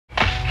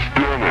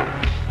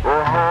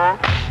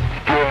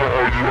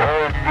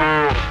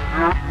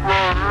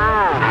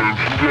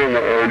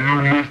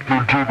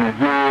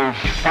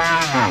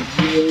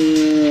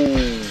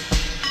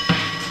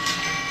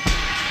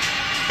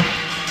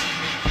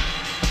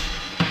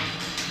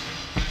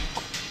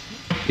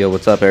Yo,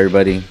 what's up,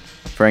 everybody?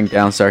 Frank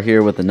Downstar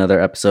here with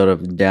another episode of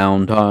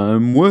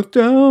Downtime with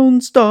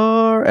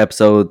Downstar,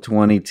 episode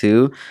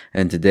 22.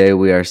 And today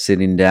we are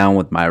sitting down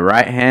with my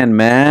right-hand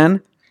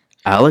man,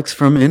 Alex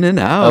from In and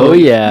Out. Oh,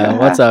 yeah.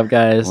 What's up,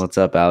 guys? What's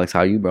up, Alex?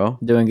 How you, bro?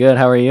 Doing good.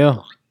 How are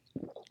you?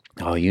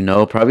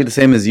 Oh, probably the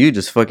same as you,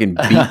 just fucking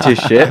beat to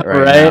shit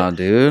right now,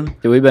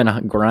 dude. Dude, we've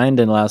been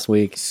grinding last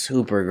week.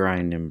 Super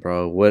grinding,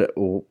 bro.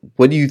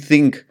 What do you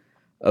think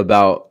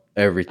about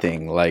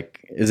everything? Like,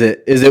 is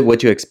it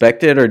what you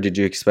expected, or did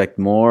you expect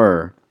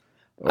more?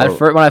 When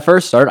I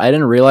first started, I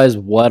didn't realize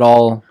what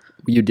all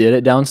you did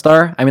at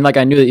Downstar. I mean, like,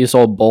 I knew that you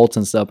sold bolts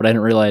and stuff, but I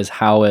didn't realize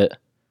how it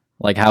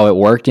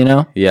worked, you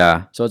know?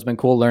 Yeah. So it's been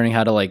cool learning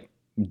how to, like,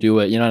 do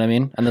it, you know what I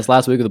mean? And this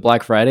last week with the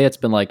Black Friday, it's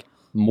been, like,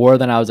 more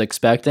than I was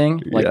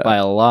expecting, like, by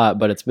a lot,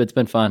 but it's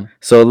been fun.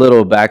 So a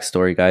little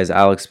backstory, guys.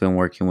 Alex been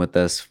working with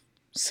us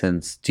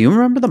since, do you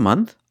remember the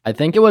month? I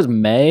think it was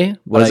May,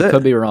 but I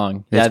could be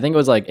wrong. Yeah, I think it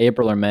was, like,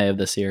 April or May of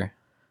this year.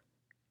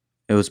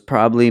 It was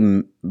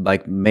probably,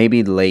 like,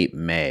 maybe late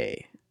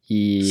May.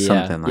 Yeah,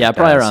 something like yeah, that.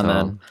 probably around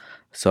then.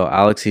 So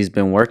Alex, he's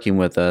been working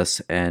with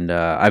us, and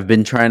I've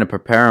been trying to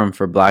prepare him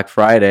for Black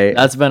Friday.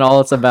 That's been all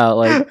it's about,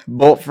 like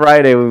Bolt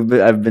Friday.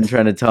 I've been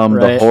trying to tell him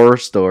the horror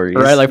stories.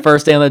 Right, like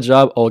first day on the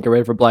job, get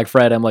ready for Black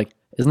Friday. I'm like,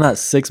 isn't that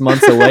 6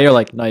 months away? You're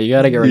like, no, you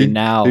gotta get ready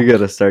now. You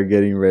gotta start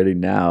getting ready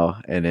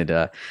now, and it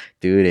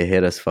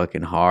hit us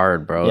fucking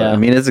hard, bro. Yeah. I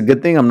mean, it's a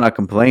good thing I'm not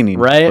complaining,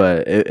 right?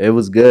 But it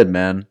was good,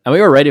 man. And we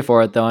were ready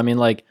for it, though. I mean,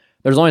 like,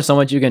 there's only so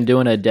much you can do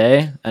in a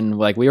day, and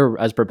like we were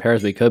as prepared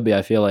as we could be.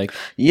 I feel like.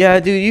 Yeah,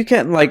 dude, you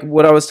can't, like,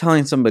 what I was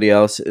telling somebody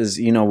else is,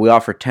 we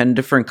offer 10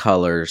 different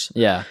colors.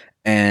 Yeah.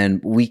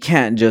 And we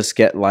can't just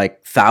get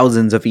like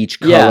thousands of each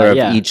color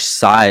of each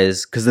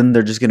size, because then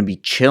they're just gonna be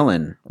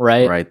chilling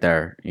right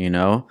there,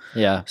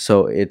 Yeah.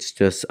 So it's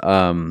just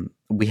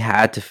we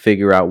had to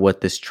figure out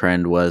what this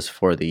trend was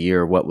for the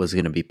year, what was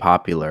gonna be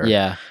popular.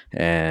 Yeah.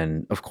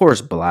 And of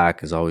course,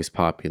 black is always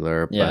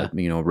popular, but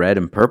red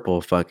and purple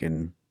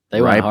fucking.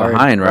 They right went hard,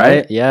 behind,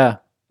 right? Yeah.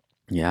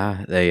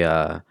 Yeah, they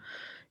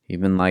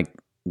even like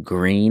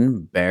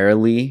green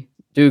barely.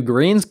 Dude,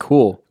 green's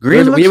cool.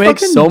 Green we make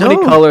so many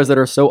dope. colors that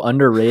are so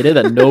underrated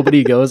that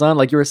nobody goes on.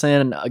 Like you were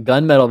saying,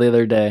 gunmetal the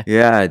other day.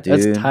 Yeah, dude.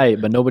 That's tight,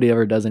 but nobody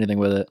ever does anything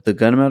with it. The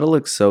gunmetal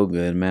looks so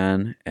good,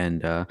 man.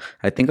 And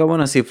I think I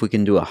want to see if we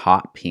can do a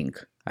hot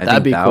pink.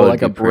 That'd be cool,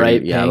 like a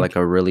bright pink. Yeah, like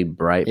a really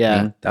bright pink.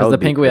 Yeah, because the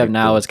pink we have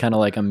now is kind of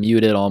like a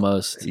muted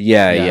almost.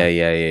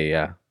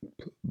 Yeah.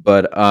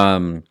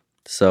 But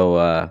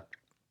so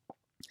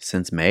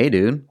since May,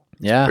 dude.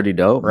 Yeah, pretty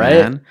dope, right?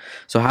 Man.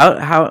 So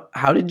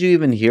how did you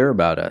even hear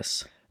about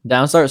us?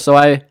 Downstar. So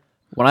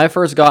when I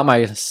first got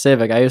my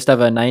Civic, I used to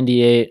have a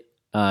 98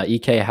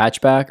 EK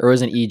hatchback, or it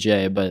was an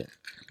EJ, but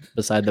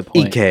beside the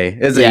point. EK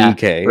is an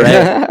EK,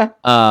 right?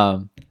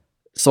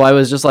 So I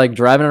was just like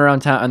driving around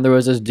town, and there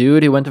was this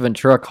dude who went to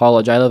Ventura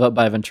College. I live up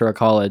by Ventura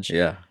College.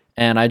 Yeah.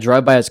 And I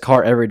drive by his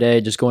car every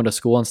day, just going to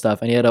school and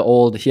stuff. And he had like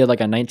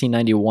a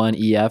 1991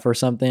 EF or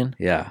something.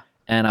 Yeah.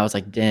 And I was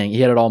like, dang, he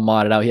had it all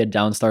modded out. He had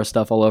Downstar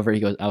stuff all over.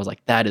 I was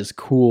like, that is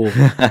cool.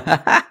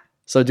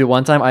 So, dude,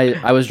 one time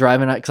I was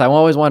driving, because I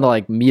always wanted to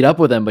like meet up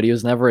with him, but he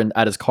was never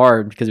at his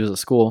car because he was at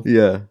school.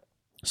 Yeah.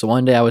 So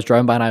one day I was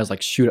driving by and I was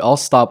like, shoot, I'll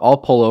stop. I'll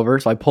pull over.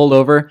 So I pulled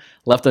over,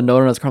 left a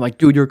note on his car. I'm like,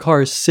 dude, your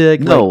car is sick.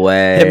 No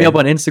way. Hit me up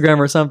on Instagram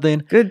or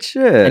something. Good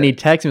shit. And he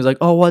texted me. He was like,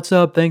 oh, what's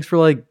up? Thanks for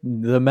like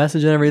the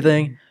message and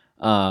everything.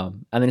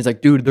 And then he's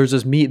like, dude, there's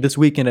this meet this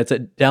weekend. It's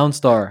at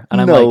Downstar. And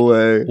I'm no like,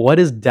 way. What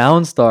is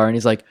Downstar? And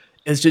he's like,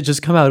 it's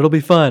just come out. It'll be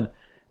fun.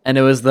 And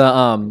it was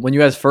the when you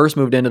guys first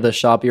moved into the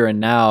shop you're in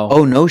now.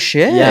 Oh, no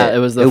shit. Yeah, it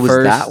was the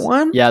first. That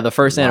one? Yeah, the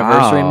first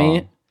anniversary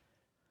meet.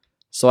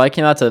 So I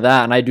came out to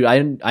that,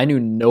 and I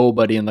knew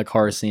nobody in the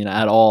car scene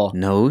at all.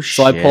 No shit.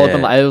 So I pulled up,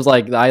 and I was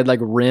like, I had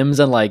like rims,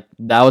 and like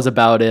that was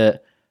about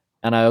it.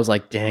 And I was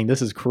like, dang,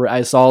 this is crazy.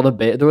 I saw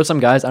there was some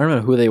guys, I don't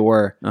know who they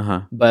were,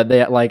 but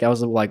they like, I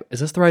was like,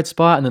 is this the right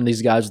spot? And then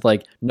these guys with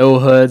like no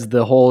hoods,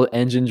 the whole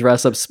engine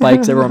dress up,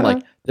 spikes everywhere. I'm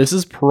like, this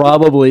is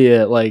probably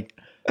it. Like,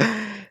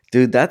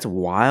 dude, that's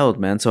wild,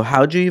 man. So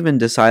how'd you even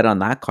decide on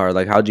that car?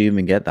 Like, how'd you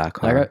even get that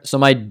car? So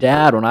my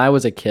dad, when I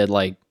was a kid,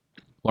 like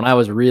when I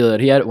was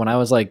when I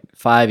was like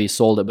 5, he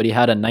sold it, but he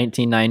had a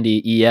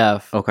 1990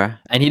 EF. Okay.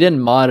 And he didn't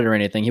mod it or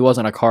anything. He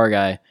wasn't a car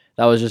guy.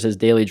 That was just his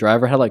daily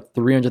driver. It had like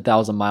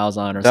 300,000 miles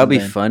on it or That'd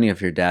something. be funny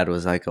if your dad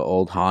was like an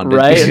old Honda.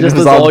 Right? Just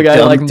this old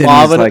guy like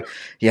mobbing. Like,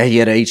 yeah, he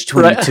had an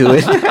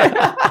H22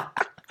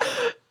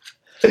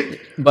 it.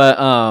 But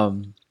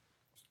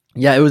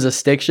yeah, it was a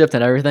stick shift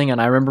and everything. And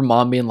I remember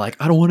mom being like,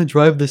 I don't want to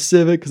drive the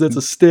Civic because it's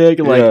a stick.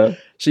 And like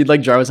she'd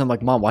like drive us. I'm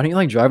like, Mom, why don't you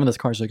like driving this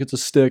car? She's like, it's a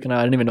stick. And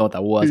I didn't even know what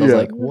that was. I was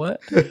like, what?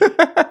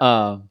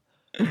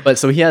 But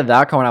so he had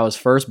that car when I was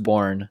first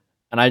born.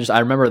 And I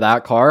remember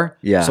that car.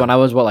 Yeah. So when I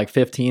was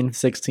 15,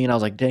 16, I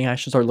was like, dang, I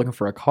should start looking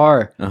for a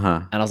car.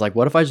 Uh-huh. And I was like,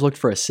 what if I just looked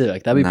for a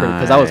Civic? That'd be pretty,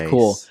 because that was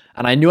cool.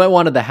 And I knew I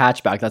wanted the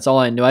hatchback. That's all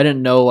I knew. I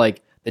didn't know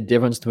like the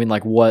difference between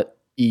like what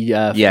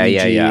EF,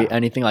 EG,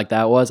 anything like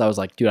that was. I was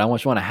like, dude, I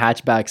just want a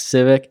hatchback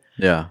Civic.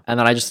 Yeah. And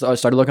then I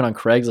started looking on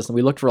Craigslist, and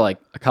we looked for like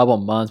a couple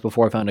of months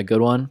before I found a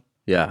good one.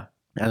 Yeah.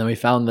 And then we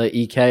found the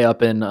EK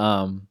up in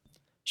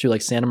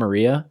like Santa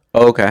Maria.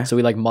 Oh, okay. So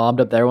we like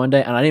mobbed up there one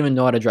day, and I didn't even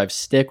know how to drive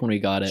stick when we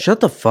got it.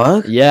 Shut the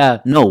fuck. Yeah.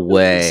 No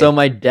way. So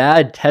my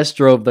dad test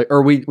drove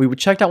we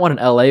checked out one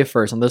in LA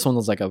first, and this one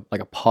was like a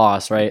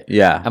POS, right?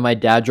 Yeah. And my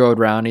dad drove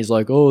around. He's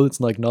like, "Oh, it's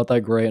like not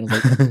that great." And I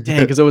was like, "Dang,"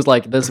 because it was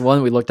like this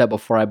one we looked at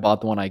before I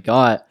bought the one I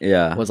got.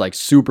 Yeah. Was like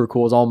super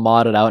cool. It was all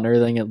modded out and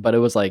everything, but it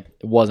was like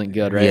it wasn't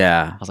good, right?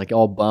 Yeah. I was like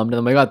all bummed. And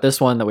then we got this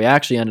one that we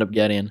actually ended up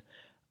getting,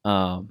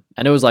 and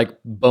it was like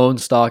bone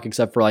stock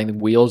except for like the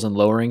wheels and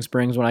lowering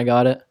springs when I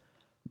got it.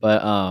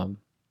 But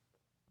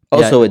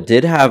so it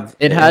did have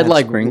it had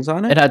like springs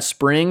on it. It had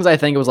springs. I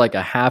think it was like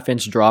a 1/2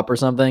 inch drop or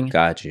something.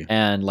 Got you.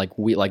 And like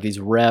these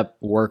rep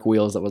work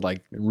wheels that was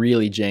like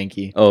really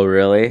janky. Oh,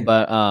 really?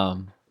 But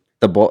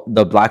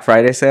the Black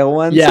Friday sale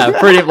ones. yeah,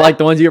 pretty like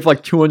the ones you get for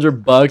like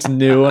 $200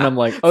 new, and I'm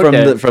like,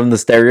 okay, from the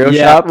stereo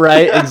yeah, shop.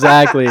 right,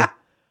 exactly.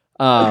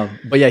 But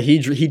yeah,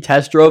 he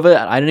test drove it.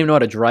 I didn't even know how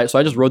to drive, so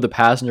I just rode the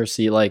passenger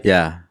seat. Like,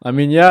 Yeah. I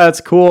mean, yeah,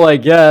 it's cool, I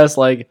guess.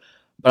 Like,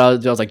 but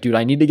I was like, dude,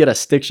 I need to get a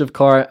stick shift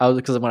car.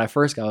 Because when I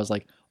first got, I was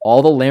like,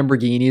 all the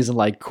Lamborghinis and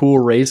like cool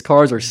race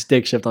cars are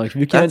stick shift. I'm like, if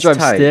you can't That's drive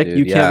tight, stick, dude.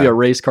 you can't be Yeah. a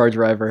race car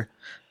driver.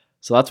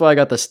 So that's why I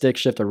got the stick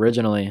shift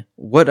originally.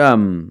 What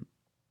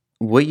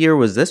year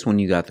was this when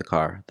you got the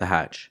car, the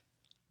hatch?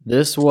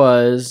 This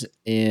was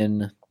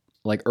in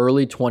like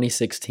early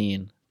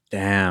 2016.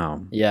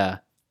 Damn. Yeah.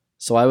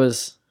 So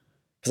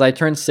because I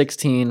turned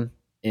 16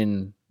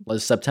 in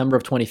September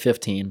of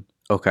 2015,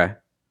 Okay.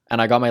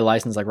 and I got my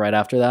license like right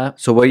after that,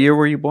 So what year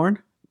were you born?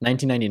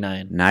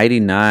 1999.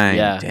 99.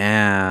 Yeah.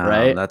 Damn.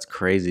 Right? That's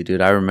crazy, dude.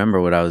 I remember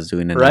what I was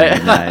doing in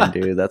Right? 99,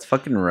 dude. That's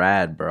fucking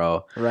rad,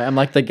 bro. Right? I'm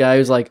like the guy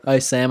who's like, I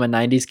say I'm a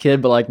 90s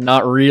kid, but like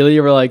not really.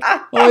 We're like,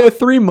 oh, yeah,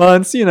 3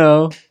 months, you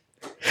know.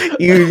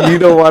 You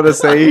don't want to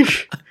say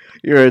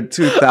you're a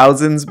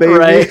 2000s baby.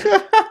 Right.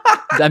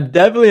 I'm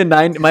definitely a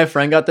 90. My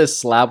friend got this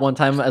slab one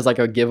time as like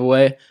a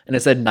giveaway, and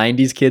it said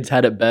 90s kids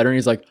had it better. And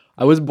he's like,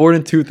 I was born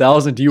in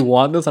 2000. Do you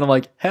want this? And I'm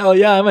like, hell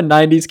yeah, I'm a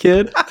 90s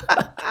kid.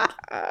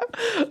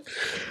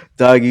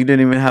 Dog, you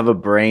didn't even have a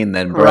brain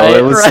then, bro. Right,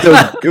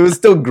 It was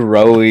still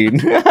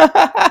growing.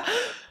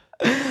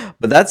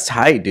 But that's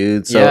tight,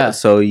 dude. So Yeah.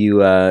 so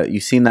you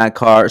seen that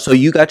car. So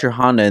you got your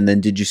Honda, and then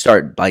did you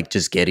start like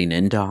just getting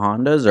into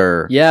Hondas,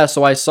 or Yeah,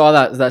 so I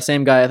saw that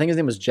same guy. I think his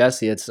name was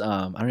Jesse. It's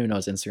I don't even know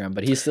his Instagram,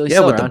 but he's still with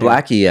the around here.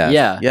 Blackie, yeah.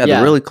 Yeah, Yeah, yeah.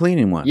 the really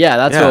cleaning one. Yeah,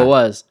 that's who it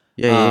was.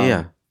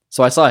 Yeah.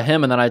 So I saw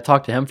him, and then I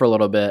talked to him for a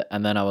little bit,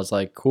 and then I was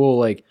like, cool,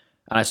 like,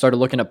 and I started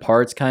looking at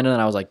parts kind of,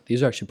 and I was like,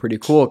 these are actually pretty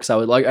cool, because I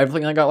would like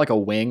everything. I got like a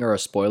wing or a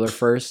spoiler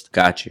first,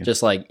 Got you.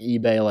 just like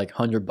eBay, like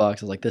 $100. I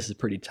was like, this is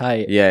pretty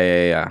tight.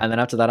 Yeah. And then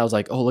after that, I was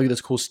like, oh, look at this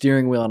cool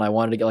steering wheel, and I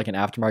wanted to get like an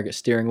aftermarket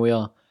steering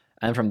wheel.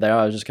 And from there,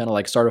 I was just kind of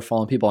like started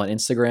following people on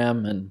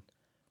Instagram, and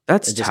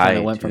That's it just tight,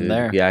 kinda went from dude.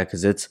 there. Yeah,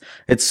 because it's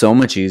so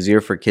much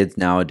easier for kids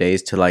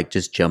nowadays to like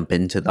just jump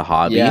into the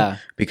hobby. Yeah.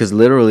 Because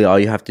literally all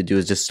you have to do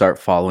is just start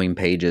following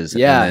pages.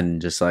 Yeah. And then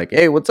just like,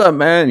 hey, what's up,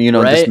 man? You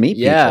know, just Right? meet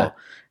Yeah. people.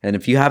 And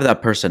if you have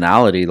that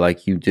personality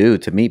like you do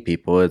to meet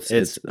people, it's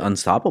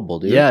unstoppable,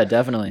 dude. yeah,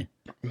 definitely.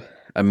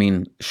 I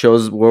mean,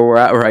 shows where we're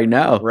at right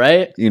now.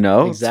 Right? You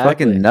know, Exactly. it's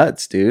fucking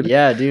nuts, dude.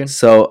 Yeah, dude.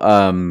 So,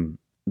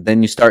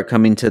 then you start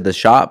coming to the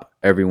shop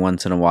every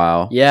once in a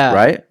while. Yeah.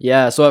 Right?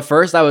 Yeah. So at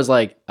first I was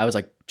like,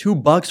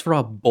 $2 for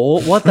a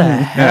bolt? What the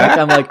heck?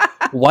 I'm like,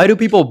 why do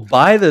people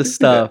buy this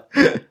stuff?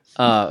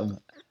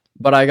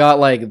 But I got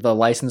like the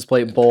license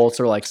plate bolts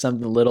or like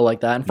something little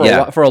like that.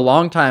 And for a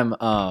long time,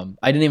 I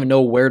didn't even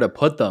know where to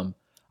put them.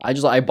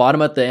 I bought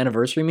them at the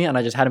anniversary meet, and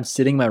I just had them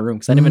sitting in my room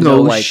because I didn't even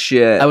know, like,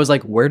 shit. I was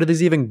like, where do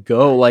these even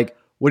go? Like,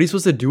 what are you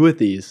supposed to do with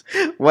these?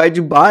 Why'd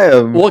you buy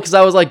them? Well, because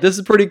I was like, this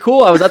is pretty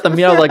cool. I was at the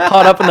meet, I was like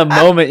caught up in the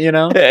moment, you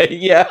know?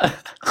 Yeah.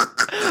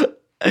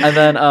 And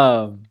then,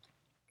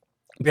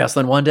 yeah,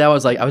 so then one day I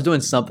was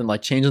doing something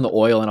like changing the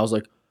oil, and I was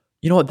like,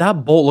 you know what,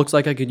 that bolt looks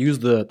like I could use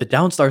the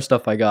Downstar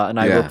stuff I got, and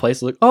I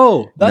replaced it. Like,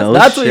 oh,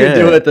 that's what you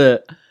do with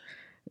it.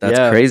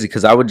 That's crazy,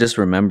 because I would just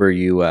remember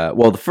you.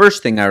 Well, the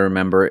first thing I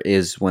remember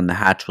is when the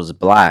hatch was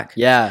black.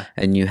 Yeah.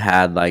 And you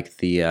had like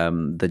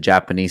the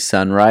Japanese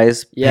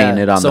sunrise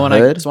painted on the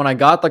hood. So when I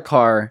got the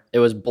car, it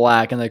was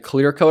black, and the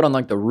clear coat on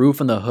like the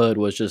roof and the hood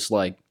was just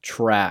like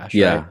trash.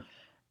 Yeah. Right?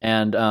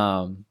 And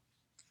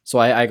so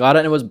I got it,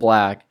 and it was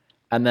black,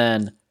 and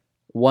then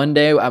one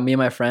day, me and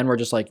my friend were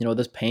just like, you know,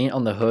 this paint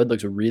on the hood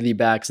looks really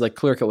bad, because like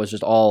clear coat was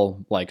just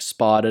all like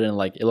spotted, and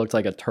like it looked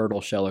like a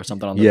turtle shell or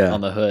something on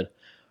the hood.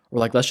 We're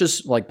like, let's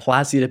just like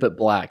plasti dip it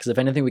black, because if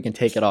anything, we can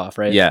take it off,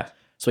 right? Yeah.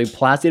 So we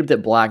plasti dipped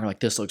it black, and we're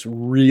like, this looks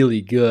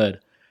really good.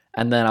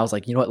 And then I was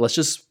like, you know what? Let's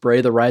just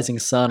spray the rising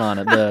sun on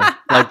it.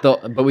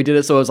 But we did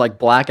it so it was like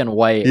black and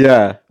white.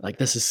 Yeah. Like,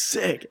 this is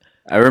sick.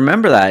 I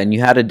remember that, and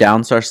you had a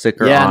Downstar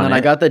sticker on it. Yeah, and then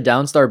I got the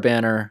Downstar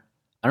banner.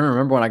 I don't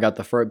remember when I got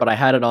the first, but I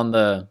had it on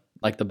the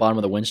like the bottom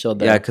of the windshield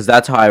there. Yeah, because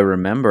that's how I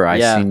remember. I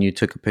Yeah. seen you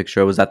took a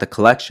picture. It was at the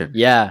collection.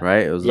 Yeah.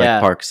 Right? It was Yeah.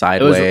 like parked It was,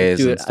 sideways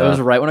dude, and it stuff. was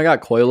right when I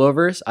got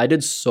coilovers. I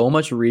did so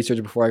much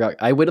research before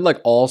I waited like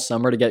all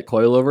summer to get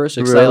coilovers.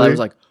 So excited. I Really? was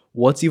like,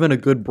 what's even a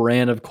good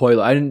brand of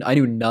coil? I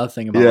knew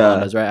nothing about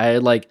Yeah. Hondas,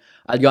 right?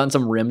 I'd gotten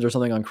some rims or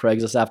something on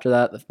Craigslist after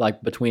that,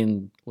 like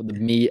between the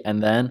meet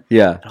and then.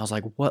 Yeah. And I was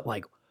like, what?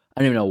 Like,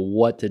 I don't even know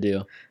what to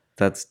do.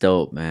 That's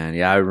dope, man.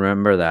 Yeah, I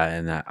remember that.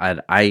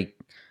 And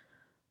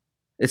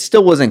it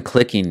still wasn't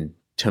clicking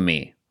to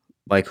me,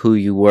 like who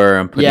you were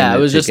and putting Yeah, it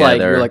was just like,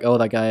 together. you're like, oh,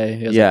 that guy.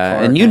 He has a Yeah,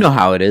 car and you kinda- know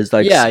how it is.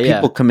 Like, Yeah, yeah.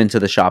 people come into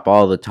the shop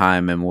all the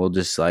time, and we'll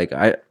just like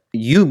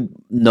you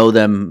know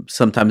them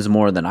sometimes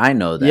more than I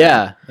know them.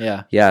 Yeah,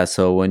 yeah. Yeah.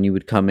 So when you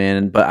would come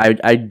in, but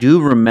I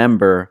do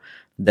remember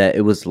that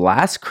it was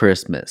last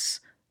Christmas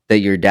that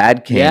your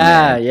dad came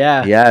Yeah, in.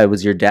 yeah. Yeah, it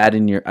was your dad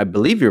and I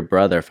believe your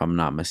brother, if I'm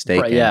not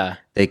mistaken. Right, yeah.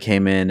 They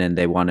came in and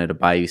they wanted to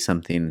buy you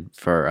something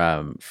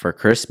for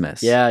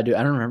Christmas. Yeah, dude.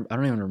 I don't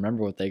even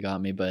remember what they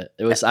got me, but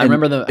it was. I And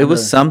remember it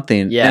was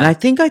something. Yeah. And I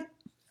think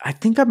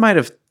I might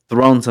have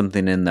thrown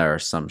something in there or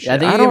some shit.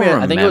 Yeah,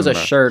 I think it was a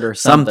shirt or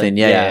something.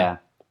 Yeah.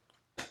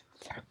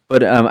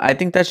 But I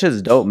think that's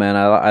just dope, man.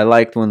 I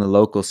liked when the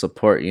locals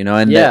support,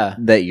 and Yeah.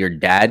 that your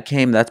dad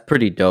came. That's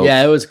pretty dope.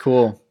 Yeah, it was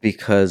cool.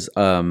 Because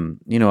a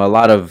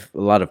lot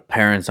of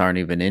parents aren't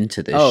even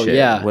into this Oh, shit.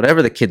 yeah.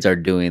 Whatever the kids are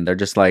doing, they're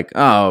just like,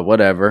 oh,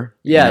 whatever.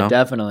 Yeah,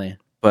 definitely.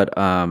 But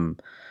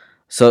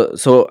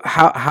so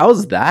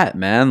how's that,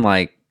 man?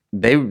 Like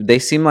they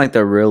seem like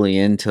they're really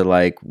into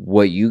like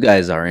what you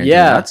guys are into.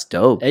 Yeah. That's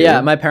dope. Yeah,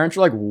 dude. my parents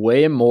were like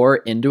way more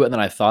into it than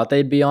I thought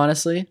they'd be,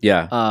 honestly.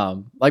 Yeah.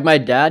 Like my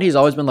dad, he's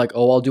always been like,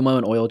 oh, I'll do my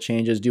own oil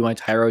changes, do my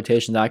tire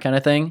rotation, that kind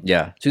of thing.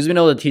 Yeah. So he's been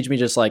able to teach me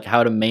just like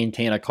how to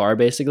maintain a car,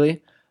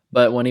 basically.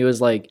 But when he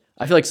was like,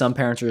 I feel like some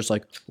parents are just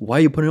like, why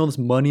are you putting all this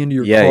money into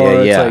your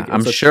car? It's Yeah. like- I'm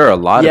it's like- sure a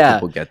lot Yeah, of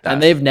people get that.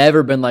 And they've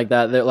never been like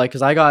that. They're like,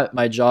 because I got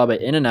my job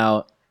at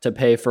In-N-Out to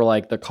pay for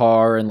like the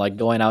car and like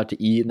going out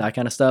to eat and that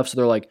kind of stuff. So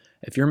they're like,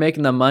 if you're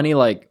making the money,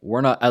 like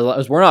we're not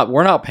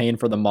paying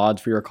for the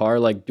mods for your car.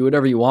 Like do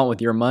whatever you want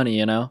with your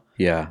money,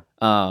 Yeah.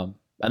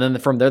 And then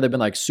from there, they've been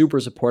like super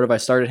supportive. I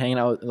started hanging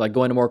out, like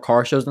going to more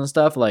car shows and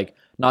stuff, like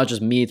not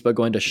just meets, but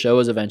going to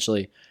shows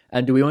eventually.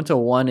 And we went to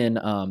one in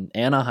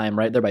Anaheim,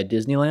 right there by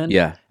Disneyland.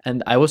 Yeah.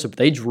 And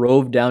they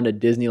drove down to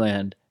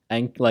Disneyland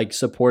and like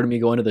supported me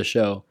going to the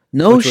show.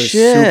 No which was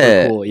shit.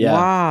 super cool. Yeah.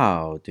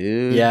 Wow,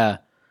 dude. Yeah.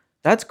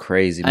 That's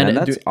crazy, man. And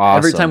That's dude, awesome.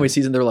 every time we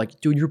see them, they're like,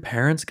 dude, your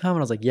parents come? And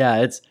I was like,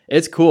 yeah,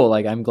 it's cool.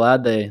 Like, I'm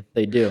glad they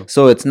do.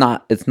 So it's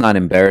not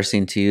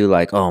embarrassing to you,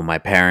 like, oh, my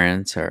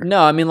parents or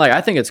No, I mean, like, I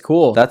think it's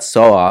cool. That's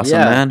so awesome,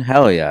 Yeah. man.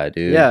 Hell yeah,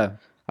 dude. Yeah.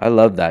 I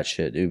love that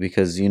shit, dude,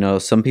 because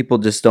some people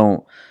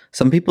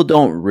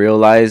don't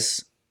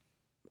realize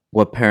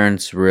what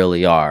parents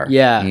really are.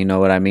 Yeah. You know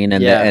what I mean?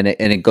 And Yeah. and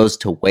it goes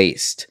to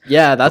waste.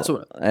 Yeah, that's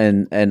what.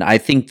 And I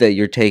think that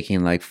you're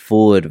taking like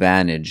full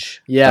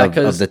advantage Yeah, of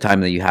 'cause- the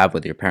time that you have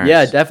with your parents.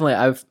 Yeah, definitely.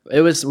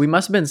 We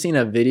must have been seeing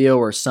a video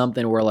or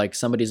something where like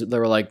they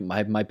were like,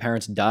 my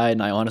parents died,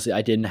 and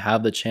I didn't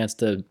have the chance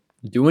to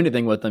do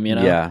anything with them,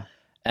 Yeah.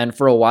 And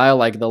for a while,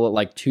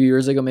 like 2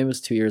 years ago, maybe it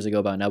was 2 years ago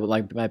about now, but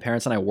like my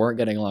parents and I weren't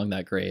getting along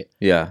that great.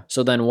 Yeah.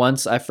 So then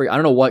once I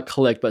don't know what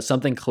clicked, but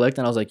something clicked,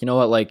 and I was like, you know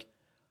what, like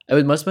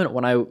it must have been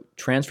when I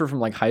transferred from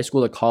like high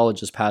school to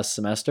college this past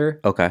semester.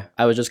 Okay.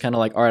 I was just kind of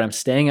like, all right, I'm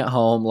staying at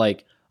home,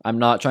 like I'm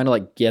not trying to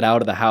like get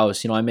out of the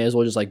house, I may as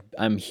well just like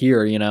I'm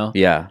here,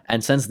 Yeah.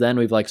 And since then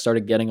we've like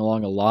started getting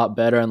along a lot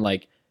better, and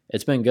like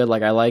it's been good.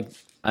 Like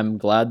I'm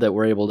glad that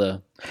we're able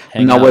to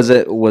hang Now,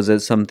 out. was it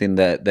something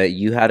that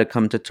you had to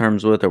come to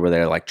terms with, or were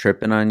they like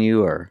tripping on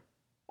you, or?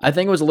 I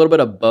think it was a little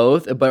bit of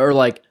both, or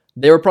like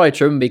they were probably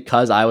tripping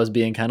because I was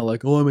being kind of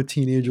like, oh, I'm a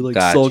teenager, like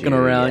Got sulking you.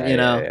 around,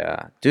 Yeah,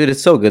 yeah. Dude,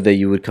 it's so good that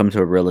you would come to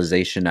a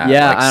realization at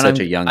like and such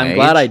a young age. I'm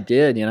glad I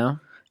did,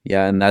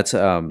 Yeah, and that's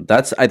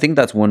I think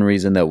that's one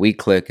reason that we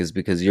click is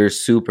because you're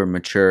super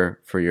mature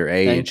for your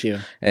age. Thank you.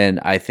 And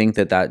I think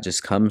that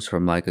just comes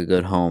from like a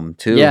good home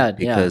too. Yeah, yeah.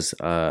 Because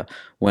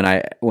when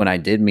I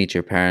did meet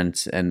your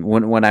parents, and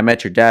when I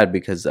met your dad,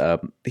 because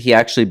he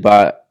actually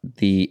bought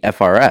the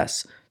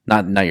FRS.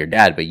 Not your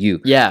dad, but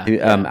you. Yeah.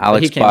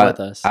 Alex he came bought with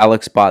us.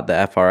 Alex bought the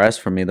FRS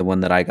for me, the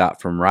one that I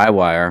got from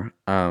Rywire.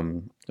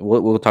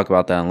 We'll talk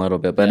about that in a little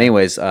bit. But Yeah.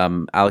 anyways,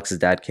 Alex's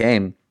dad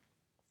came,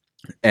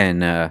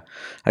 and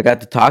I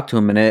got to talk to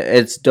him, and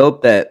it's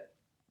dope that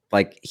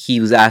like he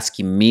was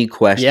asking me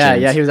questions.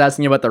 Yeah, he was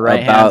asking you about the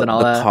right about hands and all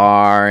the that.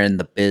 car and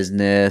the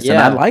business, and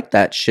Yeah. I like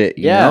that shit,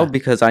 Yeah.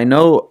 because I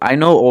know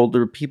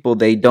older people,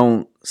 they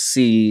don't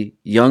see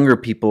younger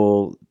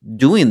people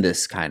doing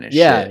this kind of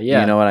Yeah, shit.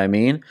 yeah. You know what I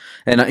mean?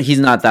 And he's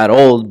not that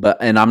old,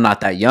 and I'm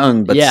not that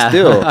young, but Yeah.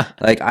 still,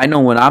 like I know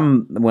when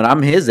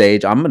I'm his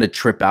age, I'm gonna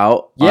trip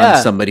out Yeah.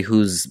 on somebody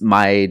who's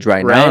my age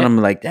right now, Right. and I'm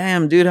like,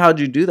 damn, dude, how'd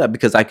you do that?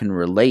 Because I can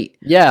relate.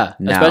 Yeah,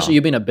 Now. especially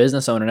you being a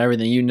business owner and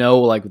everything,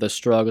 like the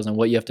struggles and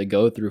what you have to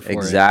go through for it.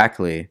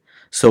 Exactly.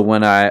 So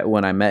when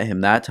I met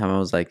him that time, I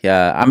was like,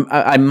 yeah,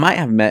 I might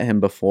have met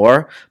him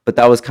before, but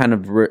that was kind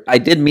of I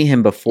did meet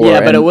him before. Yeah,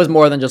 but it was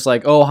more than just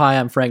like, oh hi,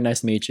 I'm Frank, nice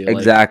to meet you. Like,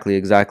 exactly.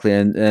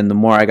 And the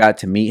more I got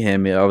to meet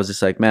him, I was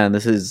just like, man,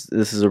 this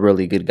is a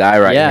really good guy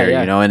right here, Yeah.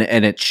 you know,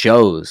 and it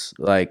shows,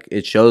 like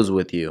it shows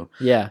with you.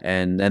 Yeah.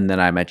 And then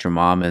I met your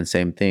mom, and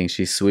same thing.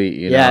 She's sweet,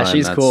 you know. Yeah, and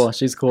she's cool.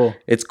 She's cool.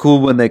 It's cool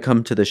when they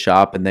come to the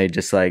shop and they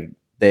just like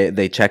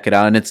they check it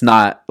out, and it's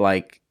not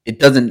like it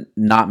doesn't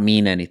not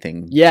mean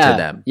anything to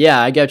them.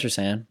 Yeah, I get what you're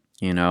saying.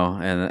 You know,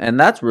 and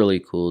that's really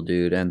cool,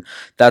 dude. And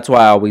that's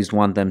why I always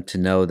want them to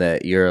know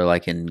that you're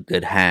like in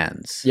good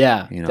hands.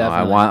 Yeah, you know,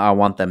 definitely. I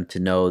want them to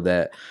know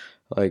that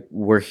like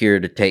we're here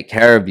to take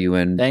care of you,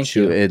 and Thank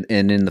you.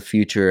 And in the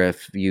future,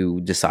 if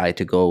you decide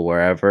to go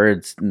wherever,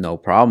 it's no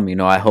problem. You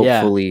know, I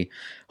hopefully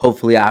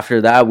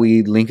after that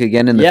we link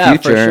again in the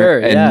future, for sure.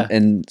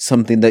 And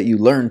something that you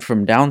learned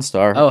from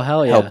Downstar, Oh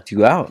hell yeah, helped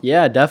you out.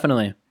 Yeah,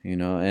 definitely. You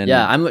know, and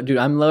yeah, I'm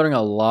learning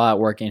a lot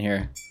working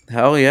here.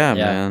 Hell yeah,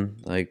 man!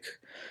 Like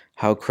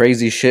how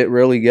crazy shit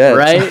really gets,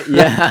 right?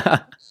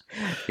 Yeah.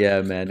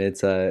 Yeah, man,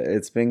 it's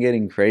been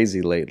getting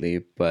crazy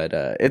lately, but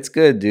it's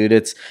good, dude.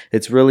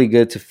 It's really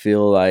good to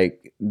feel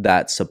like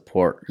that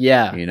support.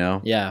 Yeah, you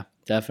know. Yeah,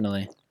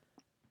 definitely.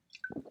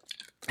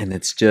 And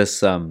it's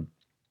just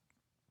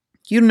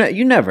you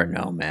never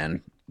know,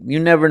 man. You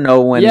never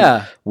know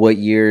when what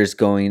year is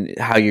going,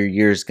 how your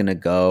year's gonna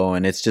go,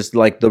 and it's just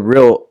like the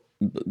real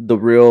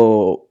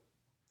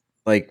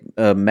like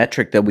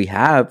metric that we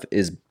have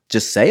is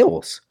just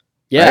sales.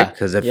 Yeah,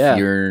 because if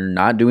you're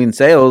not doing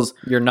sales,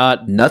 you're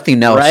not.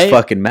 Nothing else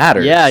fucking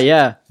matters.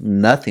 Yeah.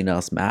 Nothing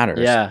else matters.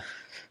 Yeah.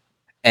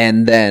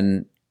 And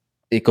then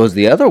it goes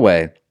the other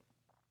way.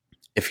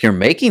 If you're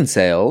making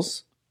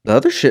sales, the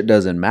other shit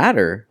doesn't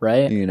matter.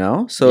 Right. You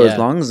know? So as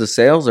long as the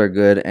sales are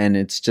good, and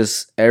it's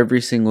just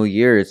every single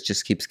year, it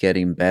just keeps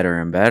getting better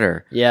and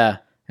better. Yeah.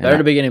 Better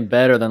to be getting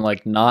better than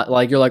like not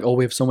like you're like, oh,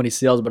 we have so many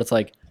sales, but it's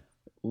like,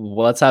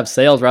 well, let's have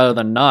sales rather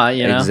than not,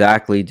 you know?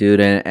 Exactly,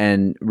 dude.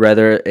 And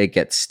rather it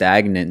gets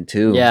stagnant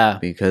too. Yeah.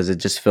 Because it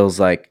just feels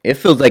like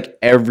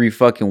every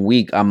fucking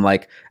week I'm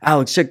like,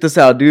 Alex, check this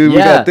out, dude. We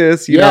got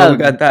this, you know, we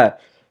got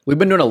that. We've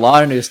been doing a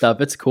lot of new stuff.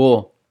 It's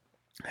cool.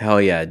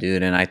 Hell yeah,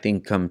 dude. And I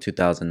think come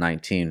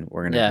 2019,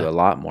 we're gonna do a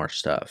lot more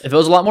stuff. If it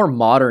was a lot more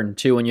modern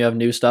too, when you have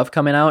new stuff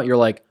coming out, you're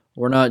like,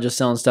 we're not just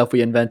selling stuff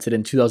we invented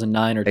in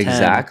 2009 or 10.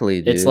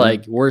 Exactly, dude. It's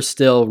like we're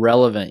still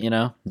relevant, you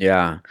know?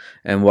 Yeah.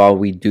 And while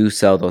we do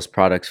sell those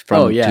products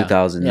from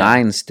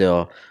 2009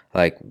 still,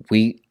 like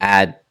we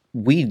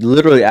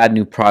literally add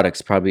new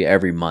products probably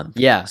every month.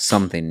 Yeah.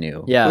 Something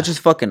new. Yeah. Which is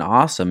fucking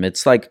awesome.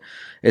 It's like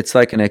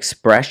an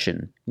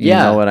expression. You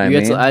know what I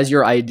mean? To, as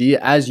your idea,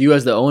 as you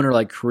as the owner,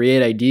 like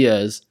create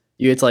ideas,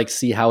 you get to like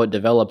see how it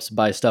develops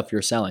by stuff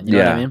you're selling. You know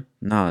what I mean?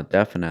 No,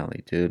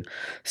 definitely, dude.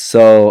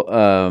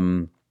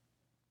 So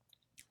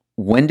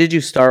when did you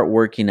start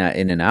working at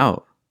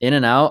In-N-Out?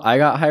 In-N-Out, I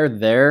got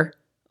hired there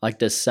like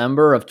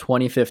December of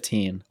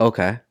 2015.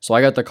 Okay. So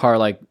I got the car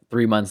like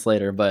 3 months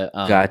later, but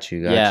got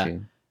you.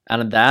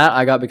 And that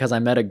I got because I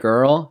met a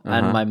girl,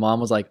 and my mom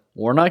was like,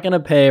 "We're not gonna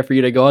pay for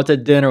you to go out to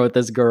dinner with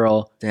this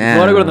girl. Damn. If you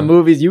want to go to the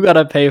movies, you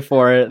gotta pay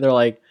for it." They're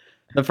like,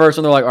 the first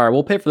one, they're like, "All right,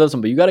 we'll pay for this one,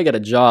 but you gotta get a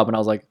job." And I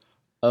was like,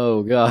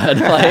 "Oh god."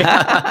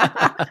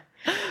 Like,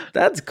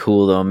 that's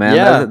cool though, man.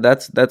 Yeah.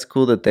 That's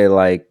cool that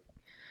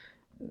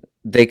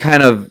they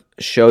kind of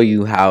show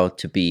you how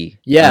to be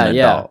an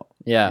adult.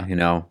 Yeah. You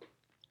know?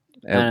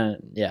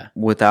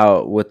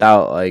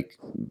 Without like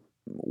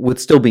with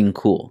still being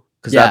cool.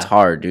 Because that's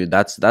hard, dude.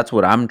 That's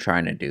what I'm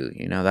trying to do.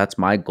 You know, that's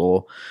my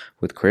goal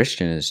with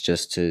Christian, is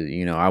just to,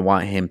 you know, I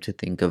want him to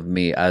think of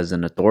me as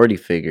an authority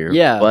figure.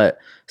 Yeah. But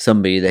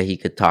somebody that he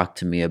could talk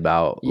to me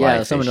about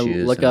life someone issues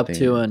to look up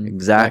to and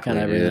that kind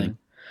of everything. Dude.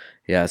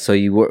 Yeah. So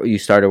you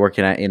started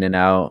working at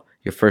In-N-Out.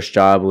 Your first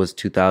job was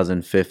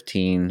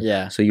 2015.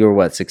 Yeah. So you were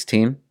what,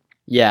 16?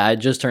 Yeah, I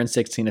just turned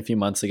 16 a few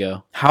months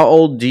ago. How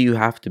old do you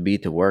have to be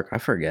to work? I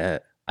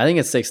forget. I think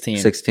it's 16.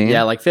 16?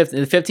 Yeah, like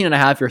 15 and a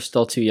half, you're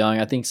still too young.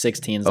 I think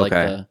 16 is like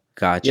the...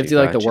 Gotcha. You have to do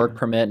like the work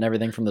permit and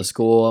everything from the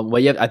school.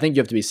 Well, I think you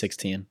have to be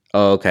 16.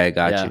 Oh, okay.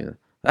 Got you.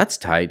 That's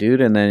tight,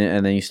 dude. And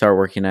then you start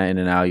working at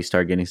In-N-Out. You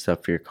start getting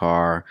stuff for your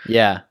car.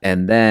 Yeah.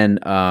 And then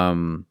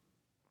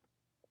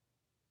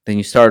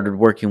you started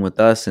working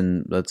with us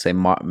in, let's say,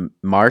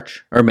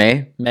 March or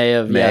May. May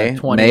of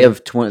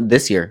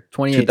this year.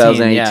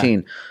 2018.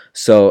 Yeah.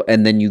 So,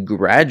 and then you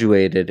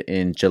graduated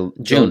in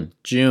June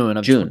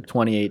of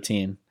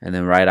 2018. And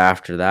then right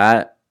after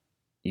that,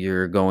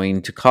 you're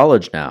going to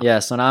college now. Yeah,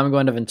 so now I'm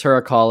going to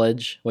Ventura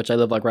College, which I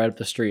live like right up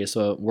the street,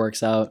 so it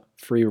works out.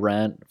 Free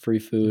rent, free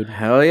food.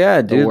 Hell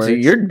yeah, dude! So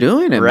you're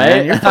doing it, right?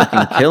 Man. You're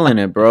fucking killing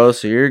it, bro.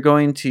 So you're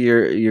going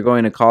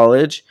to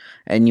college,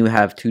 and you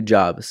have 2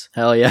 jobs.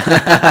 Hell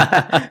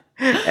yeah!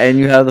 And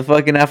you have the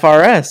fucking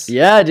FRS.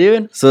 Yeah,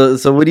 dude. So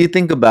what do you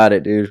think about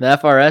it, dude? The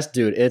FRS,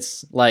 dude.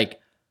 It's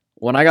like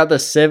when I got the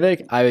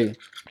Civic, I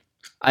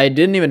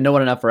didn't even know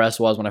what an FRS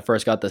was when I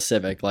first got the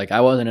Civic. Like,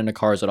 I wasn't into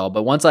cars at all.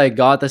 But once I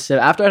got the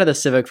Civic, after I had the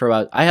Civic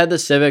I had the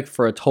Civic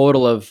for a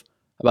total of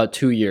about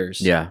 2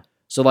 years. Yeah.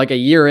 So like a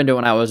year into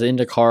when I was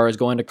into cars,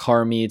 going to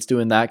car meets,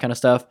 doing that kind of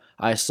stuff,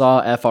 I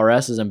saw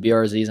FRSs and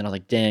BRZs and I was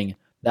like, dang,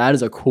 that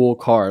is a cool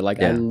car.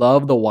 Like I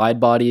love the wide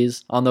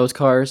bodies on those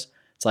cars.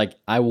 It's like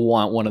I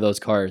want one of those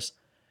cars.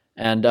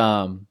 And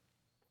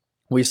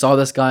we saw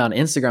this guy on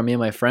Instagram, me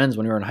and my friends,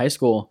 when we were in high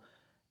school,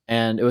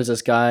 and it was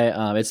this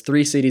guy. It's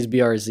 3 Cities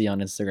BRZ on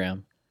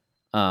Instagram.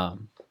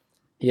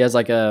 He has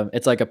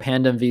it's like a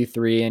Pandem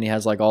V3, and he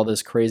has like all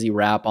this crazy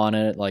wrap on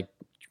it, like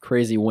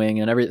crazy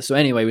wing and everything. So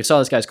anyway, we saw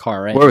this guy's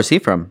car, right? Where was he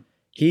from?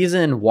 He's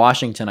in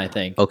Washington, I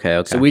think.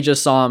 Okay. So we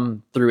just saw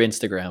him through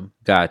Instagram.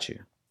 Got you.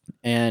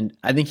 And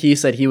I think he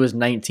said he was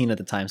 19 at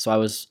the time, so I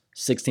was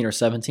 16 or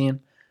 17,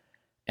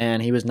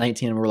 and he was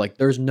 19, and we're like,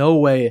 there's no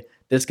way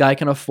this guy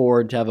can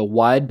afford to have a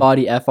wide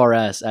body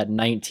FRS at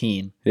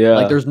 19. Yeah.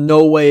 Like there's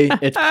no way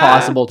it's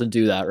possible to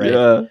do that, right?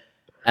 Yeah.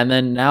 And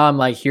then now I'm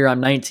like, here, I'm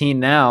 19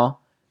 now,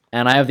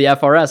 and I have the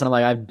FRS, and I'm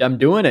like, I'm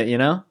doing it, you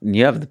know? And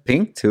you have the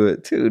pink to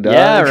it too, dog.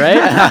 Yeah,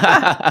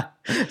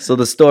 right? So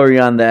the story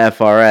on the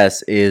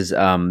FRS is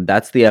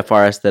that's the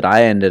FRS that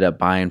I ended up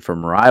buying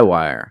from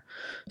Rywire.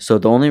 So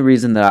the only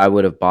reason that I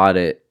would have bought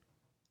it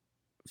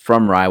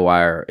from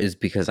Rywire is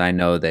because I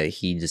know that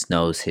he just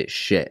knows his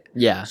shit.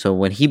 Yeah. So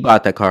when he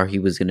bought that car, he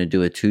was going to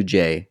do a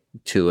 2J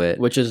to it.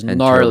 Which is and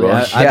gnarly.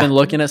 turbo. I've been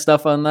looking at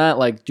stuff on that.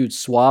 Like, dude,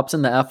 swaps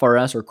in the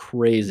FRS are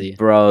crazy.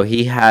 Bro,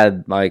 he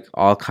had like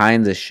all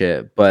kinds of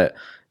shit. But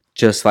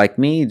just like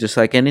me, just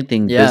like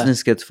anything,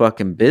 business gets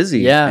fucking busy.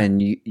 Yeah.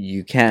 And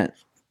you can't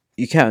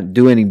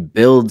do any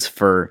builds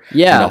for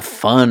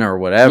fun or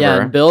whatever.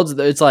 Yeah, and builds,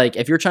 it's like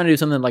if you're trying to do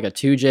something like a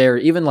 2J or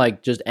even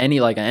like just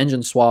any like an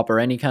engine swap or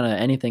any kind of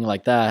anything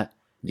like that,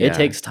 it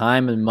takes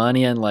time and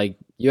money, and like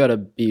you got to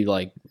be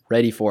like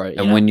ready for it.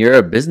 And when you're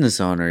a business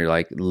owner,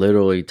 like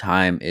literally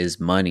time is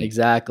money.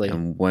 Exactly.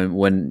 And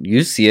when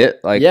you see it,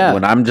 like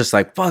when I'm just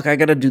like, fuck, I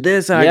got to do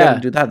this and I got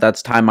to do that,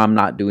 that's time I'm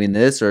not doing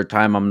this or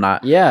time I'm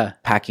not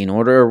packing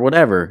order or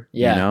whatever,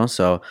 you know?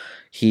 So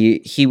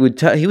he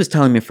was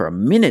telling me for a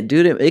minute,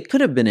 dude, it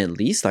could have been at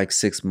least like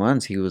 6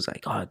 months. He was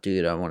like, oh,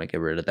 dude, I want to get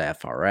rid of the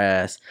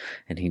FRS.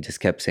 And he just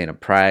kept saying a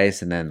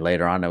price. And then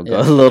later on, it would go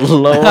a little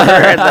lower.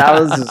 And I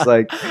was just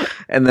like,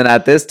 and then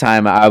at this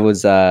time, I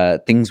was,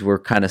 things were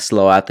kind of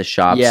slow at the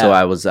shop. Yeah. So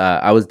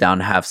I was down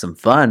to have some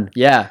fun.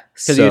 Yeah.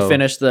 Because you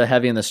finished the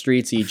Heavy in the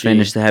Streets EG.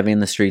 Finished the Heavy in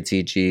the Streets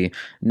EG.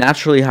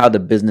 Naturally, how the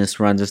business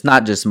runs, it's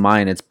not just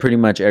mine. It's pretty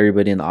much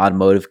everybody in the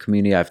automotive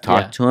community I've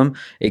talked to them.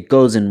 It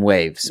goes in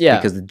waves. Yeah.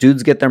 Because the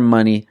dudes get their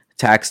money,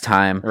 tax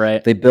time.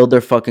 Right. They build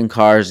their fucking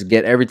cars,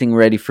 get everything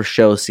ready for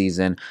show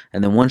season.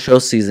 And then once show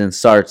season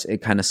starts,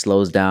 it kind of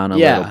slows down a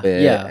little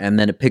bit. Yeah. And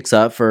then it picks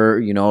up for,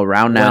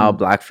 around now,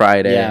 Black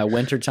Friday. Yeah,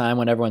 winter time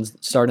when everyone's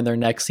starting their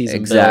next season.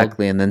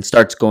 Exactly. Build. And then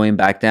starts going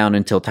back down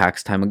until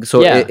tax time.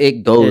 So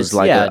it goes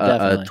like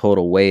a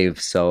total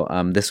wave. So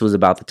this was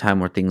about the time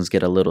where things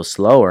get a little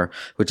slower,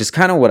 which is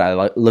kind of what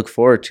I look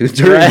forward to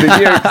during the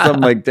year. Because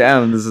I'm like,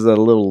 damn, this is a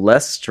little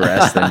less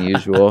stress than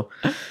usual.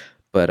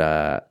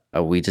 But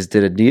we just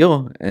did a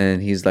deal,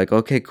 and he's like,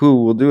 okay,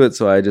 cool, we'll do it.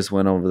 So I just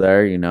went over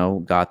there,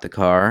 got the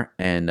car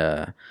and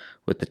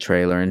with the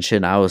trailer and shit.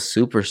 And I was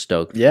super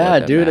stoked.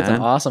 Yeah, dude, it's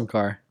an awesome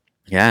car.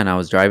 Yeah, and I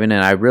was driving,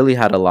 and I really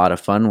had a lot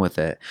of fun with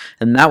it.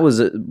 And that was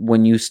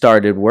when you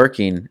started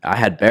working. I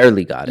had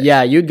barely got it.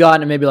 Yeah, you'd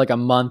gotten it maybe like a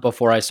month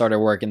before I started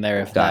working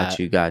there. Got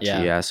you.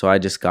 Yeah, so I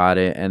just got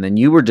it, and then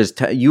you were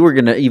you were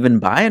gonna even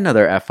buy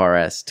another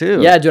FRS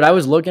too. Yeah, dude, I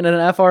was looking at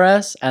an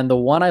FRS, and the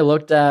one I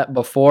looked at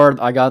before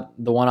I got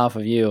the one off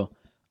of you,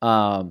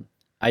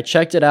 I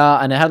checked it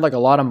out, and it had like a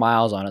lot of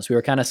miles on it, so we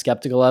were kind of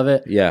skeptical of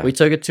it. Yeah, we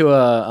took it to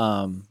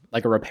a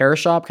like a repair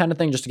shop kind of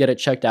thing just to get it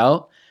checked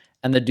out.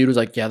 And the dude was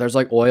like, yeah, there's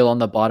like oil on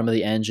the bottom of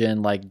the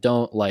engine. Like,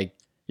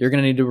 you're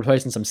going to need to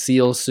replace some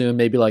seals soon.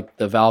 Maybe like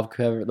the valve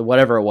cover,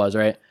 whatever it was,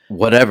 right?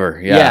 Whatever.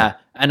 Yeah. Yeah.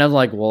 And I was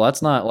like, well,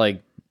 that's not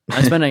like,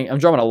 I'm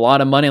dropping a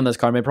lot of money on this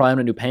car. Maybe probably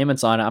having to do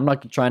payments on it. I'm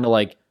not trying to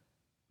like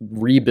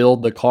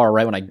rebuild the car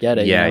right when I get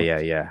it. Yeah. You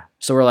know? Yeah.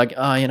 So we're like,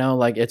 oh,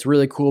 like it's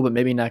really cool, but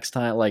maybe next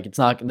time, like this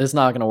is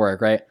not going to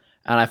work. Right.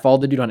 And I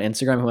followed the dude on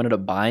Instagram who ended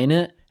up buying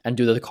it. And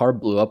dude, the car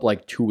blew up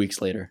like 2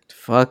 weeks later.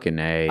 Fucking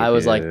A. I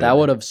was like, that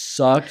would have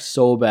sucked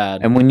so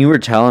bad. And when you were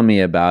telling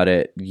me about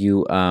it,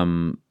 you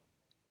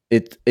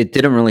it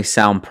didn't really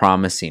sound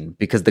promising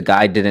because the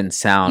guy didn't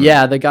sound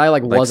the guy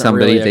like wasn't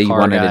somebody really that you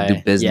wanted guy. to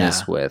do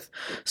business with.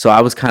 So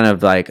I was kind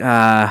of like,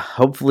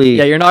 hopefully.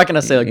 Yeah, you're not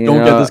gonna say like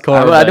don't get this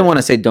car. I didn't want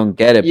to say don't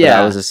get it, but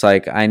I was just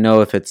like, I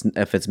know if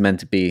it's meant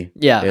to be,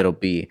 it'll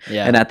be.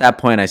 Yeah. And at that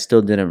point, I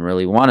still didn't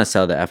really want to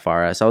sell the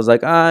FRS. I was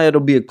like,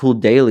 it'll be a cool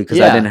daily because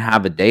I didn't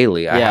have a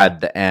daily. I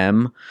had the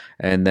M,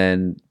 and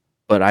then.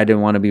 But I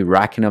didn't want to be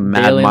racking up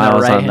mad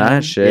miles on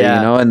that shit,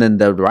 And then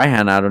the right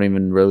hand, I don't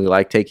even really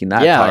like taking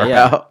that car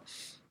out.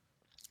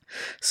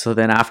 So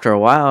then after a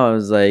while, I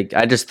was like,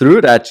 I just threw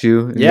it at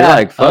you. And you're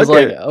like, fuck I was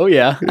it. like, oh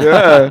yeah.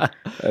 Yeah.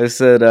 I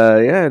said,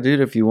 yeah, dude,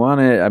 if you want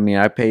it, I mean,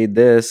 I paid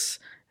this.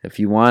 If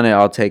you want it,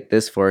 I'll take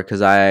this for it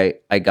because I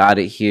got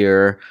it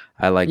here.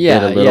 I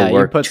did a little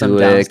work to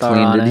it,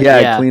 cleaned it.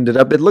 Yeah, I cleaned it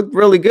up. It looked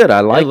really good. I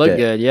liked it. It looked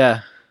good,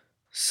 yeah.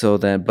 So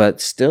then, but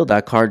still,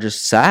 that car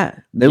just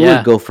sat. They Yeah.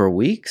 would go for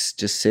weeks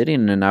just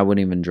sitting, and I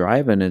wouldn't even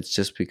drive. And it's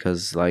just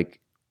because, like,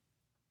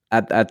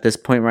 at this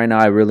point right now,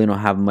 I really don't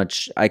have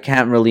much. I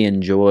can't really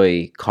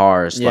enjoy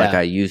cars like Yeah.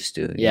 I used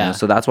to. you Yeah. know?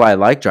 So that's why I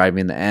like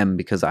driving the M,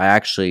 because I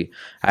actually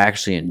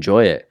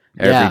enjoy it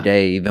every Yeah.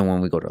 day, even when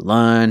we go to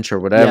lunch or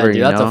Yeah, whatever. dude,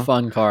 you that's know, a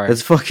fun car.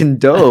 it's fucking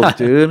dope,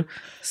 dude.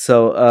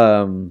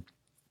 So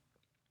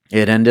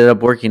it ended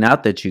up working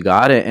out that you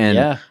got it, and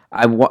Yeah.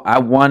 I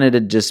wanted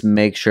to just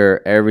make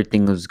sure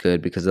everything was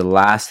good, because the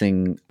last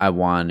thing I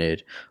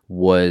wanted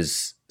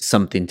was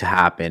something to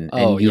happen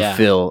Oh, and you yeah.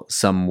 feel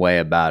some way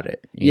about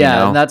it. You Yeah,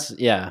 know? and that's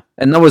yeah.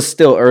 And that was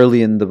still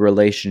early in the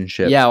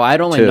relationship. Yeah, well,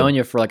 I'd only too. known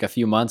you for like a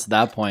few months at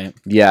that point.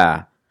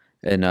 Yeah.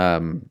 And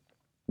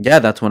yeah,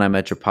 that's when I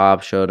met your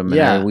pop, showed him, and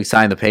Yeah. then we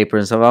signed the paper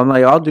and stuff. I'm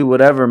like, I'll do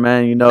whatever,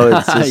 man. You know,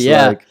 it's just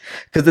Yeah. like,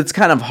 because it's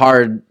kind of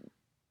hard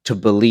to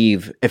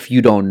believe if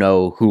you don't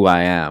know who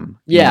I am.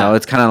 Yeah. You know,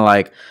 it's kind of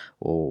like,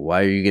 well, why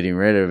are you getting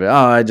rid of it? Oh,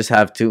 I just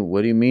have to.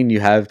 What do you mean you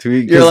have to?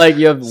 You're like,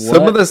 you have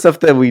some of the stuff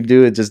that we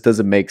do, it just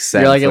doesn't make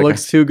sense. You're like, it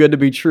looks too good to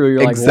be true.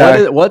 You're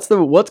Exact- like,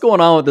 what's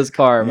going on with this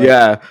car? man?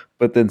 Yeah,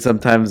 but then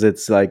sometimes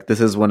it's like, this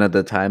is one of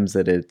the times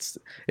that it's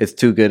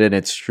too good and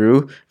it's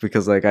true,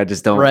 because like I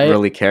just don't Right.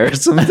 really care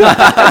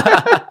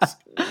sometimes.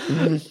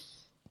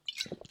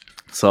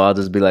 So I'll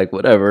just be like,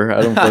 whatever,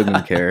 I don't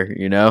fucking care,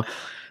 you know.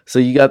 So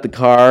you got the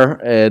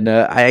car, and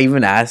I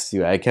even asked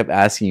you. I kept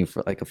asking you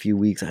for like a few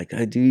weeks. Like,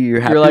 "Do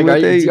you're happy You're like, with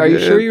are it? you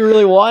good?" sure you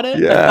really want it?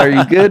 Yeah, are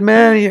you good,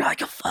 man? And you're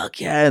like, oh,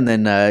 fuck yeah. And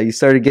then you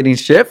started getting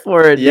shit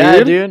for it,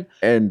 Yeah, dude.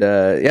 And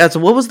yeah, so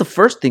what was the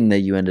first thing that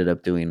you ended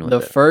up doing with The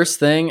it? first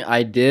thing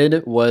I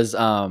did was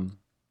an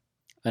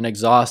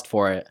exhaust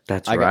for it.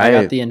 That's I right.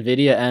 got the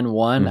NVIDIA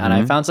N1, and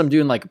I Mhm. found some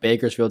dude in like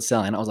Bakersfield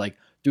selling. And I was like,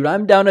 dude,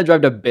 I'm down to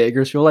drive to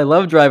Bakersfield. I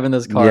love driving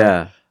this car.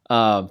 Yeah.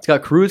 It's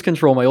got cruise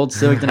control. My old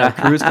Civic didn't have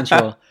cruise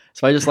control.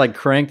 So I just like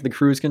cranked the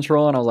cruise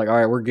control, and I was like, all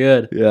right, we're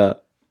good. Yeah.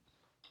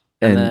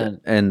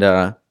 And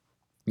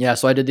Yeah,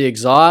 so I did the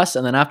exhaust,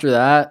 and then after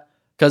that,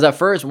 because at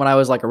first when I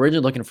was like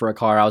originally looking for a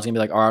car, I was gonna be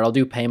like, all right, I'll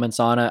do payments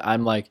on it.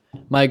 I'm like,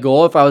 my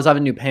goal if I was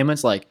having to do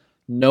payments, like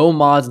no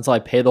mods until I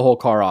pay the whole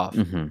car off.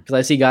 mhm. Because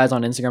I see guys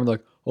on Instagram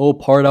like, oh,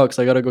 part out because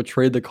I gotta go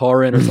trade the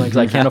car in or something because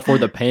I can't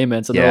afford the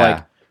payments, and they're Yeah.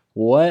 like,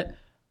 what?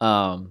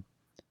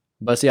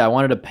 But see, I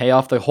wanted to pay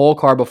off the whole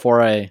car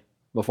before I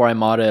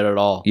modded it at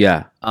all.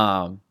 Yeah.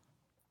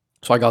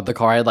 So I got the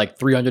car. I had like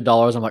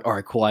 $300. I'm like, all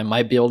right, cool. I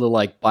might be able to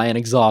like buy an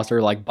exhaust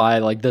or like buy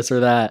like this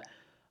or that.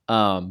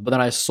 But then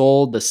I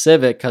sold the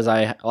Civic because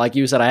I, like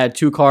you said, I had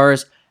two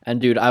cars.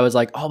 And dude, I was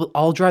like,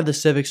 I'll drive the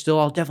Civic still.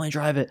 I'll definitely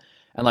drive it.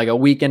 And like a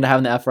week into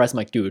having the FRS, I'm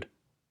like, dude,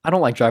 I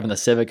don't like driving the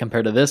Civic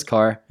compared to this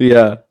car.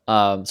 Yeah.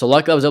 So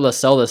luckily I was able to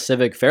sell the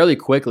Civic fairly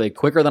quickly,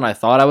 quicker than I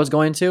thought I was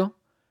going to.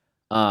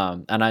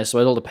 And I was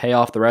able to pay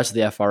off the rest of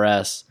the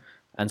FRS.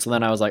 And so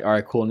then I was like, all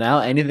right, cool. Now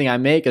anything I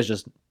make is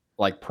just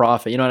like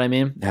profit. You know what I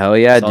mean? Hell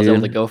yeah, So I was dude.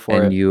 able to go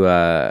for and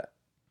it.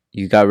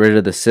 you got rid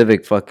of the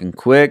Civic fucking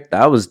quick.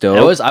 That was dope.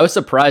 I was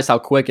surprised how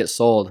quick it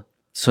sold.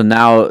 So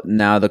now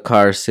the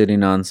car's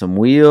sitting on some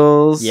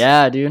wheels.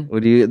 Yeah, dude.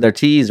 What do you? They're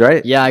T's,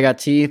 right? Yeah, I got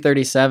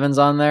T37s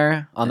on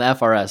there on the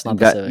FRS, not the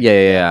Got, Civic.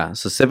 yeah.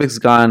 So Civic's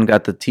gone.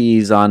 Got the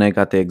T's on it.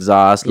 Got the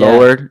exhaust Yeah,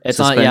 lowered. It's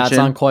suspension. on. Yeah, it's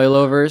on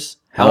coilovers.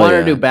 Hell I wanted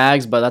yeah. to do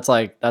bags, but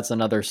that's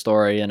another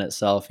story in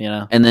itself. You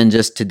know. And then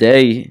just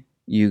today,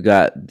 you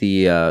got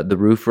the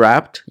roof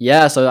wrapped.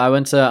 Yeah, so I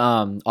went to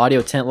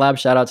Audio Tint Lab.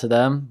 Shout out to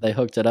them. They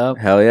hooked it up.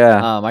 Hell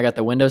yeah. I got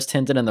the windows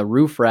tinted and the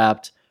roof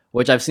wrapped,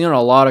 which I've seen on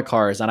a lot of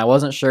cars, and I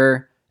wasn't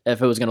sure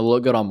if it was gonna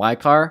look good on my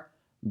car,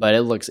 but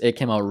it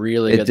came out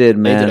really It good. did, They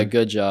man. did a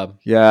good job.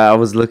 Yeah, I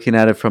was looking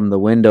at it from the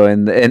window,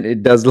 and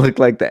it does look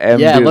like the M.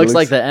 Yeah, dude. it looks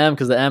like the M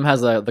because the M has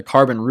the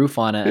carbon roof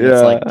on it, and it's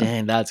Yeah. like,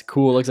 dang, that's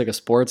cool. It looks like a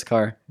sports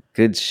car.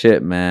 Good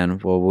shit,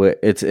 man. Well,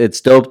 it's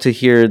dope to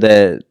hear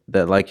that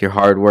like your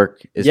hard work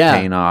is Yeah,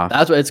 paying off.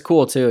 That's what it's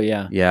cool too.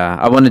 Yeah. Yeah,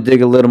 I want to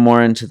dig a little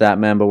more into that,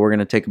 man, but we're going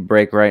to take a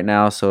break right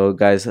now. So,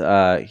 guys,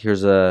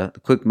 here's a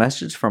quick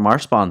message from our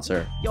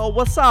sponsor. Yo,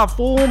 what's up,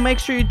 fool? Make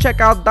sure you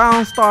check out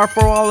Downstar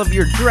for all of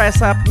your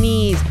dress-up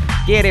needs.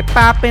 Get it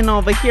poppin'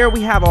 over here.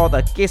 We have all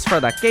the kits for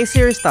the K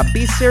series, the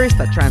B series,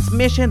 the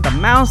transmission, the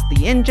mounts,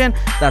 the engine,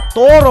 the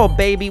Toro,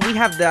 baby. We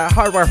have the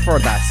hardware for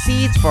the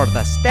seats, for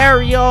the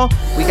stereo.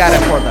 We got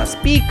it for the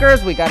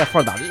speakers. We got it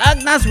for the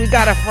lug nuts. We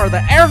got it for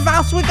the air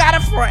valves. We got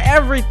it for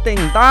everything,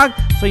 dog.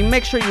 So you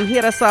make sure you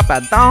hit us up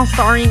at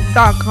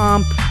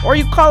downstarinc.com or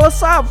you call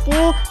us up,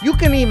 fool. You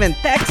can even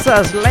text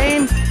us,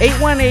 lame,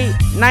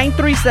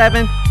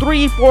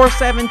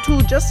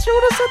 818-937-3472. Just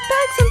shoot us a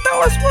text and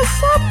tell us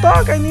what's up,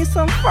 dog. I need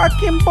some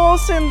fucking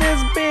balls in this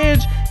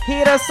bitch.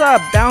 Hit us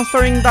up,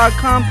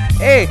 downstaring.com.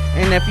 Hey,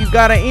 and if you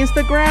got an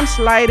Instagram,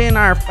 slide in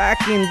our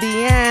fucking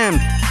DM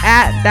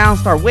at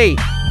Downstar. Wait,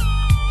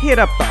 hit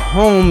up the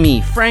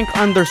homie,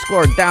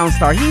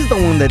 Frank_Downstar. He's the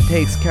one that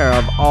takes care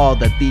of all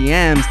the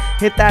DMs.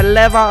 Hit that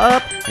level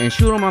up and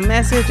shoot him a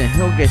message, and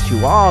he'll get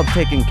you all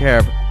taken care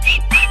of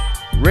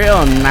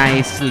real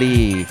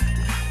nicely.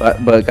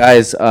 But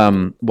guys,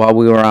 while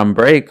we were on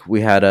break,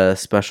 we had a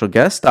special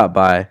guest stop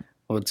by.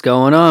 What's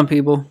going on,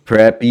 people?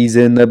 Preppy's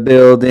in the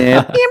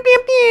building.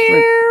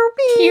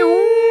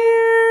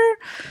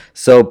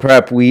 So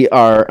Prep,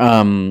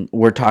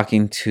 we're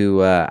talking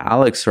to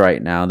Alex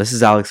right now. This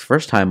is Alex's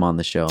first time on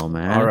the show,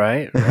 man. All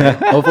right.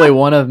 Hopefully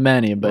one of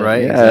many, but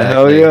Right. Yeah,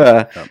 hell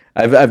Exactly. yeah.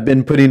 I've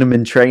been putting him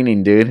in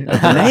training, dude.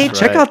 I've been, hey,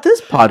 check right. out this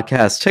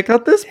podcast. Check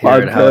out this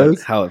Hearing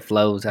podcast. how it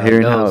flows, how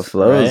Hearing it how it goes.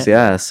 flows, right?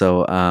 yeah.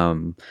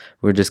 So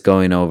we're just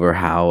going over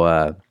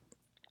how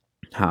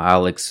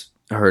Alex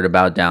heard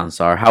about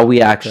Downstar, how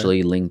we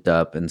actually linked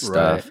up and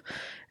stuff. Right.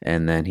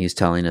 And then he's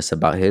telling us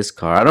about his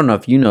car. I don't know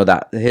if you know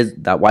that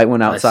white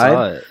one outside.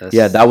 I saw it.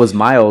 Yeah, that was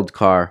my old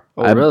car.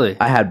 Oh, really?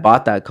 I had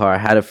bought that car. I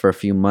had it for a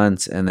few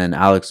months, and then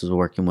Alex was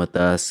working with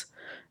us,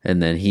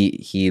 and then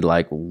he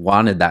like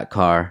wanted that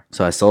car,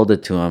 so I sold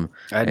it to him.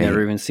 I'd and-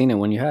 never even seen it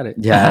when you had it.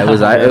 Yeah,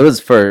 it was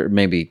for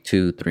maybe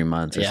 2-3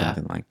 months or Yeah.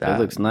 something like It that.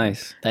 looks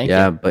nice. thank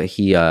yeah, you. but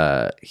he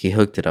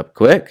hooked it up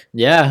quick.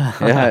 Yeah.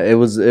 Yeah, it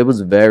was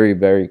very,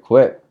 very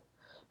quick.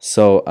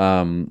 So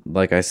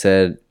like I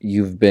said,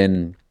 you've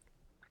been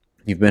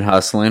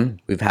hustling.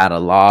 We've had a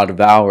lot of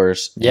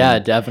hours. Yeah,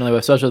 definitely,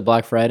 especially with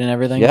Black Friday and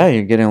everything. Yeah,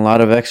 you're getting a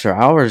lot of extra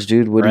hours,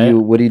 dude. What Right.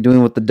 are you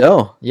doing with the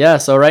dough? Yeah,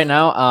 so right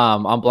now,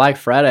 on Black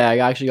Friday, I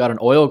actually got an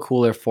oil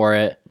cooler for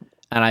it,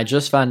 and I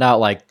just found out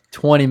like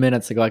 20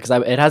 minutes ago because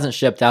it hasn't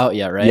shipped out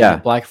yet, right? Yeah.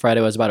 Black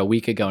Friday was about a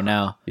week ago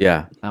now.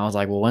 Yeah. And I was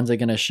like, well, when's it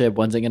gonna ship?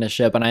 When's it gonna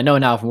ship? And I know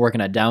now from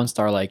working at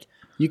Downstar, like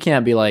you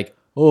can't be like,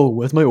 oh,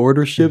 when's my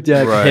order shipped?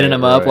 Yeah, Right, hitting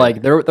them up, right.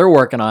 like they're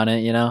working on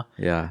it, you know.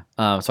 Yeah.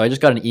 So I just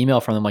got an email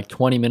from them like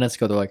 20 minutes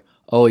ago. They're like,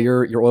 oh,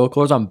 your oil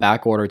cooler's on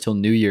back order till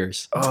New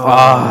Year's.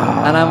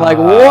 Ah. And I'm like,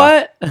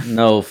 what?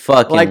 No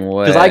fucking Like,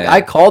 way. because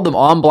I called them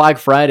on Black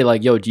Friday,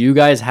 like, yo, do you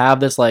guys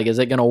have this? Like, is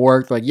it gonna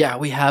work? They're like, yeah,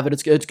 we have it.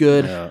 It's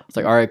good. Yeah. It's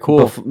like, all right,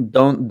 cool.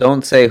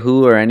 Don't say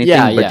who or anything.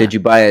 Yeah, but yeah. did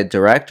you buy it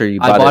direct or you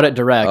I bought it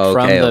direct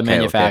from the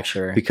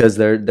manufacturer. Because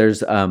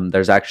there's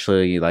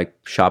actually like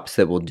shops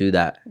that will do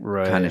that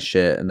Right. kind of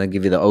shit, and they'll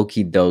give you the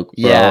okey doke.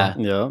 Yeah.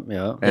 Yeah.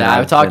 Yeah. And Yeah,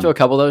 I've talked to been- a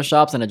couple of those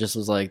shops, and it just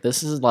was like,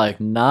 this is like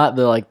not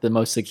the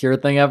most secure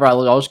thing ever.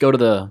 I'll just go to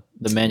the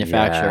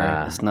manufacturer.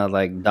 Yeah. It's not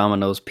like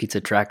Domino's Pizza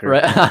Tracker.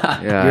 Right.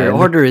 Yeah, Your and-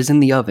 order is in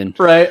the oven.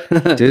 Right.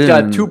 Dude,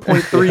 Got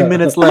 2.3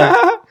 minutes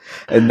left.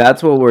 and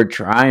that's what we're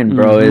trying,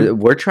 bro.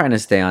 We're trying to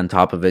stay on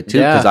top of it too,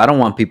 Yeah. because I don't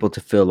want people to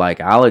feel like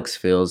Alex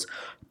feels.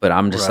 But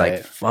I'm just like,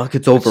 Right. fuck,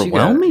 it's But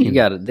overwhelming.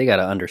 They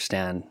gotta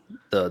understand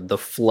the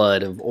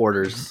flood of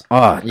orders.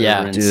 Oh,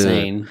 Yeah, They're dude.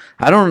 insane.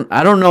 I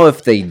don't know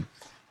if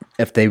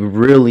they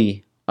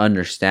really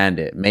understand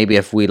it. Maybe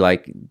if we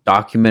like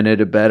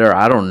documented it better.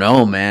 I don't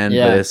know, man.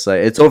 Yeah. But it's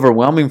like it's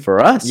overwhelming for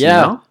us.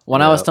 Yeah. You know?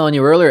 When I was telling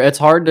you earlier, it's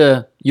hard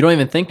you don't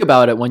even think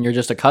about it when you're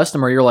just a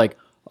customer. You're like,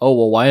 oh,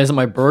 well, why isn't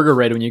my burger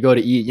ready when you go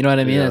to eat? You know what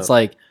I mean? Yeah. It's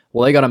like,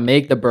 well, they got to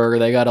make the burger.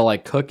 They got to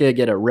like cook it,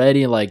 get it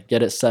ready, like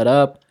get it set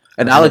up.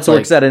 And And Alex it's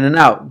works at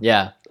In-N-Out.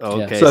 Yeah.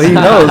 Okay. So he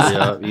knows.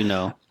 Yeah, you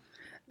know.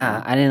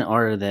 I didn't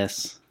order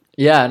this.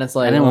 Yeah. And it's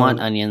like, I didn't well, want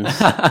onions.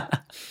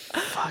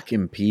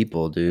 Fucking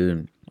people,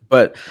 dude.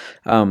 But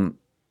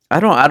I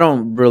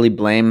don't really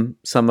blame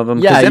some of them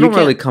because Yeah, they you don't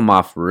really can't- come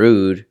off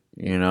rude.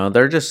 You know,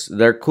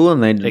 they're cool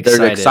and they're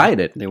Excited.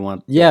 excited. They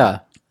want. yeah.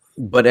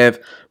 But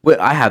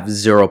I have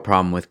zero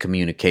problem with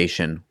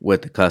communication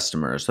with the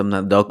customers.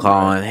 Sometimes they'll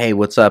call and, hey,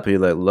 what's up? You're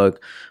like,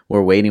 look,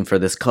 we're waiting for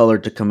this color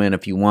to come in.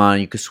 If you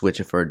want, you could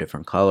switch it for a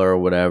different color or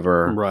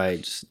whatever.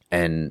 Right. Just,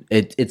 And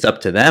it's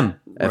up to them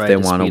if Right, they to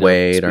want to speed up-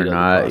 wait speed or up the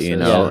not, process, you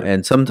know. yeah.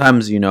 And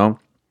sometimes, you know,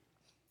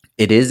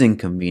 it is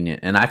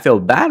inconvenient and I feel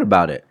bad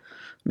about it.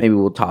 Maybe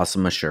we'll toss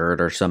them a shirt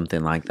or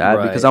something like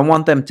that because I Right.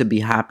 want them to be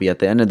happy. At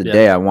the end of the Yeah.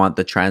 day, I want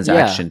the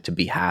transaction to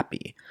be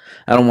happy.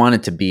 I don't want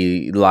it to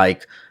be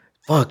like,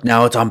 fuck,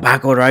 now it's on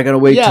back order. I gotta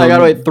wait. Yeah. I got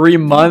to wait 3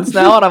 months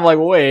now. And I'm like,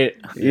 wait.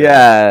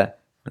 Yeah,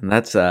 and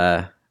that's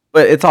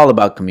but it's all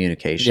about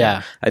communication.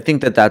 Yeah. I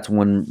think that's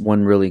one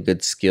really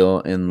good skill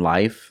in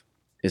life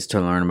is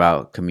to learn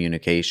about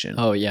communication.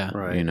 Oh, yeah.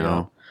 right. You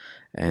know,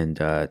 and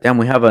damn,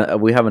 we have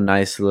a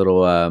nice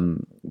little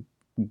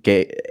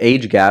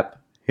age gap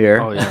here.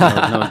 Yeah. Oh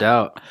yeah. No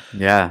doubt.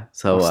 Yeah,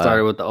 so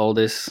Started with the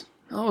oldest.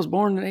 I was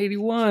born in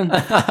 81.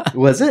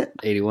 was it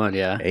 81.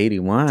 Yeah.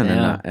 81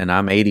 Damn. and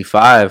I'm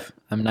 85.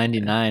 I'm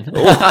 99.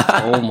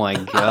 Oh my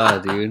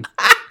god, dude.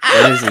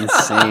 That is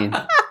insane.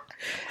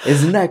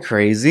 Isn't that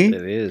crazy?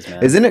 It is,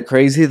 man. Isn't it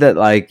crazy that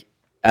like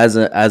as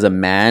a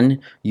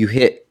man you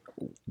hit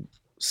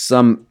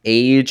some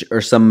age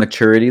or some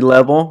maturity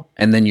level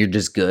and then you're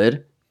just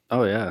good,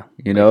 Oh yeah.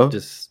 you know?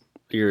 Just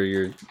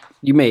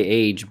you may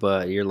age,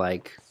 but you're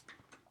like,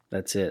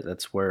 that's it.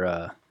 That's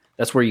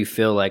where you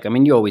feel like. I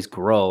mean, you always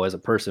grow as a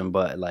person,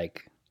 but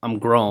like I'm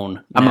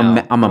grown. I'm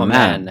now. a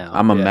man now.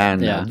 I'm a Yeah. man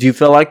now. Yeah. Do you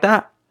feel like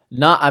that?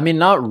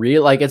 Not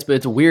real. Like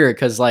it's weird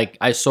because like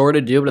I sort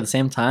of do, but at the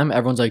same time,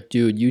 everyone's like,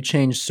 dude, you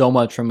changed so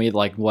much from me,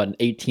 like what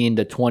 18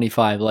 to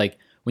 25. Like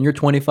when you're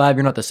 25,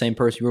 you're not the same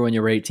person you were when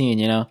you were 18.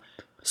 You know.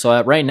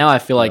 So right now, I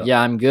feel like yeah,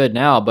 I'm good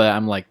now, but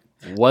I'm like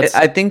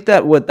I think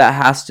that what that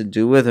has to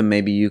do with, and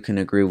maybe you can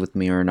agree with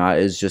me or not,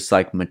 is just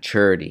like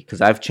maturity.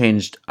 Because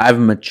I've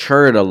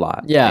matured a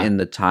lot in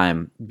the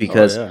time,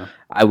 because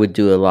I would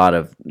do a lot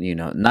of,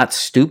 not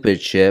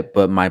stupid shit,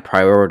 but my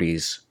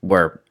priorities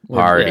were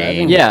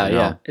partying.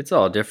 Yeah. It's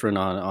all different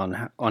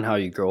on how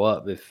you grow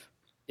up.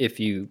 If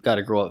you got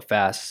to grow up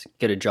fast,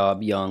 get a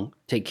job young,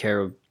 take care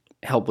of,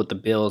 help with the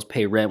bills,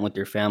 pay rent with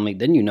your family,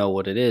 then you know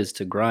what it is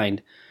to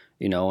grind,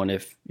 and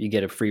if you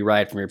get a free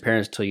ride from your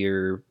parents till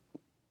you're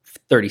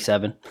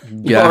 37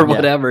 or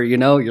whatever,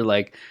 you're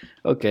like,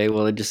 okay,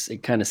 well,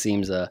 it kind of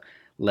seems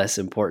less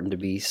important to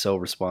be so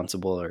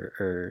responsible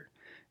or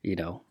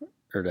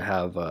to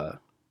have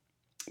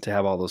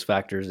all those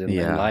factors in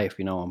life,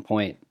 on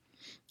point.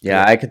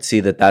 Yeah, I could see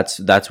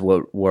that's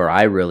where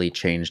I really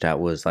changed at,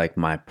 was like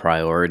my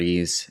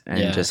priorities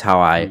and just how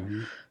I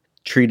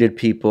treated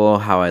people,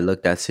 how I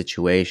looked at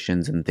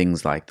situations and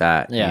things like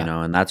that,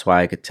 and that's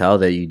why I could tell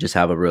that you just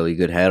have a really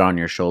good head on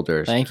your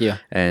shoulders. Thank you.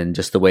 And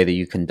just the way that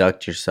you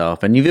conduct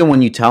yourself. And even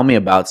when you tell me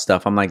about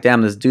stuff, I'm like,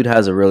 damn, this dude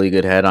has a really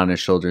good head on his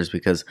shoulders,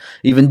 because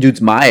even dudes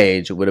my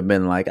age would have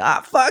been like,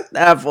 fuck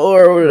that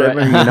for, or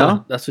whatever,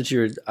 That's what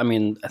I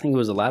think it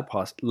was the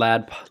last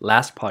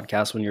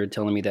podcast when you were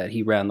telling me that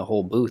he ran the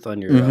whole booth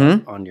on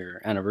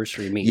your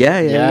anniversary meeting.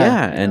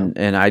 Yeah.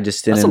 And I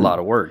just didn't. That's a lot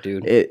of work,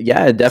 dude.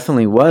 It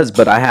definitely was,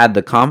 but I had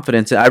the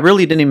confidence. I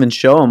really didn't even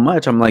show him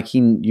much. I'm like,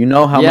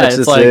 how much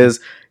this is.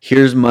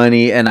 Here's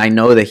money, and I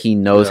know that he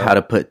knows how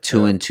to put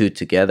two and two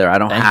together. I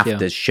don't have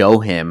to show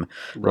him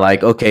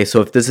like, okay,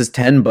 so if this is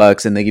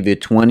 $10 and they give you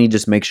 20,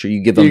 just make sure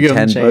you give them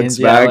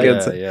 $10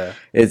 back.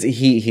 It's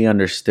he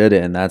understood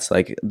it, and that's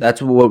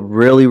what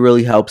really,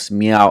 really helps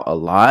me out a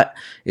lot,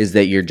 is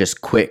that you're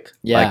just quick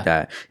like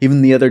that.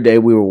 Even the other day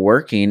we were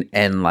working,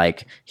 and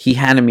like he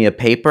handed me a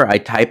paper, I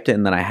typed it,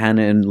 and then I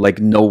handed in, like,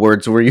 no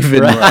words were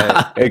even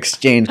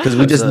exchanged, because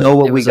we just know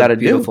what we got to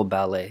do. Beautiful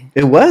ballet.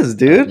 It was,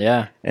 dude.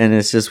 Yeah. And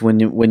it's just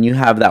when you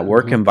have that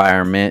work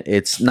environment,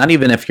 it's not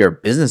even if you're a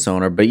business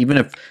owner, but even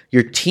if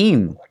your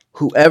team,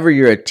 whoever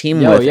you're a team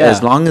with,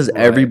 as long as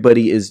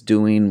everybody is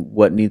doing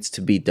what needs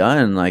to be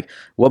done, like,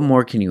 what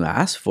more can you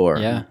ask for?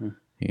 Yeah.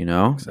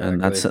 Exactly.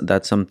 And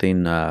that's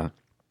something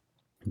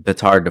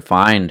that's hard to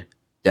find.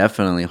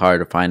 Definitely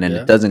hard to find, and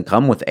it doesn't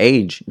come with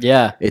age.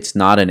 Yeah. It's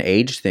not an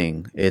age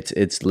thing.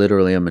 It's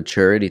literally a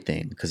maturity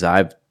thing, because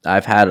I've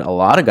had a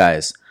lot of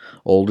guys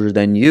older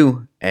than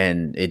you,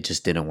 and it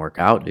just didn't work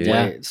out, dude.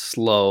 Yeah, it's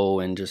slow,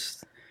 and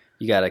just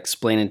you got to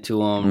explain it to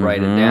them,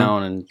 write it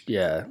down, and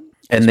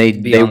and they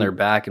be on their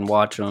back and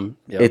watch them.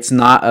 Yep. It's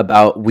not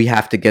about we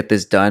have to get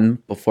this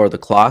done before the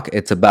clock.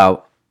 It's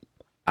about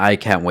I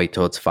can't wait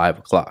till it's 5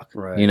 o'clock.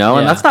 Right.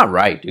 And that's not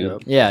right,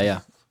 dude. Yep. Yeah.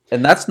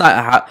 And that's not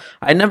how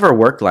I never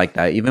worked like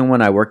that. Even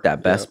when I worked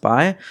at Best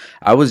Buy,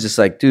 I was just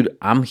like, dude,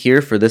 I'm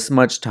here for this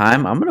much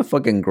time. I'm going to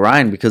fucking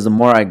grind, because the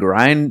more I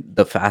grind,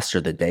 the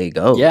faster the day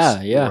goes.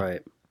 Yeah.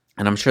 Right.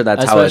 And I'm sure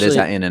that's how it is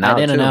at In-N-Out.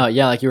 At In-N-Out,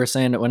 yeah, like you were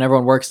saying, when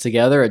everyone works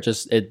together,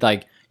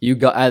 you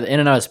got at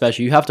In-N-Out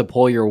especially, you have to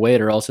pull your weight,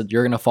 or else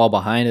you're going to fall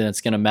behind and it's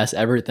going to mess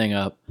everything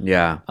up.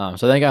 Yeah.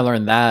 So I think I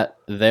learned that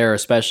there,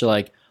 especially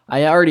like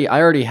I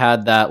already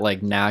had that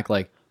like knack,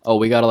 like, oh,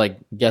 we got to like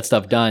get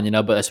stuff done,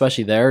 but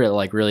especially there, it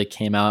like really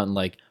came out and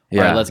like, all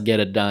right, let's get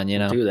it done,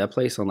 Dude, that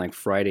place on like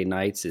Friday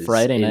nights is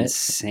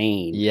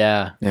insane.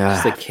 Yeah.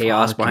 Just the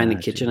chaos behind the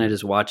kitchen. I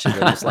just watch it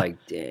and it's like,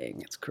 dang,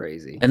 it's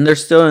crazy. And they're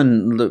still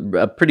in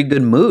a pretty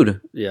good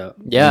mood. Yeah.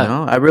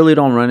 I really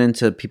don't run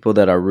into people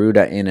that are rude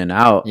at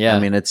In-N-Out. Yeah. I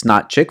mean, it's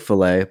not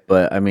Chick-fil-A,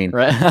 but I mean,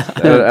 right. I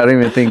don't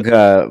even think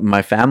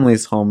my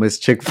family's home is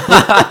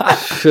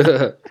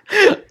Chick-fil-A.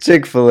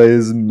 Chick-fil-A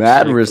is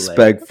mad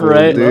respectful,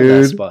 right? dude.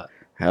 Love that spot.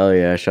 Hell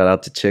yeah. Shout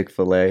out to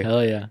Chick-fil-A.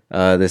 Hell yeah.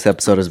 This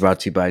episode is brought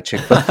to you by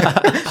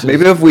Chick-fil-A.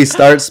 Maybe if we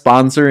start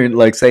sponsoring,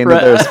 like saying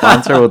that they're a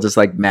sponsor, we'll just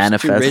like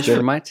manifest it's too rich it.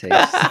 for my taste.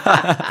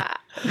 I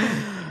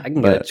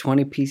can get a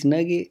 20-piece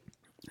nugget.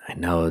 I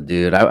know,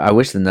 dude. I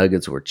wish the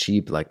nuggets were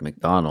cheap like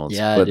McDonald's.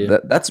 Yeah, but dude.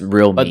 That's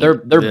real But meat.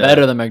 they're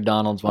better than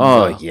McDonald's ones.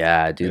 Oh, though.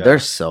 yeah, dude. Yeah. They're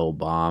so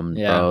bomb,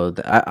 bro.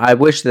 I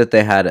wish that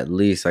they had at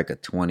least like a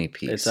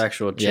 20-piece. It's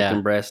actual chicken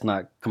Yeah. breast,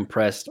 not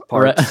compressed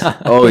parts.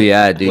 Oh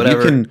yeah, dude.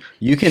 Whatever.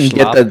 You can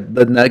Schlop. get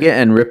the nugget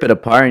and rip it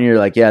apart, and you're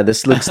like, yeah,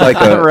 this looks like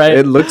a Right.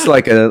 it looks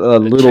like a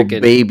little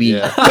chicken, baby.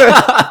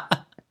 yeah.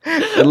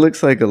 It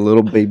looks like a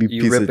little baby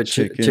You piece rip of a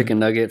chicken. chicken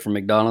nugget from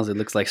McDonald's, it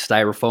looks like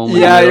styrofoam. in the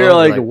Yeah, middle. you're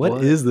like, Like,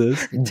 what is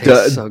this? It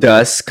tastes so good.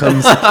 Dust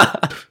comes,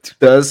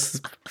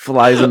 dust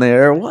flies in the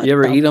air. What? You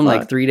ever the eat them fuck?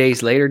 like 3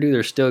 days later, dude?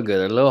 They're still good.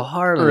 They're a little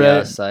hard on the Right.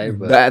 outside,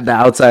 but The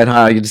outside,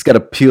 huh? You just gotta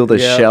peel the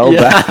shell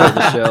Yeah. back.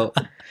 the shell.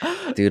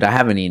 Dude, I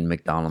haven't eaten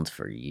McDonald's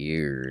for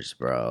years,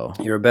 bro.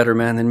 You're a better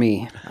man than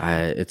me.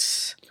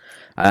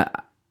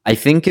 I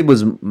think it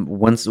was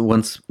once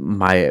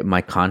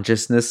my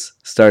consciousness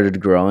started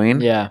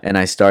growing, Yeah. and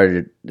I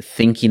started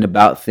thinking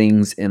about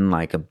things in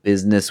like a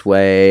business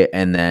way,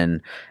 and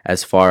then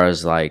as far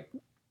as like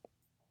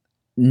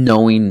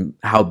knowing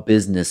how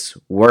business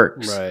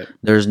works, Right.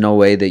 there's no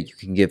way that you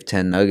can give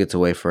 10 nuggets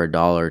away for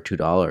 $1 or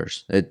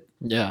 $2.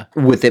 Yeah.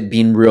 With it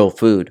being real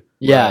food.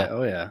 Yeah. Right.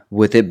 Oh yeah.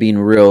 with it being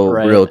real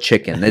Right. real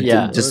chicken. It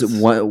Yeah. just It's-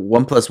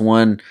 one plus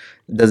one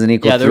doesn't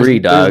equal Yeah, three,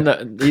 dog.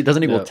 it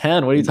doesn't equal Yeah.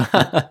 10. What are you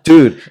talking?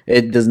 Dude,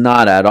 it does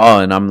not at all.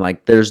 And I'm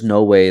like, there's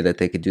no way that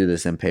they could do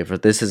this and pay for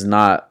it. This is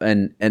not.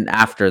 And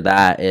after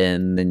that,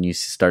 and then you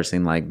start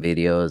seeing like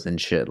videos and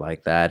shit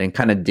like that, and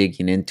kind of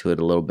digging into it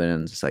a little bit,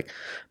 and it's just like,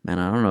 man,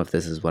 I don't know if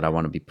this is what I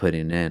want to be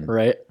putting in.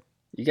 Right.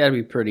 You got to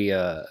be pretty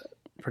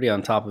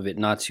on top of it,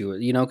 not to,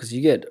 because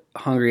you get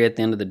hungry at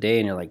the end of the day,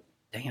 and you're like,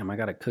 damn, I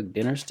gotta cook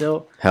dinner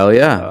still. Hell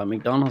yeah,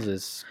 McDonald's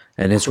is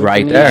and it's quick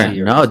right and there.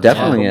 easy, or No,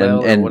 definitely, Taco Bell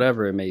and, or and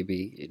whatever it may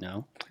be,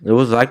 it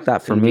was like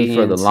that for me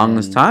for the Convenience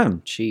longest and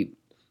time. cheap.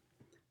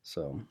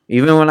 So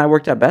Even when I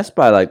worked at Best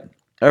Buy, like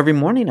every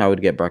morning I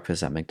would get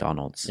breakfast at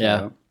McDonald's.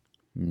 Yeah.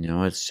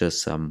 It's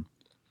just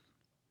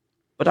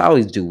but I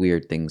always do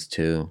weird things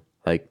too.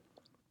 Like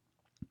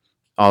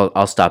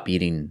I'll stop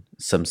eating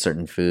some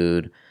certain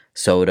food,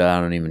 soda. I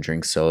don't even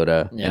drink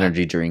soda, Yeah.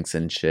 energy drinks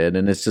and shit.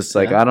 And it's just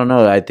like Yeah. I don't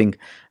know. I think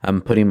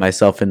I'm putting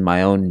myself in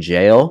my own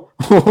jail,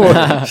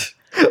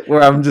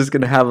 where I'm just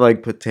gonna have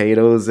like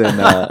potatoes and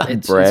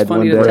It's bread one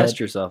funny to day. test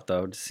yourself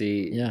though to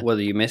see Yeah.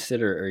 whether you miss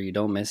it or you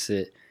don't miss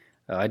it.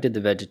 I did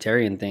the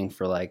vegetarian thing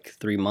for like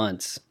 3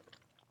 months,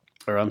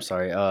 or I'm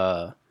sorry,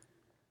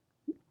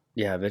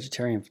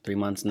 vegetarian for 3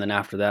 months, and then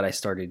after that I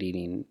started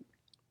eating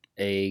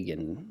egg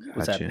and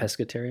was Gotcha. that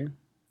pescatarian?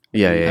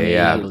 Yeah, I yeah, mean,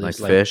 yeah. I believe Like it's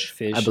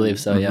fish. I believe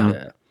so, yeah. Mhm.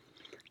 Yeah.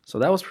 So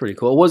that was pretty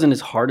cool. It wasn't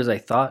as hard as I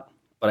thought,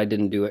 but I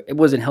didn't do it. It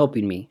wasn't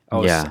helping me.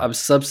 I was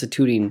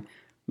substituting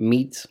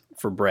meat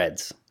for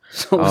breads.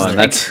 So it was Oh, like,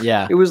 that's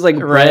Yeah. it was like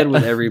Right. bread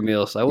with every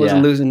meal. So I wasn't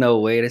Yeah. losing no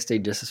weight. I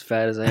stayed just as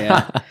fat as I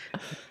am.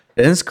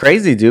 it's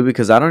crazy, dude.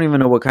 Because I don't even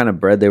know what kind of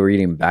bread they were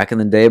eating back in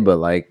the day, but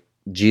like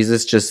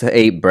Jesus just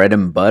ate bread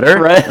and butter.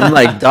 Right. I'm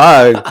like,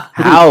 dog,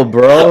 how,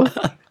 bro?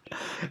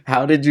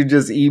 How did you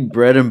just eat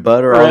bread and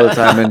butter all the Right.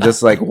 time and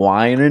just like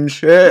wine and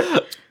shit?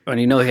 And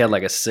he had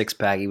like a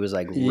 6-pack. He was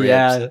like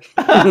ripped.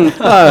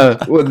 Yeah.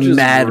 With Just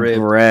mad ripped.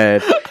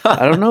 bread.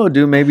 I don't know,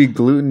 dude. Maybe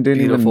gluten didn't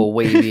Beautiful even.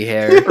 wavy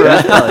hair.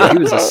 Like, he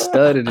was a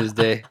stud in his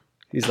day.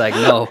 He's like,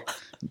 no.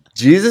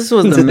 Jesus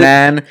was the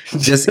man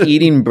just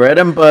eating bread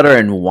and butter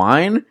and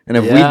wine. And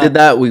if Yeah. we did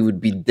that, we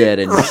would be dead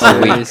in a week.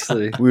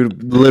 Seriously. We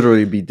would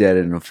literally be dead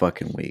in a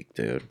fucking week,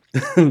 dude.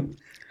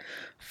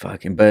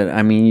 Fucking, but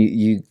I mean,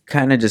 you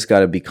kind of just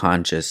got to be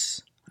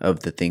conscious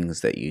of the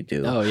things that you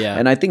do. Oh, yeah.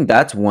 And I think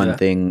that's one Yeah.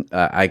 thing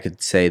I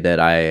could say that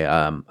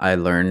I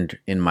learned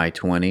in my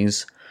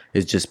 20s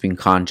is just being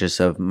conscious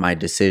of my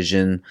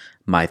decision,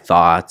 my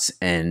thoughts,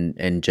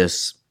 and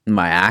just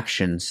my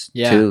actions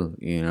Yeah. too.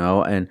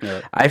 And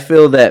Yeah. I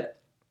feel that.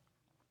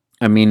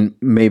 I mean,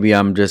 maybe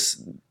I'm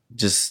just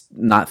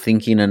not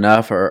thinking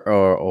enough,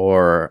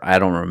 or I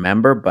don't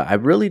remember, but I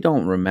really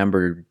don't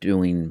remember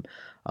doing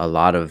a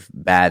lot of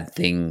bad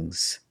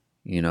things.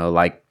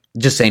 Like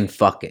just saying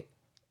fuck it.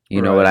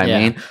 You know Right. what I Yeah.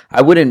 mean?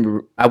 I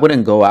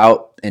wouldn't go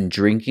out and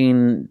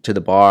drinking to the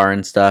bar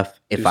and stuff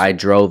if I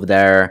drove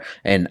there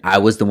and I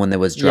was the one that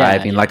was Yeah,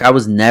 driving. yeah. Like I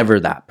was never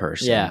that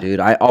person, Yeah. dude.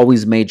 I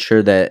always made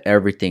sure that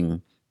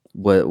everything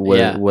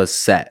Yeah. was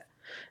set.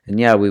 And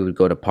yeah, we would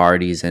go to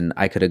parties and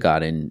I could have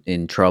gotten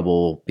in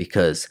trouble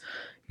because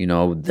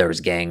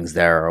there's gangs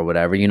there or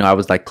whatever. I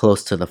was like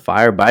close to the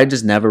fire, but I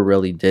just never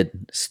really did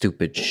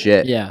stupid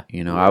shit. Yeah.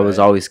 I was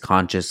Right. always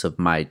conscious of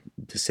my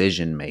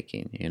decision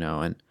making,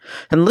 and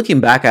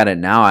looking back at it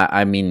now,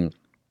 I mean,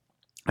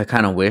 I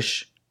kind of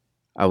wish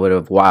I would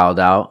have wilded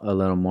out a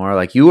little more.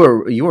 Like you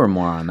were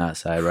more on that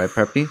side, right,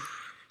 Preppy?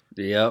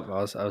 Yep.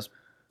 I was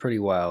pretty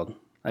wild.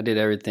 I did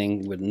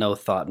everything with no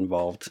thought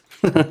involved.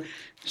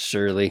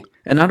 Surely.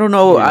 And I don't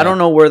know, I Yeah. don't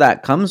know where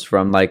that comes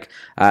from. Like,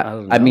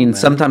 don't I know, mean, man.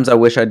 sometimes I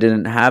wish I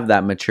didn't have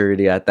that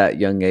maturity at that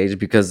young age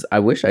because I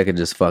wish I could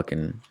just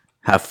fucking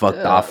have fucked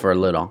Yeah. off for a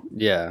little.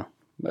 Yeah.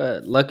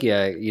 But lucky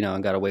I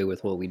got away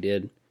with what we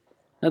did.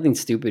 Nothing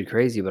stupid,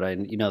 crazy, but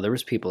there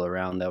was people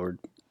around that were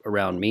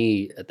around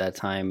me at that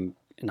time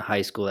in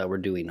high school that were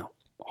doing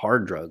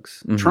hard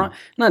drugs. Mhm.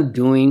 Not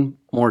doing,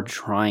 more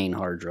trying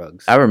hard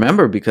drugs. I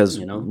remember because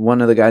You know?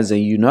 one of the guys that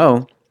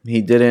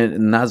he didn't,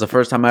 and that was the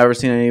first time I ever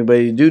seen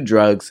anybody do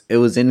drugs. It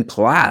was in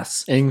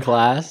class. In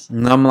class.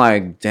 And I'm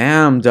like,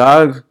 damn,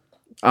 dog.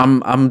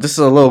 I'm just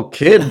a little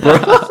kid, bro.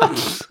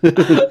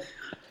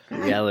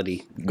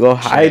 Reality. Go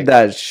hide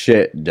that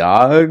shit,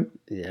 dog.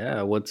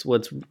 Yeah. What's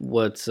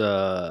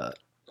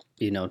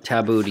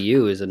taboo to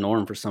you is a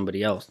norm for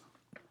somebody else.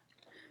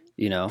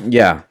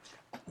 Yeah.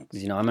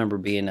 'Cause, I remember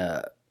being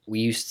we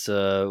used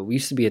to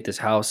be at this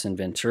house in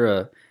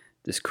Ventura,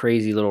 this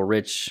crazy little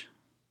rich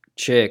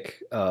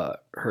chick.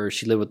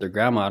 She lived with her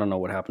grandma. I don't know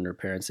what happened to her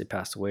parents; they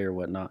passed away or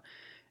whatnot.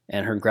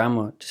 And her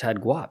grandma just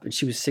had guap, and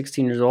she was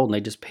 16 years old.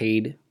 And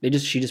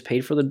she just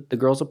paid for the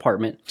girl's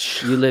apartment.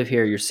 You live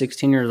here. You're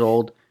 16 years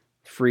old.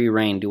 Free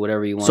reign. Do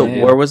whatever you want. So to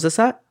do. where was this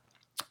at?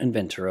 In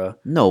Ventura.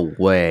 No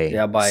way.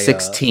 Yeah, by,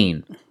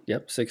 16.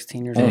 Yep,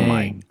 16 years Oh old.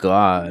 my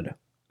god.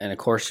 And of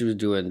course, she was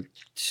doing.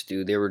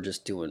 Dude, they were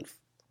just doing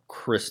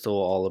crystal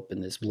all up in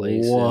this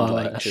place. and, What?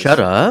 like, just Shut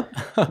up.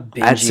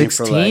 binging At for,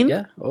 16?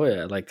 yeah. Oh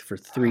yeah, like for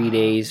 3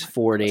 days,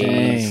 4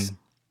 days. Dang.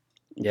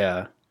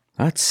 Yeah.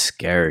 That's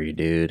scary,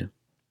 dude.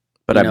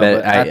 But You I know,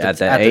 bet but at the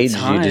that age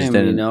time, you just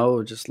didn't. you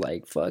know, just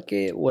like fuck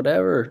it,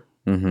 whatever.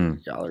 Hmm.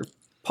 Y'all are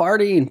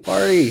partying,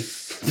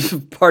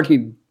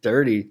 party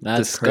dirty,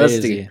 That's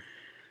disgusting. crazy.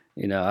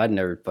 You know, I'd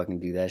never fucking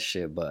do that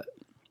shit, but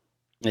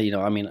you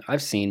know, I mean,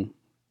 I've seen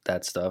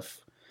that stuff.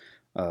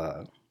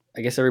 I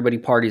guess everybody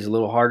parties a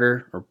little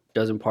harder or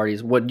doesn't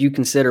parties. What do you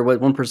consider? What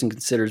one person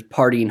considers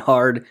partying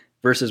hard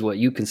versus what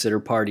you consider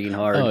partying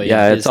hard? Oh,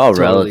 Yeah, it's all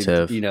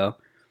relative. You know,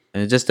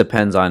 And it just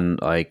depends on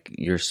like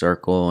your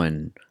circle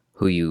and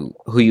who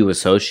you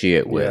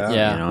associate with.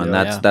 Yeah. You know, and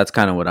Yeah. that's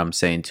kind of what I'm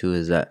saying too,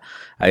 is that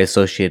I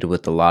associated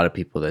with a lot of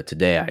people that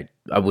today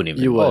I wouldn't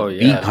even You would. Oh, be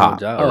yeah, no pop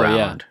doubt. Oh, around.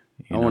 yeah.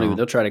 you I won't know? even.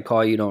 They'll try to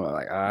call you. Don't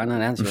like. I'm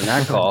not answering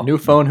that call. New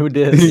phone, who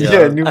did?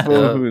 Yeah, new Yeah.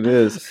 phone, who it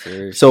is.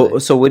 Seriously.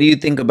 So what do you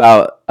think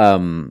about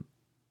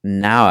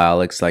now,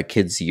 Alex? Like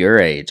kids your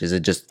age, is it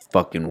just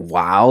fucking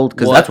wild?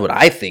 Because Well, that's what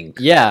I think.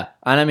 Yeah,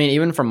 and I mean,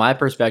 even from my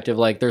perspective,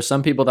 like there's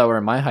some people that were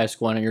in my high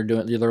school and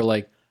they're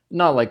like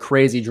not like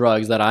crazy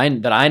drugs that I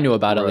knew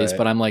about at least, Right.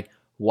 but I'm like,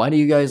 why do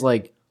you guys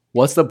like?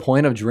 What's the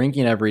point of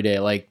drinking every day?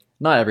 Like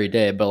not every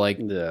day, but like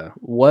Yeah.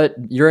 what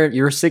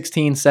you're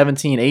 16,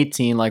 17,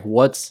 18, like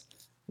what's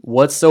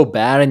so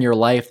bad in your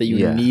life that you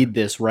Yeah. need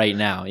this right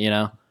now, you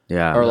know?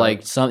 Yeah, Or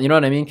like some, you know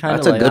what I mean? Kind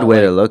that's of a like good that, way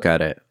like, to look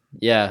at it.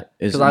 yeah,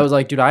 because Isn't- I was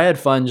like, dude, I had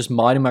fun just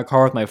modding my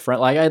car with my friend.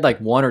 Like I had like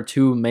one or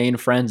two main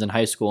friends in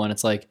high school, and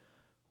it's like,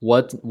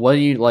 what do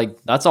you like?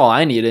 That's all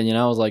I needed, you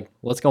know. I was like,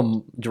 let's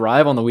go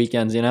drive on the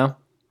weekends, you know.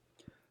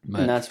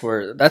 But- And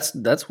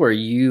that's where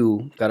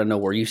you got to know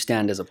where you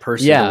stand as a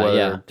person. Yeah, to whether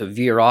yeah. to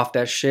veer off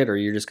that shit, or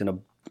you're just gonna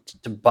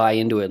to buy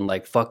into it and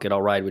like fuck it,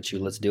 I'll ride with you.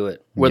 Let's do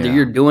it. Whether Yeah.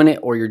 you're doing it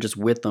or you're just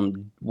with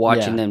them,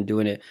 watching Yeah. them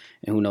doing it,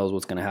 and who knows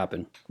what's gonna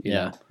happen. you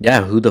Yeah. know?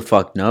 Yeah, who the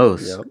fuck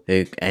knows?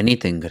 Yep.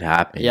 Anything could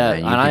happen. Yeah, and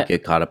you and could I-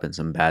 get caught up in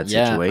some bad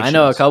yeah, situations. I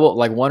know a couple,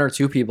 like one or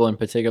two people in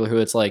particular, who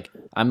it's like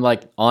I'm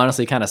like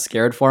honestly kind of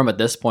scared for them at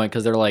this point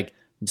because they're like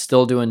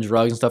still doing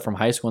drugs and stuff from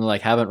high school and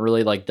like haven't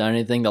really like done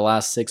anything the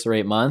last 6 or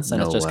 8 months, and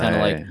No it's just kind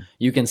of like way.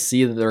 you can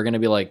see that they're gonna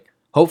be like,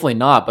 hopefully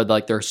not, but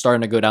like they're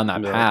starting to go down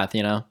that Yeah. path,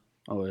 you know.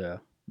 Oh yeah.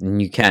 And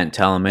you can't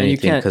tell them And you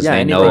anything can't- because yeah,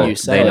 they anything know you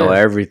say. they know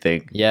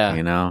everything. Yeah.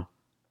 you know.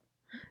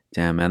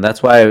 Damn, man,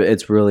 that's why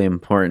it's really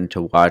important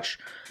to watch.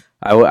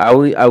 I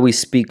always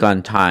speak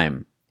on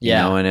time.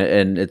 Yeah. You know,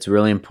 and it's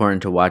really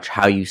important to watch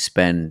how you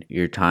spend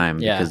your time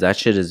Yeah. because that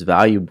shit is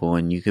valuable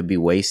and you could be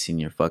wasting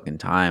your fucking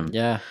time.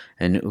 Yeah,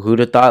 And who'd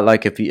have thought,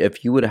 like, if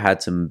you would have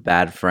had some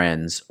bad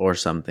friends or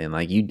something,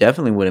 like, you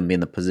definitely wouldn't be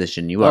in the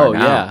position you are oh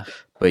now. yeah,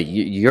 But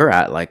you're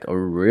at, like, a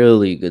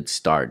really good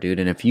start, dude.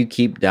 And if you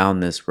keep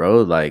down this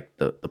road, like,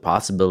 the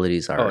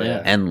possibilities are Oh,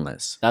 yeah.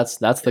 endless. that's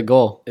the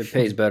goal. It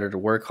pays better to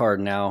work hard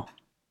now,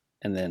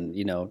 and then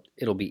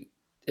it'll be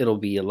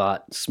a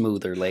lot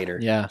smoother later.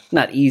 Yeah,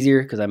 Not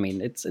easier because I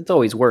mean it's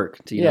always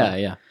work. To, you yeah, know,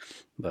 yeah.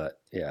 But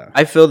yeah.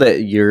 I feel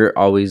that you're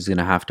always going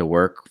to have to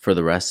work for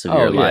the rest of Oh,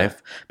 your yeah.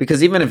 life.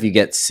 Because even if you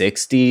get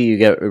 60, you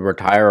get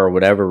retire or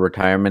whatever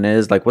retirement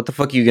is, like, what the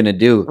fuck are you going to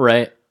do?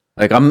 Right.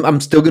 Like, I'm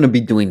still going to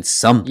be doing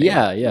something.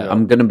 Yeah, yeah.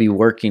 I'm going to be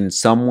working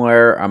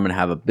somewhere. I'm going to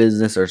have a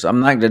business or I'm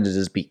not going to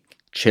just be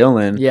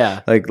chilling.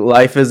 Yeah. Like,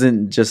 life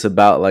isn't just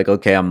about, like,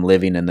 okay, I'm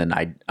living and then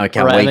I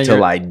can't Right, and wait then till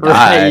you're- I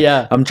die. Right,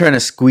 yeah. I'm trying to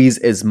squeeze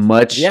as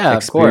much Yeah, of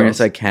experience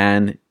course. I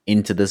can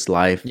into this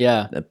life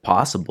Yeah.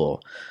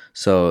 possible.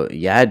 So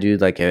yeah,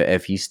 dude, like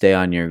if you stay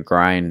on your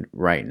grind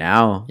right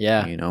now,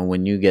 Yeah. you know,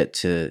 when you get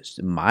to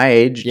my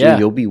age, Yeah. dude,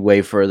 you'll be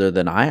way further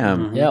than I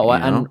am. Mhm. Yeah, well,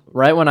 you know? and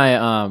right when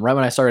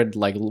I started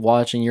like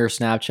watching your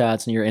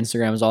Snapchats and your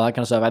Instagrams, all that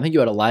kind of stuff, I think you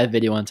had a live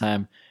video one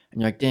time,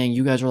 and you're like, "Dang,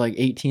 you guys are like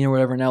 18 or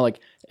whatever now." Like,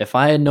 if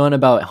I had known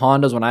about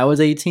Hondas when I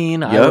was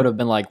 18, I Yep. would have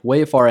been like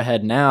way far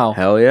ahead now.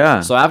 Hell yeah.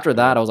 So after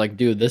that, I was like,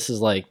 "Dude, this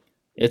is like,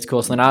 it's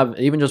cool." So then I've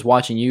even just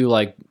watching you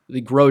like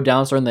grow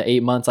down during the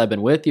 8 months I've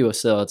been with you,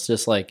 so it's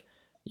just like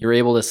you're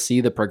able to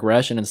see the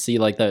progression and see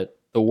like that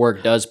the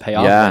work does pay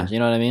off. Yeah. You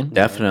know what I mean?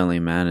 Definitely,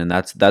 man, and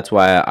that's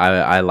why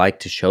I like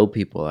to show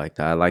people like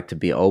that. I like to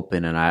be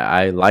open, and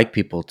I like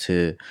people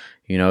to,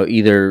 you know,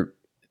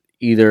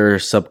 either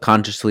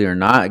subconsciously or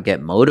not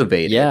get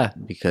motivated. Yeah.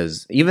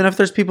 Because even if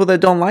there's people that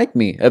don't like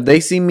me, if they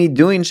see me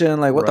doing shit,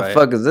 and like, what the Right.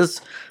 fuck is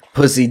this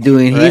pussy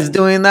doing? Right. He's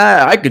doing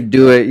that. I could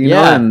do it, you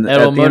know. Yeah, And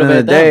it'll at the end of the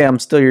motivate day, them. I'm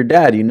still your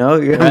dad, you know.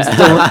 I'm Right.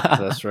 still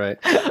That's right.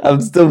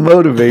 I'm still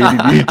motivated,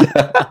 dude.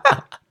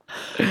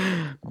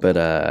 But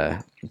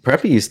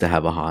Preppy used to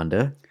have a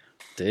Honda.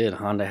 Did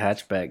Honda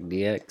hatchback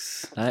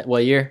DX?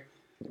 What year?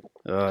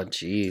 Oh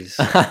jeez,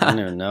 I don't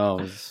even know.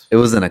 It was- It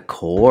was an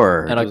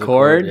Accord. An was a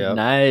Accord? Accord, yeah.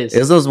 Nice. It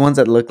was those ones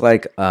that look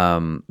like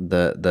not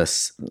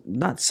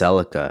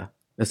Celica.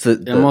 It's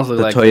the almost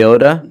looked like-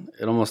 Toyota.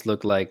 It almost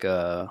looked like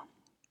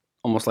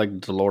almost like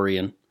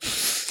DeLorean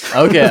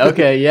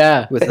Okay,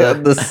 yeah. with Yeah,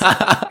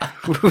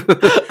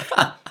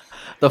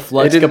 the The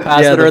flux It didn't-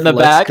 capacitor yeah, the in the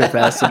flux back.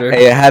 capacitor.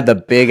 Hey, it had the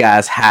big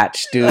ass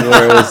hatch, dude,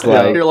 where it was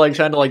like, You're like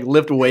trying to like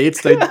lift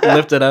weights. They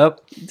lift it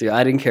up. Dude,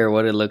 I didn't care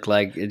what it looked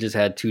like. It just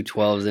had 2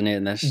 12s in it,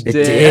 and that's it Damn.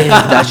 did.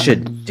 That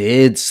shit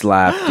did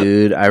slap,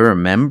 dude. I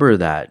remember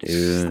that,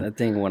 dude. that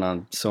thing went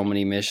on so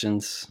many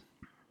missions.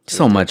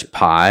 So much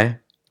pie.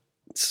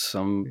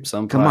 Some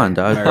Come pie. on,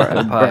 dog.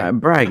 American pie.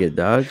 Brag it,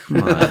 dog.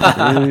 Come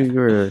on,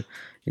 dude.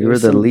 You were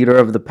the leader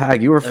of the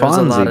pack. You were There was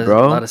a Fonzie,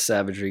 bro. a lot of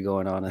savagery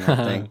going on in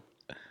that thing.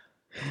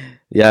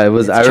 Yeah, it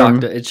was.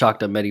 It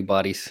chalked up many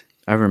bodies.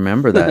 I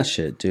remember that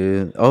shit,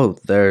 dude. Oh,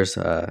 there's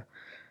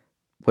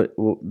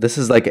this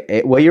is like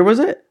what year was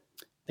it?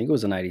 I think it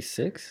was a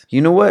 96.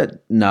 You know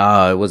what?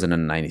 No, it wasn't a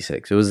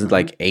 96. It was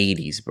like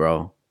 80s,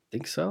 bro.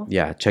 Think so?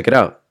 Yeah, check it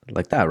out.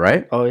 Like that,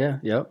 right? Oh yeah,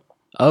 yep.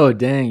 Oh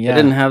dang! Yeah. It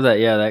didn't have that.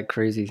 Yeah, that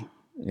crazy.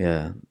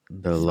 Yeah,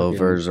 the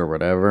loafers or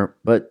whatever.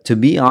 But to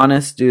be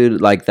honest,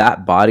 dude, like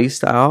that body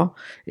style,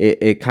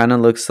 it kind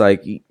of looks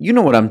like, you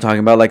know what I'm talking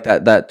about, like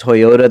that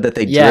Toyota that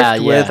they Yeah,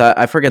 drift with. yeah.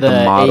 I forget the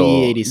The model.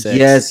 AE86.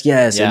 Yes,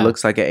 Yeah. it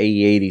looks like an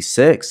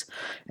AE86,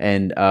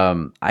 and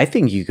I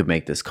think you could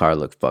make this car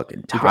look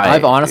fucking tight.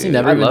 I've honestly dude.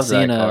 never I even love that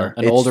seen car.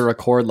 an It's- older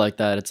Accord like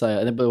that. It's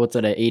I think what's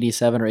it, an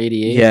 87 or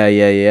 88?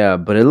 Yeah.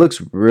 But it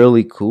looks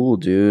really cool,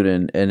 dude.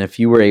 And if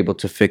you were able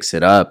to fix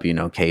it up, you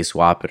know,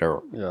 K-swap it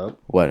or Yep.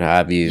 what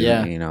have you,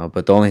 Yeah. you know.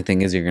 But the only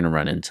thing is, you're gonna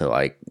run into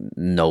like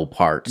no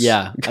parts.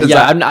 Yeah, 'Cause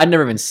yeah. I've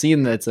never even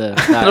seen that. It's a.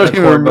 I don't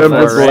even remember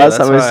Before, the right? last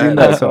time I That's seen why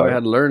that That's how car. I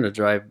had to learn to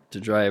drive,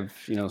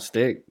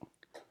 stick.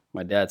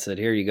 My dad said,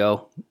 "Here you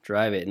go,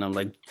 drive it," and I'm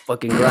like,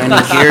 fucking grinding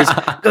gears.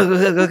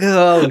 Go.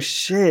 Oh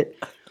shit.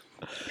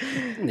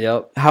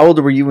 Yep. How old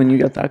were you when you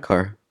got that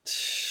car?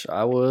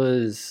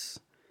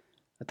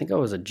 I think I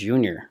was a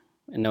junior.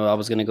 And no, I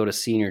was gonna go to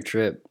senior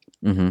trip,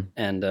 Mm-hmm.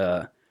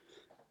 and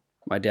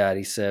my dad,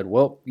 he said,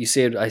 "Well,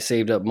 I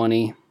saved up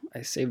money.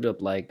 I saved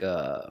up like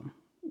I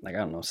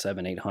don't know,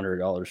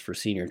 $700-800 for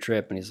senior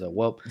trip." And he said,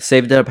 "Well,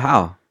 Saved up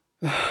how?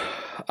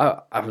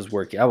 I was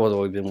working. I was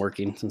always been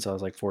working since I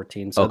was like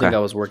 14. So I think Okay. I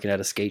was working at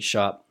a skate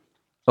shop.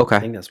 I Okay.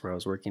 think that's where I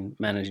was working,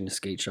 managing a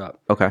skate shop."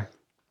 Okay.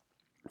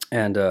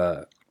 And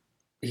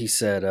he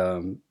said,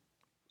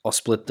 "I'll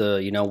split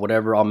the,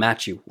 whatever. I'll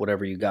match you,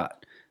 whatever you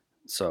got.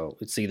 So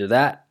it's either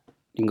that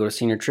you can go to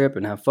senior trip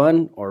and have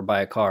fun, or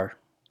buy a car."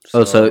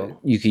 So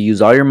you could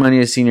use all your money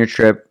as senior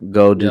trip,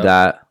 go do Yep.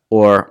 that,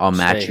 or I'll stay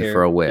match you here.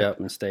 for a whip. Yep,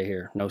 and stay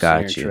here. No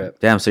Got senior you. trip.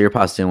 Damn, so your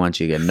pops didn't want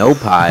you to get no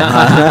pie,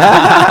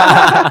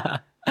 huh?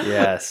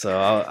 Yeah, so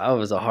I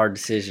was a hard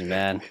decision,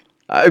 man.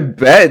 I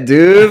bet,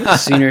 dude.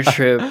 Senior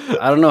trip.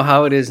 I don't know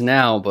how it is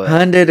now, but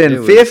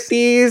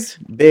 150s,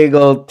 big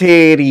old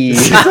titties.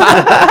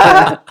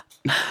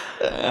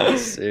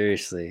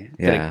 seriously,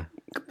 Yeah.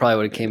 probably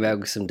would have came back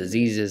with some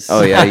diseases.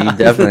 Oh yeah, you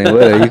definitely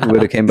would have. You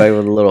would have came back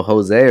with a little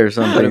Jose or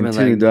something been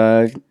too, like-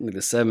 dog. Like the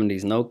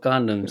 70s, no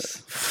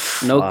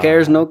condoms, no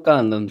cares, no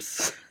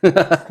condoms.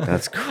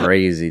 That's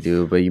crazy,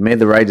 dude. But you made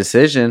the right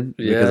decision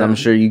because Yeah. I'm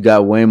sure you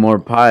got way more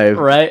pie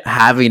Right.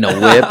 having a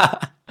whip.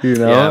 You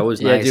know? Yeah, it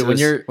was Yeah, nice. dude. It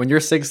was- When you're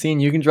 16,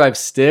 you can drive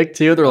stick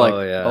too. They're like,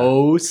 Oh, yeah.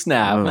 oh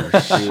snap. Oh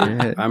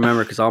shit. I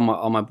remember because all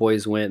my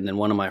boys went, and then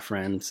one of my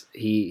friends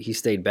he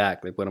stayed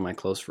back, like one of my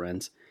close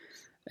friends,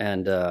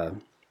 and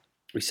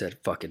we said,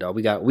 "Fuck it, dog.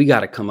 We got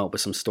to come up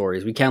with some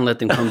stories. We can't let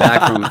them come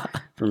back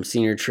from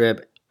senior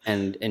trip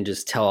and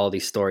just tell all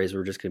these stories.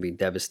 We're just gonna be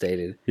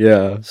devastated."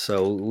 Yeah.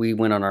 So we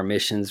went on our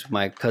missions.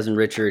 My cousin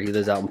Richard, he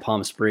lives out in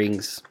Palm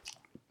Springs,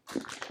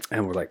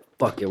 and we're like,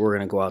 "Fuck it, we're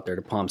gonna go out there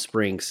to Palm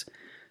Springs."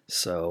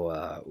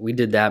 So we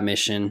did that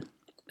mission,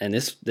 and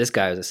this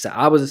guy was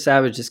I was a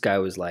savage. This guy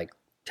was like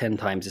 10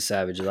 times as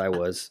savage as I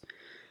was,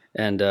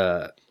 and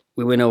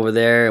we went over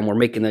there, and we're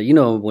making the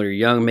when you're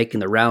young, making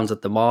the rounds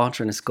at the mall,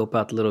 trying to scope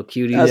out the little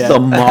cuties. At Yeah. the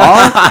mall?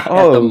 At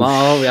Oh, the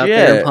mall, we out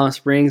there in shit. Palm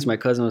Springs. My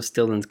cousin was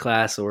still in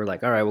class, so we're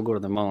like, all right, we'll go to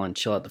the mall and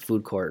chill at the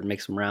food court and make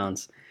some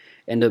rounds.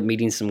 End up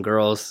meeting some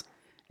girls,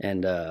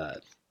 and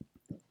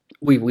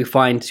we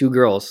find 2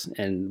 girls,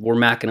 and we're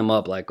macking them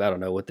up like, I don't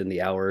know, within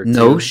the hour or two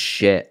No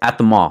shit. At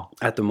the mall.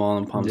 at the mall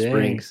in Palm Dang.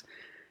 Springs.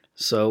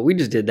 So we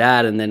just did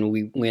that, and then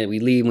we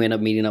leave. We end up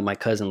meeting up my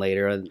cousin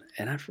later,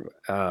 and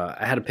I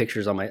had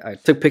pictures I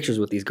took pictures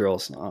with these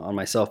girls on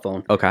my cell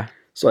phone. Okay.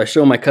 So I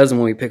showed my cousin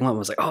when we picked him up. I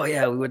was like, "Oh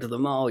yeah, we went to the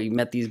mall. We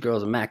met these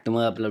girls and macked them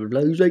up." Blah blah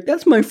blah. He's like,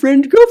 "That's my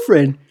friend's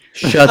girlfriend."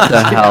 Shut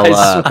the hell I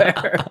up.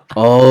 swear.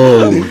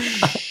 Oh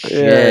shit.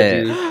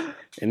 Yeah, dude.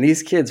 And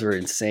these kids were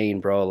insane,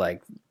 bro.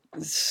 Like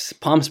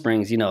Palm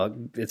Springs,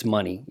 it's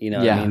money. What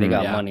I Yeah. mean, they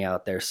got Yeah. money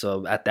out there.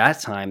 So at that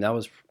time, that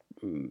was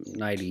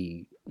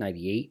 90,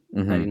 98,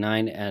 Mhm.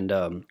 99,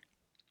 and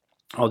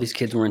all these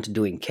kids were into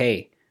doing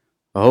K.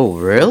 Oh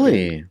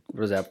really?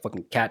 What is that?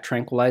 Fucking cat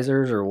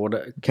tranquilizers or what?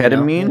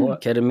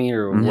 Ketamine? Ketamine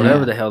or Mhm.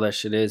 whatever the hell that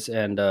shit is,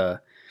 and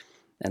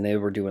they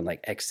were doing like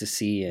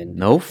ecstasy and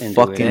No and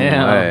fucking doing,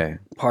 Damn. way.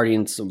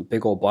 partying some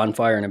big old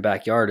bonfire in the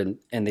backyard,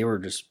 and they were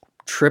just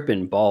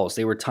tripping balls.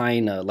 They were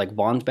tying like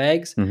Vons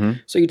bags. Mm-hmm.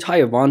 So you tie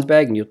a Vons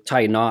bag and you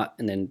tie a knot,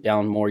 and then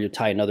down more you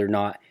tie another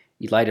knot.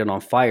 You light it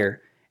on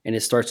fire, and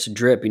it starts to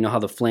drip. You know how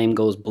the flame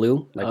goes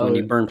blue, like when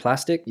you burn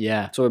plastic.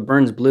 Yeah. So it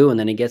burns blue, and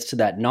then it gets to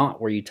that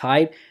knot where you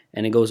tied,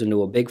 and it goes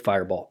into a big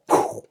fireball,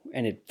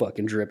 and it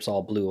fucking drips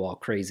all blue, all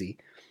crazy.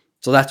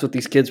 So that's what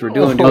these kids were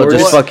doing. Dude. Oh, We're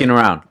just fucking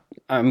around.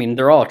 I mean,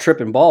 they're all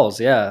tripping balls,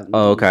 yeah.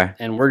 Oh, okay.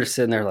 And we're just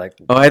sitting there like,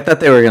 Oh, I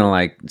thought they were gonna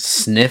like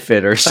sniff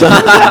it or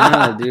something.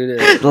 nah,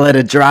 dude. Let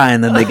it dry,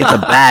 and then they get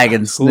the bag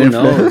and sniff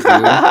knows, it. dude?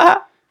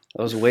 That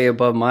was way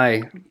above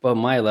my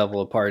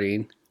level of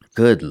partying.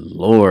 Good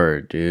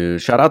lord,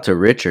 dude! Shout out to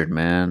Richard,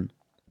 man.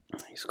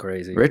 He's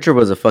crazy. Richard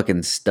was a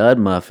fucking stud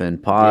muffin.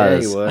 Yeah,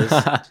 Pause. he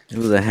was. He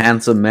was a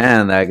handsome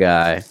man. That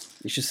guy.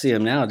 You should see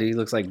him now, dude. He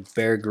looks like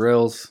Bear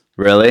Grylls.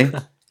 Really?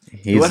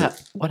 He's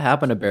What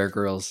happened to Bear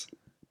Grylls?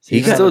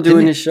 He's got- still didn't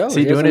doing he- his show. is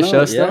he He doing doesn't his know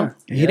show it, still?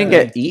 yeah. he didn't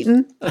Yeah. get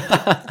eaten.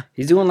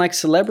 He's doing like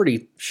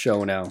celebrity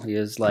show now. He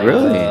has like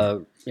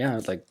Really? yeah,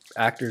 like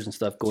actors and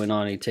stuff going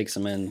on. He takes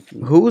them in.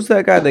 Who was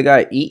that guy that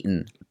got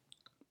eaten?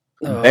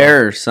 Oh.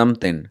 Bear or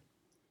something.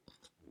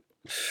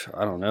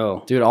 I don't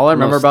know. Dude, all I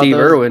remember about Steve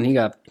those, Irwin, he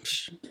got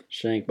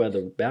shanked by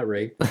the bat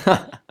ray.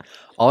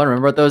 all I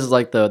remember about those is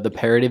like the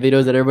parody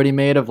videos that everybody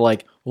made of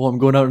like, oh, I'm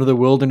going out into the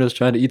wilderness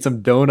trying to eat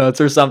some donuts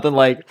or something,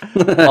 like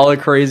all the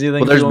crazy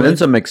things. Well, there's people been made.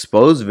 some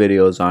exposed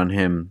videos on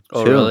him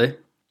Oh, too, really?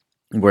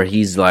 where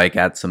he's like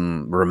at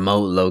some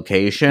remote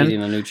location,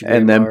 Eating a Nutri-Grain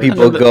and then bar.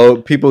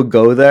 people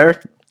go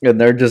there, and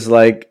they're just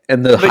like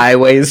in the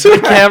highways.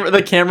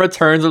 the camera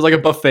turns. There's like a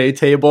buffet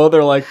table.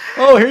 They're like,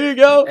 "Oh, here you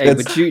go." Hey,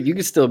 but you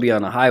can still be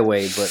on a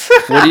highway. But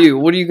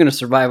what are you gonna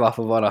survive off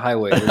of on a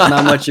highway? There's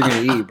not much you're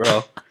gonna eat,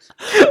 bro.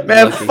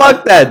 Man, Lucky.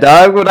 fuck that,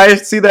 dog. When I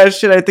see that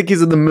shit, I think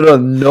he's in the middle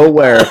of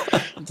nowhere,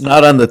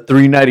 not on the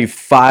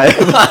 395.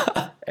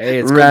 Hey,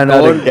 it's Ran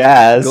out of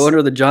gas. Go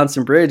under the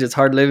Johnson Bridge. It's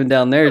hard living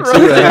down there too.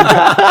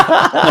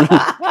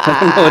 I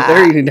don't know what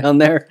they're eating down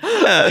there.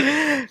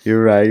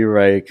 You're right.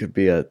 It could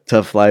be a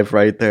tough life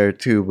right there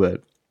too,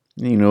 but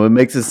you know, it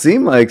makes it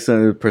seem like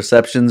some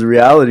perception's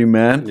reality,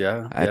 man.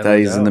 Yeah, I thought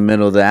he's in the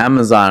middle of the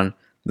Amazon.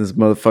 This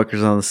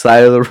motherfucker's on the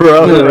side of the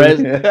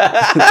road.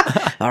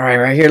 All right,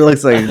 right here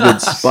looks like a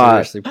good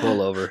spot. Seriously,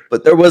 pull over.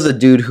 But there was a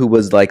dude who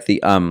was like the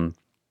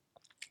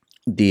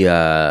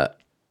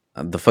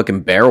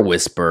fucking bear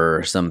whisperer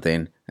or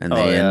something, and Oh,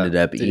 they yeah. ended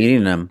up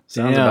eating him.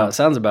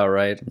 Sounds about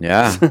right.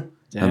 Yeah. I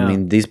Damn.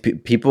 mean, these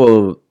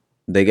people,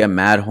 they get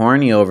mad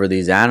horny over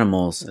these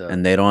animals, Yeah.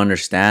 and they don't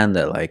understand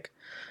that, like,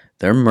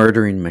 they're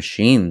murdering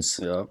machines.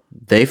 Yeah.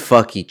 They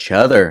fuck each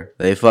other.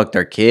 They fuck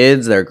their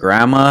kids, their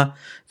grandma.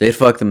 They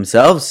fuck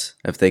themselves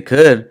if they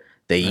could.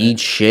 They eat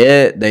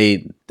shit.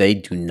 They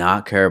do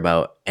not care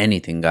about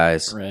anything,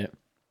 guys. Right.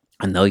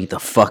 And they'll eat the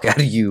fuck out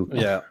of you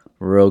Yeah.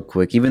 real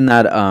quick. Even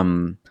that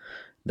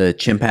the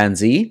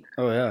chimpanzee.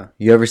 Oh yeah.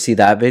 You ever see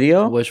that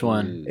video? Which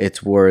one?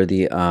 It's where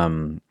the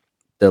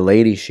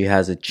lady, she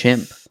has a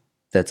chimp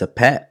that's a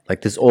pet.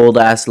 Like this old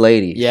ass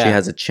lady. Yeah. She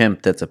has a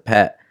chimp that's a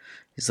pet.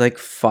 He's like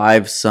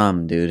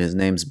 5'some", dude. His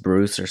name's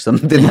Bruce or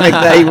something like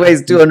that. He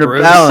weighs 200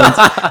 Bruce. pounds.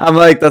 I'm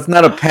like, that's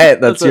not a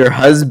pet. That's your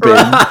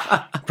husband.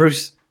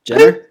 Bruce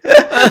Jenner.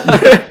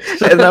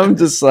 And I'm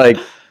just like,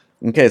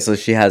 okay, so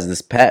she has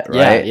this pet,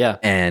 Yeah, right? yeah.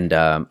 And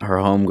her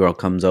homegirl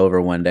comes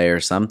over one day or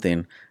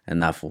something,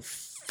 and that fool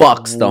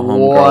fucks the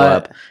homegirl What?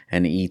 up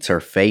and eats her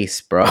face,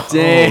 bro.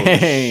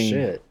 Dang.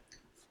 Shit.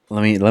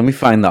 Let me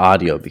find the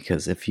audio,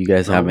 because if you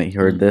guys haven't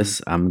heard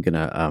this, I'm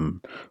gonna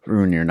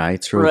ruin your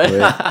nights real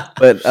quick.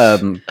 But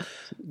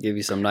Give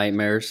you some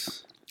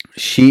nightmares.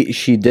 she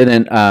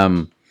didn't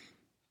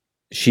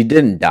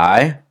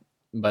die,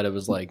 But it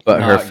was like,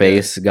 but her not good.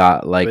 face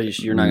got like But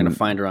you're not gonna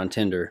find her on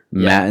Tinder.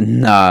 mad.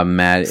 Nah,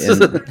 mad.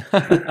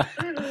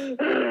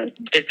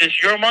 Is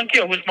this your monkey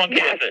or whose monkey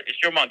is it? It's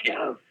your monkey.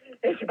 No,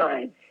 it's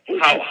mine.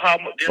 How?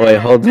 Wait,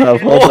 hold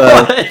up.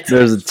 What?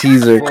 There's a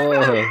teaser.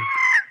 Whoa.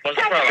 What's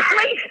the Send the problem?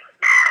 police!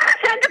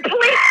 Send the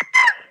police!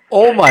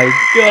 Oh my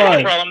What's the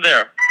god. problem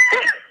there?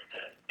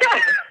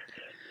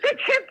 The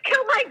chimp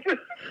killed my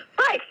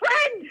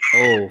friend!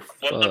 Oh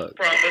What's the fuck.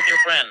 problem with your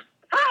friend?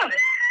 Oh,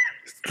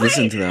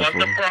 Listen to that What's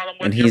fool. the problem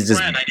with And your he's just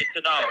friend? I need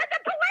to know. the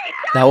police!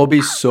 That would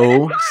be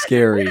so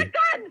scary. Gun!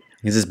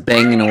 he's just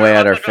banging away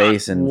at her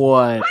face, and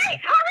What? Wait,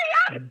 hurry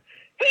up!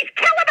 He's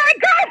killing my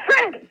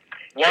girlfriend!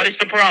 What is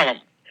the problem?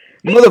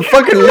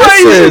 motherfucker,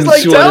 She's listen.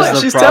 like What telling, is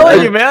the she's problem?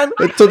 telling you, man.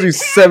 I told you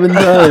 7 Oh,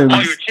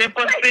 times. your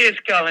chimpanzee is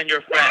calling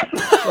your friend.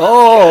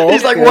 Oh,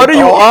 he's like, what are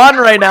you on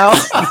right now?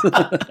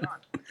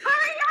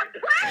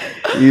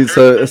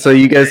 So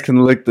you guys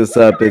can look this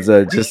up. It's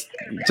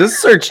just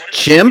search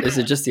chimp. Is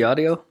it just the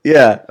audio?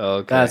 Yeah. Oh,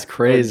 okay. That's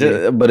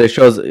crazy. But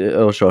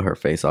it'll show her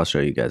face. I'll show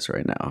you guys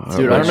right now.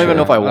 Dude, I don't even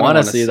know if I I don't want to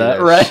wanna see see that.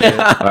 that Right? shit.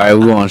 All right,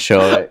 we won't show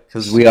it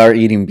because we are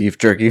eating beef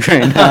jerky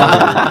right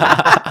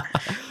now.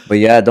 But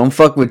yeah, don't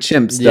fuck with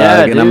chimps, dog.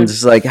 Yeah, and I'm dude.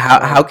 just like,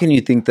 how can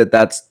you think that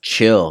that's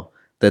chill?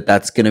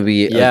 That's gonna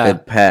be Yeah. a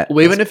good pet?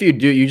 Well, even if you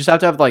do, you just have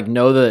to have like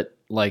know that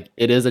like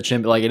it is a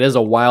chimp, like it is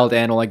a wild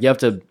animal. Like you have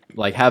to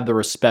like have the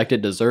respect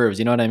it deserves.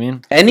 You know what I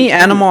mean? Any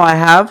animal I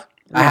have,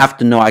 I have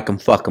to know I can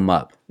fuck them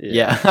up.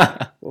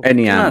 Yeah. Well,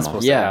 Any you're animal. not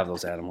supposed Yeah. to have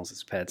those animals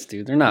as pets,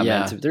 dude. They're not Yeah.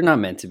 meant to. They're not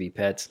meant to be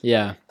pets.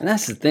 Yeah. And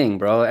that's the thing,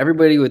 bro.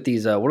 Everybody with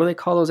these, what do they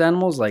call those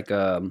animals? Like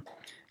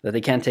that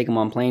they can't take them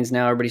on planes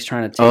now. Everybody's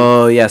trying to take.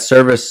 Oh yeah,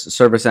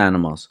 service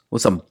animals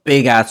with some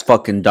big ass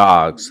fucking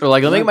dogs. So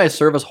like, let me get my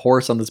service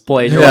horse on this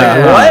plane. You're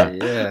Yeah.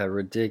 like, what? Yeah,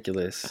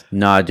 ridiculous.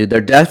 Nah, dude,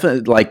 they're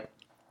definitely like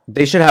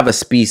they should have a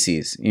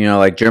species. You know,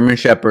 like German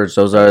shepherds.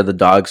 Those are the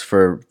dogs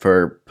for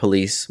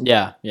police.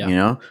 Yeah. Yeah. You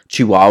know,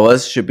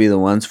 Chihuahuas should be the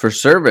ones for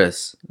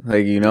service.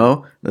 Like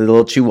the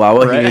little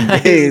Chihuahua.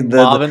 Right. he-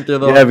 Bobbing through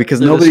the- yeah, because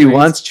through the nobody streets.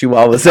 wants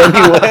Chihuahuas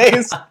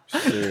anyways.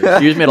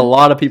 You just made a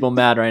lot of people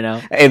mad right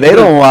now. Hey, they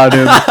don't want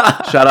him.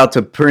 Shout out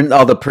to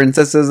all the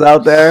princesses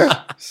out there.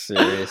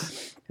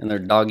 Serious. And their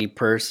doggy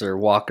purse or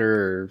walker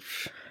or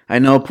I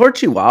know, poor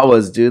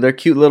Chihuahuas, dude. They're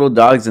cute little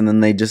dogs, and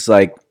then they just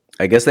like,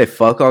 I guess they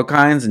fuck all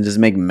kinds and just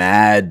make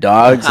mad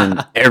dogs.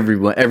 And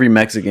every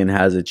Mexican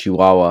has a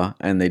Chihuahua,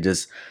 and they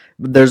just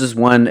there's this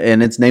one,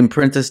 and it's named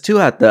Princess too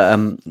at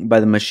the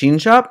by the machine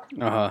shop.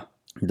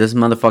 This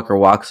motherfucker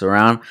walks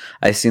around.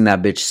 I seen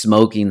that bitch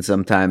smoking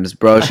sometimes,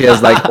 bro. She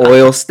has like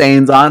oil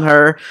stains on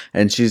her,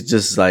 and she's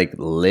just like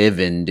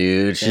living,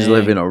 dude. She's Dang.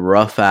 living a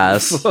rough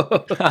ass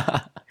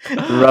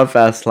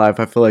life.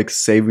 I feel like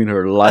saving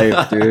her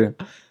life, dude.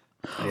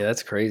 Yeah,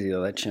 that's crazy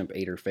though. That chimp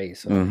ate her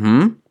face.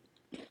 Mm-hmm.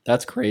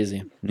 That's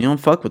crazy. You don't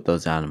fuck with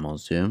those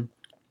animals, dude.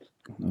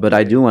 But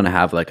I do want to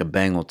have like a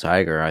Bengal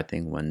tiger, I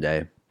think, one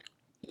day.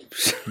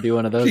 Be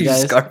one of those You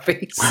guys.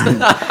 Scarface.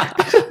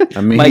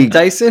 I mean, Mike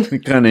Tyson. he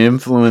kind of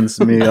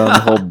influenced me on the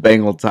whole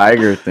Bengal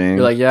tiger thing.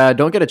 You're like, yeah,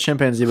 don't get a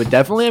chimpanzee, but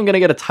definitely I'm gonna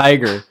get a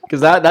tiger because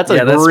that's a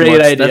Yeah, that's great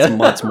much, idea.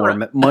 That's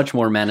much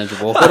more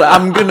manageable. but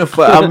I'm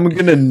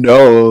gonna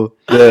know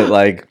that,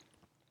 like,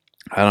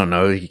 I don't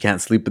know, you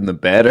can't sleep in the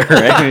bed or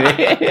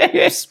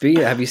anything.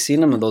 Have you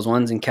seen them? Those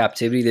ones in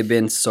captivity, they've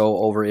been so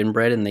over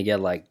inbred and they get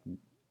like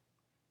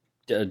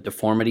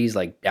deformities,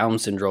 like Down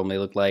syndrome. They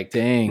look like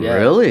Dang. Yeah.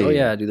 Really? Oh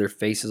yeah, dude. Their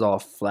face is all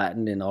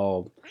flattened and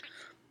all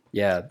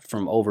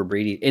from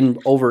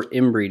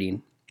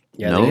inbreeding.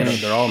 Yeah, No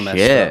they're all messed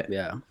shit. up.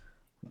 Yeah.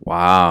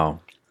 Wow,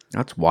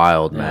 that's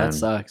wild, Yeah, man. that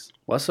sucks.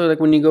 Well, so like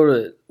when you go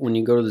to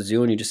the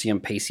zoo and you just see them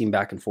pacing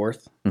back and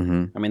forth.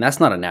 hmm I mean, that's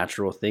not a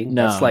natural thing.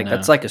 No, that's like no.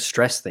 that's like a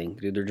stress thing,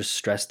 dude. They're just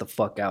stressed the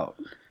fuck out.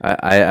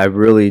 I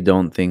really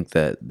don't think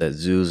that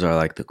zoos are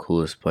like the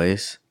coolest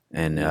place,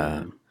 and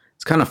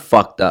it's kind of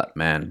fucked up,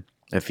 man.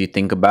 If you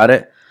think about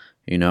it,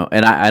 and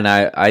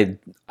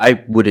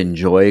I would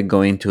enjoy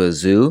going to a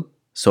zoo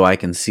so I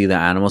can see the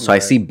animal, so I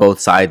Right. see both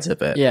sides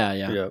of it. Yeah,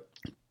 yeah. Yeah.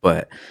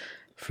 But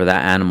for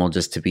that animal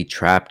just to be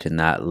trapped in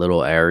that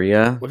little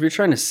area, What if you're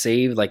trying to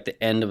save like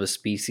the end of a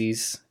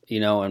species,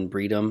 and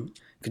breed them?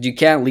 Because you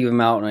can't leave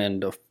them out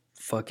in a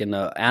fucking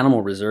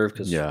animal reserve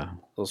because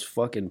those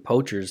fucking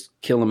poachers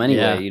kill them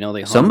anyway. Yeah. They hunt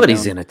 'em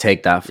somebody's down. gonna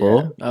take that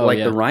fool. Oh, like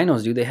yeah. the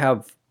rhinos, dude. They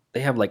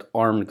have like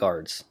armed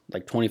guards,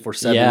 like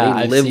 24/7. Yeah,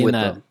 they I've live seen with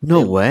that. them.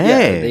 No They- way.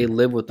 Yeah, they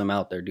live with them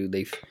out there, dude.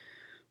 They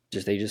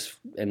just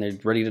and they're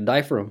ready to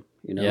die for them.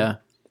 Yeah.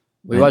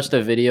 We Man. watched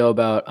a video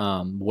about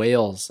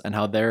whales and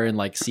how they're in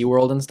like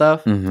SeaWorld and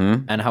stuff,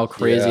 Mm-hmm. and how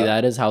crazy Yeah.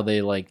 that is. How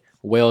they like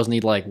whales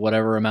need like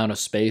whatever amount of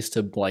space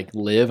to like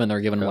live, and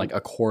they're given Yeah. like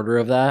a quarter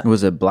of that.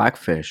 Was it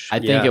Blackfish? I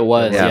think Yeah, it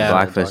was. yeah, Yeah,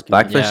 Blackfish. documentary.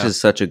 Blackfish Yeah. is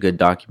such a good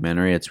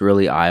documentary. It's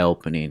really eye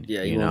opening.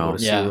 Yeah, you you won't know, go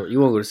to Yeah. SeaWorld. You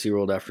won't go to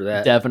SeaWorld after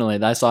that.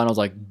 Definitely. I saw it and I was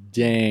like,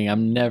 dang,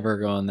 I'm never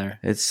going there.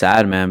 it's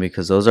sad, man,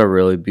 because those are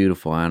really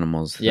beautiful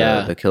animals.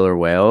 Yeah. the killer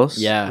whales.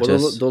 Yeah. Well,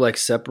 just they'll like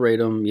separate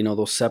them.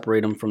 They'll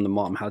separate them from the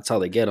mom. That's how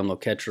they get them. They'll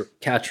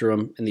catch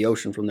them in the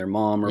ocean from their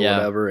mom or Yeah.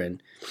 whatever,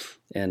 and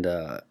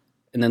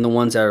then the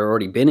ones that are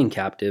already been in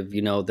captive,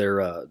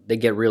 they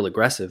get real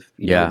aggressive.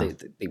 Yeah.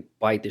 They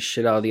bite the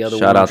shit out of the other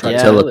Shout one. out and try to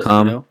kill it,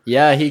 Tillicum.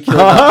 Yeah, he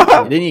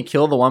killed. Didn't he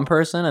kill the one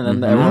person? And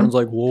then Mhm. everyone's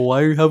like, well,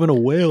 why are you having a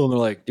whale? And they're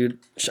like, Dude,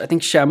 I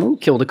think Shamu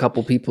killed a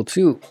couple people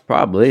too.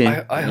 probably. I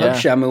Yeah. hugged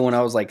Shamu when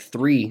I was like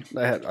 3.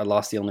 I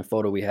lost the only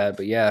photo we had,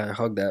 but yeah, I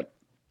hugged that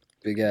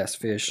big ass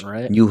fish.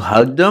 right? You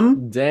hugged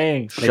them?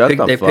 Dang. Shut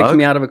the They fuck. picked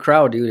me out of a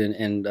crowd, dude,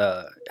 and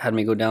had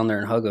me go down there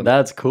and hug him.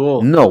 That's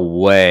cool. No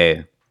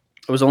way.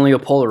 It was only a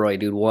Polaroid,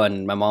 dude.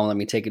 One. My mom let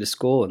me take it to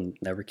school and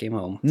never came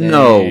home.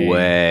 No Dang.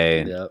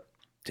 way. Yep.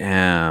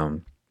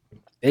 Damn.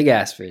 Big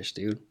ass fish,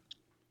 dude.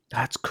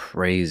 That's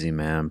crazy,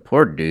 man.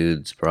 Poor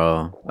dudes,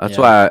 bro. That's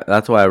Yeah.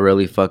 why I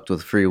really fucked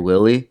with Free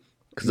Willy.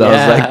 Because I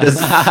Yeah. was like, this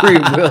is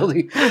Free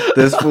Willy.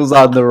 This fool's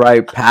on the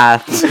right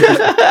path.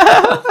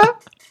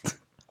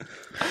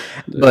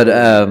 But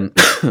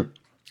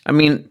I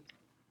mean,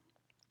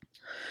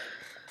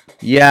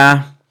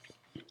 yeah,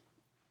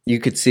 you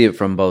could see it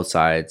from both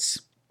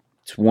sides.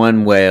 It's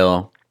one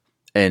whale,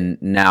 and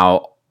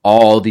now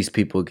all these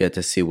people get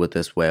to see what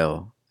this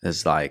whale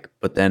is like.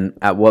 But then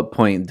at what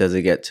point does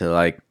it get to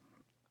like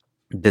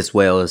this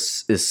whale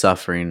is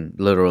suffering,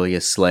 literally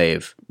a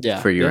slave Yeah.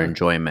 for your Yeah.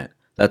 enjoyment?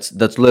 That's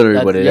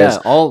literally what it is.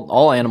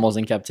 All animals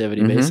in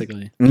captivity, Mhm.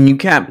 basically. And you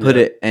can't put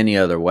it any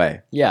other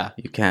way. Yeah.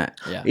 You can't.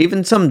 Yeah.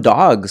 Even some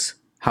dogs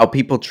how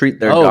people treat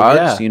their Oh, dogs.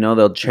 yeah. You know,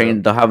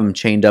 they'll have them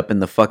chained up in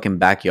the fucking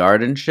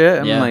backyard and shit.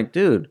 I'm Yeah. like,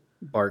 dude,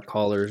 Bark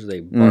collars, they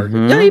bark.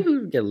 Mhm. Yeah,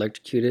 you get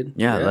electrocuted.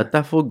 yeah, let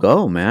that fool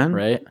go, man.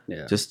 Right?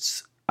 yeah.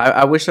 Just,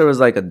 I wish there was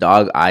like a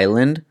dog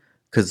island,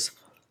 because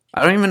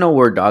I don't even know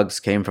where dogs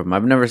came from.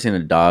 I've never seen a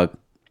dog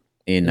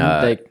in.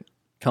 Didn't they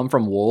come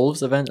from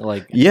wolves event?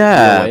 Like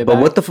Yeah, way but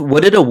back?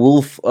 what did a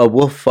wolf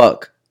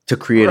fuck to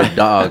create a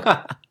dog,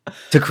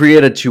 to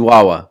create a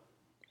chihuahua?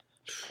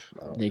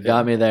 You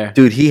got me there.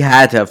 Dude, he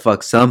had to have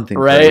fucked something.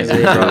 Right.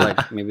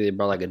 crazy. Maybe they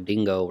brought like a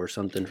dingo or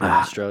something from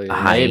Ah, Australia.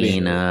 a Maybe.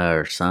 hyena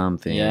or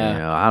something. Yeah. You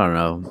know, I don't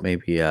know.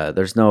 Maybe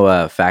there's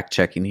no fact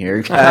checking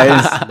here,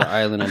 guys. The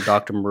island of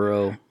Dr.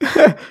 Moreau.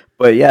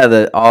 But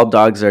yeah, all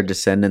dogs are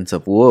descendants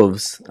of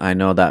wolves. I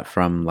know that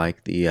from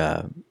like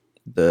the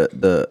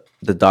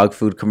dog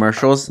food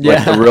commercials,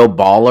 like Yeah. the real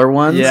baller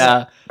ones.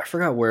 Yeah. I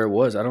forgot where it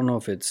was. I don't know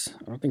if I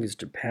don't think it's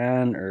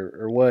Japan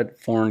or what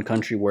foreign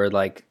country where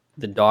like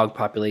the dog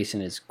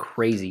population is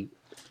crazy.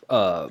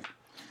 What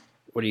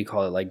do you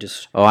call it? Like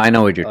just, Oh, I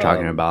know what you're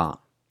talking about.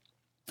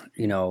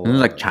 you know, It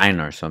was like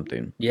China or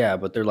something. yeah,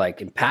 but they're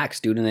like in packs,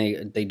 dude,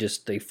 and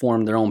they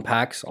form their own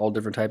packs, all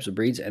different types of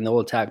breeds, and they'll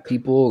attack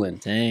people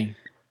Dang.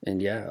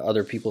 and yeah,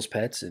 other people's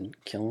pets and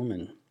kill them.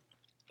 And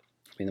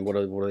I mean, what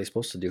are they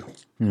supposed to do?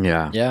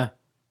 Yeah. Yeah.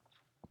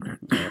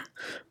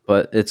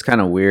 But it's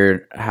kind of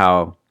weird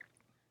how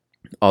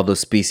all those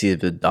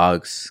species of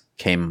dogs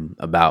came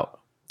about.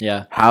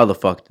 Yeah. How the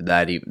fuck did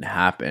that even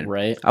happen?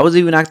 Right. I was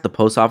even at the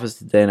post office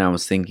today and I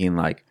was thinking,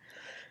 like,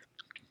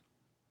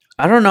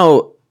 I don't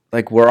know,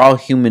 like, we're all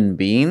human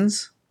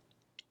beings,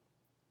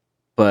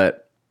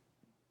 but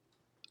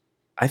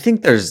I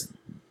think there's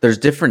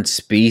different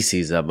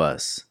species of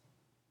us.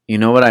 You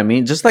know what I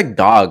mean? Just like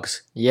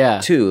dogs Yeah.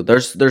 too.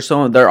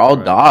 They're all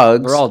Right.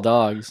 dogs. We're all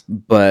dogs.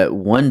 But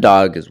one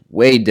dog is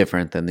way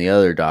different than the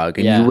other dog,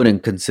 and Yeah. you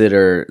wouldn't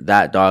consider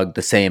that dog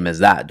the same as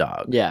that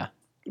dog. Yeah.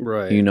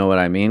 Right. You know what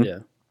I mean? Yeah.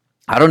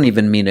 I don't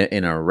even mean it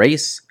in a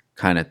race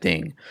kind of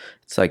thing.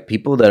 It's like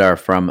people that are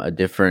from a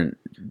different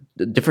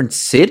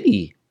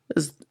city,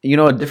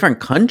 a different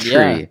country.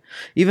 Yeah.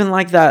 Even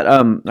like that. I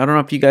don't know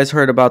if you guys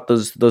heard about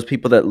those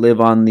people that live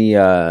on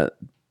the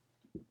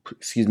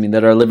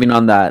that are living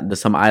on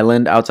some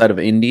island outside of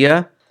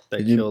India. They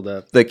Did you- killed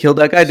that. They killed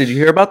that guy. Did you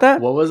hear about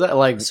that? What was that?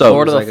 Like So-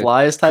 Lord of It the was like a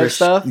Flies type Chris-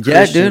 stuff? Yeah,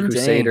 Christian dude.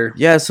 Crusader.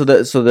 Yeah, so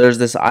there's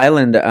this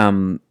island.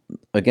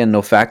 Again,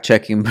 no fact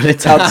checking, but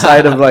it's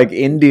outside of like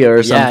India or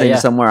Yeah, something, yeah.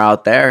 somewhere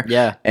out there.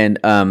 Yeah. And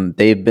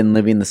they've been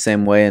living the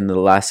same way in the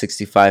last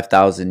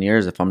 65,000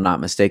 years, if I'm not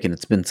mistaken.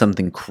 It's been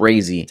something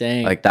crazy,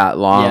 Dang. like that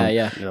long. Yeah,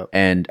 yeah. Yep.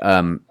 And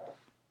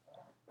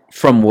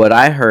from what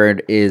I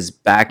heard is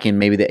back in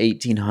maybe the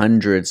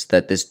 1800s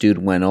that this dude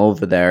went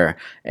over there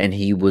and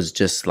he was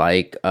just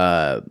like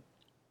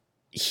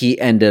he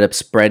ended up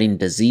spreading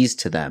disease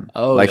to them.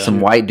 Oh, like yeah. some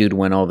white dude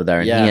went over there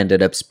and Yeah. he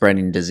ended up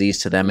spreading disease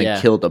to them and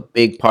Yeah. killed a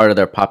big part of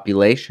their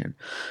population.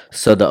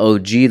 So the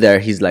OG there,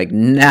 he's like,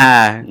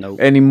 nah, Nope.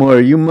 anymore.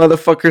 You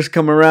motherfuckers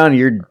come around,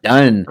 you're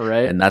done.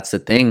 Right. And that's the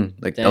thing.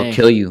 Like they'll Dang.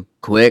 kill you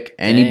quick.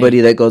 Anybody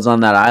that goes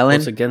on that Well, island,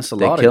 it's against the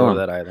they law to kill go to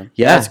him. that island.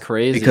 yeah, That's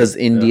crazy. because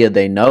India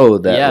they know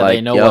that Yeah, like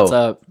they know yo, what's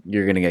up.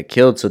 you're gonna get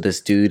killed. So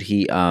this dude,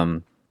 he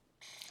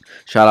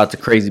shout out to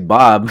Crazy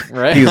Bob.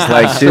 Right. He was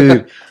like,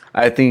 dude,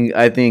 I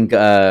think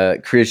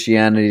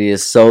Christianity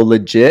is so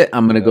legit.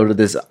 I'm gonna go to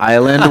this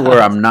island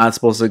where I'm not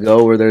supposed to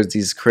go, where there's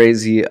these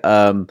crazy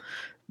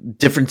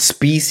different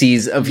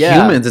species of Yeah.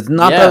 humans. It's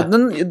not Yeah.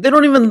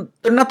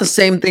 they're not the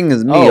same thing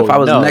as me. Oh, If I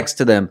was no. next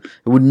to them,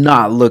 it would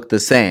not look the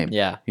same.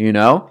 Yeah. You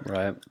know?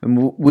 Right.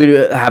 And we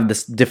have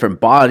this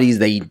different bodies.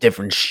 They eat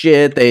different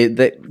shit. They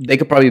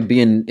could probably be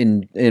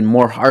in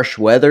more harsh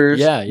weathers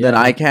Yeah, than yeah.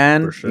 I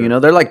can. For sure. You know,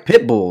 they're like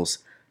pit bulls,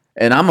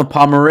 and I'm a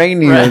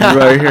Pomeranian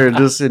right here,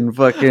 just in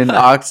fucking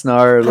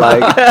Oxnard,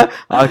 like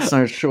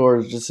Oxnard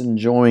Shores, just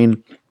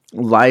enjoying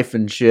life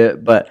and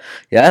shit. But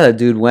yeah, that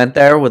dude went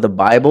there with a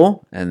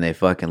Bible, and they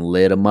fucking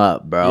lit him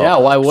up, bro. Yeah,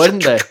 why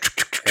wouldn't they?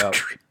 Yep.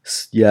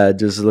 Yeah, it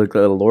just looked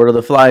like Lord of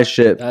the Flies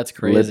shit. That's Lit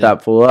crazy.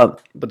 that fool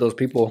up. But those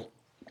people,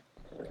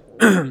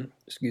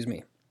 excuse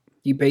me,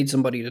 he paid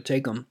somebody to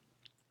take them.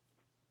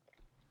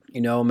 You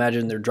know,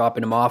 imagine they're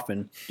dropping him off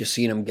and just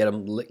seeing him get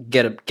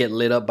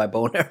lit up by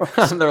bow and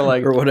arrows. They're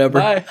like, or whatever.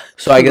 "Bye."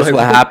 So I guess Like,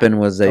 what happened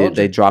was told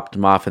they you. dropped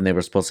him off, and they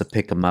were supposed to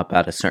pick him up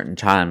at a certain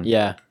time.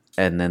 Yeah.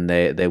 And then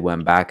they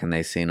went back and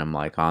they seen him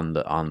like on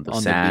the the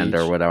sand or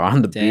beach. whatever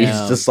on the beach,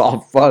 Damn. just all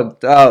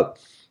fucked up.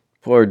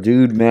 Poor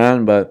dude,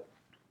 man. But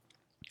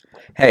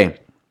hey,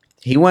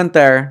 he went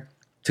there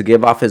to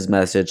give off his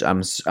message.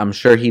 I'm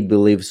sure he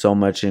believed so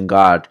much in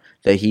God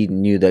that he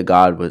knew that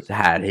God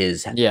had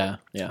his. Yeah.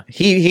 Yeah.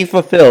 He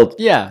fulfilled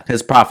Yeah.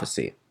 his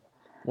prophecy.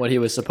 What he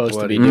was supposed to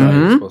What be he Mhm.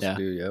 doing. was supposed Yeah. to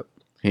do, yep.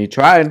 He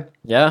tried.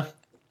 Yeah.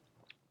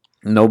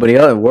 Nobody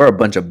else. We're a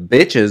bunch of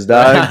bitches,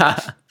 dog.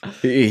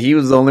 he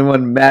was the only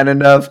one man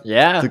enough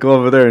Yeah. to go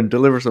over there and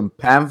deliver some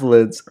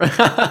pamphlets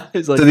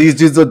He's like, to these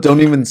dudes that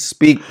don't even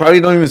speak, probably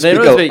don't even they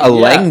speak don't a yeah,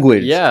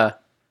 language. Yeah.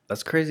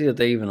 That's crazy that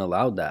they even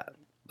allowed that.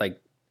 Like,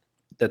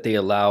 that they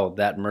allow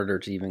that murder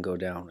to even go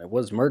down. It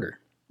was murder.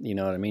 You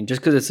know what I mean?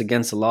 Just because it's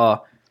against the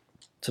law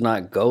to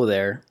not go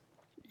there.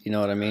 You know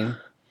what I mean?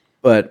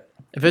 But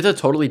If it's a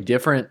totally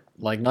different,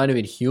 like not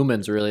even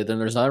humans really, then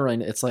there's not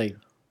really. It's like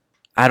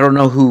I don't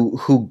know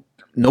who.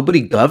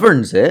 Nobody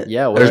governs it.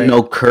 Yeah, there's right.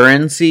 no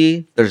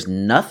currency. There's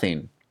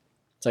nothing.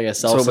 it's like a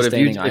So, but if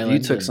self-sustaining you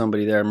island. took and-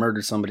 somebody there,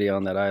 murdered somebody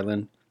on that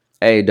island,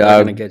 Hey, they're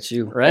dog. gonna get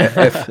you. right?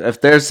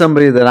 if there's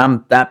somebody that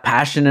I'm that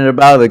passionate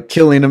about, like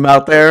killing him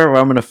out there, or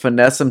I'm gonna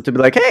finesse him to be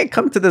like, hey,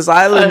 come to this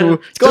island.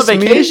 Let's go on just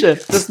me- vacation.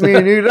 just me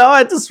and you. No,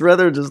 I'd just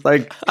rather just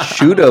like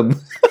shoot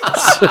him.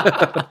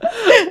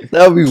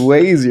 That would be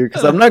way easier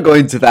because I'm not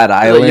going to that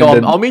island. Yo,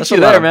 and- I'll meet That's you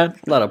a lot there, of- man.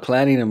 A lot of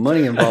planning and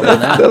money involved in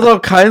that. There's all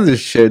kinds of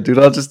shit, dude.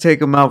 I'll just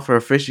take him out for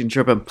a fishing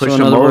trip and push So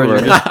in him other over.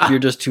 words, you're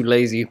just too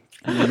lazy.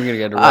 You're gonna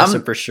get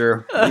arrested for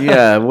sure.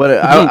 Yeah,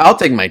 I'll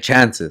take my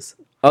chances.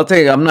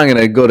 I'm not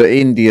gonna go to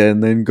India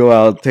and then go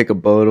out, take a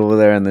boat over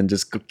there, and then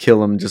just go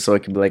kill them just so I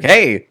can be like,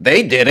 hey,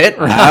 they did it.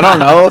 I don't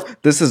know.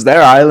 This is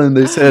their island.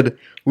 They said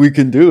we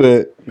can do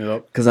it.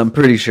 Yep. Because I'm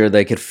pretty sure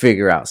they could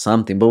figure out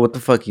something. But what the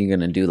fuck are you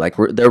gonna do? Like,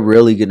 they're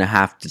really gonna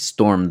have to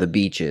storm the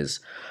beaches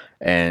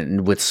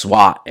and with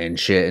SWAT and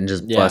shit and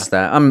just Yeah. bust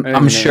that. I I'm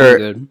mean, sure.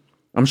 good.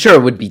 I'm sure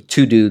it would be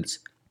two dudes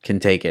can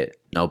take it,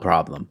 no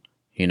problem.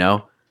 You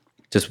know,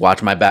 just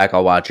watch my back.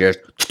 I'll watch yours.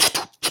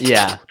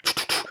 Yeah.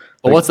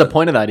 But what's the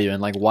point of that even?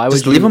 Like, why would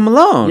Just you leave them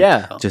alone.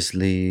 Yeah. Just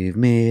leave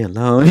me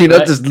alone. You know,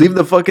 Right. just leave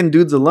the fucking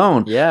dudes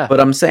alone. Yeah. But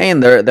I'm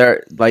saying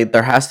there like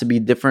there has to be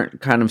different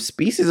kind of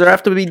species. There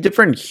have to be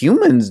different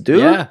humans,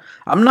 dude. Yeah.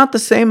 I'm not the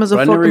same as a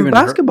But I never fucking even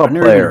basketball I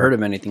never even player. heard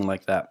of anything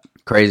like that.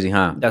 Crazy,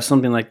 huh? That's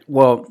something like,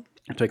 well,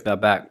 I take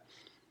that back.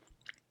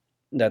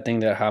 That thing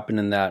that happened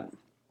in that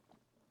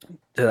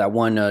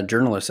one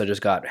journalist that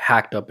just got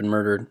hacked up and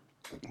murdered.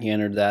 He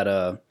entered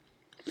that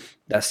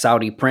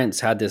Saudi prince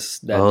had that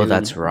Oh, dude,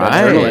 that's that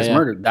right. journalist Yeah.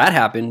 murdered. That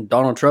happened.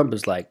 Donald Trump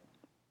is like,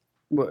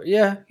 well,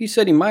 yeah, he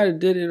said he might have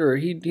did it, or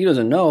he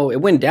doesn't know.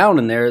 It went down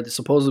in there.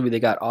 Supposedly they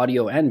got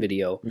audio and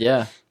video.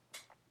 Yeah.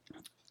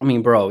 I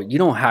mean, bro, you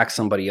don't hack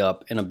somebody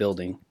up in a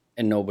building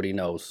and nobody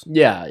knows.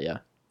 Yeah. Yeah.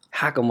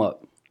 Hack them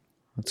up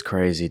That's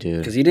crazy, dude.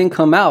 because he didn't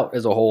come out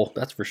as a whole.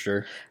 That's for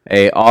sure.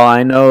 Hey, all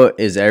I know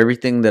is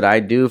everything that I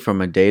do from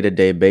a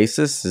day-to-day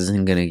basis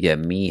isn't gonna get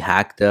me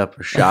hacked up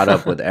or shot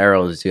up with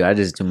arrows, dude. I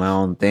just do my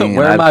own thing.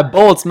 Where are and my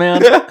bolts,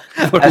 man?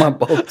 Put my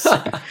boats.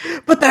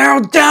 Put the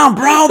arrow down,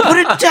 bro. Put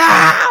it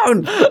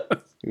down.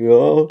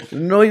 Yo,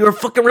 no, you were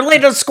fucking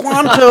related to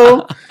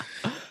Squanto.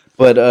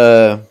 But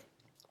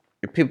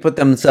if people put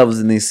themselves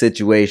in these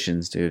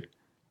situations, dude,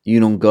 you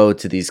don't go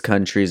to these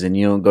countries and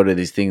you don't go to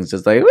these things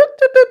just like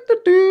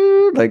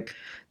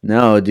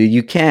no, dude,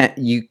 you can't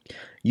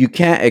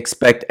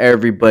expect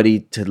everybody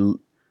to.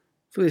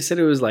 They said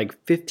it was like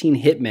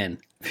 15 hitmen.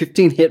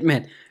 15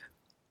 hitmen.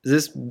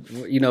 Is this,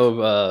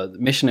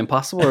 Mission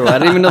Impossible? Or I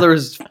didn't even know there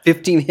was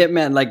 15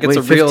 hitmen. Like, it's Wait,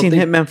 a real 15 thing.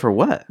 hitmen for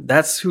what?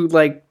 That's who,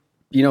 like,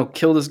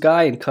 killed this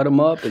guy and cut him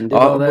up and did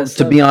all that To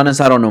stuff. be honest,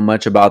 I don't know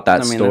much about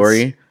that I mean,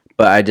 story,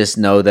 but I just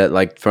know that,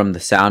 like, from the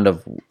sound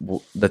of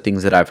the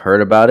things that I've heard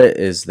about it,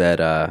 is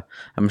that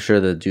I'm sure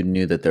the dude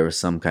knew that there was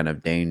some kind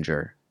of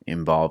danger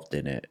involved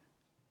in it.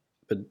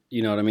 But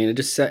you know what I mean? It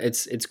just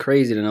it's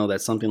crazy to know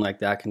that something like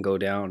that can go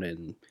down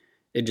and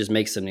it just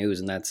makes the news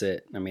and that's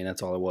it. I mean,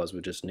 that's all it was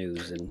just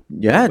news. And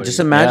Yeah, everybody- just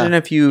imagine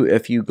if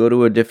you go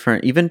to a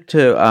different, even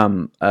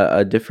to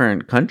a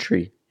different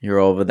country, you're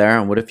over there,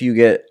 and what if you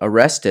get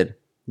arrested?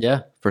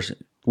 Yeah.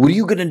 What are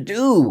you gonna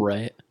do?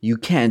 Right. You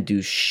can't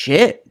do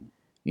shit.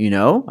 You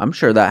know, I'm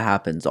sure that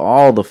happens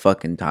all the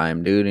fucking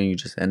time, dude, and you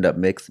just end up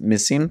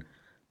missing,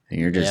 and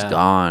you're just Yeah.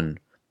 gone.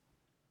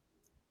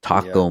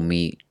 Taco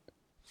meat,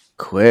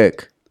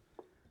 quick.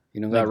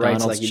 You don't got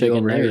rights like you do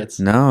over here.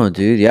 No,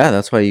 dude. Yeah,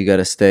 that's why you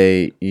gotta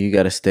stay. You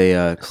gotta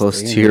stay close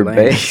Stay to in your your lane.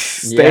 base.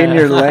 Stay in Yeah.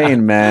 your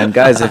lane, man.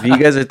 Guys, if you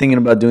guys are thinking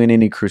about doing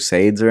any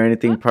crusades or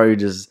anything, probably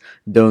just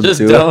don't Just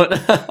do don't.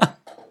 it.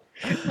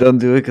 Don't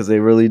do it because they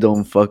really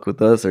don't fuck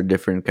with us. They're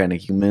different kind of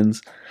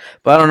humans.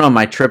 But I don't know. Am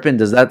I tripping?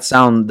 Does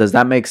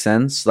that make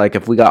sense? Like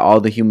if we got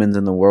all the humans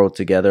in the world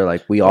together,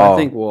 like we all. I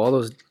think all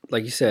those,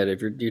 like you said,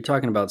 if you're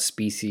talking about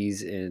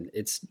species, and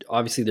it's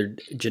obviously their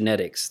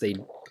genetics. They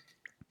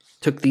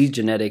took these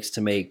genetics to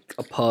make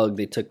a pug.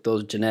 They took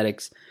those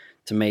genetics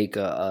to make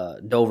a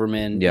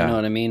Doberman. Yeah. You know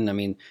what I mean? I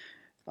mean,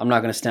 I'm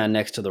not gonna stand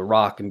next to the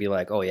Rock and be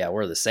like, "Oh yeah,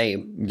 we're the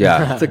same."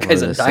 Yeah, The guy's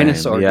we're a the same.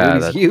 dinosaur. Yeah, dude.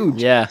 He's that-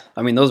 huge. Yeah.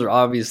 I mean, those are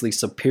obviously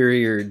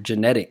superior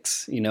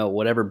genetics.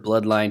 Whatever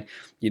bloodline.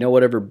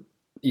 Whatever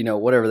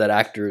that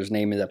actor's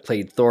name is that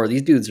played Thor.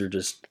 These dudes are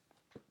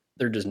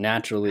they're just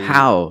naturally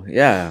How?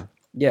 Yeah.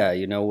 yeah,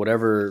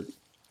 whatever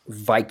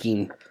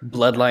Viking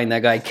bloodline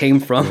that guy came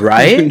from.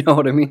 Right? You know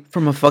what I mean?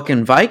 From a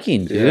fucking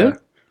Viking, dude. Yeah.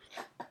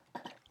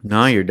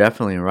 No, you're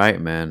definitely right,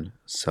 man.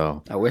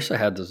 So I wish I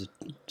had those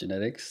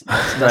genetics.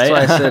 That's Right? why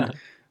I said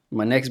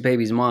my next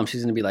baby's mom,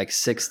 she's gonna be like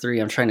 6'3".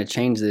 I'm trying to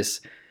change this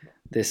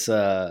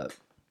 5'7".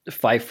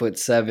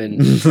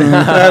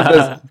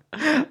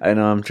 I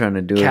know I'm trying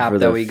to do cap it for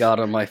that the we got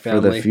on my for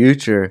the family.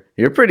 future.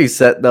 You're pretty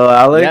set though,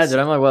 Alex. Yeah, dude,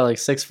 I'm like, what, like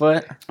 6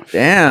 foot?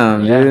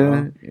 Damn, Yeah.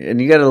 dude. And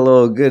you got a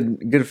little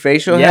good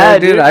facial Yeah, hair,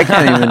 dude. dude. I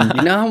can't even.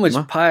 You know how much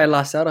Huh? pie I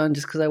lost out on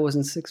just because I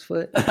wasn't 6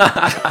 foot?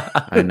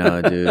 I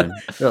know, dude.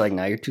 They're like,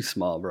 nah, you're too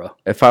small, bro.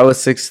 If I was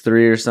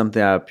 6'3" or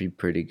something, I'd be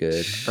pretty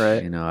good.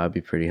 Right. You know, I'd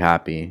be pretty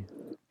happy.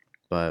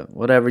 But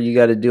whatever, you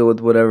got to deal with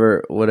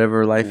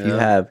whatever life you Yeah.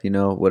 have. You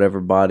know, whatever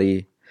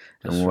body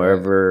That's and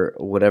right.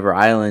 whatever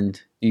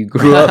island you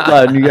grew up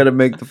on, you got to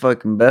make the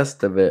fucking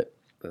best of it.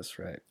 That's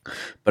right.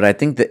 But I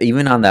think that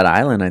even on that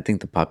island, I think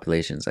the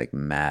population's like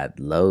mad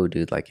low,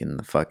 dude. Like in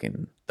the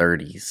fucking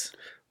 30s.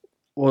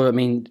 Well, I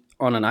mean,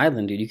 on an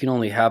island, dude, you can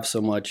only have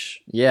so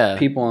much Yeah.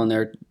 people on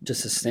there to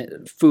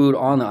sustain food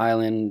on the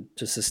island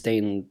to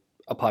sustain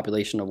a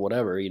population of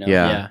whatever, you know?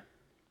 Yeah. Yeah.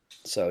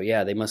 So,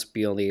 yeah, they must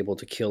be only able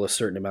to kill a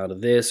certain amount of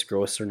this,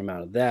 grow a certain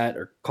amount of that,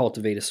 or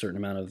cultivate a certain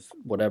amount of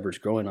whatever's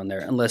growing on there.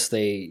 Unless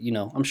they, you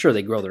know, I'm sure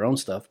they grow their own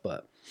stuff,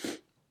 but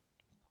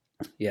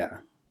yeah.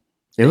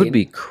 It would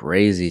be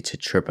crazy to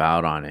trip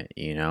out on it,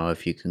 you know,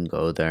 if you can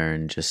go there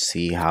and just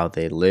see how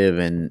they live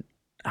and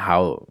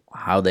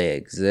how they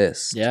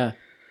exist. Yeah.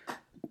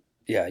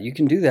 Yeah, you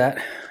can do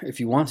that if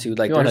you want to.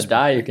 Like, you wanna there's-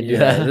 die, you can do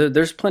yeah, that.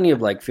 There's plenty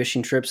of like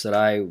fishing trips that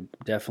I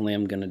definitely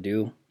am gonna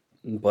do,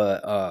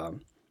 but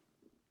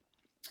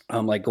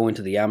like going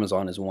to the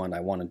Amazon is one I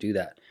want to do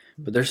that.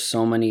 But there's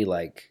so many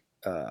like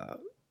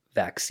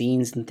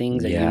vaccines and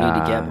things that you need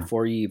to Yeah. get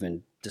before you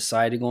even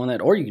decide to go on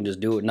that, or you can just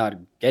do it, not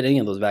get any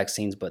of those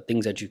vaccines, but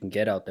things that you can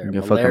get out there. You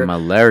get fucking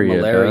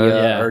malaria. dog.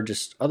 Yeah. or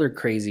just other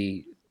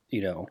crazy,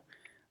 you know,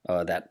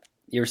 that.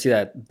 You ever see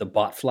that the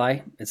bot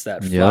fly? It's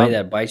that fly Yeah.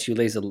 that bites you,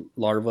 lays a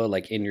larva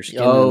like in your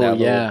skin, Oh, and that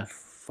yeah. little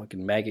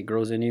fucking maggot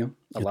grows in you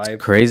alive.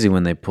 It's crazy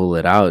when they pull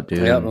it out, dude.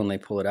 Yeah, when they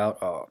pull it out.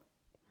 Oh,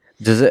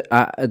 Does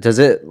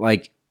it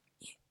like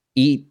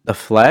eat the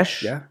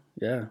flesh? yeah.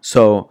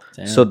 So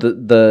Damn. so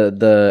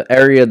the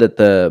area that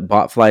the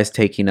botfly is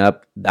taking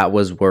up, that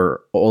was where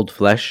old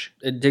flesh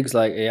It digs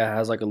like it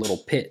has like a little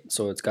pit,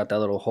 so it's got that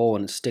little hole,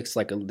 and it sticks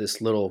like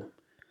this little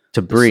to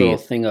this little breathe,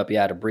 thing up.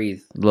 Yeah, to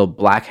breathe. little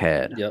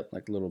blackhead. Yep,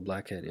 like a little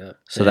blackhead. Yep,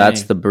 So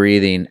that's Dang. the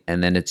breathing,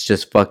 and then it's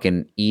just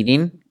fucking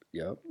eating.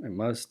 yep. It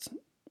must.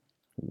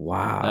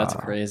 Wow, That's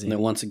And crazy. then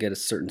once it gets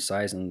a certain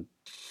size, and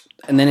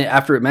then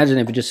imagine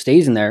if it just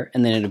stays in there,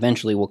 and then it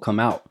eventually will come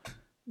out.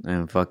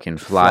 And fucking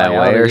fly Fly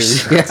away out or of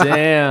something.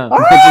 Damn.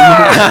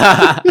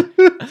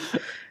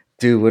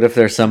 Dude, what if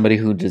there's somebody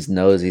who just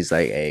knows he's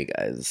like, hey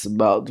guys, it's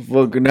about to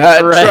fucking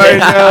hatch Right. right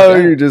now.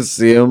 You just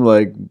see him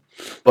like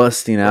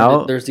busting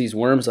out. There's these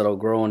worms that'll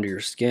grow under your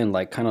skin,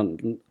 like kind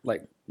of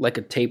like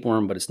a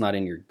tapeworm, but it's not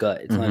in your gut.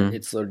 It's not.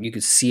 It's you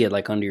can see it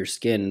like under your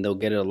skin, and they'll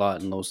get it a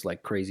lot in those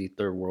like crazy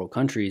third world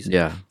countries.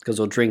 Yeah. because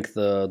they'll drink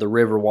the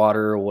river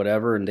water or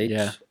whatever, and they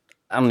Yeah.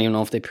 I don't even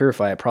know if they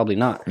purify it. Probably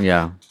not.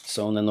 Yeah.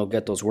 So and then they'll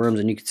get those worms,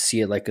 and you could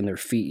see it like in their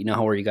feet. You know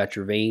how where you got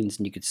your veins,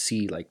 and you could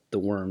see like the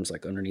worms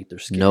like underneath their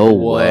skin. No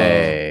Whoa.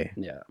 way.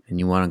 Yeah, And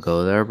you want to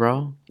go there,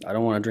 bro? I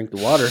don't want to drink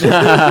the water.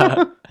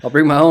 I'll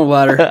bring my own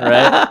water.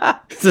 Right?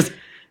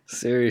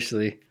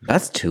 Seriously.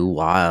 That's too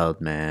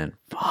wild, man.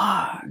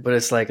 Fuck. But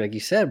it's like you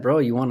said, bro.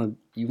 You want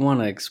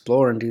to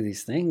explore and do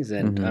these things,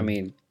 and I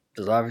mean,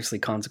 there's obviously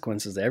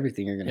consequences to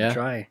everything you're gonna Yeah.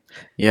 try.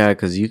 Yeah,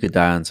 because you could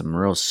die on some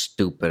real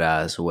stupid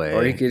ass way.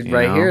 Or you could you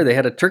right know? here. They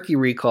had a turkey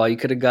recall. You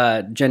could have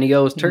got Jenny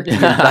O's turkey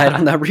and died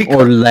on that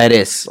recall. Or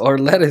lettuce. Or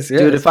lettuce. Yeah.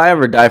 Dude, if I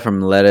ever die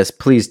from lettuce,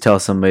 please tell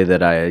somebody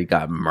that I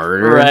got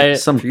murdered. Right.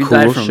 Some If you cool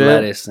died from shit.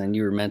 lettuce, then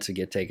you were meant to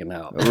get taken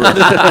out.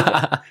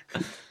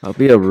 I'll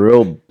be a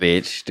real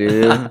bitch,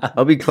 dude.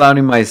 I'll be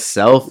clowning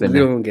myself We and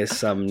don't get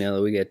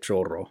salmonella. We get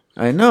chorro.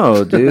 I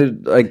know,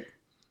 dude. Like,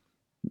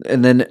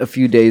 and then a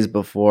few days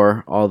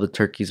before, all the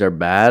turkeys are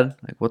bad.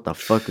 Like, what the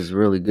fuck is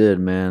really good,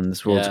 man?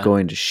 This world's Yeah.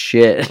 going to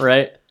shit.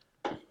 Right?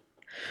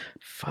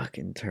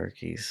 Fucking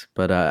turkeys.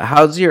 But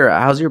how's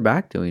your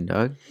back doing,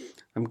 Doug?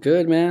 I'm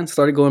good, man.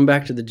 Started going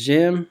back to the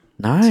gym.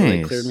 Nice. So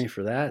they cleared me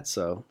for that.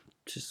 So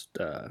just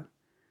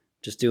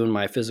doing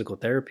my physical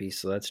therapy.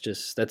 So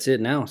that's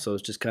it now. So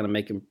it's just kind of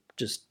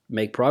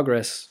make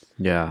progress.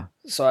 Yeah.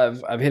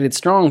 So I've hit it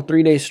strong.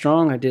 3 days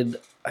strong. I did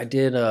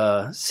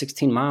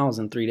 16 miles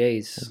in 3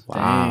 days.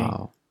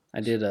 Wow.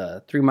 I did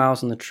 3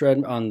 miles on the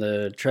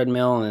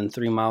treadmill and then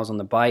 3 miles on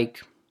the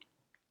bike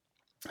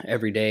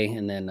every day,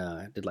 and then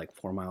I did like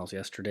 4 miles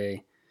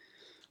yesterday.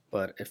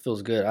 But it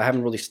feels good. I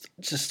haven't really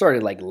just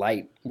started like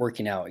light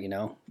working out, you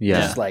know. Yeah.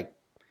 Just like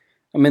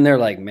I'm in there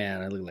like,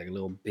 man, I look like a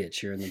little bitch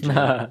here in the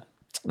gym.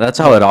 That's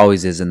how it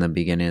always is in the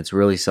beginning. It's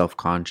really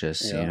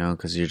self-conscious, Yeah. you know,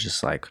 because you're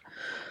just like,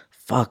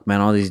 fuck,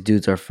 man, all these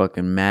dudes are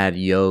fucking mad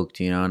yoked,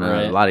 you know, and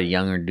Right. a lot of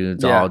younger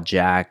dudes Yeah. all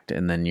jacked,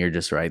 and then you're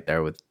just right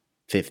there with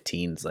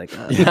 15s, like,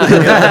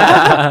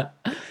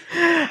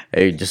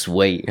 hey, just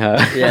wait, huh?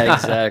 Yeah,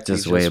 exactly.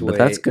 just wait. But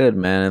that's good,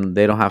 man, and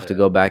they don't have to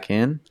go back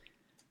in.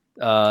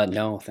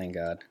 No, thank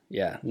God.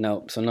 Yeah,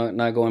 no. So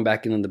not going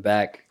back into the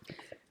back.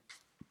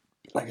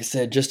 Like I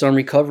said, just on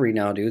recovery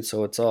now, dude.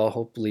 So it's all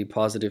hopefully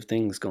positive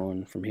things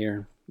going from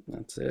here.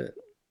 That's it.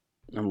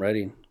 I'm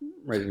ready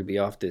to be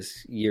off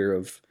this year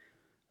of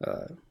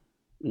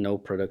no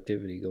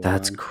productivity going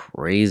That's on.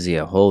 crazy.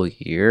 A whole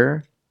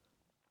year?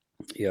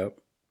 Yep.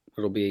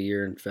 It'll be a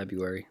year in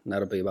February. And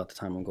that'll be about the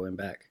time I'm going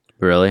back.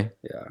 Really?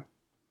 Yeah.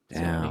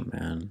 Damn,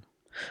 man.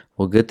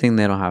 Well, good thing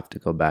they don't have to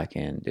go back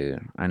in,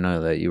 dude. I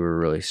know that you were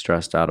really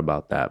stressed out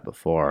about that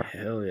before.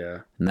 Hell yeah.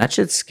 And that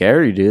shit's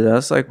scary, dude.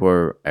 That's like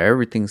where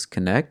everything's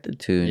connected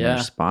to in Yeah.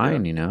 your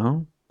spine, you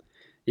know?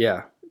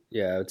 Yeah.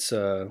 Yeah. It's,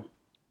 I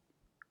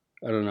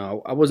don't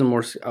know. I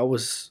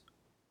was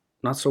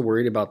not so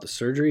worried about the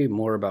surgery,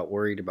 more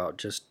worried about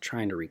just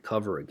trying to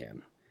recover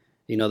again.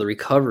 You know, the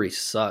recovery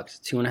sucks.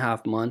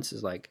 2.5 months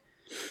is like,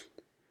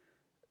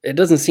 it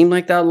doesn't seem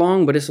like that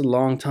long, but it's a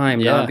long time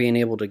Yeah. not being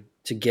able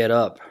to get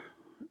up.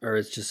 Or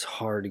it's just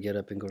hard to get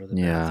up and go to the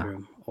Yeah.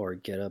 bathroom or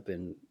get up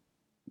and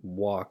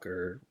walk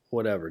or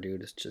whatever,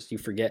 dude. It's just, you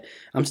forget.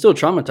 I'm still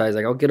traumatized.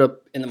 Like, I'll get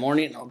up in the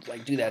morning and I'll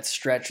like do that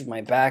stretch with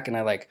my back and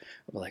I'll be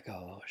like,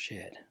 oh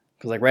shit.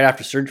 Because like right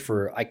after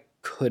surgery, I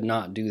could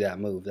not do that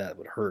move. That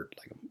would hurt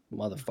like a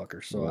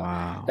motherfucker. So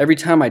Wow. every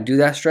time I do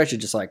that stretch,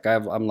 it's just like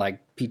I'm like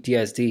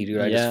PTSD,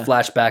 dude. I Yeah. just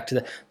flash back to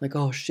that. Like,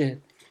 oh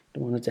shit,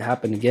 don't want it to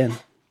happen again.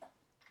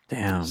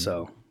 Damn.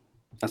 So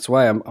that's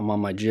why I'm on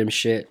my gym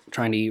shit,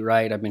 trying to eat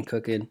right. I've been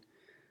cooking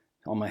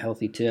on my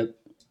healthy tip,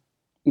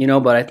 you know.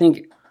 But I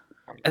think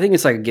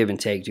it's like a give and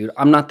take, dude.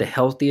 I'm not the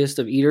healthiest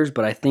of eaters,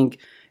 but I think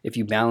if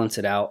you balance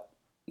it out,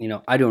 you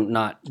know, I don't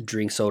not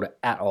drink soda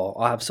at all.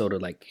 I'll have soda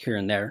like here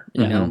and there,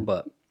 you know,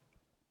 but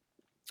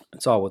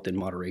it's all within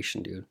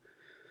moderation, dude.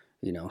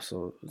 You know,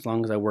 so as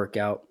long as I work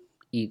out,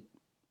 eat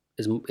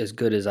as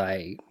good as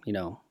I, you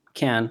know,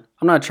 can.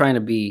 I'm not trying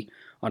to be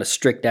on a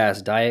strict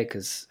ass diet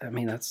because I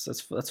mean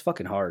that's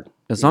fucking hard.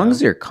 As you long know?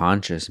 as you're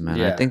conscious, man.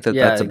 I Yeah. think that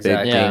Yeah, that's a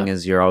exactly. big thing Yeah.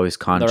 is you're always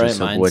conscious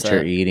right of what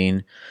you're mindset.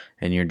 eating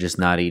and you're just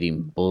not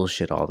eating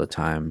bullshit all the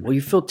time. Well,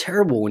 you feel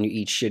terrible when you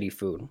eat shitty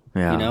food.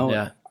 Yeah. You know?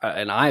 Yeah.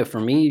 And for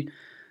me,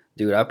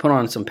 dude, I put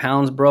on some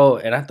pounds, bro,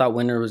 and I thought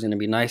winter was going to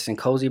be nice and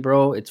cozy,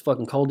 bro. It's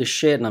fucking cold as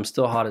shit, and I'm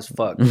still hot as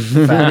fuck.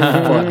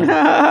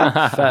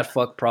 Fat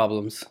fuck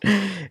problems.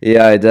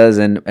 Yeah, it does.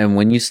 And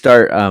when you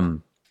start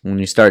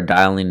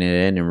dialing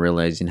it in and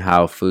realizing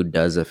how food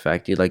does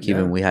affect you, like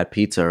even we had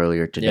pizza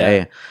earlier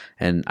today,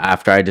 and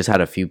after I just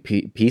had a few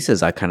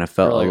pieces, I kind of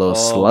felt You're like, a little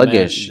 "Oh,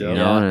 sluggish, man." you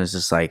Yeah. know, and it's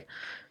just like,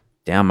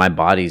 damn, my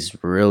body's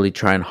really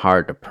trying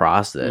hard to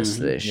process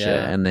this shit.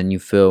 Yeah. And then you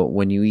feel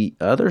when you eat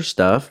other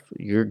stuff,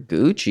 you're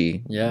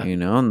Gucci, Yeah. you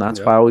know, and that's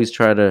why I always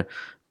try to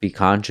be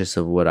conscious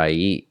of what I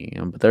eat, you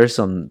know. But there's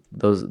some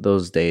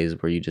those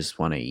days where you just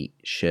want to eat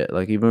shit.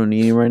 Like even when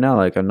eating right now,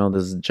 like I know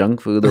this is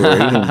junk food that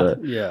we're eating,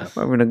 but Yeah.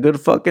 we're having a good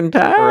fucking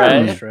time,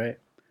 Right. That's right.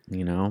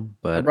 you know.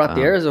 But I brought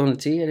the Arizona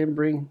tea. I didn't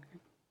bring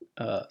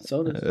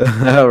sodas.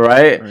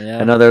 right? Yeah.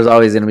 I know there's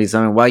always gonna be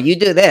something. Well, you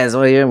do this.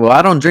 Well,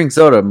 I don't drink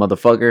soda,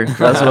 motherfucker.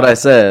 That's what I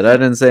said. I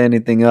didn't say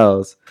anything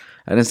else.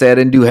 I didn't say I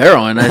didn't do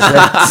heroin.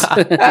 I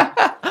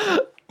said,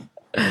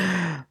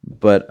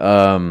 but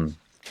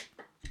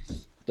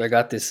I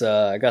got this.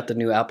 I got the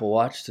new Apple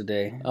Watch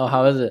today. Oh,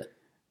 how is it?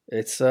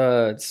 It's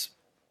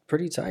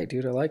pretty tight,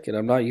 dude. I like it.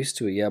 I'm not used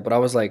to it yet, but I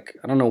was like,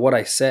 I don't know what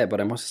I said,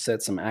 but I must have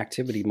said some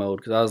activity mode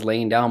because I was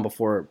laying down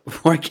before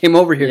I came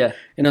over here, Yeah.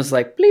 and it was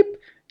like, bleep.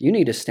 You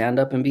need to stand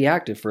up and be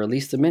active for at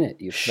least a minute,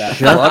 you fat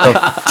Shut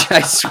fuck. I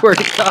swear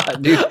to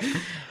God, dude.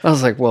 I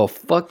was like, well,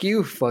 fuck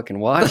you, fucking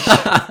watch.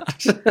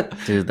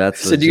 dude, that's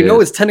So do you know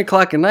it's 10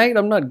 o'clock at night?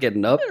 I'm not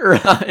getting up.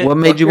 Right. what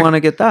made you want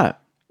to get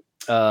that?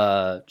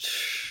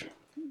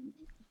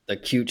 The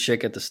cute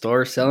chick at the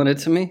store selling it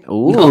to me.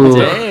 Ooh,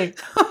 Dang.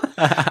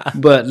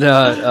 But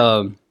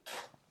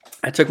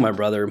I took my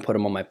brother and put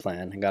him on my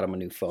plan and got him a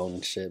new phone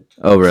and shit.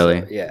 oh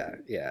really? So,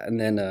 yeah. And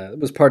then it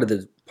was part of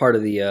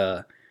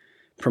the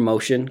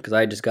promotion because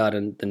I just got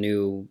the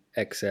new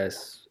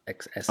XS.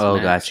 Oh,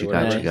 Max got or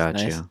whatever. you.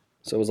 Nice.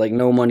 So it was like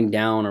no money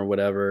down or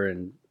whatever,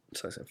 and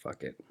so I said,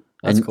 "Fuck it."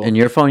 That's and, cool. and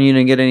your phone, you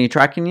didn't get any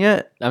tracking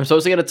yet? I'm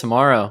supposed to get it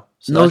tomorrow.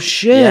 So No that's-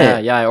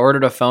 shit. Yeah. I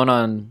ordered a phone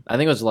on, I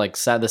think it was like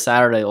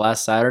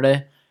last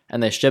Saturday,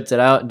 and they shipped it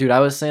out. Dude,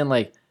 I was saying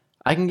like,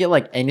 I can get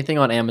like anything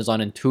on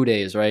Amazon in 2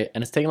 days, right?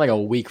 And it's taking like a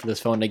week for this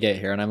phone to get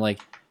here. And I'm like,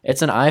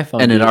 it's an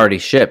iPhone. And it dude. already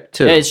shipped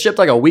too. Yeah, it shipped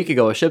like a week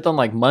ago. It shipped on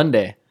like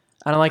Monday.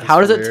 And I'm like, how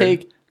does it weird.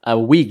 take a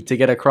week to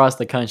get across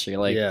the country?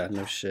 Like, Yeah,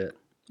 no shit.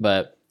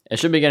 but it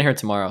should be getting here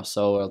tomorrow.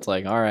 So it's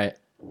like, all right.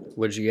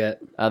 What'd you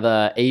get?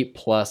 The 8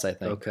 Plus, I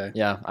think. Okay.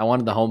 Yeah, I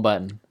wanted the home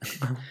button.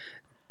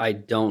 I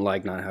don't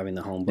like not having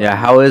the home button. Yeah,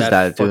 how is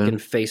that, dude? fucking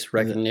face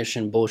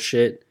recognition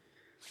bullshit?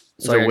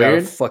 Is So I it gotta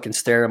weird? fucking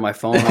stare at my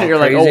phone. all You're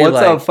like, oh, crazy, what's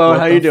up, phone? what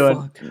How you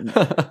the doing?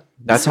 fuck?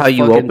 That's So how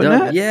you fucking open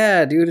dumb. it?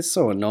 Yeah, dude, it's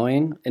so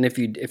annoying. And if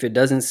it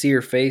doesn't see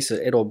your face,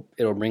 it'll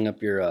bring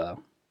up your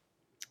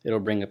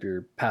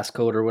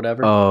passcode or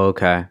whatever. Oh,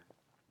 okay.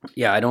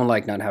 Yeah, I don't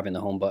like not having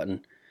the home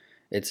button.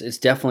 It's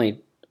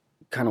definitely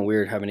kind of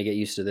weird having to get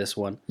used to this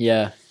one.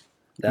 Yeah.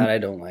 That I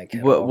don't like.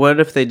 at all. What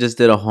if they just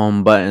did a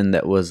home button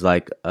that was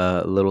like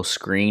a little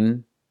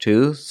screen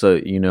too? So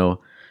you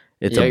know,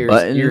 it's Yeah, a your-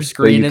 button. your but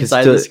screen you could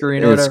inside still- the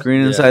screen or yeah, whatever?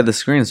 screen Yeah. inside the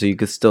screen, so you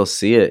could still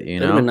see it. You It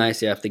would have been know.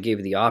 nice if they gave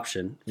you the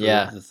option for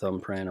Yeah. the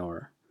thumbprint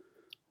or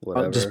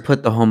whatever. Just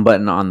put the home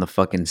button on the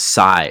fucking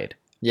side.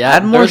 Yeah,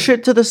 Add more there's-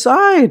 shit to the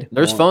side.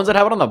 There's phones that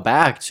have it on the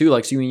back too.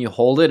 Like, so when you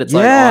hold it, it's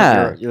like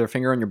Yeah. on your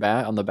finger on your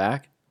back on the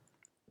back,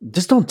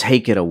 Just don't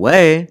take it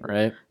away.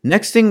 right?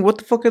 Next thing, what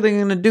the fuck are they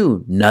gonna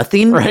do?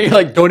 Nothing. Right, you're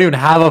like, don't even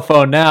have a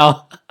phone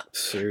now.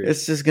 Serious.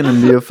 It's just gonna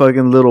be a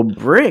fucking little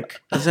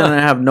brick. It's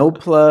gonna have no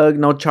plug,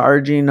 no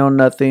charging, no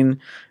nothing.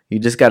 You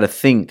just gotta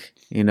think.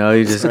 You know,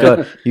 you just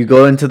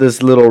go into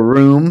this little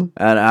room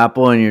at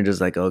Apple, and you're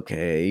just like,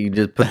 okay. You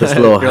just put this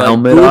little You're like,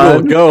 helmet Google,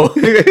 on.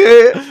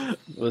 go.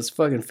 Well, it's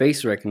fucking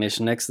face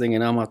recognition. Next thing you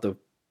know, I'm about to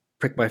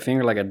prick my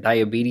finger like a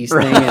diabetes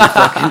thing and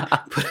fucking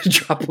put a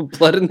drop of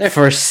blood in there.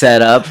 For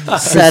setup,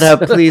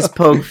 please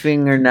poke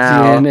finger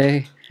now.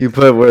 DNA. You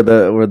put where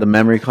the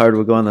memory card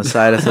would go on the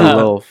side. It's a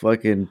little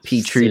fucking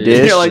petri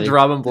dish. You're like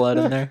dropping blood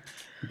in there.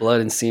 Blood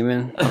and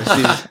semen.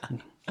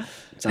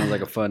 Sounds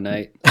like a fun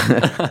night.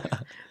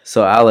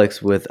 So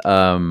Alex, with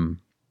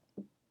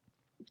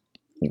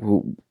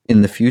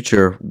in the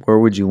future, where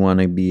would you want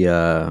to be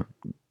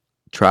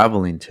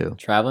traveling to?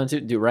 Traveling to,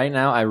 dude, right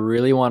now, I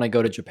really want to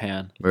go to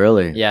Japan.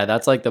 Really? Yeah,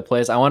 that's like the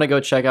place. I want to go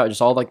check out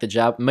just all like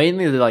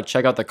mainly to like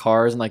check out the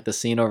cars and like the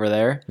scene over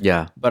there.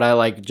 Yeah. But I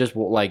like just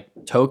like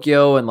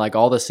Tokyo and like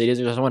all the cities.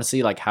 I just want to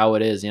see like how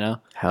it is, you know?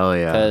 Hell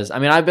yeah. Because I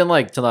mean, I've been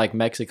like to like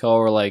Mexico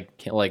or like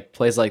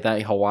places like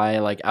that, Hawaii,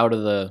 like out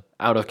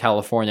of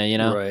California, you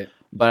know. Right.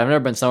 But I've never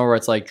been somewhere where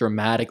it's like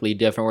dramatically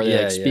different, where they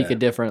Yeah, like speak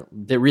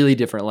yeah. a really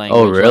different language.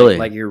 Oh, really?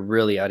 Like you're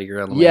really out of your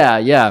element. Yeah,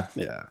 yeah.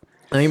 Yeah.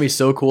 I think it'd be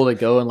so cool to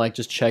go and like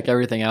just check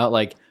everything out,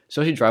 like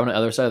especially driving on the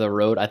other side of the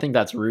road. I think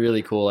that's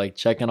really cool, like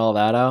checking all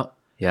that out.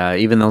 Yeah,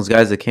 even those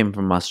guys that came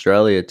from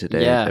Australia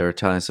today, Yeah. they were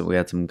telling us that we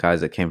had some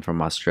guys that came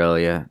from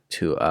Australia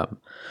to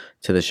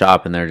the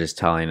shop, and they're just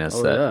telling us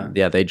Oh, that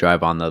yeah. they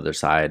drive on the other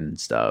side and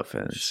stuff,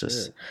 and it's Shit.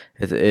 just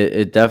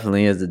it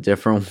definitely is a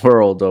different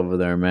world over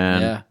there,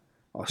 man. Yeah,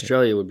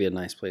 Australia would be a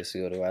nice place to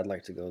go to. I'd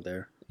like to go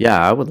there. Yeah,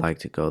 I would like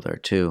to go there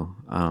too.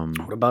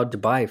 What about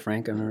Dubai,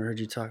 Frank? I've never heard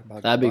you talk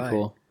about that'd Dubai. be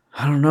cool.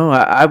 I don't know.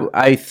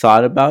 I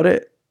thought about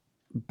it,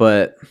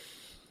 but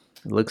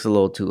it looks a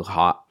little too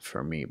hot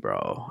for me,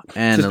 bro,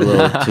 and a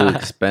little too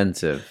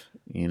expensive.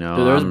 You know,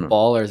 Dude, there's I'm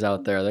ballers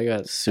out there. They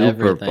got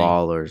super everything.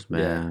 ballers,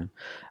 man.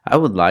 I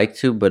would like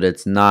to, but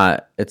it's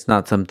not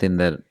something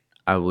that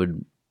I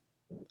would.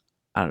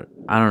 I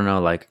don't know.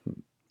 Like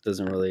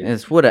Doesn't really.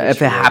 it's what It's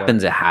if it real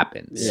happens, about- it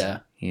happens. Yeah.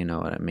 You know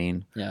what I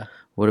mean? Yeah.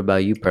 What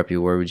about you,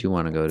 Preppy? Where would you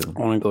want to go to? I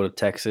want to go to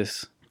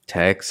Texas.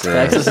 Texas.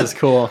 Texas is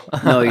cool.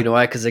 No, you know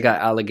why? Because they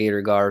got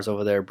alligator gars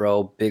over there,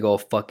 bro. Big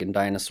old fucking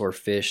dinosaur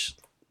fish.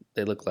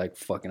 They look like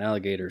fucking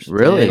alligators.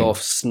 Really? Big old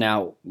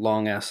snout,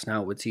 long ass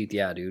snout with teeth.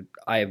 Yeah, dude.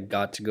 I have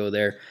got to go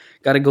there.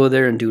 Got to go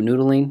there and do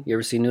noodling. You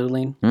ever see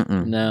noodling?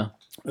 Mm-mm. No.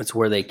 It's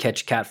where they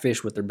catch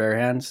catfish with their bare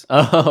hands.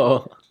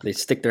 Oh. They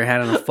stick their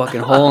hand in a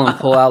fucking hole and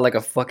pull out like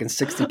a fucking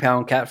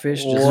 60-pound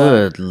catfish. Just,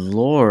 Good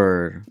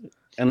lord.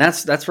 and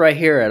that's right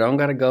here. I don't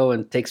gotta go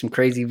and take some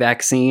crazy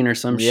vaccine or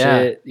some Yeah.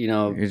 shit. You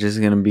know, You're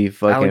just gonna be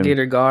fucking.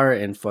 alligator gar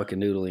and fucking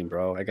noodling,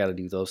 bro. I gotta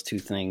do those two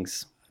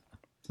things.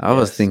 I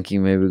was Yes.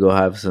 thinking maybe go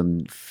have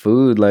some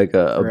food, like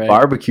a Right.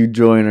 barbecue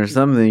joint or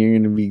something. You're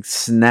gonna be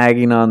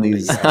snagging on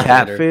these alligator.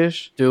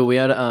 catfish. Dude, we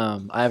had I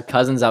have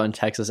cousins out in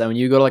Texas, and when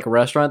you go to like a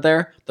restaurant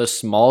there, the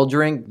small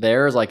drink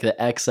there is like the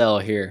XL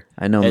here.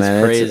 I know, It's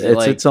man. crazy, It's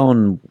like- its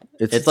own.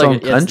 It's its like own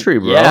country,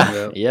 bro. Yeah,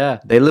 Yep. yeah,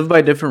 They live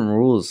by different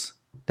rules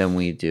than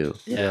we do.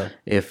 yeah.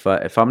 If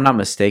I'm not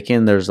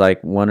mistaken, there's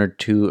like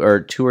two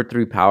or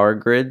three power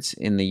grids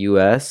in the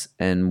U.S.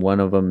 and one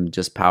of them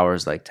just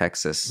powers like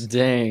Texas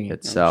Dang.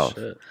 itself.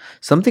 shit.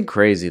 Something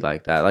crazy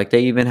like that. Like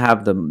they even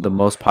have the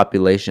most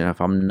population,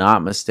 if I'm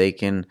not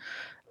mistaken,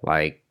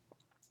 like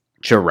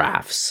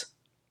giraffes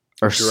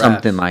or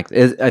something like.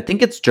 I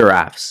think it's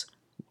giraffes.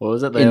 What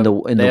was it? In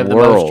the they have the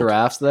world. most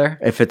giraffes there.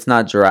 If it's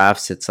not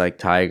giraffes, it's like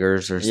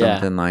tigers or Yeah.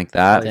 something like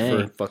that.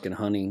 Dang. For fucking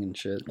hunting and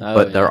shit. Oh,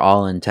 But they're yeah.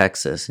 all in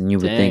Texas, and you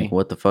would think, Dang.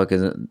 what the fuck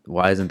isn't?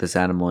 Why isn't this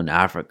animal in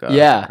Africa?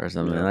 Yeah. or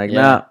something Yeah. like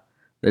Yeah. that.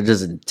 They're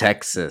just in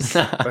Texas.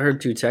 I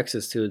heard too,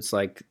 Texas too. It's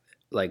like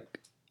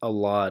a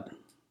lot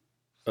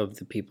of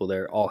the people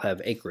there all have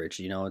acreage.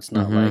 You know, it's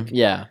not Mhm. like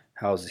yeah,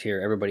 houses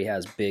here. Everybody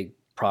has big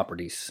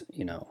properties.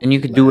 You know, And you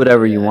could do land.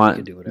 whatever Yeah, you want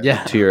could do whatever.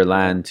 Yeah. to your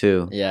land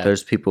too. Yeah.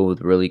 There's people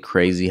with really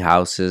crazy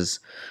houses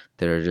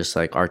that are just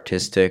like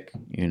artistic,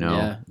 you know,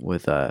 Yeah.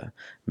 with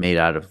made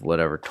out of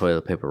whatever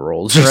toilet paper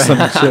rolls or Right. some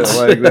shit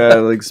like that,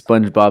 like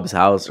SpongeBob's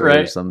house or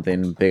Right.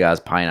 something, big ass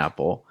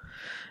pineapple.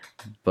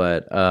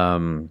 But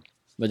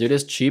but dude,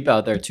 it's cheap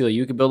out there too.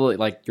 You could build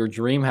like your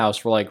dream house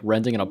for like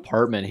renting an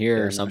apartment here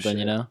Yeah, or no something. You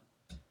shit. know?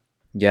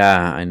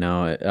 yeah, I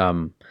know it.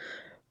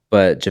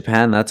 But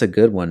Japan, that's a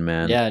good one,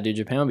 man. Yeah, dude,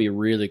 Japan would be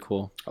really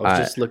cool. I was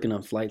I- just looking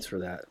up flights for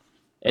that.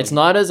 It's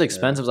not as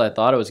expensive as I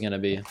thought it was gonna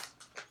be.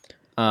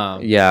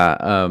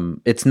 Yeah,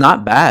 it's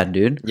not bad,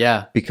 dude.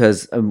 Yeah,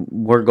 Because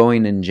we're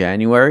going in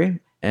January,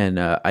 and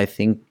I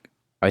think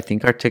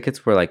our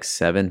tickets were like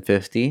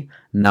 $750,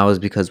 and that was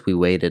because we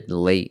waited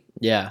late,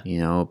 yeah. you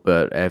know.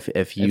 But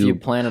if you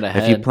plan it if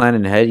ahead, you plan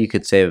it ahead, you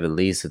could save at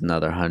least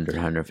another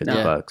 150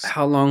 Now, bucks.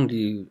 How long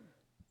do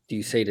do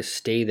you say to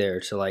stay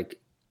there to like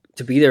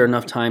to be there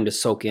enough time to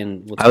soak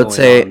in what's I would going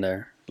say on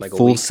there? Like a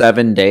full week?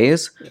 7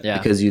 days Yeah.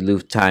 because you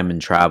lose time in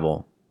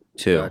travel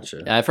too.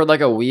 Gotcha. Yeah, I've heard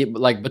like a week,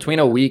 like between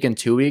a week and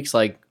 2 weeks.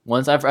 Like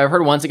once I've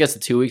heard once it gets to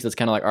 2 weeks, it's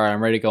kind of like, all right,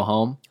 I'm ready to go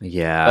home.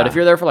 Yeah. But if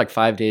you're there for like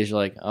 5 days, you're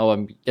like, oh,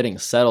 I'm getting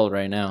settled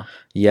right now.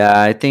 Yeah,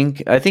 I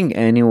think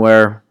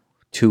anywhere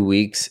 2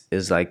 weeks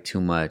is like too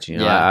much. You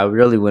know, Yeah. I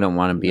really wouldn't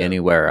want to be Yeah.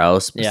 anywhere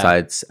else Yeah.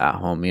 besides at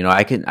home. You know,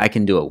 I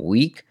can do a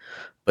week,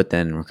 but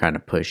then we're kind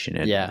of pushing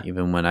it. Yeah.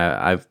 Even when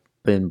I've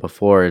been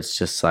before, it's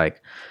just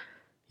like,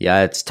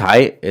 yeah, it's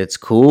tight, it's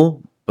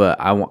cool, but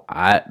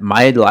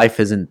my life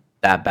isn't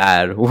that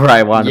bad where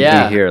I want to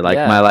Yeah, be here. Like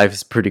yeah. my life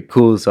is pretty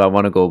cool, so I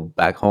want to go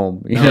back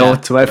home. You Yeah, know,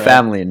 to my right.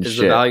 family and Is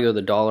shit. the value of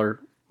the dollar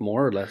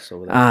more or less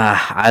over there?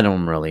 I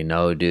don't really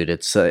know, dude.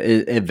 It's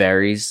it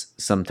varies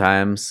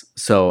sometimes.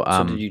 So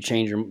So do you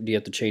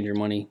have to change your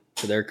money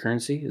to their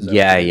currency? Is that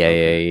yeah, what- yeah,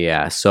 okay.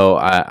 yeah. So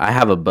I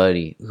have a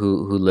buddy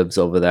who lives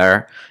over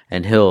there,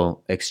 and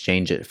he'll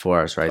exchange it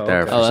for us right Oh,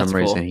 there. okay. For Oh, some that's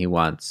reason, cool. he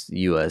wants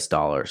U.S.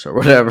 dollars or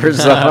whatever.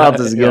 So I'll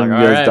just give You're him like,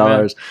 U.S. "All right, man."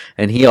 dollars,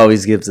 and he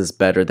always gives us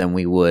better than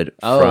we would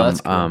Oh, from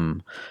that's cool.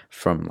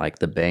 from like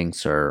the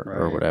banks or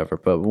Right. whatever.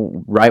 But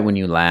right when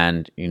you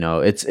land, you know,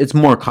 it's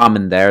more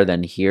common there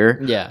than here.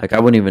 Yeah. Like I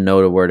wouldn't even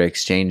know where to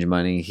exchange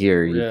money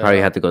here. You probably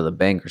Yeah. have to go to the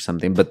bank or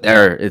something. But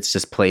there, it's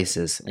just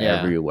places Yeah.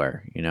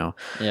 everywhere. You know.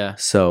 Yeah.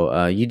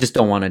 So you just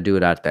don't want to do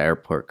it at the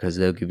airport because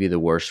they'll give you the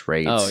worst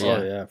rates. Oh, yeah.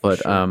 Oh, yeah. for But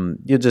sure.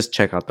 you just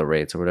check out the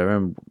rates or whatever.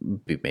 And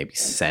maybe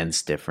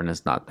cents different.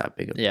 It's not that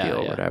big of a Yeah, deal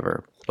or yeah.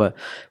 whatever. But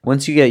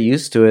once you get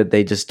used to it,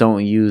 they just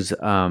don't use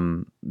like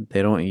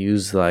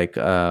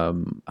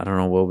I don't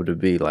know what would it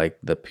be, like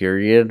the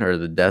period or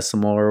the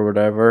decimal or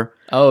whatever.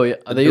 Oh, yeah.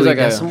 They use Dewey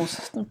like a Decimal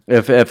System?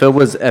 If it's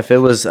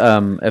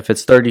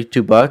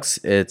 $32,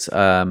 it's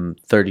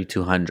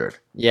 3,200.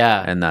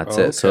 yeah. And that's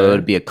Oh, it. So it okay.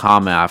 would be a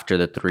comma after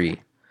the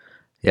 3.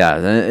 Yeah,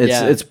 then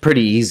Yeah. it's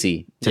pretty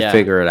easy to Yeah.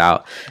 figure it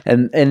out,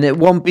 and it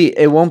won't be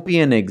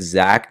an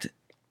exact.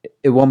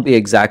 It won't be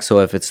exact. So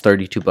if it's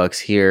 $32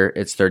 here,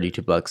 it's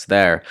 $32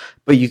 there.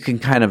 But you can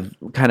kind of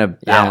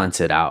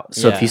balance it out.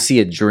 So if Yeah. you see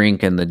a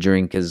drink and the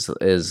drink is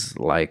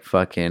like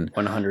fucking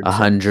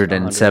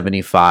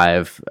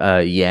 175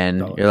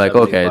 yen, you're like,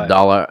 okay,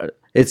 $1.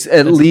 It's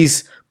at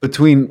least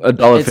between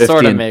 $1.50 It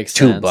sorta and makes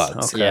 $2.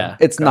 sense. Okay. Yeah.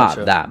 It's Gotcha.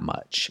 not that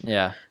much.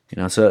 Yeah.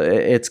 You know, so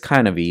it's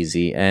kind of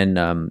easy, and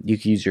you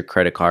can use your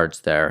credit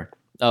cards there.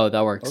 Oh,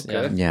 that works.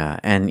 Okay. Yeah,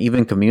 and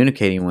even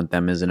communicating with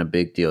them isn't a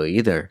big deal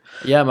either.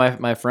 Yeah.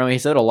 My friend, he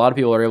said a lot of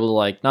people are able to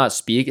like not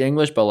speak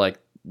English, but like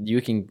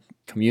you can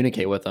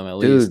communicate with them at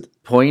least. Dude,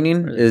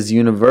 pointing is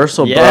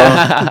universal,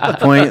 Yeah.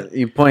 bro.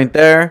 You point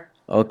there.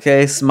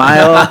 Okay,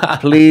 smile,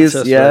 please,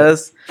 That's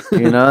yes.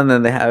 You know, and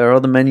then they have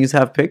all the menus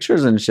have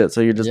pictures and shit.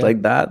 So you're just Yeah.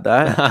 like that.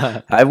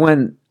 I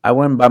went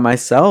by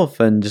myself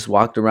and just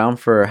walked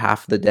around for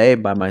half the day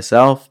by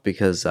myself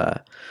because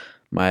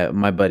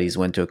my buddies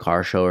went to a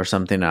car show or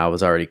something. And I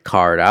was already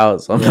carred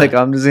out, so I'm Yeah. like,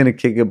 I'm just gonna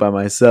kick it by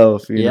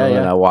myself, you Yeah, know.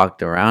 And yeah. I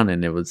walked around,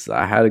 and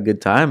I had a good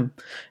time.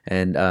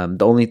 And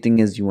the only thing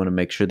is, you want to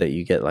make sure that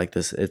you get like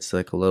this. It's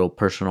like a little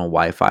personal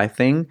Wi-Fi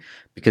thing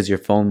because your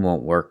phone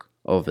won't work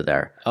over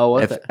there. Oh,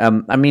 what? If,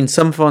 I mean,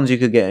 some phones you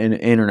could get an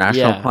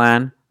international Yeah.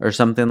 plan or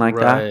something like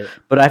that. Right.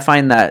 But I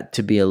find that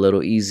to be a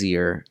little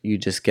easier. You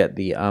just get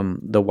the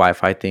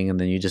Wi-Fi thing, and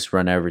then you just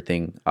run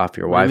everything off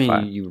your What do you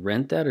Wi-Fi. mean, you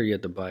rent that or you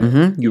have to buy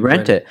it? You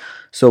rent it.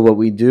 So what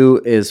we do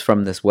is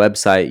from this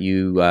website,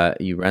 you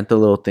rent the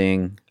little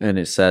thing, and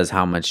it says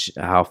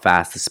how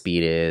fast the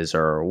speed is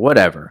or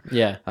whatever.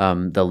 Yeah.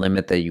 The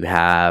limit that you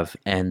have,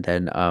 and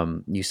then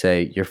you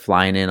say you're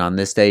flying in on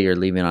this day, you're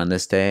leaving on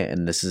this day,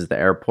 and this is the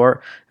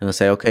airport, and they'll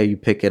say, okay, you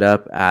pick it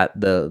up at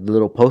the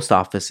little post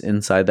office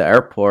inside the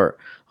airport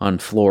on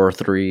floor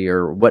 3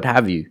 or what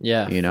have you.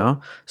 Yeah. You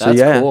know? So That's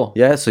yeah, cool.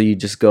 yeah. So you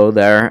just go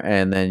there,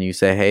 and then you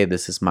say, hey,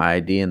 this is my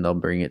ID, and they'll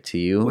bring it to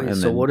you. Wait, and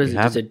so then what is you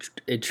it? have Does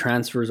it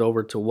transfers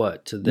over to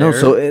what? To their?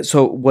 no,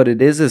 so what it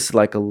is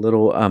like a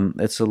little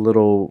it's a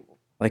little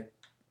like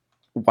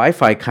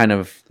Wi-Fi kind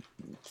of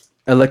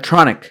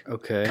electronic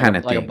Okay. kind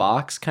of Like a thing.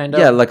 box, kind of.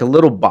 Yeah, like a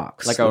little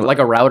box. like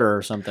a router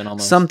or something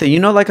almost. something, you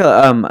know, like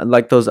a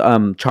like those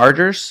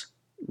chargers,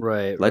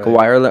 Right. like right. a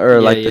wireless or Yeah,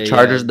 like yeah, the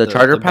chargers, yeah, the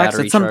charger the packs.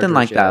 battery It's something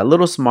like chargers, that, yeah. a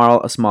little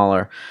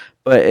smaller,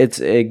 but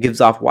it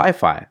gives off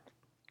Wi-Fi.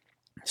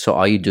 So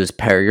all you do is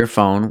pair your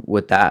phone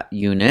with that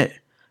unit,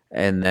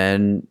 and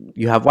then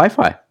you have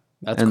Wi-Fi.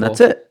 That's And cool.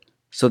 that's it.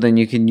 So then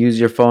you can use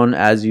your phone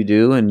as you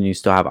do, and you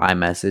still have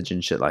iMessage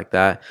and shit like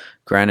that.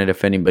 Granted,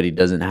 if anybody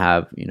doesn't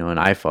have, you know, an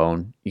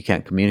iPhone, you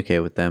can't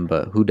communicate with them,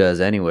 but who does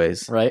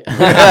anyways? Right.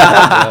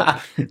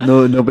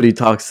 No, nobody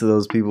talks to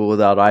those people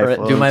without Right.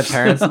 iPhones. Do my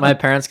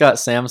parents got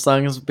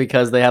Samsungs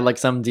because they had like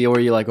some deal where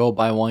you like, oh,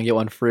 buy one get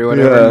one free or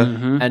whatever. Yeah.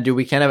 Mhm. And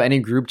we can't have any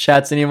group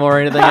chats anymore or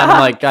anything. And I'm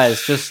like,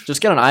 guys,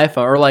 just get an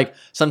iPhone. Or like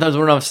sometimes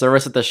we don't have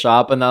service at the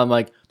shop, and I'm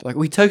like, they're like,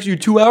 we texted you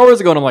 2 hours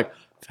ago, and I'm like,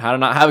 how to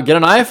not have get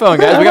an iPhone,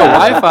 guys? We got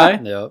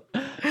Wi-Fi. Yep.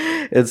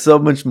 It's so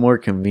much more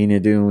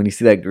convenient, dude. When you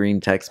see that green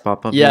text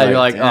pop up, Yeah, you're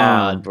like,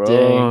 "Damn, "Aw,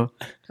 dang."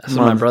 That's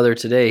my brother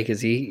today,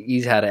 because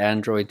he's had an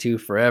Android too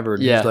forever.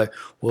 And Yeah. he's like,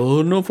 well, I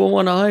don't know if I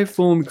want an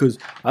iPhone because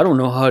I don't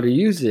know how to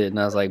use it. And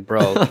I was like,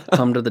 bro,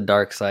 come to the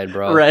dark side,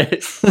 bro.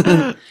 Right.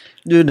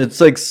 Dude, it's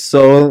like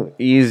so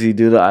easy,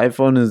 dude. The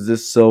iPhone is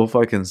just so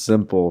fucking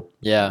simple.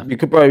 Yeah. You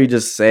could probably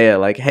just say it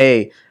like,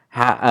 "Hey,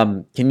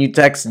 can you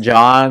text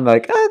John?"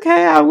 Like,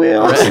 okay, I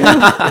will.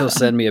 He'll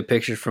send me a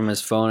picture from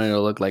his phone and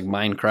it'll look like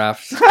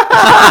Minecraft.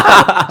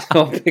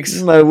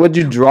 Like, would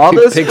you draw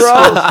this, bro?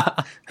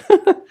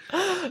 Pixels.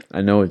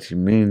 I know what you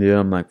mean, dude.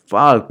 I'm like,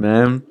 fuck,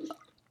 man.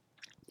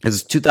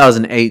 It's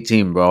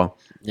 2018, bro.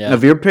 Yeah.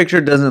 If your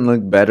picture doesn't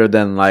look better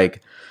than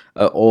like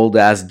an old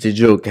ass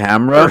digital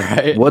camera,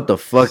 Right. what the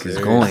fuck is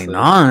going Seriously.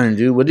 on,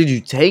 dude? What did you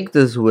take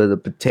this with? A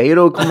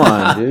potato? Come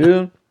on,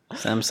 dude.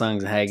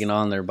 Samsung's hanging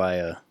on there by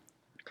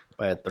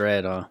a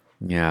thread, huh?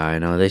 Yeah, I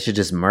know. They should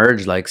just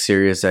merge like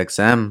Sirius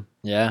XM.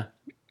 Yeah.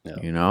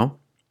 You know,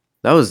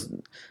 that was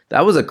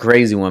a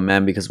crazy one,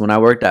 man. Because when I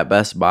worked at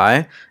Best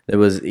Buy, there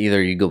was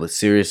either you go with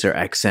Sirius or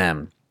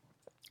XM.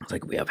 It's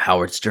like we have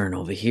Howard Stern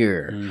over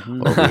here,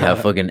 Mhm. or we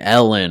have fucking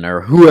Ellen or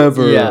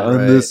whoever Yeah, on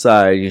right. this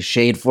side. You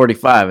Shade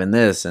 45 and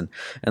this and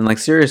like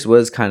Sirius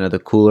was kind of the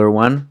cooler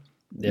one.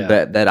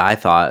 Yeah. That I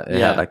thought it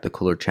Yeah. had like the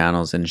cooler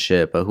channels and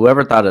shit. But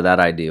whoever thought of that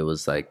idea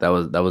was like that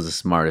was the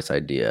smartest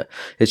idea.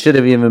 It should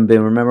have even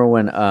been. Remember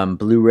when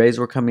Blu-rays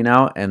were coming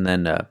out, and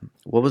then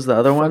what was the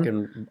other one?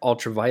 Fucking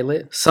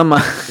ultraviolet. Some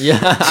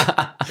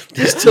Yeah.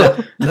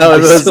 no,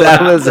 that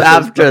was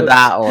after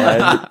that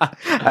one.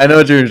 I know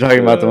what you were talking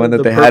about. The one that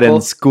The they had in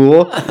purple.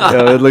 school.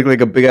 It looked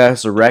like a big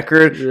ass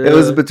record. It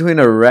was between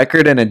a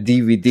record and a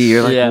DVD.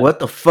 You're like, Yeah. what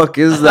the fuck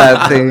is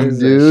that thing, What is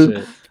that dude?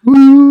 shit?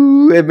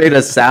 Woo! It made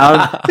a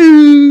sound.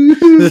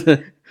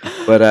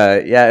 But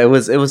yeah, it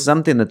was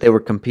something that they were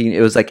competing.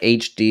 It was like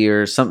HD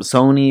or some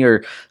Sony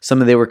or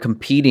something. They were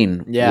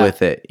competing Yeah.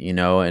 with it,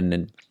 and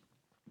then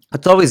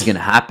it's always gonna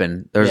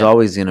happen. There's Yeah.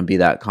 always gonna be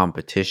that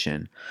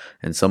competition,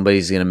 and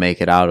somebody's gonna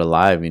make it out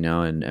alive,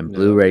 and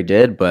Blu-ray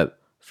did, but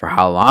for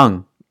how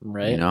long?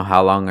 Right.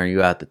 How long are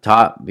you at the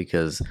top?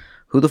 Because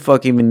who the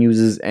fuck even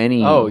uses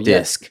any Oh, yeah.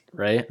 disc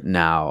Right.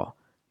 now?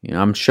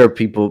 I'm sure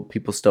people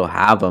still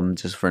have them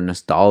just for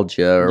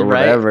nostalgia or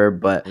Right. whatever.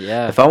 But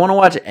Yeah. if I want to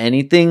watch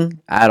anything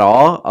at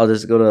all, I'll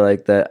just go to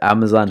like the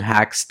Amazon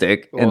Hack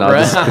Stick, and I'll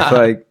just be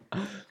like,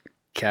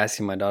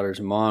 Cassie, my daughter's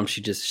mom,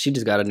 she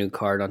just got a new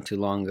car not too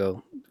long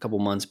ago, a couple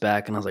months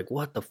back, and I was like,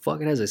 "What the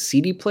fuck? It has a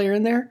CD player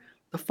in there?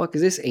 The fuck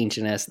is this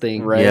ancient ass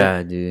thing?" Right.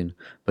 yeah, dude.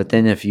 But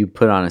then if you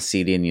put on a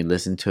CD and you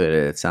listen to it,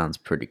 it sounds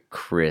pretty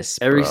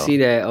crisp. Every bro.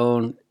 CD I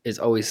own is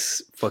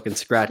always fucking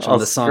scratch I'll on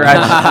the song scratch.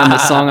 on the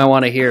song I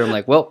want to hear. I'm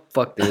like, well,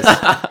 fuck this.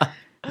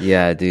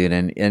 Yeah, dude,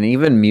 and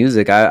even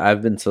music.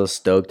 I've been so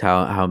stoked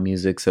how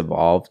music's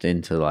evolved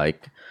into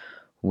like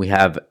we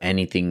have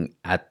anything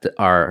at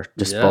our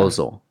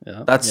disposal.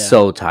 Yeah. That's Yeah.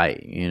 so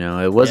tight.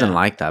 It wasn't Yeah.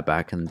 like that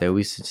back in the day.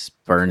 We used to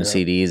just burn Yeah.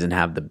 CDs and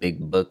have the big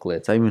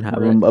booklets. I even have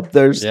Right. them up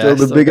there Yeah, still, I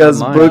the still big got ass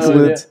mine.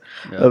 booklets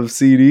Yeah. of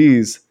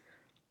CDs.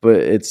 But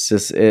it's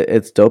just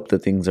it's dope that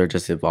things are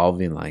just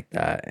evolving like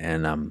that.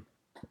 And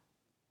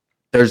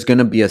there's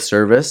gonna be a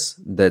service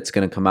that's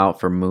gonna come out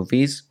for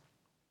movies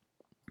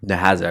that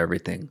has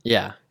everything.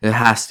 Yeah. It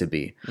has to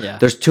be. Yeah.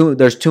 There's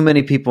too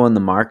many people in the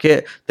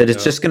market that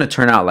it's Yeah. just gonna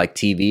turn out like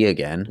TV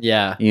again.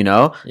 Yeah. You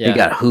Yeah.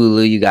 got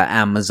Hulu, you got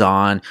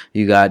Amazon,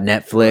 you got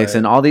Netflix, Right.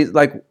 and all these.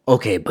 Like,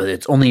 okay, but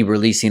it's only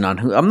releasing on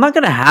Hulu. I'm not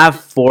gonna have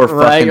four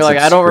Right. fucking. You're like,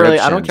 I don't care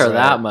subscriptions.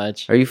 that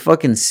much. Are you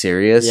fucking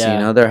serious?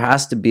 Yeah. There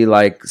has to be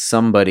like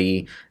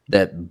somebody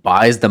that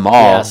buys them all.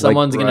 Yeah. Like,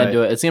 Someone's right. gonna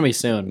do it. It's gonna be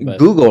soon. But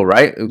Google,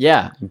 right?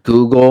 yeah.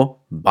 Google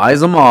buys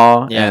them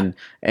all, Yeah. and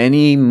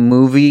any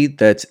movie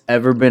that's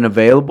ever been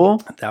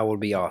available, That would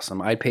be awesome.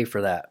 I'd pay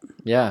for that.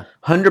 Yeah.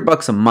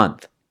 $100 a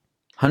month.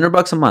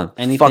 $100 a month.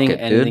 Anything, Fuck it,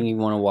 anything dude. you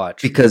want to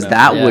watch. Because whatever.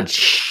 that Yeah. would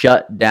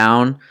shut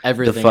down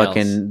Everything the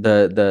fucking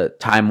the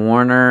Time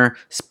Warner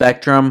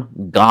Spectrum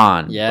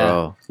gone, Yeah.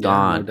 bro, Yeah,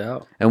 gone. no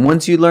doubt. And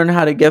once you learn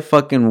how to get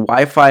fucking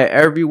Wi-Fi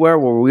everywhere,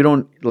 where we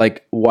don't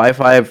like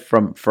Wi-Fi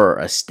for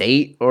a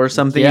state or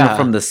something, Yeah.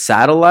 from the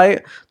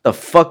satellite, the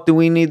fuck do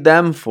we need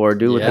them for,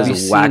 dude? With Yeah.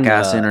 this whack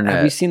ass internet.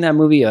 Have you seen that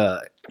movie?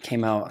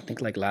 Came out, I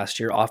think, like last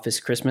year. Office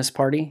Christmas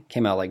Party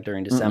came out like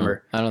during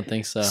December. I don't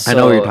think so. I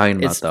know what you're talking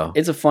about, it's- though.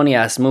 It's a funny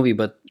ass movie,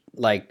 but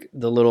like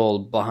the little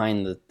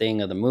behind the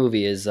thing of the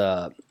movie is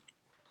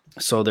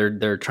so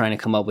they're trying to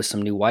come up with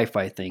some new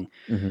Wi-Fi thing.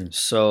 Mhm.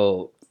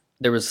 So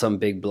there was some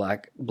big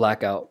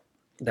blackout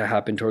that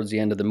happened towards the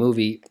end of the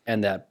movie,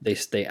 and that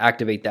they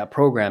activate that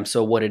program.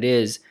 So what it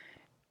is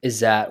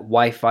that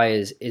Wi-Fi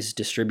is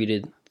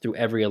distributed through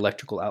every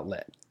electrical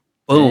outlet.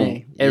 Boom.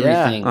 Dang.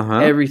 Everything. Yeah. Uh-huh.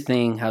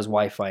 Everything has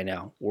Wi-Fi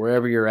now.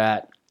 Wherever you're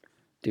at,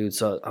 dude.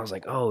 So I was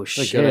like, oh a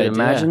shit! good idea.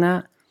 Imagine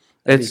that.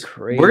 That'd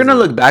be We're gonna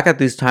crazy. look back at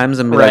these times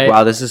and be like, Right.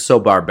 wow, this is so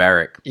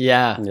barbaric.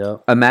 Yeah. Yeah.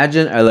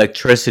 Imagine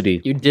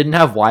electricity. You didn't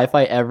have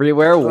Wi-Fi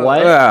everywhere.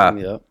 What? Yeah.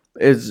 Yeah.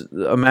 It's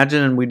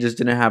imagine we just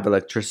didn't have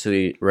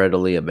electricity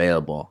readily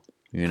available.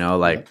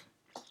 Like,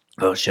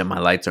 oh shit, my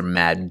lights are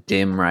mad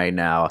dim right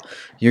now.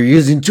 You're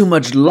using too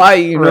much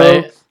light,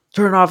 Right.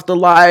 Turn off the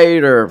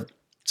light or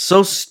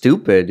So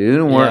stupid, dude.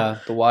 And we're- Yeah,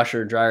 the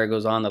washer dryer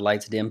goes on, the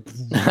lights dim.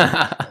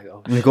 Like,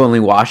 oh, We can only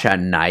wash at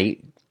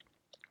night.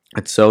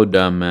 It's so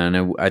dumb,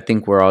 man. I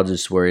think we're all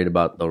just worried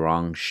about the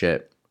wrong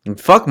shit. And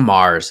fuck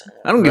Mars.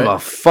 I don't give a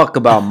fuck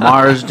about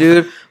Mars,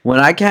 dude. When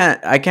I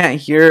can't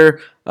hear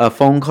a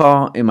phone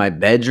call in my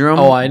bedroom.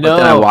 Oh, I But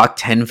then I know. walk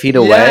 10 feet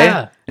away.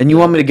 Yeah. And you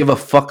want me to give a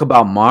fuck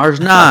about Mars?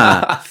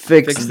 Nah.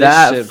 Fix Fix this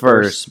that shit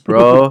first,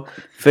 bro.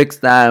 Fix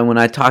that. And when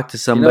I talk to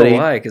somebody. You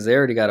know why? Because they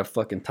already got a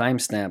fucking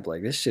timestamp.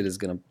 Like, this shit is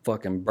gonna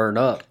fucking burn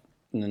up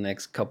in the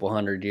next couple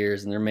 100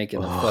 years, and they're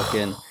making the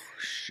fucking,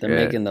 they're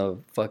shit. making the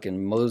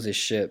fucking Moses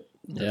ship.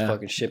 They Yeah.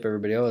 fucking ship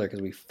everybody over there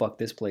because we fucked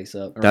this place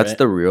up. That's Right.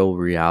 the real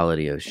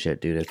reality of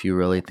shit, dude. If you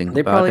really think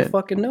They about probably it.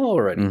 fucking know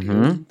already, Mhm.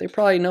 dude. They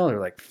probably know. They're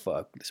like,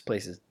 fuck, this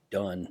place is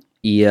done.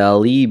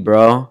 ELE,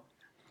 bro.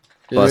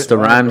 Dude, Busta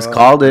why, Rhymes bro?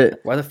 called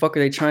it. Why the fuck are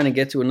they trying to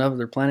get to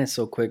another planet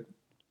so quick?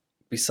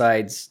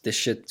 Besides, this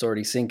shit's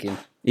already sinking.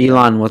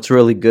 Elon, what's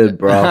really good,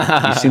 bro?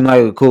 You seem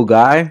like a cool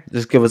guy.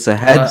 Just give us a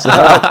heads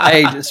up.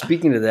 Hey,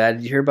 speaking of that,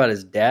 did you hear about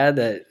his dad?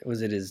 That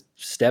was it, his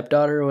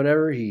stepdaughter or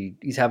whatever.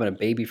 He's having a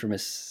baby from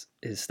his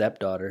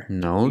stepdaughter.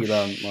 No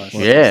Elon Musk.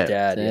 shit. His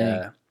dad. Dang.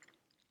 Yeah.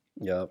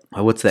 Yep.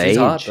 What's the She's age?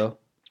 hot though.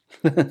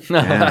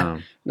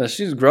 Damn. No,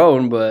 she's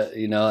grown, but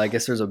I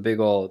guess there's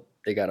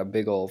they got a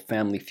big old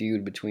family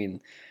feud between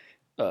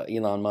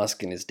Elon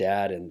Musk and his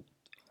dad and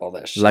all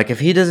that shit. Like, if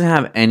he doesn't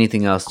have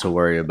anything else to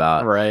worry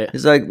about, Right.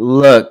 he's like,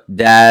 look,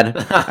 Dad,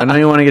 I know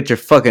you want to get your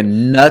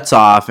fucking nuts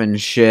off and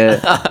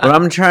shit, but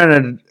I'm trying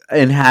to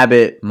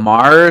inhabit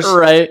Mars,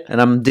 Right.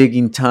 and I'm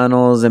digging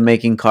tunnels and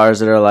making cars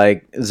that are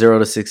like 0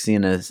 to 60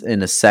 in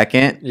a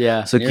second.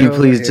 Yeah. So can You're you over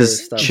please here,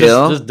 just stop.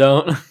 chill? Just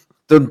don't.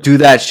 Don't do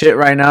that shit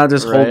right now.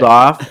 Just hold Right.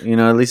 off. You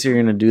know, at least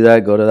you're gonna do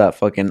that. Go to that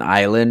fucking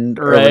island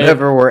or Right.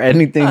 whatever where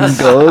anything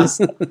goes.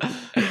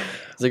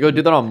 So go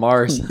do that on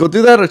Mars. Go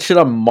do that shit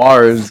on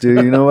Mars,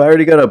 dude. You know, I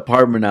already got an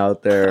apartment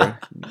out there.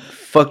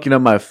 Fucking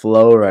up my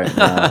flow right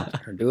now.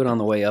 Or do it on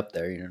the way up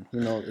there. Who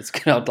knows?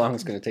 How long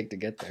it's gonna take to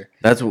get there.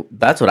 That's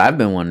what I've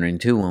been wondering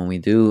too. When we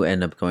do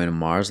end up going to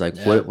Mars, like,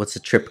 Yeah. what's the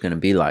trip gonna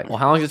be like? Well,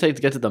 how long does it take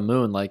to get to the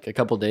moon? Like a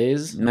couple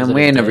days? Man, Is it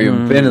we a ain't never day?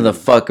 even been to the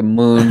fucking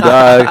moon,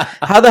 dog.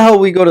 How the hell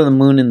we go to the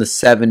moon in the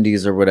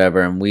 70s or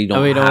whatever, and we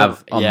don't, we don't-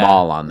 have a yeah.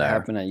 mall on That there?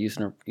 happened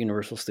at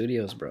Universal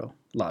Studios, bro.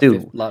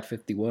 Dude. Lot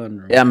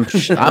 51. Yeah,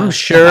 I'm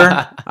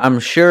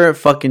sure it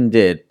fucking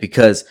did,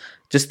 because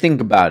just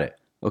think about it.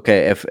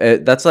 Okay, if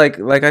that's like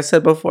I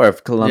said before,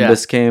 if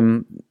Columbus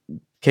came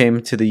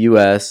to the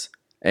U.S.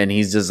 and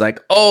he's just like,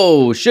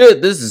 oh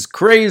shit, this is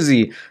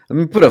crazy. Let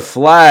me put a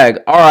flag.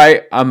 All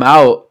right, I'm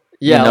out.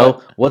 Yeah, you know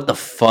like- what the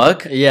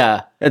fuck?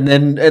 Yeah. And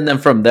then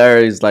from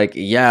there he's like,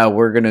 yeah,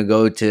 we're gonna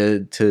go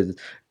to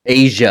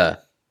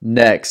Asia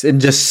next and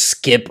just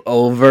skip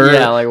over.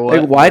 Yeah, like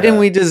what? Why didn't Yeah.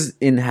 we just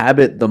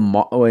inhabit the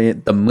moon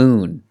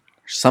or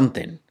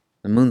something?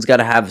 The moon's got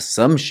to have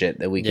some shit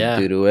that we can Yeah.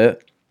 do to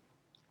it.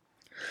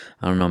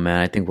 I don't know, man.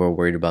 I think we're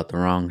worried about the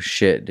wrong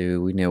shit,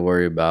 dude. We need to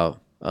worry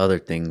about other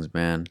things,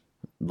 man.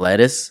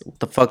 Lettuce? What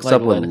the fuck's Like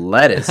up with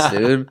lettuce,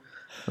 dude?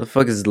 What the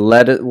fuck is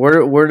lettuce?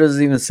 Where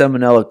does even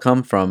salmonella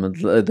come from?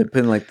 They're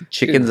putting like the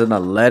chickens and the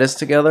lettuce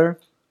together.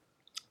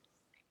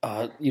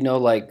 You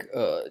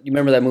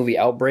remember that movie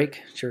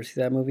Outbreak? Did you ever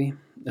see that movie?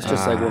 It's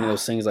just like one of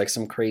those things, like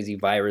some crazy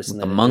virus, and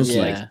With then the it just,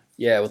 monkey. like,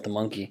 yeah, with the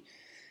monkey.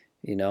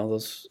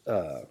 Those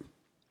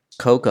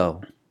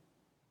Coco.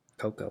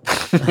 Coco.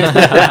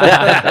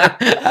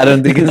 I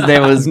don't think his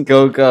name was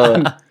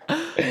Coco.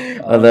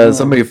 Although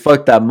somebody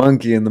fucked that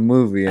monkey in the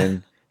movie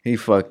and he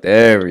fucked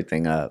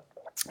everything up.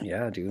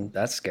 Yeah, dude,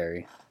 that's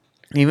scary.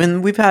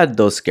 Even we've had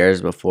those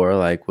scares before,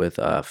 like with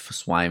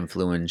swine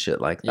flu and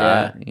shit like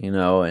that,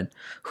 and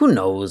who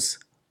knows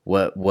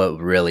what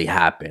really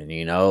happened,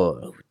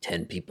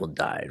 10 people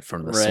died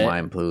from the Right.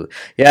 swine flu.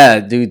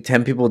 Yeah, dude,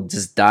 10 people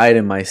just died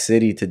in my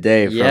city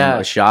today from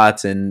Yeah.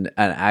 shots and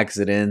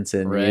accidents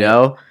and,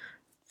 Right.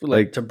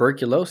 Like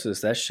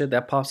tuberculosis,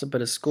 that pops up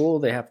at a school.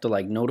 They have to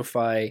like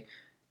notify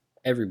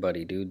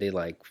everybody, dude. They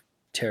like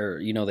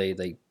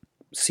they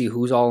see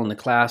who's all in the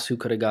class, who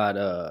could have got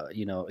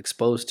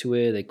exposed to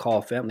it. They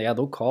call family. Yeah,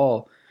 they'll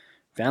call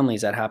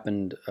families. That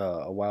happened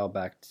a while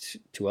back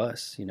to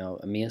us.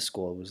 EMEA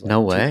school was like No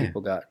 2 way.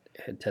 people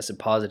had tested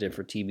positive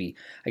for TB.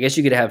 I guess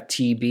you could have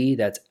TB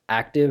that's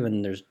active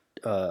and there's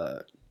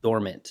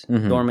dormant.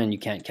 Mhm. Dormant, you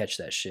can't catch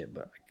that shit,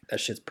 but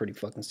that shit's pretty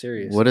fucking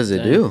serious. What does it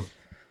Dang. do?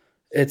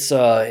 It's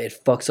it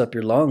fucks up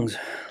your lungs.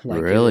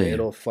 Like Really?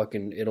 it'll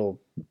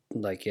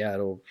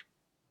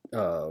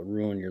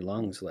ruin your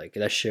lungs. Like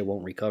that shit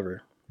won't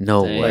recover.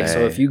 No Dang. way. Like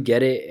so if you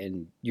get it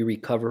and you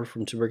recover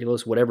from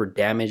tuberculosis, whatever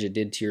damage it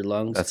did to your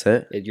lungs, That's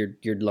it?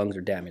 your lungs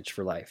are damaged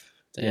for life.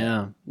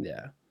 Damn.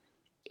 Yeah.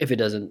 If it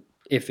doesn't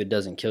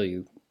kill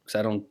you, because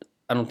I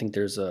don't think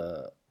there's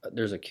a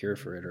cure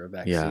for it or a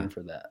vaccine Yeah.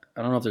 for that.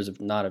 I don't know if there's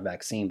not a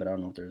vaccine, but I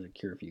don't know if there's a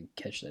cure if you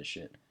catch that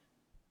shit.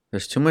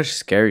 There's too much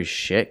scary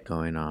shit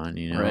going on,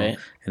 Right.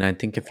 And I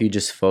think if you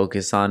just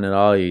focus on it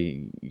all,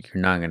 you're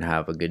not gonna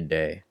have a good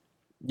day.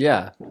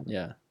 Yeah.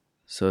 Yeah.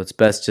 So it's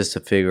best just to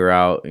figure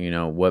out,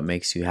 what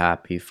makes you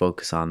happy,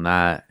 focus on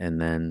that,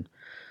 and then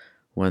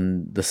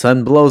when the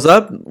sun blows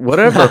up,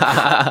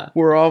 whatever,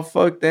 we're all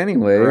fucked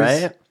anyways.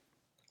 Right?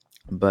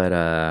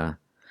 But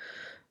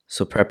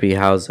so Preppy,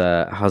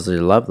 how's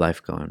your love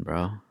life going,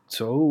 bro?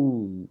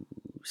 So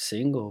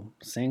single,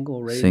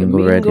 ready Single,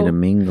 to ready mingle. to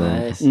mingle.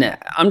 Nice. Nah,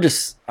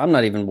 I'm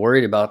not even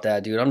worried about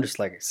that, dude. I'm just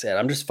like I said,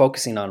 I'm just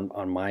focusing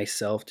on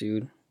myself,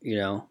 dude. You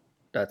know,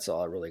 that's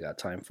all I really got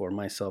time for,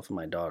 myself and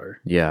my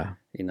daughter. Yeah.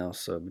 You know,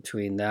 so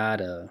between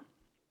that,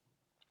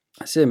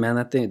 I said, man,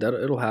 that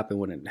it'll happen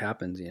when it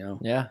happens. You know,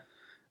 Yeah.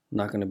 I'm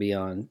not gonna be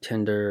on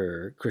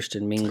Tinder or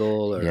Christian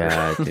Mingle or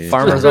Yeah, dude.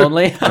 Farmers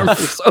only.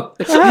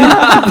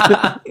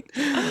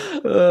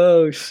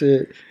 Oh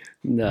shit,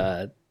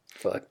 nah,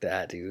 fuck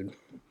that, dude.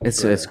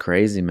 It's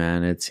crazy,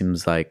 man. It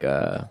seems like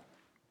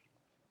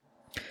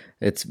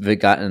it's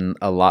gotten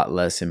a lot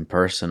less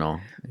impersonal.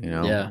 You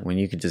know, Yeah. when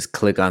you could just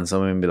click on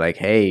someone and be like,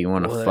 "Hey, you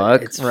want to Well,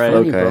 fuck?" It's Right.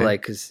 funny, Okay. bro.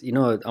 Like, cause you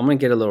know, I'm gonna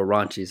get a little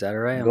raunchy. Is that all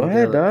right? I'm Go gonna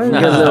ahead, get a dog. little- You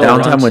I'm gonna got get a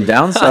little Downtime with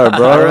raunchy. Downstar,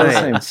 bro. All This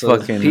right. ain't So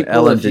fucking people,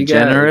 Ellen if you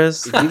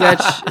DeGeneres.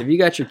 if you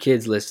got your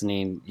kids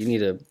listening, you need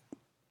to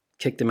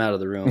kick them out of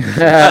the room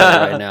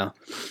right now.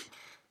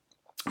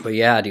 But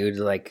yeah, dude,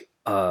 like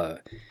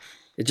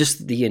it's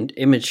just the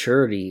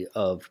immaturity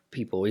of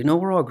people. You know,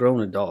 we're all grown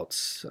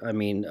adults. I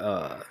mean,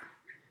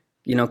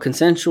 you know,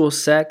 consensual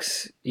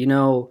sex. You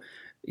don't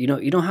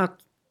have.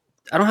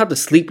 I don't have to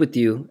sleep with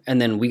you, and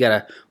then we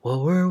gotta.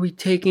 Well, where are we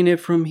taking it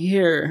from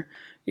here?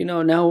 You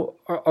know, now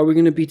are we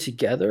gonna be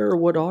together or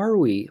what are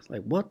we?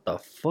 Like, what the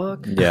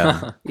fuck?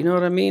 Yeah. You know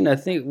what I mean? I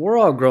think we're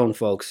all grown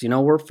folks. You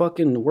know,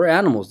 we're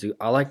animals, dude.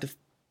 I like to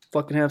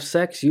fucking have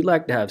sex. You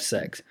like to have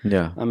sex.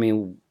 Yeah. I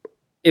mean,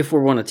 if we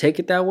want to take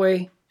it that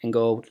way and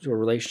go to a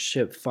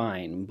relationship,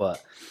 fine.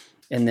 But,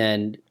 and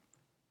then,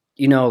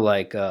 you know,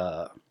 like,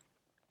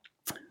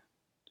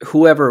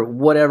 whoever,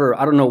 whatever,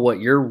 I don't know what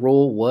your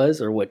rule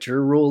was or what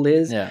your rule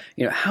is. Yeah.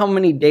 You know, how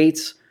many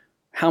dates,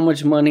 how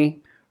much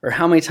money, or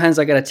how many times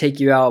I got to take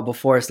you out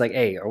before it's like,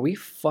 hey, are we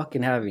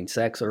fucking having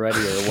sex already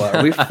or what?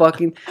 Are we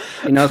fucking,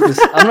 you know, because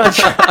I'm not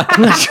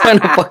trying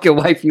to fucking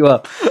wipe you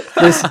up.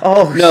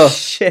 No,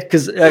 shit.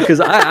 because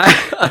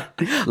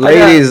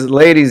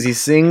Ladies, he's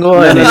single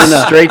and No, he's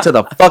no. straight to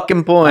the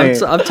fucking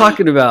point. I'm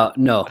talking about,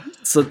 no.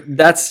 So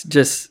that's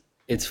just,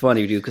 it's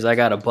funny, dude, because I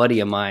got a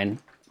buddy of mine,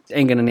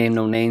 ain't going to name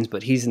no names,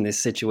 but he's in this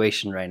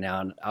situation right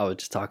now, and I was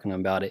just talking to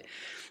him about it.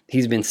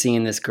 He's been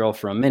seeing this girl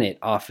for a minute,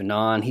 off and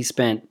on. He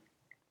spent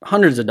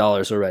hundreds of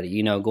dollars already,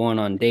 you know, going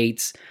on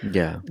dates,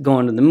 Yeah.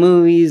 going to the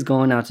movies,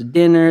 going out to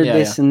dinner, Yeah,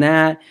 this and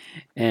that.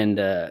 And,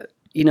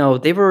 you know,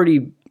 they've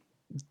already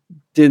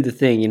did the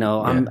thing, you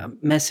know, I'm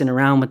messing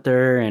around with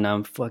her and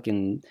I'm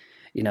fucking,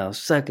 you know,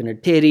 sucking her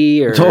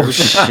titty or, Oh,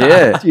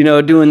 shit. you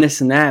know, doing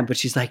this and that. But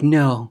she's like,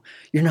 no,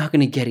 you're not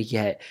going to get it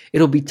yet.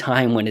 It'll be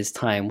time when it's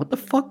time. What the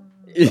fuck?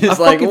 I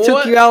fucking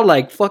took you out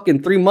like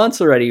fucking 3 months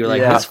already. You're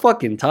like, Yeah. it's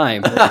fucking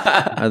time.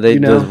 Are they You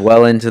know? just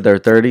well into their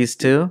 30s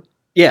too?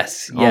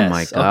 Yes. Oh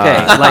my God.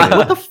 Okay. Like,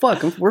 what the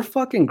fuck? We're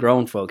fucking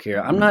grown folk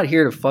here. I'm not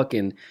here to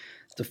fucking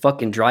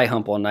dry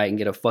hump all night and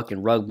get a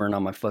fucking rug burn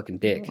on my fucking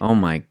dick. Oh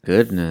my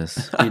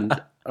goodness. Dude,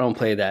 I don't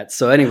play that.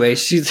 So anyway,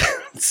 she's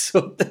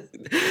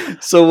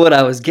so what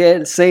I was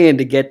saying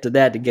to get to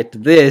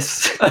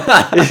this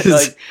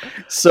is,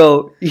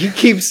 so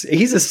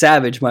he's a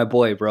savage, my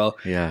boy, bro.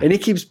 Yeah. And he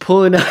keeps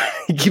pulling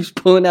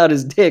out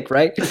his dick,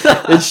 right?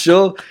 and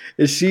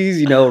she's,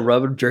 you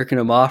know, jerking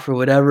him off or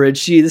whatever. And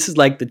this is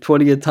like the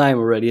 20th time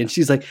already. And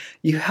she's like,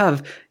 you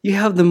have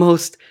the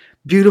most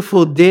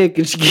beautiful dick.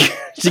 And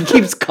she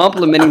keeps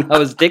complimenting how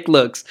his dick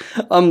looks.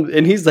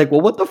 And he's like,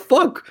 well, what the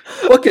fuck?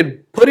 Fucking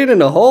put it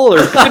in a hole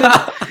or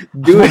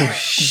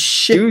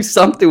do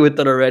something with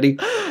it already.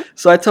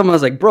 So I told him, I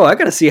was like, bro, I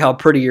gotta see how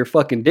pretty your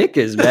fucking dick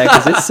is, man,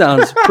 because it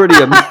sounds pretty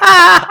amazing.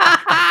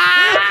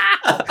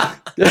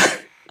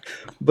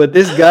 But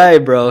this guy,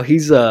 bro,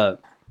 he's a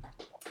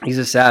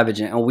savage,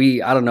 and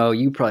I don't know,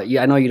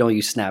 I know you don't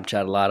use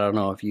Snapchat a lot. I don't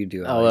know if you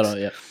do. A Alex.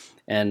 little, yeah.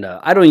 And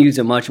I don't use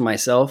it much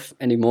myself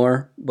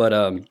anymore,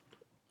 but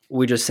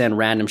we just send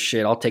random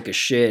shit. I'll take a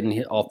shit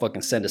and I'll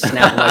fucking send a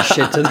snap of my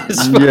shit to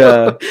this fool.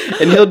 Yeah.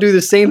 And he'll do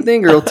the same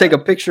thing, or he'll take a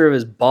picture of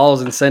his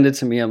balls and send it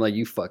to me. I'm like,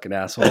 you fucking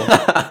asshole.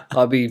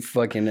 I'll be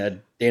fucking at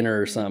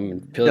dinner or something.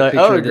 And You're like,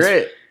 oh,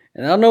 great.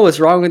 And I don't know what's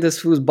wrong with this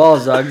fool's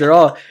balls,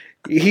 dog.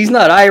 He's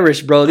not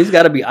Irish, bro. These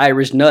got to be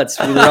Irish nuts.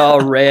 They're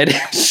all red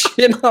and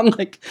shit. I'm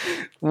like,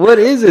 what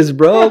is this,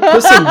 bro?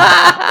 Put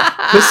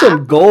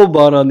some gold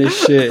bond on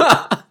this shit.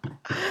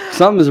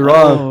 Something's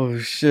wrong. Oh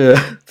shit.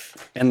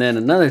 And then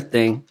another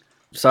thing.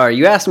 Sorry,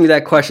 you asked me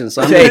that question,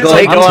 so I'm Take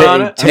going it,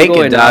 dog. off Take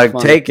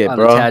it, on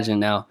bro. a tangent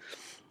now.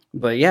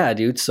 But yeah,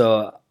 dude.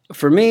 So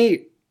for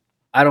me,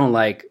 I don't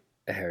like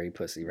a hairy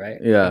pussy, right?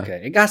 Yeah.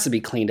 Okay, it got to be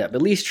cleaned up,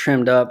 at least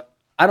trimmed up.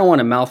 I don't want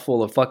a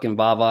mouthful of fucking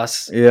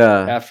Vavas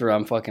Yeah. after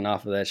I'm fucking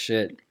off of that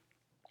shit.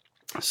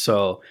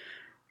 So,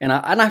 and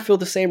I feel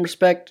the same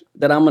respect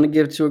that I'm gonna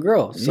give to a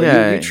girl. So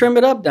Yeah. you trim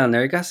it up down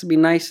there. It got to be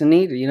nice and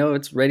neat. You know,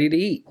 it's ready to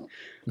eat.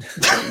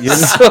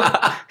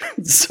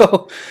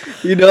 So,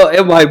 you know,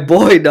 and my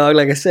boy, dog,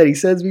 like I said, he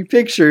sends me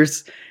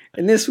pictures,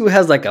 and this fool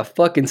has like a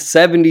fucking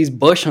 70s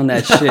bush on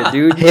that shit,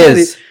 dude.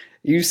 His.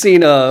 You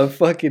seen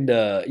fucking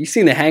you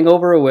seen The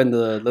Hangover when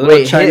the little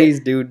Wait, Chinese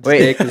dude's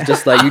wait. dick is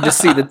just like you just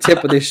see the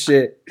tip of this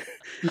shit.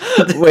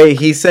 Wait,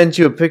 he sent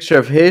you a picture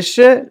of his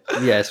shit,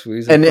 Yes, we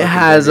was and it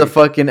has a baby.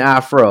 fucking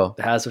afro.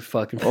 It has a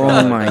fucking. Oh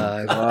frog, my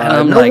dog. god! And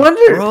I'm No like,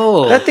 wonder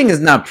bro, that thing is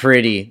not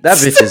pretty. That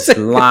bitch is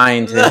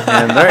lying to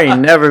him. There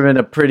ain't never been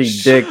a pretty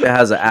dick that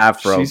has an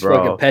afro, she's bro.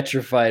 fucking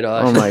petrified.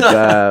 Oh my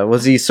god,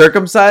 was he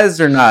circumcised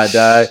or not,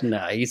 dog?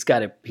 Nah, he's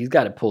got it. He's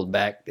got it pulled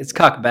back. It's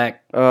cocked back.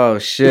 Oh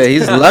shit,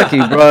 he's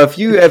lucky, bro. If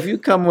you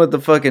come with the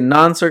fucking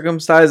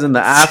non-circumcised and the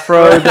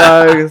afro,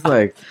 dog, it's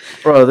like,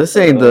 bro, this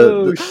ain't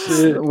Oh, the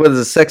shit. was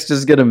the sex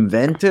just get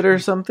invented or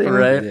something,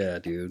 Right. Yeah,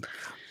 dude.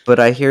 But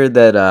I hear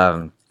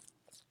that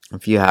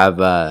if you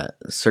have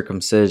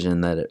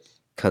circumcision, that it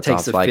cuts Takes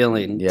off the like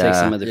feeling. Yeah, Takes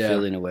some of the Yeah.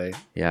 feeling away.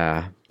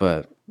 yeah,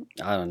 but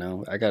I don't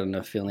know. I got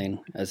enough feeling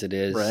as it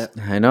is. Right.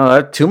 I know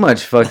that too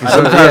much fucking.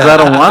 Sometimes I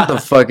don't want the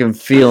fucking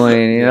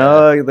feeling, you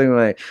know. I think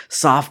like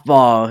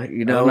softball,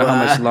 you I know. don't know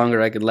how much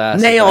longer I could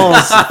last. if I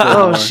nails. feel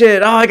Oh more.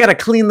 shit! Oh, I gotta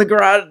clean the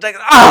garage. Like,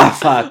 ah,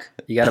 fuck.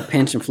 You got to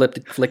pinch and flick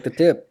the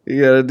tip.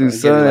 You gotta do Give you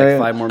something. like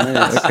 5 more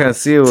minutes. I can't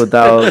see it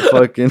without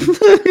fucking.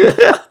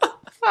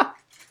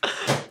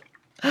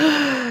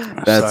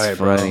 That's sorry,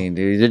 bro. funny,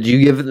 dude. Did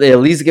you at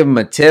least give him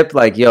a tip?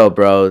 Like, yo,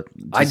 bro.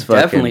 I just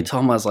definitely fucking-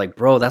 told him, I was like,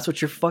 bro, that's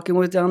what you're fucking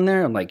with down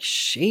there? I'm like,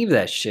 shave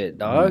that shit,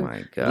 Oh dog.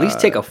 my god. At least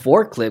take a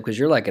 4 clip because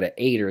you're like at an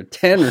 8 or a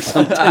 10 or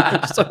something.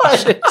 Some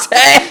shit.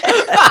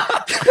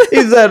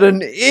 He's at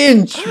an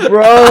inch,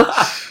 bro.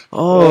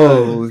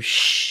 Oh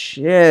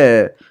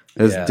shit.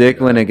 His Yeah, dick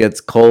when it gets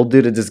cold,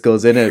 dude, it just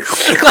goes in and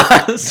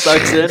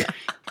Sucks in.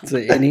 It's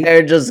a innie.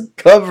 air just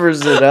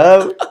covers it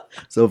up.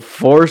 It's a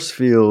force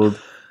field.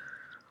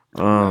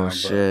 Oh bro.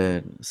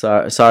 shit.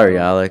 Sorry,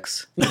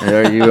 Alex.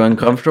 Are you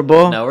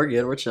uncomfortable? No, we're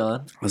good. We're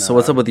chilling. So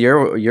what's up with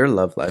your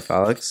love life,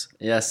 Alex?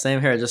 Yeah, same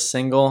here. Just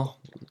single,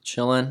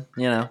 chilling.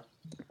 You know,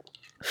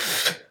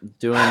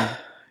 doing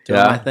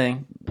Yeah. my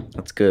thing.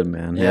 That's good,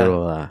 man. Yeah.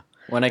 It'll,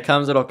 When it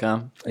comes, it'll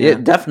come. yeah,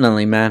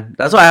 definitely, man.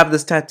 That's why I have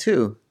this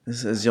tattoo.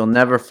 This is you'll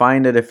never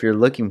find it if you're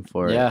looking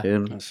for Yeah. it,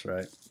 dude. That's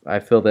right. I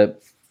feel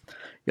that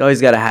you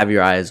always got to have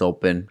your eyes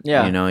open.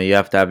 Yeah. You know, you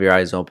have to have your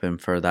eyes open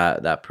for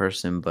that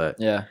person, but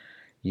Yeah.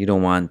 you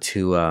don't want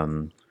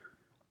to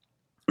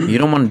you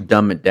don't want to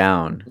dumb it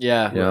down.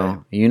 Yeah.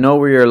 You know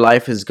where your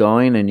life is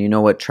going and you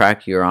know what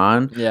track you're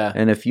on. Yeah.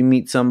 And if you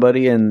meet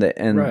somebody and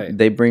Right.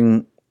 they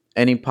bring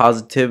any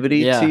positivity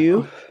Yeah. to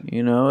you,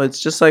 you know, it's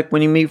just like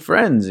when you meet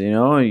friends, you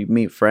know, you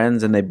meet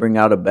friends and they bring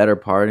out a better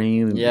part in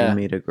you. Yeah. You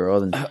meet a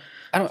girl and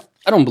I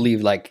don't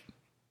believe like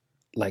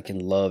in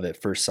love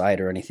at first sight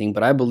or anything,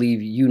 but I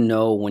believe you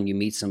know when you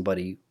meet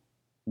somebody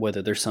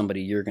whether there's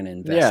somebody you're going to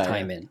invest Yeah.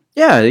 time in.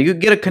 yeah, you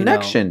get a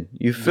connection.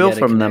 You feel get a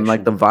from them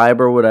like the connection. vibe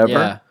or whatever.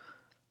 Yeah.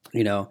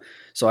 You know,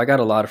 so I got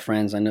a lot of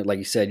friends. I know, like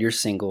you said, you're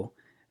single.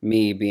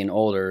 Me being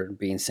older,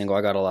 being single,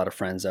 I got a lot of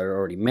friends that are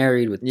already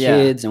married with Yeah.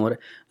 kids and what.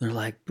 They're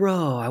like,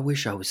 bro, I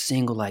wish I was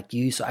single like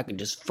you, so I could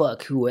just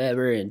fuck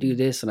whoever and do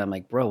this. And I'm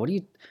like, bro, what do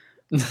you?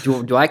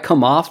 Do I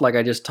come off like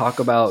I just talk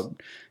about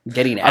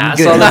getting ass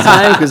good. all the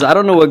time? Because I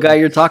don't know what guy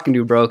you're talking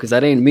to, bro. Because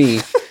that ain't me.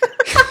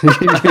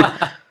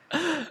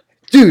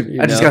 Dude,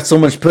 You I just know? got so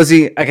much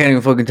pussy, I can't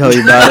even fucking tell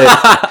you about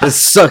it. This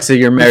sucks that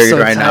you're married so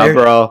right tired.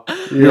 now, bro.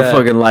 Your Yeah.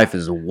 fucking life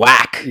is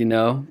whack. You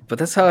know, but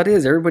that's how it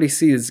is. Everybody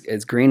sees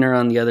it's greener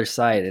on the other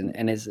side,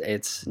 and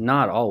it's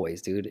not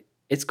always, dude.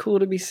 It's cool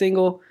to be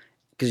single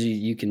because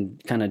you can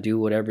kind of do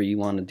whatever you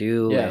want to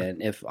do, Yeah.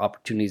 and if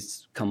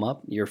opportunities come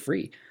up, you're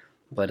free.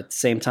 But at the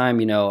same time,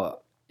 you know,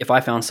 if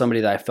I found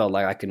somebody that I felt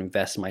like I could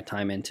invest my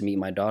time in to meet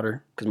my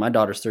daughter, because my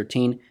daughter's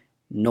 13,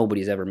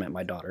 nobody's ever met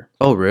my daughter,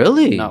 Oh,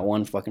 really? not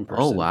one fucking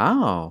person. Oh,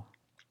 wow.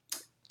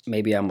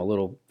 Maybe I'm a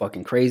little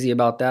fucking crazy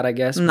about that, I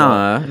guess. but-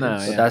 Nah. No,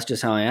 but yeah. that's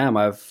just how I am.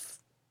 I've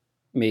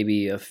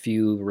maybe a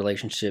few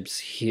relationships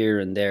here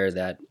and there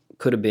that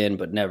could have been,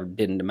 but never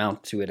didn't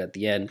amount to it at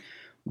the end.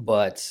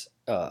 But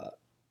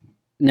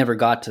never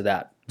got to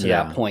that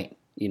Yeah. point.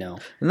 You know.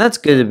 And that's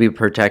good to be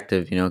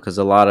protective, you know, because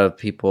a lot of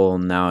people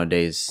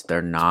nowadays,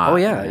 they're not. Oh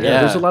yeah, man. yeah.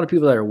 There's a lot of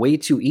people that are way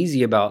too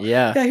easy about.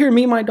 Yeah. Yeah, here,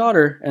 meet my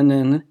daughter, and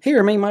then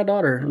here, meet my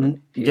daughter.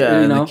 And, Yeah, you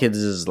and know. the kids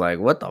is like,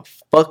 what the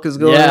fuck is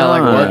going Yeah,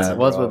 on? like,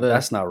 what's Bro, with it?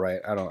 That's not right.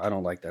 I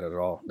don't like that at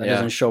all. That Yeah.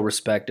 doesn't show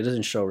respect. It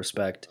doesn't show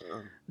respect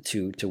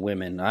to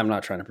women. I'm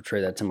not trying to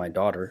portray that to my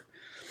daughter.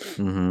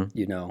 Mm-hmm.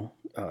 You know,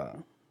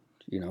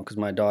 because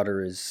my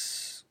daughter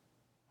is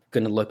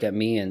going to look at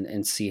me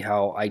and see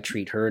how I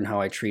treat her and how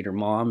I treat her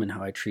mom and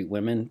how I treat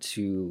women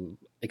to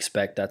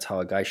expect that's how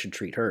a guy should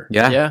treat her.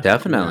 Yeah, Yeah. you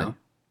definitely. know?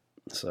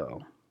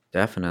 So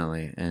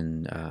Definitely.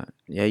 And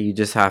yeah, you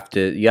just have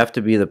to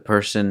be the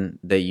person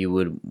that you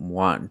would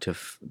want to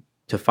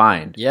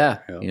find. Yeah.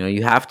 You know,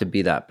 you have to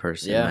be that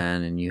person, Yeah.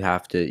 man, and you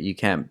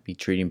can't be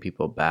treating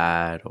people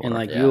bad or and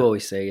like Yeah. you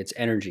always say, it's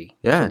energy.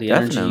 Yeah, so the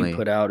energy definitely. you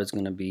put out is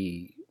going to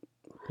be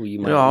who you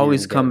might. it'll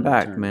always you're gonna come get in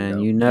back, return, man.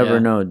 know? You never Yeah.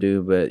 know,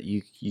 dude, but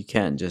you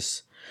can't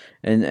just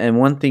and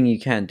one thing you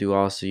can't do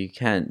also, you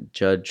can't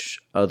judge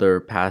other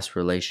past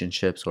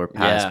relationships or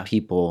past Yeah.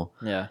 people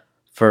Yeah.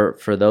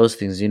 for those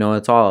things,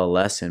 it's all a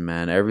lesson,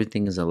 man.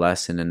 Everything is a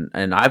lesson,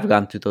 and I've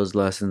gone through those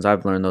lessons.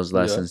 I've learned those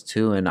lessons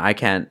too, and I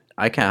can't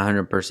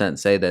 100%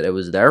 say that it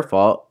was their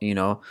fault.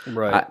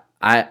 Right.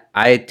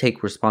 I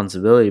take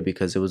responsibility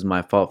because it was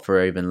my fault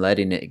for even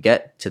letting it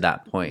get to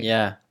that point.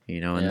 Yeah.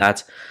 And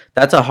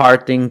that's a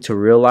hard thing to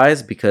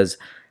realize, because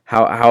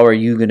how are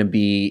you going to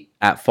be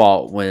at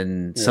fault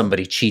when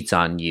somebody cheats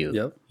on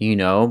you?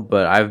 Yep.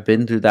 But I've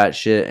been through that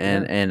shit,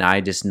 and I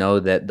just know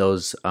that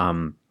those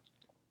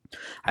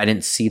I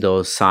didn't see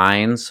those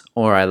signs,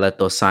 or I let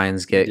those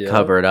signs get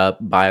covered up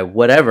by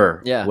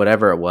whatever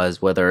it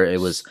was, whether it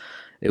was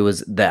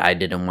that I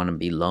didn't want to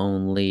be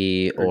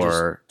lonely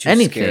or just too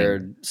anything.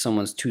 Scared.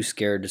 Someone's too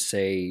scared to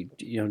say,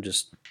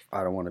 just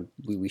I don't want to.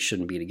 We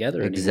shouldn't be together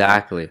anymore.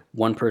 Exactly.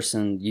 One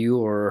person, you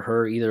or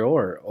her, either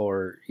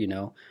or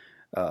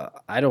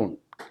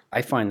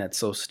I find that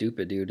so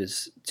stupid, dude.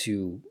 Is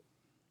to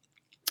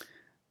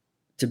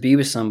be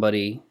with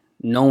somebody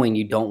knowing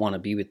you don't want to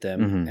be with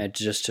them, and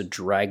just to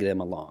drag them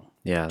along.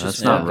 Yeah, Just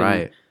that's not fucking-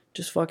 right.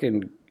 Just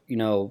fucking,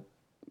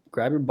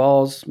 grab your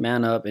balls,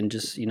 man up, and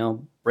just,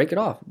 break it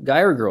off. Guy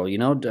or girl,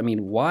 I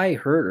mean, why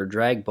hurt or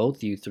drag both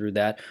of you through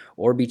that,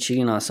 or be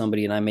cheating on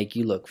somebody and I make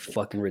you look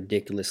fucking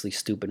ridiculously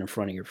stupid in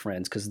front of your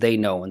friends, because they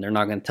know, and they're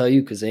not going to tell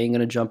you because they ain't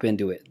going to jump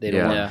into it. They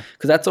don't want,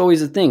 because that's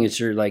always the thing. It's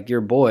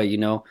your boy,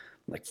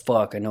 like,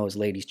 fuck, I know his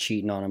lady's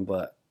cheating on him,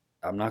 but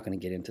I'm not going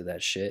to get into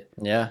that shit.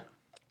 Yeah.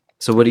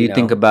 So what do you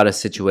think about a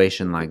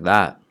situation like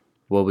that?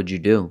 What would you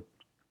do?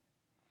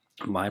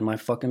 Mind my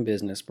fucking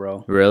business,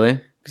 bro. Really?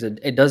 Because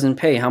it doesn't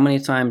pay. How many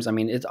times? I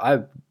mean,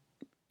 I've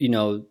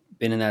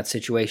been in that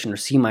situation, or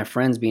see my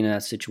friends being in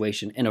that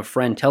situation, and a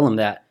friend tell them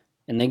that,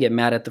 and they get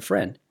mad at the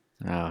friend.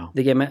 Oh.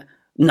 They get mad.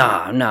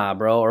 Nah,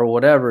 bro, or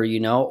whatever,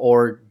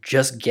 or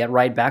just get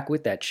right back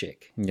with that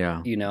chick.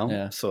 Yeah.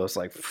 Yeah. So it's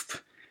like,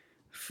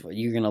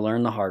 you're gonna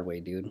learn the hard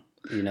way, dude.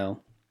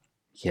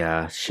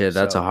 Yeah, shit,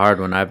 that's a So- hard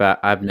one.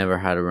 I've never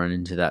had to run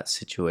into that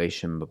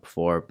situation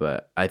before,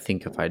 but I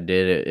think if I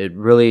did, it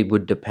really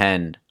would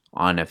depend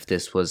on if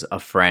this was a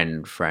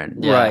friend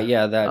Yeah. Right?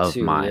 Yeah, that of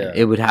too. mine. Yeah.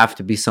 It would have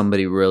to be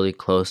somebody really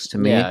close to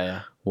me,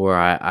 Yeah. where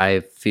I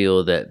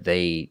feel that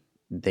they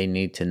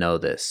need to know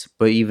this.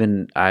 But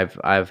even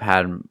I've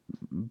had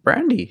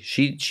Brandy.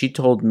 She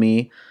told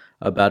me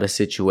about a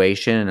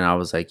situation, and I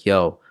was like,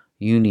 "Yo,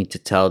 you need to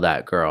tell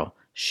that girl."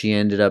 She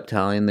ended up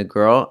telling the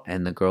girl,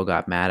 and the girl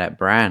got mad at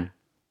Bran.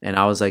 And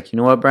I was like, "You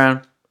know what,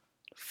 Bran?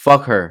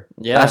 Fuck her.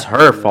 Yeah. That's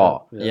her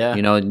fault. Yeah.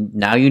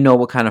 Now you know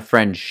what kind of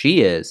friend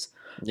she is.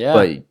 Yeah.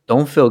 But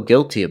don't feel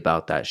guilty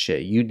about that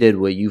shit. You did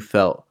what you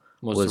felt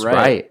was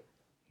right.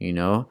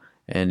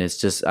 And it's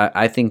just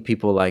I think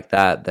people like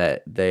that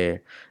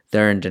they're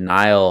in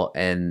denial,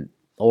 and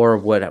or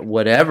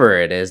whatever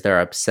it is, they're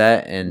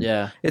upset,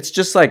 and it's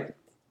just like,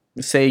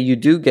 say you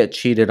do get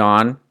cheated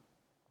on,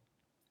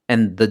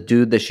 and the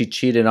dude that she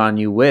cheated on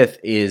you with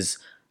is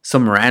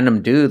some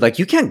random dude. Like,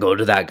 you can't go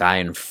to that guy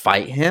and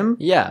fight him.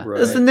 Yeah. Right.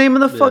 That's the name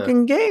of the Yeah.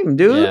 fucking game,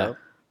 dude. Yeah.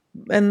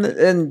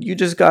 And you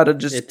just gotta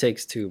It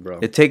takes two, bro.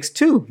 it takes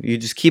two. You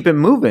just keep it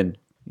moving,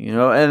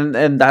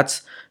 and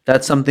that's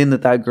something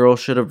that girl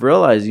should have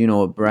realized,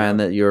 Bran,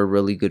 that you're a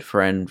really good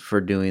friend for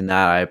doing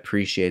that. I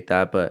appreciate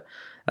that, but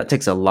that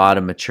takes a lot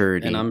of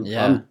maturity. And I'm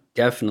Yeah. I'm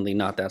definitely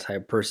not that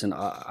type of person.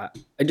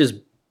 It just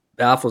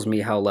baffles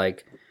me how,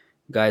 like,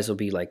 guys will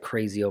be like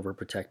crazy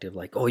overprotective,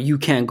 like, oh, you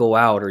can't go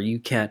out, or you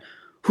can't.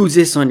 Who's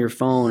this on your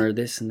phone, or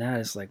this and that?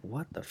 It's like,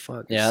 what the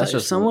fuck? Yeah, if, that's if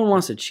just- someone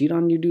wants to cheat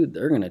on you, dude,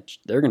 they're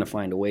gonna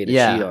find a way to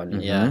Yeah. cheat on you.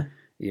 Yeah.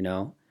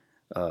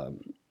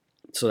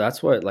 So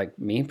that's what, like,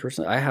 me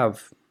personally,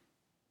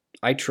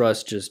 I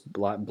trust just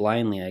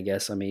blindly, I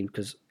guess. I mean,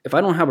 because if I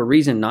don't have a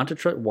reason not to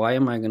trust, why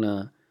am I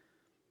gonna?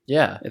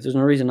 Yeah. If there's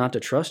no reason not to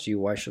trust you,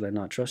 why should I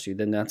not trust you?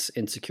 Then that's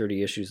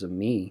insecurity issues of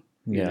me.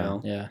 You Yeah.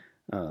 know, Yeah.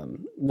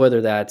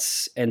 whether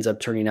that's ends up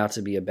turning out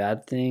to be a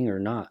bad thing or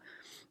not.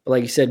 But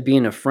like you said,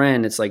 being a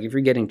friend, it's like if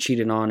you're getting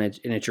cheated on and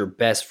it's your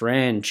best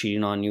friend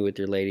cheating on you with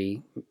your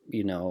lady,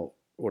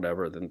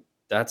 whatever, then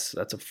that's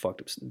a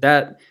fucked up.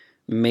 That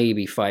may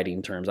be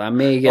fighting terms. I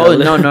may get Oh,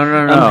 no.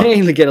 I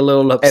may get a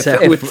little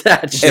upset If- with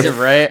that shit.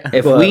 Right.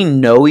 If But- we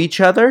know each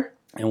other,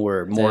 And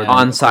we're more Yeah.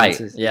 On site.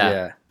 acquaintances.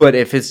 Yeah. but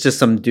if it's just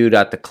some dude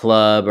at the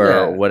club or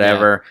Yeah,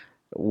 whatever,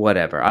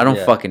 I don't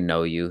Yeah. fucking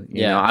know you.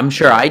 You Yeah. know, I'm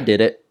sure I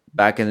did it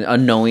back in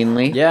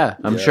unknowingly. Yeah.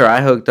 I'm Yeah. sure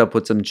I hooked up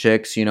with some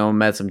chicks,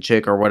 met some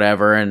chick or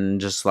whatever, and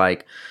just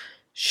like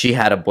she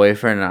had a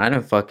boyfriend and I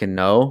didn't fucking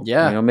know.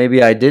 Yeah.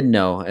 Maybe I did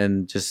know,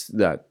 and just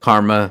that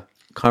karma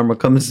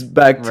comes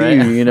back to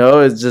Right. you.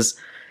 It's just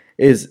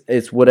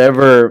it's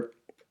whatever.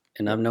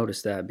 And I've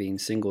noticed that being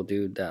single,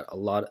 dude, that a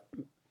lot,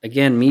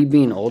 again, me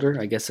being older,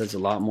 I guess there's a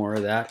lot more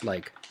of that,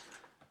 like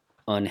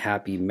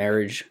unhappy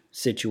marriage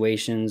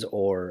situations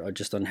or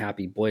just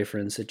unhappy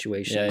boyfriend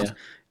situations. Yeah.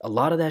 A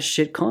lot of that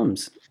shit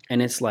comes.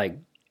 And it's like,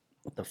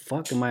 what the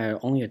fuck? Am I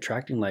only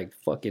attracting like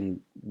fucking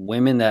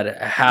women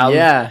that have,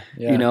 Yeah.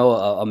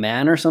 a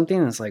man or something?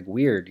 And it's like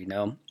weird,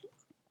 And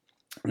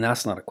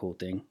that's not a cool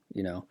thing,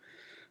 I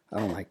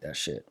don't like that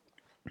shit.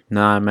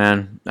 Nah,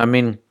 man. I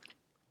mean,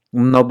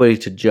 I'm nobody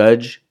to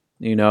judge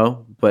you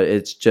know, but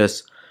it's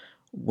just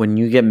when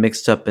you get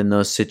mixed up in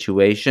those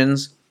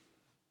situations,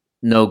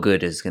 no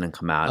good is going to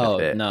come out Oh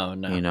of it. no.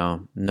 You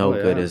know, no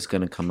Oh, good yeah. is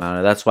going to come out of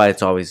it. That's why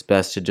it's always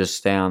best to just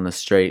stay on the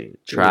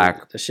straight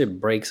track. Dude, that shit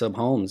breaks up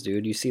homes,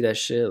 dude. You see that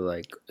shit,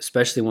 like,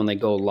 especially when they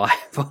go live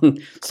on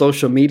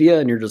social media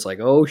and you're just like,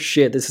 oh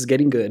shit, this is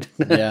getting good.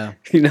 Yeah.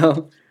 You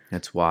know?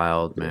 It's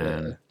wild,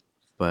 man. Yeah.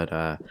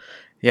 But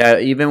yeah,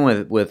 even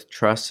with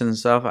trust and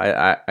stuff,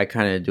 I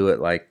kind of do it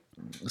like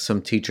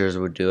some teachers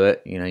would do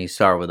it. You know, you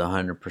start with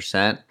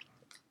 100%,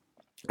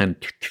 and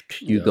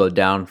you Yeah. go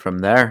down from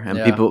there. And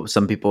Yeah.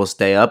 some people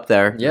stay up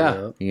there.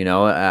 Yeah. You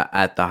know,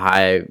 at the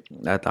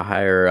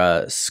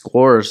higher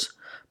scores,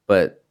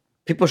 but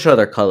people show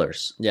their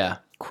colors Yeah.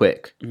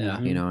 quick. Yeah.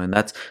 You know, and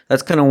that's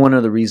kind of one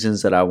of the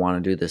reasons that I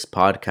want to do this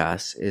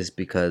podcast, is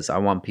because I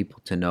want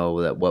people to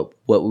know that what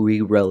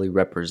we really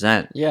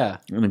represent. Yeah.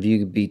 And if you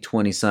could be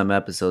 20 some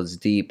episodes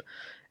deep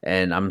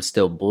and I'm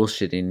still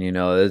bullshitting, you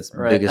know, it's the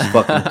Right. biggest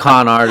fucking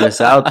con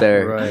artist out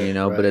there, Right, you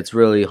know, but right. it's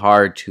really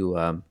hard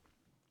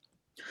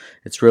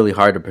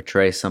to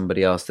portray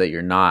somebody else that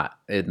you're not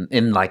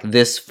in like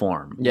this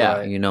form.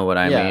 Yeah. You know what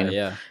I Yeah. mean?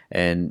 Yeah.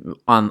 And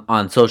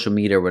on social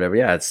media or whatever,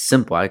 yeah, it's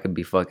simple. I could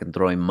be fucking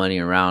throwing money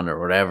around or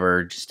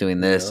whatever, just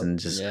doing this Yep. and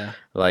just Yeah.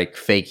 like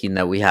faking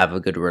that we have a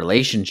good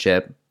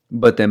relationship,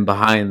 but then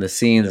behind the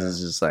scenes Yeah.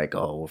 it's just like,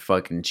 oh, we're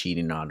fucking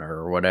cheating on her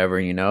or whatever,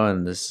 you know.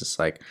 And this is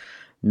like,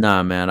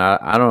 nah, man,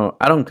 I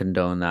don't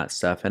condone that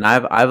stuff. And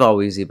I've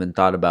always even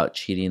thought about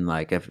cheating.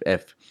 Like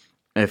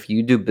if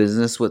you do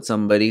business with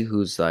somebody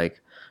who's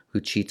like, who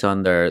cheats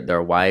on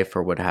their wife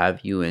or what have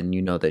you, and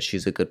you know that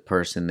she's a good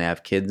person, they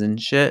have kids and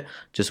shit,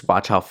 just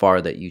watch how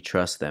far that you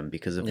trust them,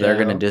 because if they're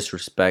Yeah. gonna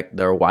disrespect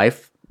their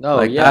wife Oh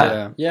like yeah.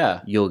 that,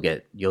 Yeah. you'll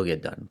get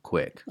done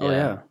quick. Oh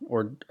yeah,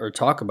 or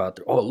talk about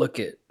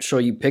show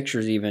you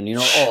pictures even, you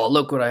know, oh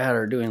look what I had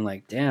her doing.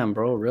 Like, damn,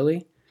 bro,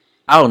 really?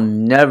 I'll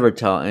never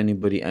tell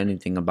anybody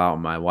anything about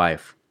my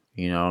wife.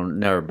 You know,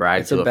 never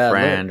brag It's to a a bad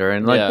friend or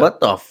and like, Yeah.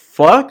 what the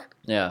fuck?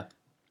 Yeah. 'Cause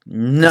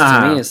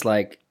Nah. To me, it's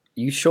like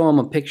you show them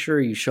a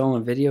picture, you show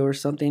them a video or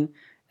something,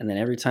 and then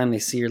every time they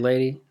see your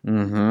lady,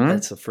 Mm-hmm.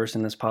 that's the first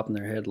thing that's popping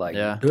in their head. Like,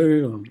 Yeah.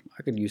 damn,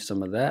 I could use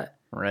some of that.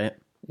 Right.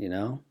 You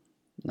know,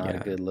 not Yeah.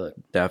 a good look.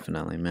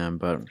 Definitely, man.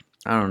 But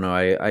I don't know.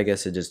 I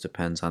guess it just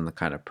depends on the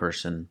kind of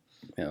person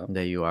Yeah.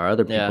 that you are.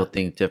 Other people Yeah.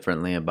 think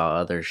differently about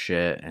other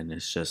shit, and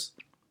it's just,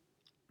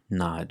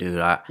 nah, dude.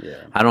 Yeah.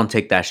 I don't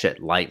take that shit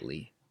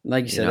lightly.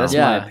 Like you said, know? that's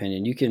Yeah. my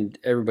opinion.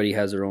 Everybody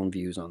has their own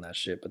views on that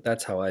shit, but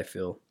that's how I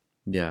feel.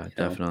 Yeah,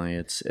 know, definitely.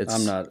 It's.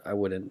 I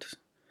wouldn't,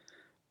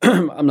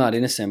 I'm not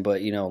innocent,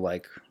 but you know,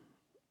 like,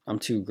 I'm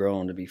too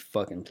grown to be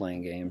fucking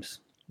playing games.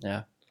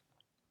 Yeah.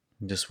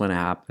 just when it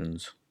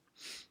happens.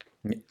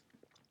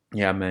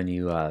 Yeah, man.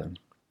 You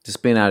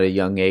just being at a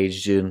young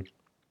age, dude.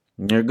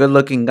 You're a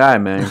good-looking guy,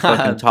 man. You're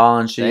fucking tall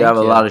and shit. You Thank have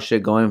a you. lot of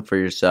shit going for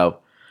yourself.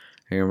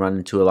 You're gonna run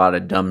into a lot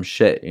of dumb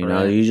shit. You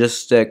know, Right. you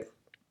just stick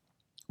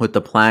with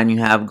the plan you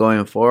have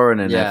going forward,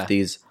 and Yeah.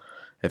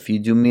 if you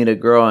do meet a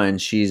girl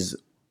and she's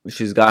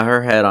got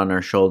her head on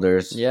her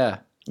shoulders, Yeah.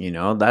 you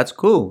know, that's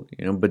cool.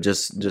 You know, but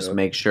just Yep.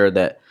 make sure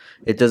that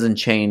it doesn't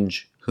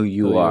change who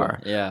you are.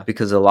 Yeah.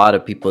 Because a lot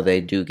of people,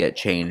 they do get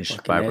changed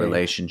Fucking by A.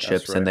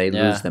 relationships, That's and they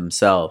right. lose Yeah.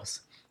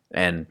 themselves.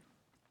 And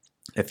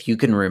if you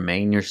can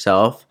remain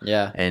yourself,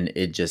 Yeah. and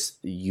it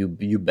just you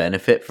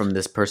benefit from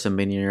this person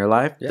being in your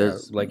life, Yeah,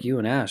 there's like you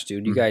and Ash,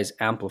 dude. You Mm. guys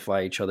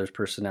amplify each other's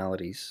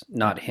personalities,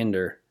 not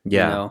hinder.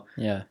 Yeah. You know?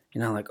 Yeah.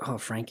 You're not like, oh,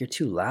 Frank, you're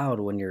too loud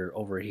when you're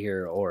over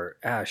here, or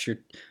Ash, you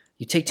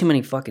take too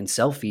many fucking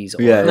selfies,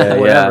 or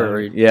whatever, or,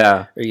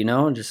 yeah. or you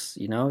know, just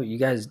you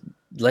guys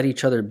let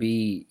each other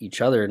be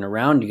each other, and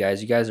around you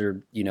guys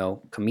are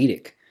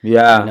comedic.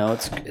 Yeah. You know,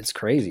 it's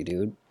crazy,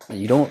 dude.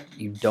 You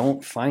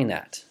don't find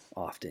that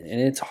often, and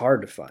it's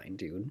hard to find,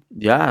 dude.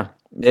 Yeah.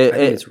 I think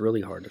it's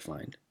really hard to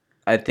find.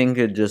 I think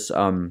it just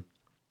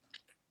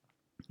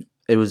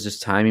it was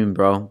just timing,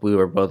 bro. We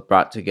were both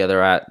brought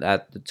together at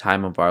the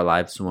time of our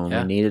lives when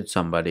Yeah. we needed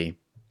somebody.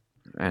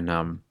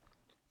 And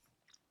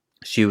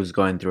she was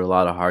going through a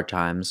lot of hard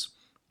times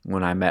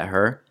when I met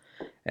her.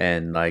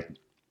 And like,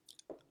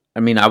 I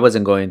mean, I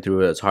wasn't going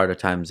through as hard of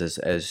times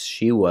as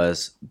she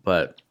was,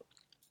 but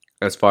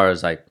as far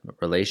as like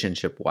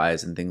relationship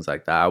wise and things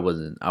like that, I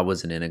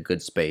wasn't in a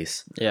good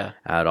space Yeah.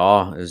 at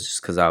all. It was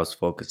just because I was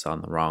focused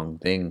on the wrong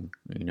thing,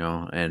 you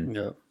know. And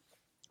Yeah.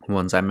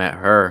 once I met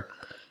her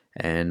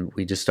and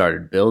we just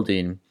started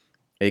building,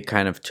 it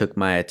kind of took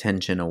my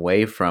attention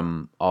away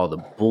from all the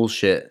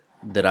bullshit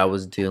that I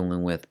was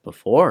dealing with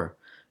before.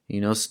 You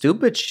know,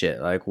 stupid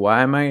shit. Like,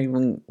 why am I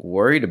even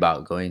worried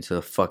about going to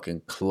the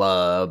fucking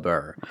club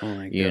or, Oh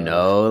my you God.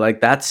 know, like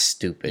that's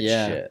stupid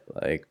Yeah. shit.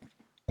 Like,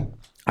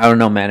 I don't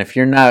know, man. If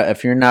you're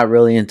not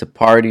really into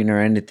partying or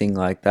anything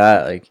like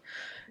that, like,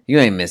 you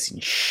ain't missing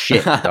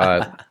shit,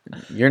 dog.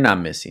 You're not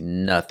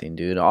missing nothing,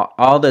 dude.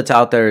 All that's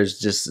out there is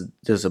just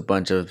a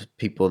bunch of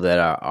people that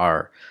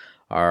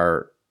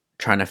are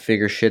trying to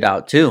figure shit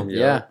out too.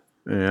 Yeah.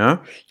 Yeah.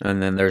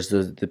 And then there's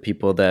the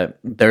people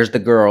there's the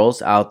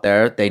girls out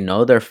there, they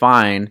know they're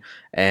fine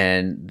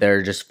and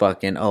they're just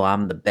fucking, oh,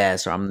 I'm the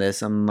best or I'm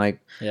this. I'm like,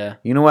 Yeah.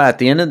 you know what? At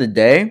the end of the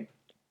day,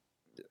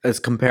 as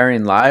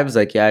comparing lives,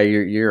 like, yeah,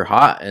 you're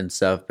hot and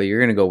stuff, but you're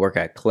gonna go work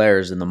at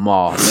Claire's in the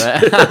mall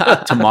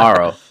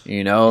tomorrow.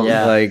 You know,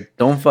 Yeah. like,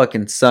 don't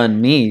fucking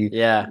sun me.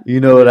 Yeah. You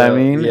know what I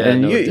mean? Yeah,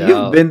 and no you've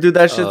doubt. been through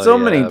that shit Oh, so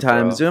yeah, many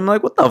times, bro. dude. I'm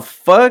like, what the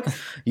fuck?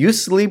 You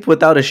sleep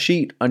without a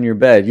sheet on your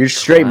bed. You're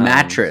straight Clowns.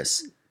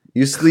 mattress.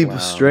 You sleep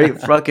Clowns.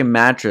 straight fucking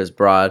mattress,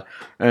 broad.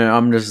 And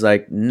I'm just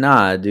like,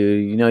 nah,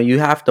 dude. You know, you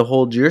have to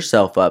hold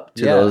yourself up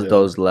to Yeah.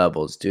 those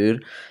levels,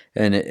 dude.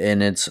 And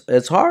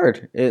it's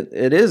hard.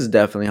 It is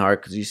definitely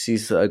hard because you see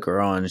a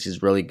girl and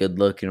she's really good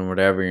looking or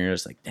whatever, and you're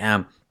just like,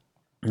 damn.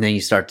 And then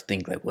you start to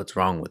think like, what's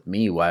wrong with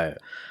me? Why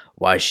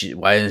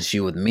isn't she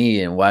with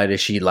me, and why does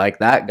she like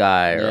that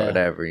guy or Yeah.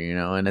 whatever, you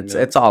know? And Yeah.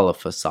 it's all a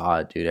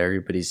facade, dude.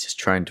 Everybody's just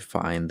trying to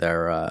find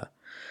their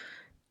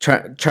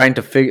trying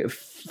to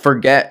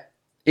forget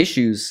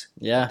issues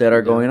Yeah. that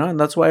are going on.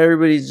 That's why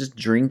everybody's just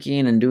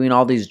drinking and doing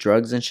all these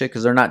drugs and shit,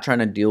 because they're not trying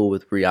to deal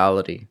with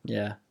reality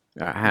Yeah.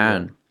 at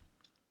hand.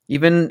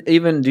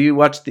 Even do you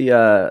watch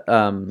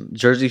the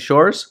Jersey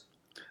Shores?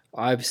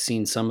 I've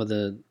seen some of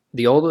the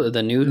older,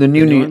 the new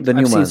new I've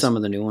seen ones. some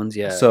of the new ones.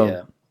 Yeah. So,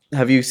 yeah.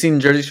 Have you seen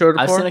Jersey Shore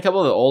before? I've seen a couple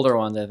of the older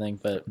ones, I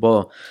think, but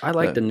Well, I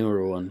like the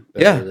newer one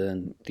Yeah. better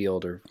than the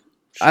older.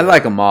 I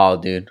like them all,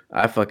 dude.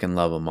 I fucking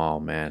love them all,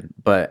 man.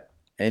 But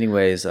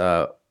anyways,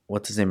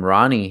 what's his name?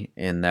 Ronnie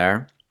in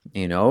there.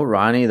 You know,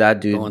 Ronnie,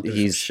 that Going dude,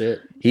 through some shit.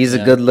 he's a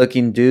Yeah. good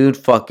looking dude,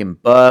 fucking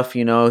buff,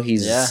 you know,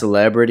 he's Yeah. a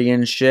celebrity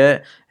and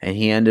shit. And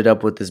he ended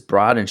up with this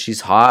broad and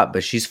she's hot,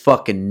 but she's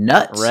fucking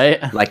nuts.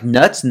 Right? Like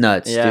nuts,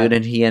 Yeah. dude.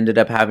 And he ended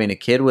up having a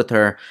kid with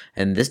her,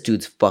 and this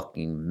dude's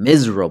fucking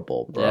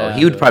miserable, bro. Yeah.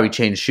 He would probably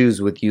change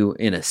shoes with you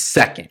in a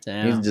second.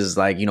 Damn. He's just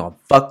like, you know,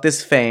 fuck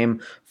this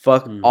fame,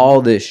 fuck Mhm.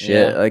 all this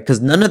shit. Yeah. Like, cause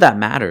none of that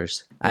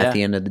matters at Yeah.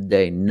 the end of the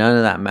day. None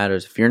of that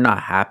matters. If you're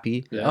not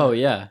happy oh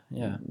yeah.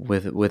 Yeah.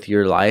 with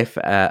your life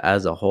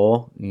as a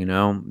whole, you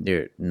know,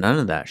 none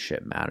of that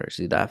shit matters.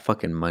 Dude, that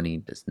fucking money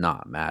does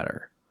not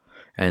matter.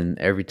 And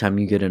every time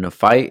you get in a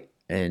fight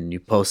and you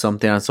post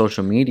something on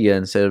social media,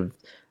 instead of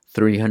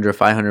 300,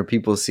 500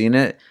 people seeing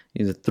it,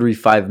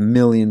 5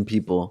 million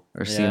people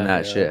are seeing Yeah,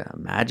 that yeah. shit.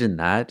 Imagine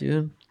that,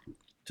 dude.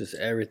 Just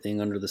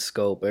everything under the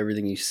scope.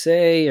 Everything you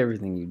say,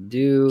 everything you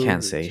do. Can't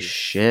it's say just,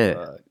 shit.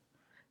 fuck.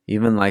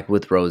 Even like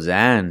with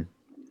Roseanne.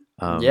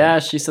 Yeah,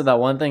 she said that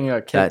one thing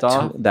got kicked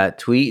off. that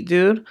tweet,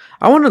 dude.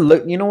 I want to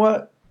look. You know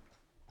what?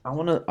 I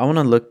want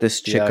to look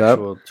this The chick up.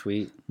 actual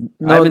tweet.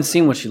 No, I haven't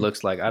seen what she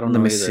looks like. I don't let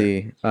know me either.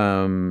 see.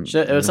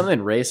 It was something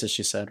racist,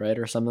 she said, right,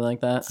 or something like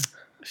that.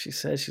 She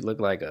said she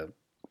looked like I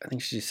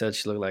think she said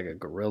she looked like a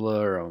gorilla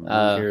or a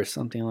monkey or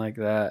something like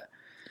that.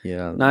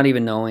 Yeah. Not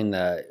even knowing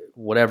that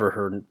whatever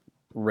her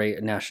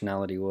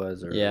nationality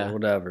was or Yeah.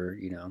 whatever,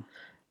 you know.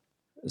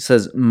 It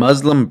says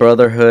Muslim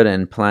Brotherhood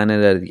and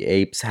Planet of the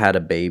Apes had a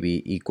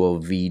baby equal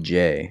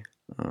VJ.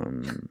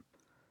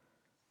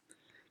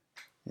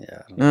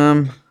 Yeah.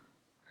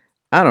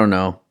 I don't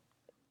know.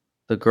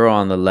 The girl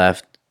on the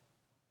left.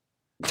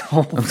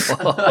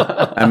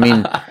 I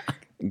mean,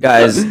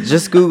 guys,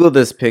 just Google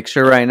this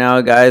picture right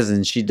now, guys,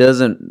 and she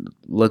doesn't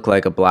look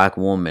like a black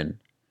woman.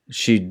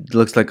 She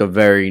looks like a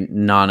very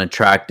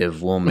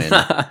non-attractive woman.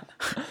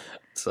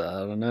 So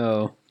I don't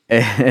know.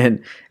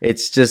 And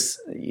it's just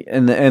right?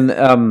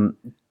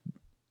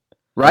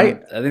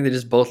 I think they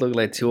just both look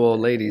like two old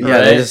ladies.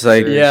 Yeah, they're just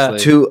like Yeah.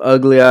 two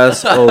ugly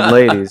ass old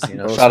ladies. You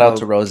know, Both shout out to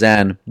smoke.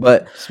 Roseanne.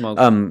 But smoke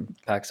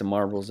packs of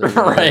marbles.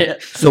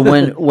 Right. so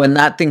when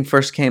that thing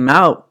first came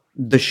out,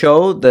 the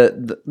show,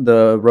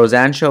 the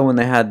Roseanne show, when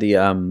they had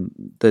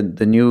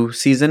the new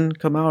season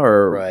come out,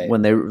 or Right.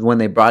 when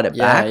they brought it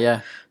Yeah, back, yeah.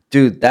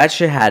 dude, that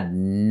shit had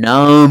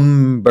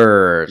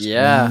numbers.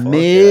 Yeah. Fuck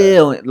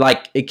Million.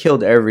 Like, it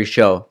killed every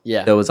show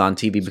Yeah. that was on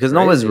TV, because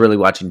no one's crazy. really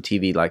watching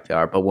TV like they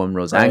are. But when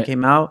Roseanne Right.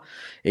 came out,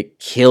 it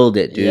killed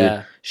it, dude.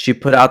 Yeah. She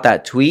put out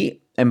that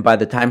tweet, and by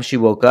the time she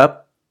woke up,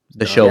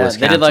 the show Yeah, was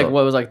they canceled. did like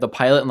what was like the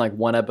pilot in like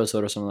one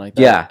episode or something like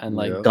that. Yeah. And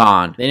like Yep.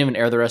 Gone. they didn't even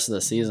air the rest of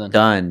the season.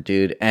 Done,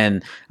 dude.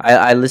 And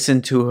I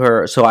listened to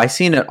her, so I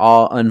seen it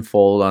all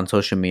unfold on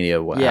social media,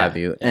 what Yeah. have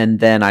you. And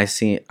then I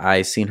seen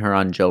her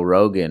on Joe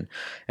Rogan.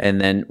 And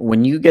then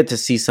when you get to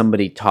see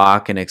somebody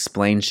talk and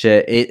explain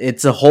shit,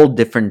 it's a whole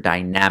different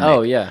dynamic.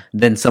 Oh yeah.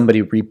 Than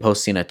somebody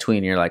reposting a tweet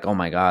and you're like, oh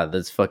my god,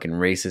 that's fucking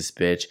racist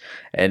bitch.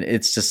 And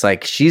it's just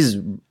like, she's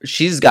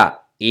got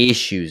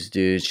issues,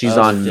 dude. She's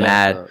Oh, on yeah.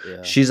 mad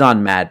Yeah. she's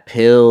on mad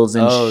pills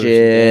and Oh,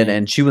 shit. dang.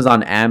 And she was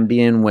on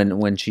Ambien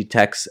when she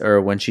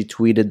when she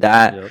tweeted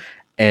that. Yep.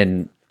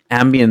 And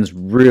Ambien's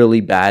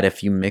really bad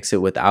if you mix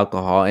it with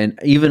alcohol, and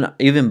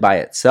even by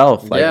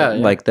itself. Like, Yeah,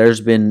 yeah. like there's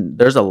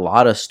a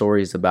lot of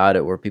stories about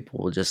it where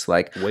people will just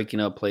like, Waking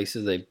up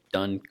places they've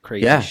done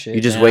crazy yeah, shit.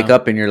 you just Damn. wake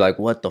up and you're like,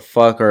 what the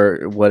fuck,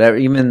 or whatever.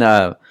 Even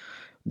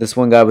this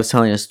one guy was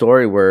telling a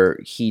story where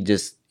he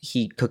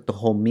he cooked the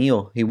whole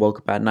meal. He woke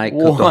up at night,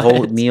 cooked the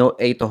whole What? meal,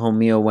 ate the whole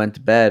meal, went to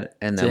bed,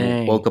 and then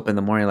Dang. woke up in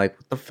the morning like,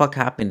 what the fuck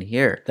happened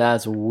here?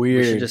 That's We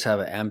weird. should just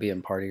have an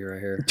ambient party right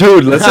here.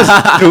 Dude, let's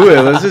just do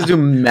it. Let's just do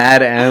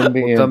mad We'll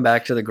ambient. come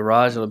back to the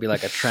garage. It'll be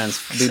like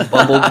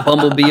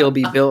Bumblebee will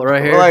be built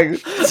right here.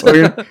 Like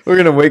we're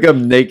gonna wake up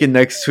naked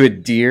next to a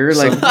deer.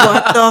 Like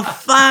what the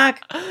fuck?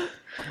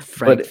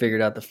 Frank but-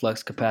 figured out the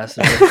flux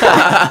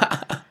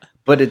capacitor.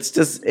 But it's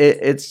just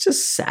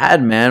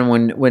sad, man.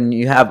 When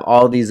you have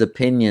all these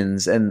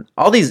opinions and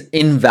all these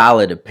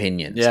invalid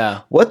opinions.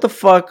 Yeah. What the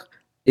fuck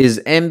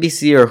is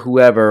NBC or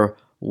whoever?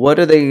 What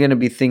are they gonna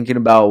be thinking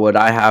about what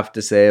I have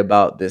to say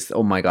about this?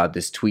 Oh my god,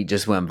 this tweet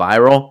just went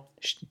viral.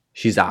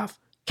 She's off.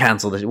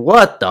 Cancel this.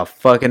 What the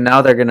fuck? And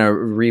now they're gonna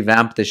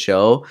revamp the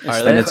show, Are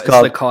and they? it's It's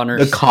called the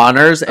Connors. The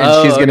Connors, and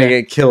Oh, she's gonna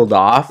okay. get killed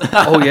off.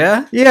 Oh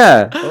yeah.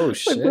 Yeah. Oh Like,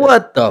 shit.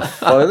 what the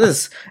fuck?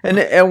 This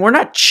and we're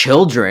not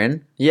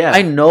children. Yeah.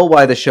 I know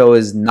why the show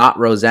is not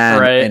Roseanne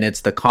Right. and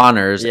it's the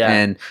Connors, Yeah.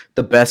 and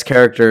the best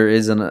character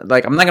isn't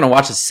like I'm not gonna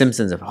watch The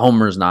Simpsons if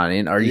Homer's not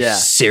in. Are you Yeah.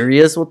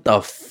 serious? What the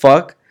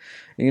fuck?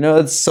 You know,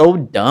 it's so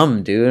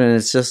dumb, dude. And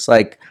it's just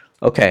like,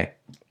 okay,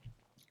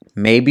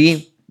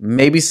 maybe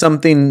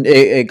something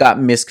it got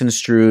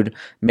misconstrued.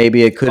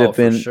 Maybe it could Oh, have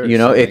for been, sure you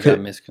know, something it got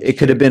could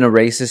misconstrued. have been a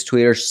racist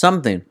tweet or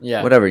something.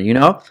 Yeah. Whatever, you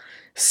know.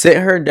 Sit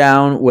her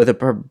down with a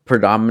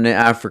predominant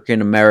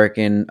African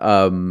American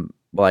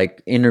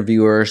like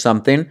interviewer or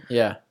something.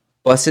 Yeah.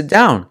 Bust it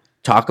down.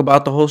 Talk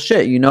about the whole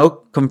shit. You know,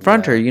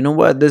 confront her. You know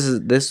what? This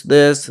is this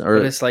But or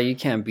it's like you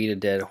can't beat a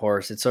dead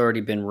horse. It's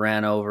already been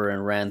ran over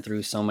and ran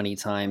through so many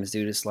times,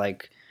 dude. It's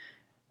like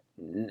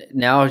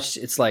now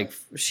it's like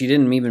she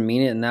didn't even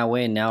mean it in that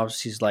way, and now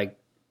she's like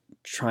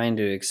trying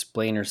to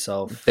explain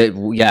herself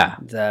yeah.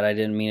 that I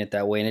didn't mean it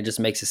that way, and it just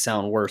makes it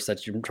sound worse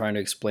that you're trying to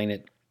explain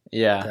it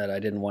Yeah. that I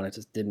didn't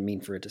mean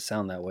for it to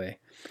sound that way.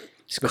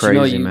 It's But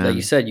crazy, you know, man. like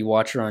you said, you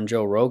watch her on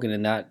Joe Rogan,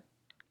 and that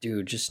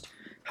dude just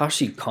how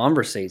she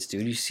conversates,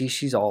 dude. You see,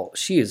 she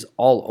is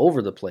all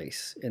over the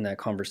place in that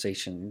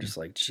conversation. You're just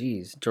like,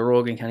 geez, Joe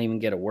Rogan can't even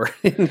get a word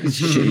in.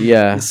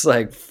 Yeah. It's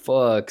like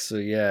fuck. So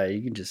yeah,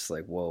 you can just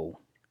like, whoa.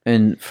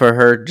 And for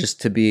her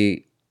just to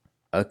be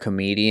a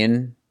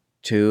comedian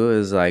too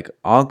is like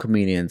all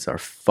comedians are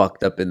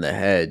fucked up in the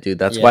head, dude.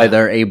 That's why Yeah.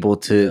 they're able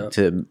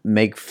to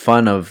make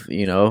fun of,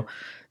 you know,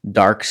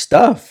 dark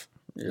stuff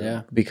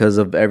Yeah. because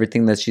of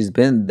everything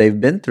that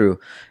they've been through.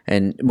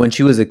 And when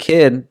she was a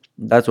kid,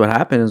 that's what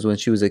happened is when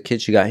she was a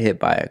kid, she got hit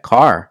by a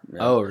car.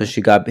 Oh, So really?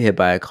 she got hit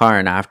by a car,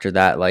 and after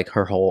that, like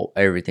her whole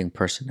everything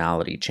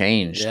personality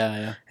changed. Yeah.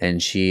 Yeah.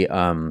 And she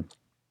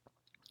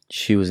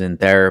was in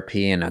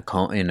therapy in a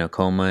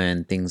coma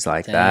and things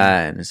like Dang.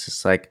 that. And it's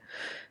just like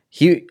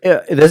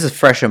this is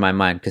fresh in my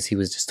mind because he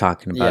was just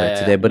talking about it Yeah.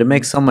 today. But it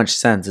makes so much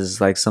sense. It's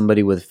like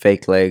somebody with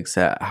fake legs.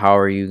 How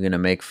are you gonna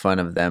make fun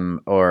of them,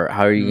 or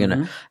how are you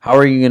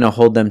gonna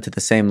hold them to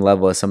the same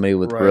level as somebody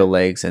with Right. real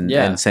legs and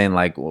Yeah. saying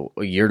like, well,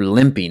 you're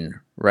limping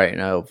right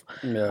now.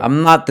 Yeah.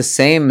 I'm not the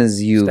same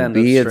as you, Stand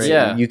up B. It's, straight.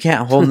 Yeah. You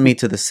can't hold me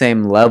to the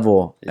same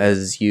level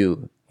as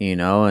you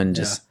know, and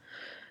just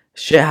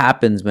shit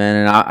happens, man.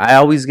 And I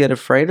always get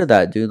afraid of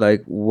that, dude.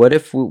 Like, what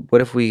if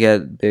we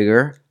get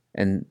bigger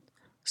and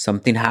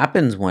something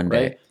happens one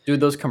day? Right? Dude,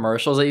 those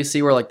commercials that you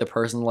see where like the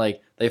person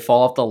like they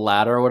fall off the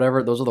ladder or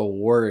whatever, those are the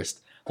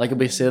worst. Like you'll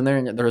be sitting there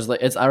and there's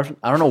like I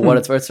don't know what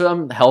it's for. It's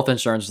some health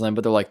insurance or something,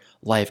 but they're like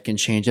life can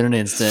change in an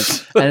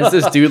instant. And it's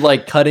this dude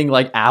like cutting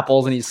like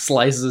apples and he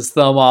slices his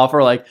thumb off,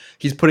 or like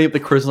he's putting up the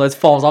Christmas lights,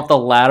 falls off the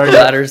ladder. The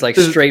ladder's like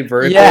straight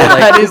vertical. Yeah,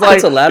 like, and he's like,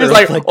 puts a ladder he's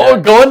like, up oh,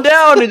 that. going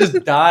down, and just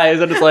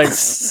dies, and it's like,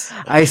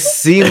 I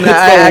seen it's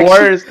that. the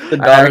worst.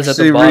 The I daughter's at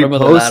the actually bottom of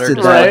the ladder.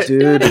 reposted Right?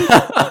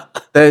 that,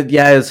 dude.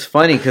 Yeah, it's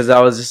funny because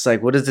I was just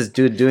like, what is this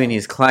dude doing?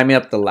 He's climbing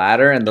up the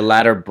ladder and the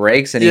ladder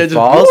breaks and Yeah, he just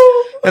falls.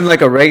 woo! And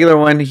like a regular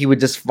one, he would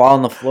just fall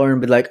on the floor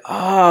and be like,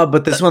 ah,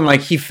 but this one,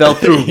 like he fell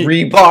through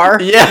rebar.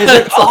 Yeah. He's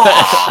like,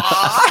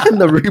 ah, and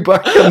the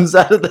rebar comes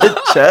out of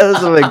the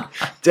chest. I'm like,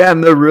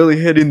 damn, they're really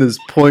hitting this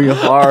point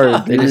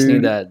hard. They just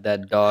dude. need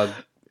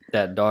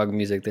that dog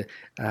music. That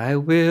I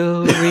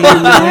will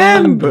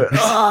remember.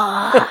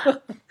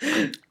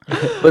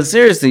 But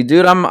seriously,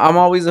 dude, I'm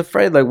always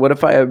afraid. Like, what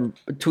if I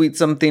tweet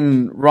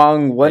something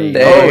wrong one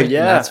There you day? Oh, go.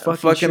 yeah. That's I fucking,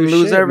 fucking true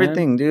lose shit,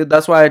 everything, dude.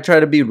 That's why I try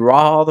to be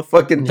raw all the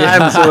fucking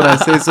time. Yeah. So when I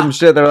say some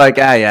shit, they're like,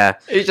 yeah,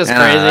 He's just yeah,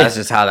 crazy. that's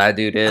just how that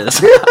dude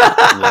is. Man.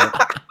 Yeah,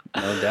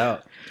 no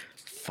doubt.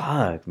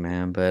 Fuck,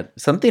 man. But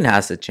something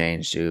has to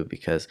change, dude,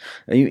 because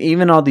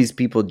even all these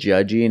people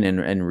judging and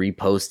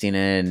reposting it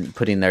and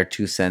putting their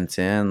 2 cents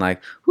in,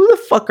 like, who the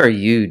fuck are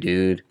you,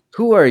 dude?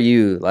 Who are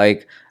you?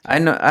 Like, I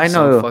know.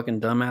 Some fucking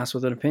dumbass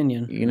with an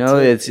opinion. You know,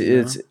 That's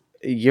it's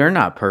you're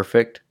not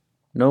perfect.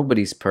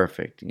 Nobody's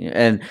perfect,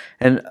 and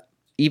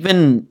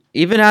even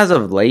as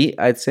of late,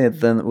 I'd say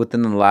then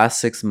within the last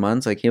 6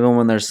 months, like even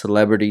when there's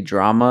celebrity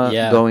drama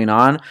Yeah. going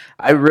on,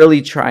 I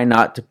really try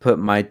not to put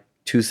my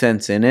 2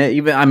 cents in it.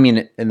 Even I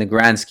mean, in the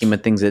grand scheme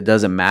of things, it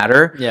doesn't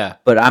matter. Yeah.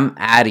 But I'm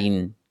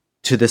adding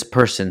to this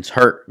person's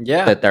hurt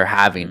Yeah. that they're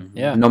having.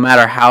 Yeah. No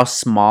matter how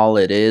small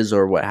it is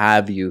or what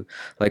have you,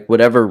 like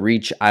whatever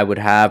reach I would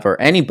have or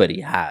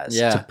anybody has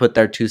Yeah. to put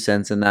their 2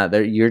 cents in that,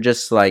 you're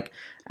just like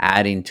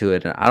adding to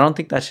it. And I don't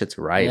think that shit's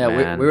right, Yeah,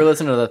 man. we were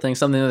listening to the thing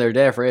something the other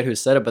day. I forget who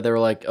said it, but they were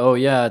like, "Oh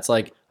yeah, it's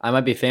like I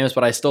might be famous,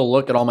 but I still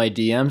look at all my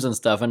DMs and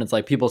stuff, and it's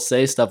like people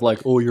say stuff like,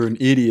 "Oh, you're an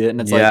idiot,"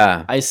 and it's Yeah.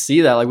 like I see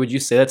that. Like, would you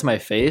say that to my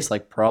face?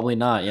 Like, probably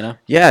not. You know?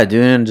 Yeah,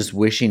 dude, and just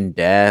wishing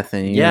death,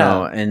 and you Yeah.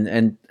 know,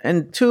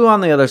 and two,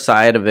 on the other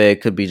side of it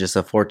could be just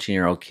a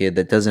 14-year-old kid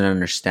that doesn't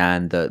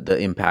understand the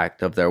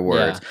impact of their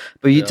words.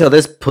 But you tell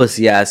this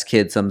pussy ass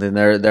kid something,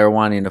 they're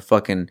wanting to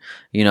fucking,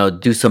 you know,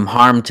 do some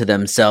harm to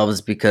themselves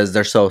because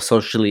they're so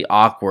socially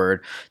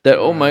awkward that,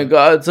 oh my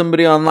god,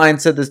 somebody online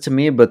said this to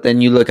me. But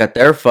then you look at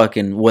their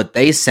fucking what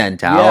they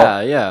sent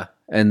out, Yeah.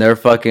 and they're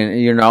fucking,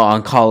 you know,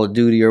 on Call of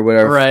Duty or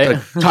whatever, Right.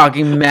 like,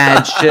 talking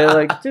mad shit.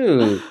 Like,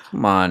 dude,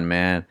 come on,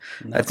 man.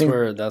 That's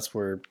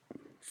where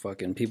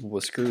fucking people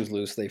with screws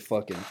loose, they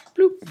fucking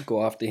bloop,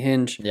 go off the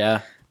hinge. Yeah.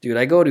 Dude,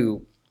 I go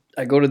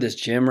to this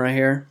gym right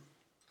here.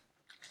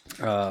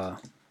 I'm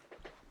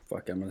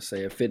gonna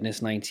say it,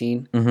 Fitness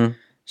 19. Mm-hmm.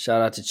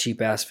 Shout out to cheap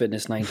ass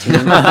Fitness 19.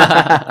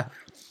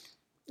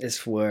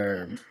 It's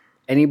where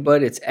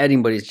it's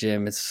anybody's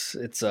gym. It's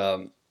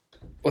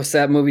what's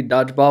that movie,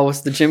 Dodgeball?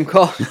 What's the gym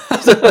called?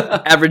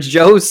 Average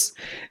Joe's.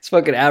 It's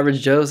fucking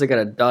Average Joe's. They got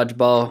a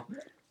dodgeball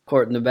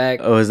court in the back.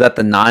 Oh, is that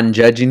the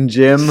non-judging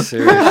gym?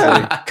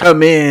 Seriously.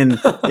 Come in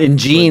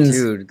jeans.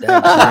 Dude,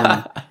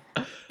 that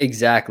gym.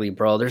 Exactly,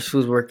 bro. There's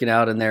fools working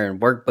out in there in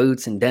work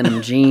boots and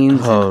denim jeans.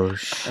 Oh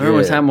shit! I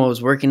remember one time I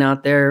was working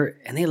out there,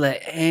 and they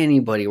let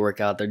anybody work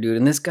out there, dude.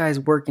 And this guy's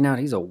working out.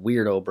 He's a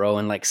weirdo, bro.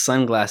 And like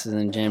sunglasses in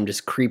the gym,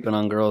 just creeping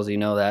on girls. You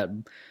know that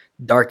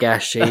dark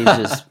ass shades,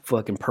 just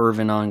fucking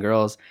perving on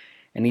girls.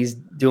 And he's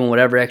doing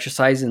whatever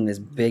exercise, and this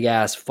big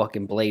ass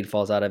fucking blade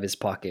falls out of his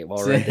pocket while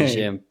we're at the Dang.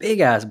 gym.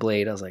 Big ass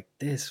blade. I was like,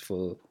 this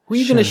fool. Who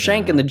you gonna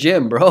shank in the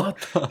gym, bro?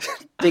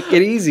 Take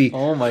it easy.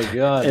 Oh my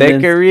god. And Take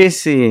then- it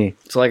easy.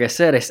 So like I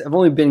said, I've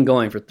only been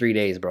going for 3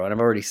 days, bro, and I've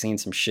already seen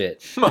some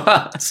shit.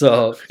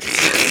 So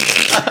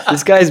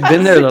this guy's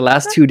been there the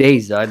last 2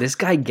 days, dog. This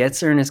guy gets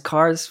there in his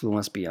car. This fool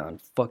must be on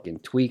fucking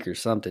tweak or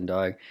something,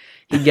 dog.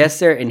 He gets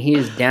there and he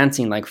is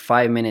dancing like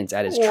 5 minutes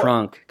at his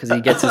trunk because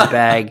he gets his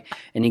bag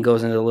and he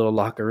goes into the little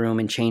locker room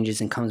and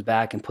changes and comes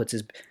back and puts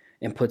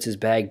his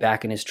bag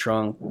back in his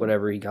trunk,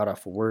 whatever he got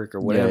off of work or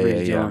whatever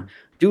he's doing.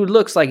 Dude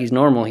looks like he's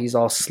normal. He's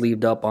all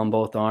sleeved up on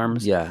both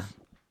arms. Yeah.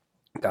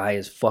 Guy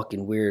is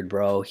fucking weird,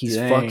 bro. He's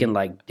Dang. fucking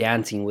like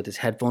dancing with his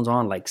headphones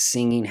on, like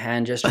singing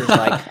hand gestures,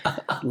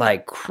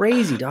 like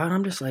crazy, dog.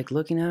 I'm just like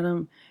looking at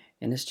him,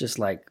 and it's just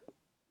like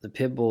the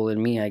pit bull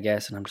in me, I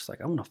guess. And I'm just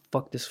like, I'm gonna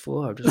fuck this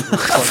fool. I'm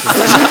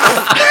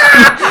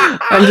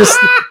just,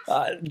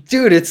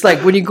 dude. It's like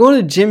when you go to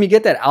the gym, you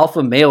get that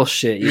alpha male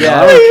shit. You know?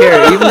 I don't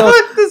care, even though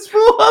this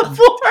fool up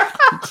for?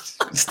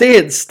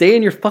 stay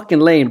in your fucking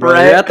lane, bro.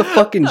 Right. You're at the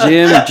fucking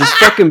gym. Just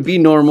fucking be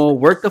normal.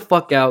 Work the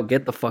fuck out.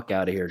 Get the fuck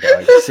out of here,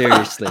 dog.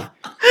 Seriously.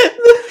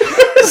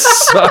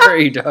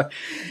 Sorry, dog.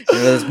 You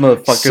know, those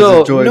motherfuckers So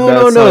enjoyed no, that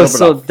no, song, no. but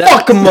So I'll that,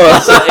 fuck 'em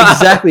up. so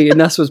exactly, and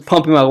that's what's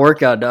pumping my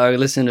workout, dog.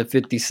 Listen to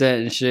 50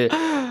 Cent and shit.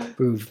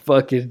 Bro,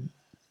 fucking.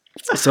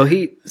 So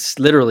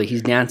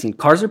he's dancing.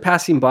 Cars are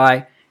passing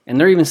by, and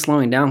they're even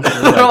slowing down.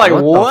 'Cause they're Like,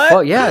 the what?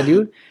 fuck? Yeah,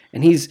 dude.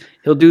 And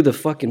he'll do the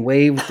fucking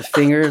wave with the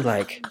finger,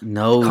 like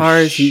No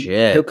cars.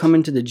 shit. He'll come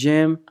into the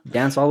gym,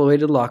 dance all the way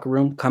to the locker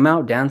room, come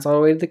out, dance all the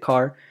way to the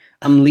car.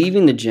 I'm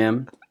leaving the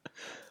gym.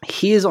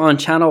 He is on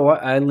Channel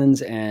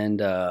Islands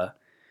and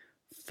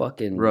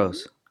fucking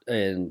Rose.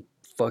 and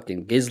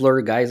fucking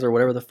Geisler,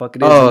 whatever the fuck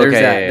it is. Oh, There's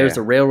okay, that. yeah, There's yeah.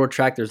 the railroad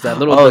track. There's that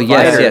little Oh,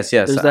 divider. yes.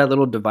 There's that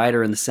little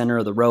divider in the center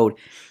of the road.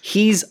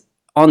 He's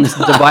on this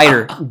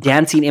divider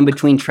dancing in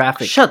between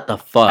traffic. Shut the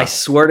fuck. I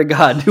swear to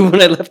God, dude,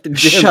 when I left the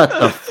gym. Shut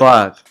the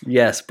fuck.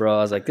 Yes, bro.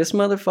 I was like, this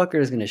motherfucker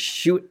is gonna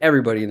shoot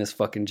everybody in this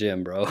fucking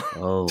gym, bro.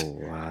 Oh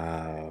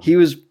wow. He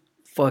was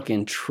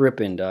fucking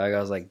tripping, dog. I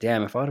was like,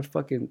 damn, if I would have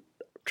fucking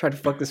tried to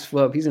fuck this fool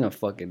up, he's gonna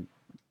fucking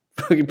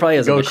probably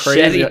has a Go machete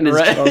crazy, in his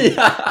right? trunk.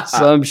 Yeah.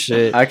 Some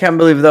shit. I can't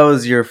believe that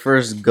was your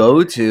first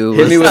go-to.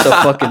 Hit me with a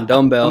fucking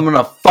dumbbell. I'm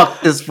gonna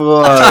fuck this fool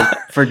up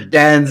for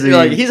dancing. You're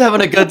like, he's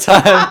having a good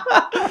time.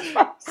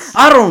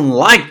 I don't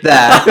like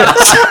that.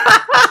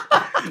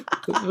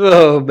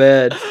 Oh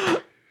man.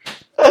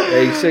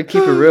 Hey, you should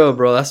keep it real,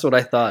 bro. That's what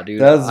I thought,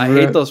 dude. That's I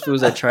real. hate those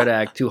fools that try to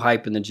act too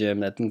hype in the gym,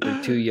 that think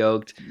they're too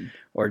yoked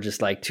or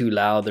just like too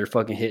loud. They're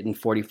fucking hitting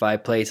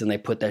 45 plates and they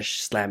put that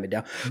slam it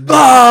down.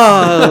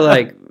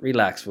 Like,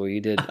 relax, fool.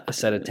 You did a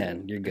set of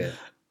 10. You're good.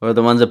 Or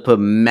the ones that put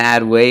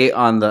mad weight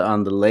on the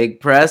leg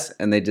press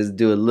and they just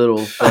do a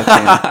little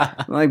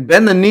fucking like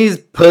bend the knees,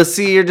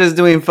 pussy. You're just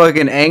doing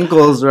fucking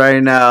ankles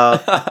right now.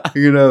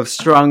 You know,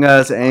 strong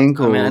ass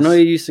ankles. I mean, I know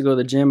you used to go to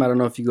the gym. I don't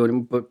know if you go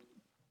to, but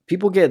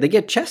people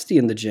get chesty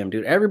in the gym,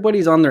 dude.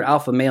 Everybody's on their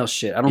alpha male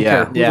shit. I don't Yeah.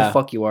 care who Yeah. the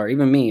fuck you are.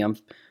 Even me, I'm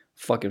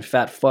fucking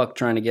fat fuck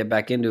trying to get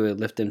back into it,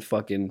 lifting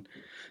fucking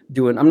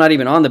doing. I'm not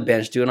even on the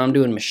bench, dude. I'm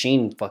doing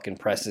machine fucking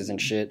presses and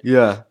shit,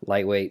 Yeah.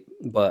 lightweight.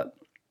 But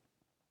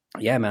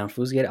yeah, man,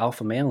 fools get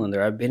alpha male in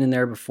there. I've been in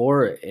there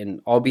before,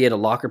 and I'll be at a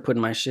locker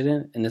putting my shit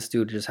in, and this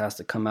dude just has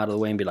to come out of the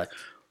way and be like,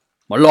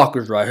 "My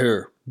locker's right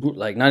here."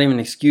 Like, not even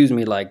excuse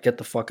me. Like, get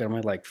the fuck out of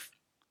my like.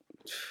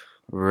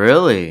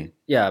 Really?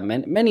 Yeah,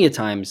 many a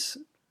times,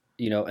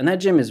 and that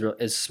gym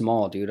is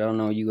small, dude. I don't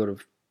know. You go to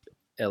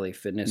LA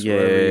Fitness,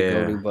 wherever you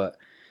go to, but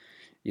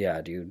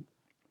yeah, dude.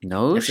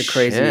 No It's a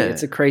shit.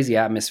 it's a crazy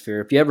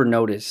atmosphere. If you ever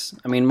notice,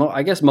 I mean,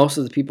 I guess most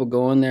of the people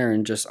go in there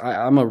and just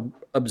I'm a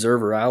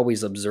observer. I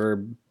always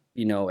observe,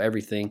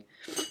 everything.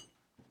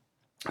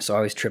 So I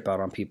always trip out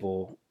on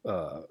people,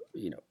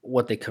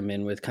 what they come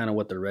in with, kind of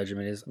what their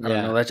regimen is. I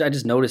don't know. I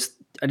just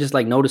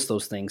notice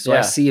those things. So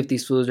I see if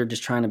these fools are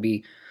just trying to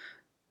be,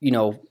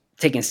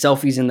 taking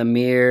selfies in the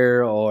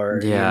mirror or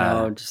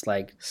just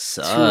like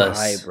Sus. too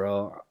high,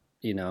 bro.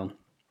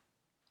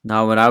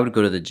 No, when I would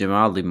go to the gym,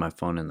 I'll leave my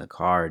phone in the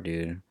car,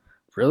 dude.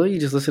 Really? You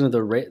just listen to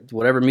the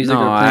whatever music No,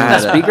 they're I playing on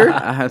had the speaker?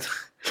 I had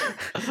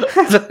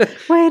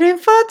waiting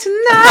for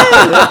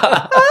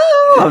tonight.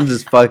 Oh, I'm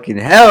just fucking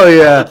hell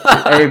yeah.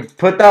 Hey,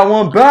 put that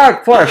one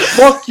back before I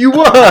fuck you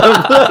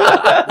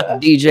up.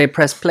 DJ,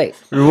 press play.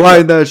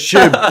 Rewind that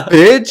shit,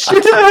 bitch.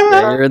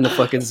 Yeah, you're in the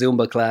fucking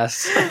Zumba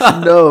class.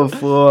 No,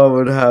 fool. I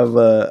would have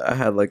I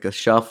had like a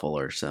shuffle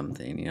or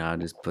something. I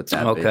just put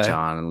that bitch Okay.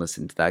 on and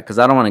listen to that because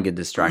I don't want to get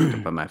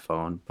distracted by my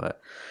phone. But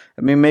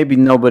I mean, maybe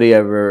nobody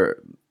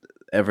ever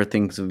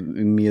thinks of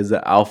me as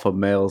an alpha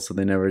male, so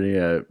they never need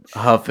to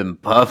huff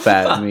and puff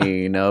at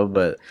me,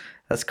 But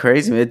that's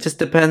crazy. It just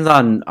depends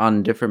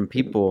on different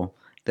people.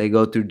 They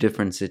go through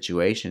different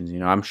situations.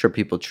 I'm sure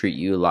people treat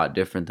you a lot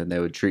different than they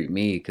would treat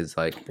me because,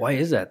 like, Why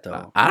is that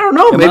though? I don't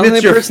know. Am I Maybe the it's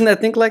only your person that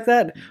think like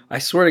that? I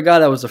swear to God,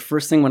 that was the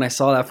first thing when I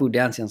saw that fool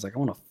dancing. I was like, I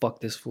want to fuck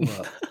this fool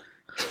up.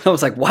 I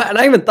was like, why? And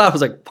I even thought, I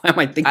was like, why am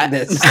I thinking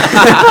this?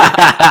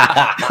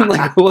 I'm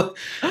like, what?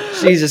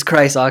 Jesus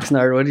Christ,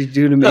 Oxnard, what did you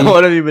do to me?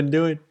 What have you been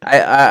doing?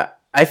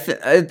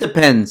 It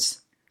depends.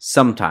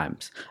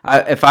 Sometimes,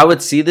 if I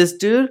would see this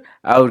dude,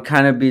 I would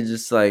kind of be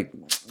just like,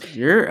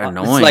 "You're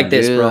annoying." It's like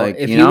this, dude. bro. Like,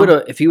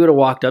 If he would have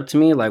walked up to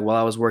me like while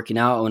I was working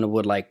out and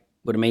would have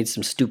made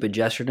some stupid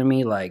gesture to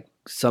me, like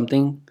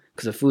something,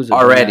 because the food's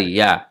already,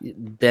 yeah.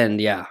 then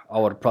yeah, I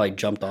would have probably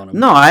jumped on him.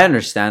 No, I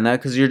understand that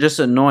because you're just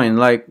annoying.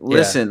 Like,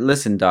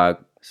 listen, dog.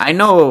 I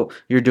know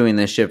you're doing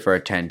this shit for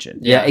attention.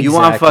 Yeah, you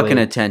want exactly. fucking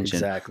attention.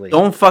 Exactly.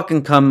 Don't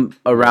fucking come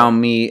around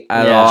me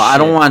at Yeah, all. I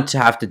don't shit. want to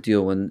have to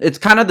deal with. It's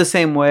kind of the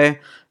same way.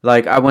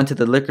 Like, I went to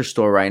the liquor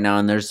store right now,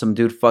 and there's some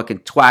dude fucking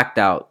twacked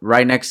out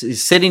right next.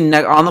 He's sitting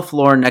on the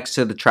floor next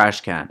to the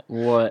trash can.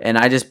 What? And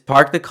I just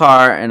parked the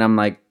car, and I'm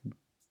like,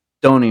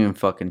 don't even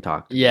fucking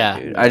talk to Yeah.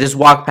 me, dude. I just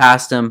walked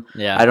past him.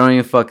 Yeah. I don't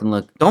even fucking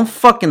look. Don't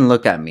fucking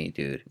look at me,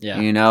 dude.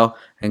 Yeah.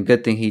 And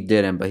good thing he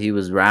didn't, but he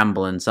was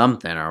rambling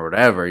something or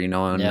whatever,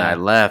 and Yeah. I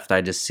left.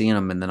 I just seen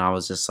him, and then I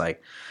was just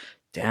like,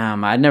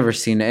 damn, I'd never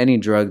seen any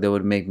drug that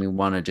would make me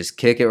want to just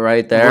kick it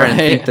right there and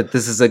think Right. that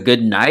this is a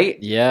good night.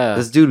 Yeah.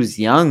 This dude was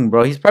young,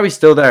 bro. He's probably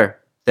still there,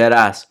 dead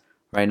ass,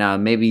 right now,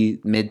 maybe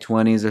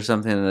mid-20s or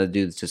something, and the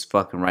dude's just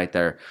fucking right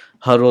there,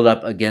 huddled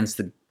up against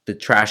the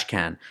trash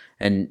can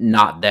and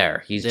not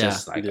there. He's Yeah.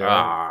 just like,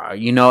 Yeah.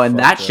 and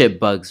that Fucked shit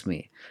bugs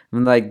me.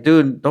 I'm like,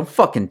 dude, don't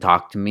fucking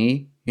talk to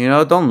me.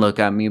 Don't look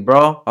at me,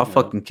 bro. I'll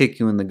fucking kick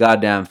you in the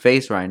goddamn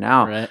face right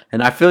now. Right.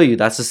 And I feel you.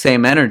 That's the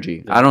same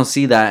energy. I don't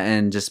see that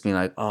and just be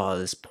like, oh,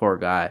 this poor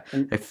guy.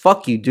 Like,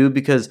 fuck you, dude,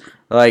 because,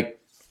 like,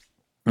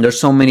 there's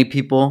so many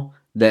people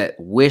that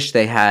wish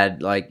they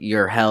had, like,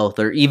 your health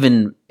or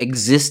even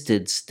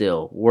existed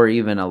still or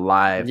even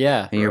alive.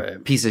 Yeah. And your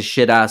Right. piece of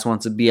shit ass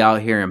wants to be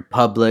out here in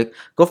public.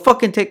 Go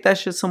fucking take that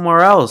shit somewhere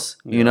else,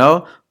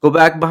 Go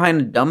back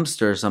behind a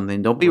dumpster or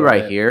something. Don't be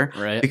right here.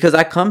 Right. Because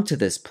I come to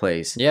this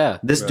place. Yeah.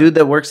 This dude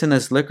that works in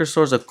this liquor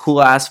store is a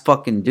cool ass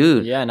fucking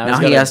dude. Yeah, now Now he's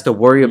he gotta- has to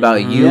worry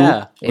about you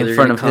Yeah. in Whether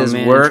front you of come his in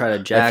and work. try to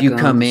If jack you him,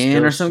 come in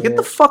steal or something, get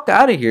the shit. fuck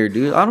out of here,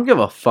 dude. I don't give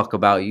a fuck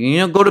about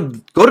you. Go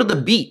to the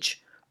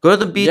beach. Go to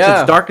the beach. Yeah.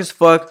 It's dark as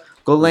fuck.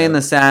 Go lay in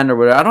the sand or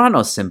whatever. I don't have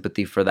no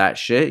sympathy for that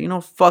shit.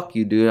 Fuck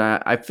you, dude.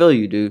 I feel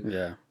you, dude.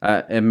 Yeah.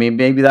 And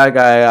maybe that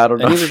guy, I don't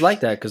know. And he was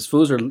like that because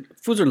fools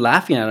are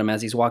laughing at him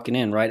as he's walking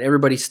in, right?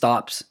 Everybody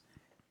stops.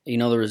 There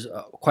was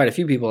quite a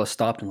few people that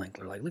stopped and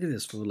they're like, look at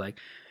this fool, like.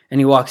 And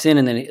he walks in,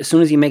 and then as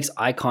soon as he makes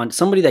eye contact,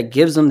 somebody that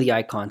gives him the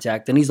eye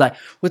contact, and he's like,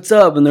 "What's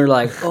up?" And they're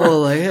like, "Oh,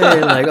 like hey,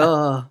 like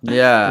oh,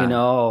 Yeah.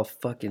 oh,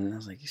 fucking." I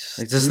was like,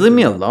 Like, just leave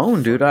me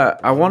alone, dude.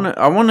 I want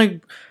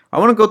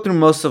to go through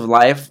most of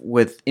life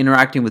with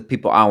interacting with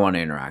people I want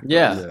to interact with.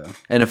 Yeah.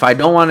 And if I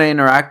don't want to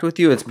interact with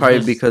you, it's probably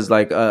because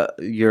like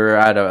you're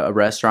at a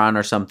restaurant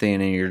or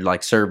something and you're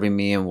like serving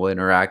me and we'll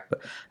interact.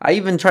 But I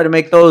even try to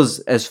make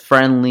those as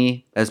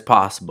friendly as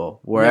possible.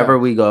 Wherever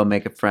we go,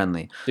 make it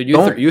friendly. Dude,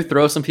 Don't- you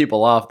throw some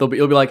people off. You'll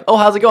be like, "Oh,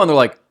 how's it going?" They're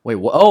like, "Wait,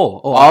 what? Oh,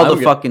 All I'm the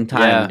good." fucking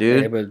time, Yeah.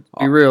 dude. Hey, but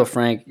be real,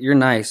 Frank. You're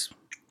nice,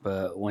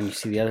 but when you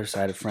see the other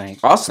side of Frank,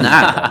 I'll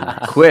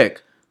snap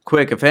quick.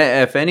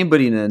 If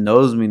anybody that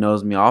knows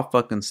me, I'll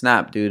fucking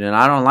snap, dude. And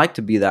I don't like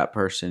to be that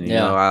person. You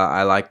Yeah. know,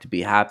 I like to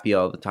be happy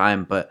all the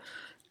time, but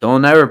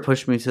don't ever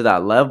push me to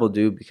that level,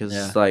 dude. Because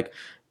it's like,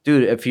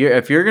 dude, if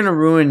you're gonna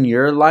ruin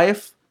your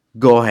life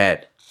go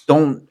ahead.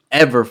 Don't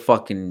ever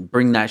fucking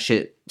bring that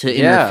shit to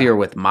Yeah. interfere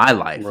with my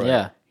life.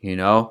 Yeah. You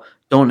know,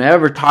 don't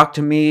ever talk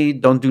to me.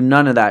 Don't do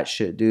none of that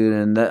shit, dude.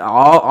 And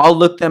I'll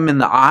look them in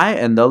the eye,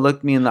 and they'll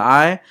look me in the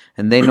eye,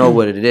 and they know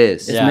what it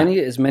is. Yeah.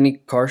 As many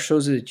car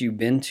shows that you've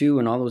been to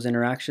and all those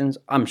interactions,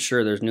 I'm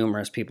sure there's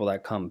numerous people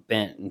that come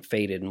bent and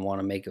faded and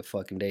want to make a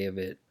fucking day of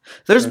it.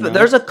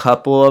 There's a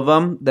couple of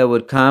them that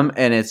would come,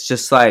 and it's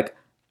just like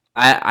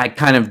I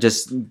kind of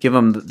just give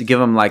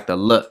them like the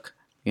look.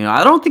 You know,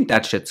 I don't think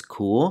that shit's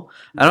cool.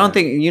 I don't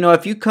think, you know,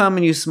 if you come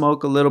and you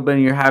smoke a little bit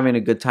and you're having a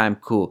good time,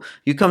 cool.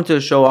 You come to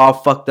a show all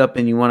fucked up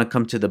and you want to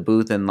come to the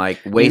booth and like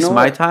waste know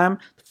my what? time,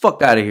 the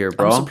fuck out of here,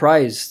 bro. I'm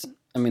surprised.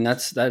 I mean,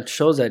 that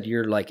shows that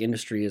your like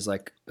industry is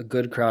like a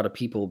good crowd of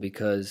people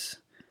because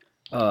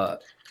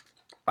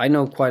I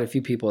know quite a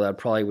few people that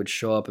probably would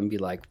show up and be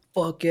like,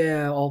 "Fuck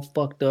yeah, all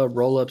fucked up,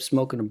 roll up,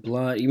 smoking a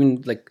blunt."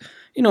 Even like,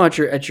 you know, at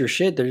your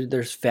shit,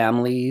 there's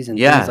families and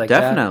Yeah, things like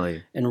definitely.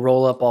 that, and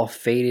roll up all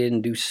faded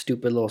and do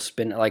stupid little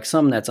spin, like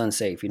something that's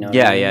unsafe. You know? what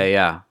Yeah, I mean?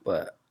 yeah.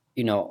 But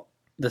you know,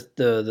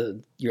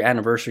 the your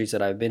anniversaries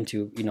that I've been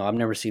to, you know, I've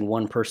never seen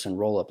one person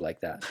roll up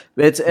like that.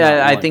 It's Not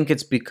I one. think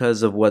it's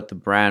because of what the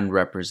brand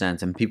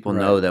represents, and people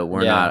Right. know that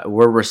we're Yeah.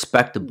 we're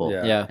respectable,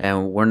 Yeah. Yeah.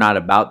 and we're not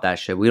about that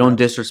shit. We don't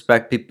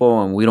disrespect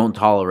people, and we don't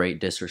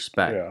tolerate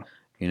disrespect. Yeah.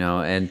 You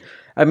know, and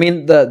I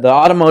mean the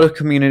automotive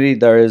community,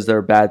 there is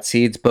their bad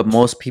seeds, but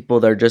most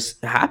people, they're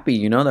just happy.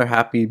 You know, they're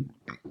happy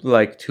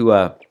like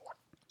to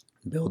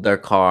build their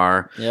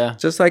car. Yeah.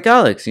 Just like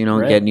Alex, you know,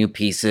 Right. get new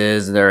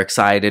pieces. They're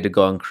excited to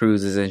go on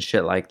cruises and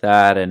shit like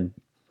that. And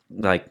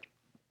like,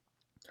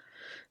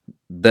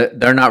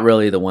 they're not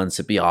really the ones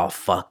to be all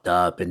fucked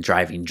up and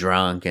driving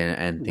drunk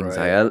and things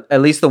Right. like that.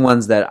 At least the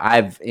ones that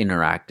I've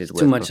interacted with.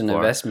 Too much an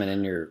before. investment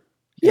in your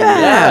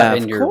Yeah,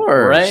 in of your-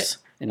 course. Right?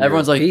 in your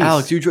Everyone's like, piece.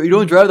 Alex, you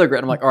don't drive that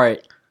great. I'm like, all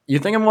right, you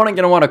think I'm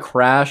gonna want to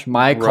crash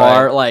my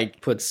car? Right.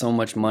 Like, Put so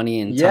much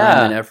money and time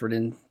Yeah. and effort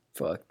in.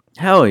 Fuck.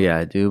 Hell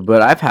yeah, dude.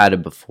 But I've had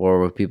it before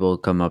where people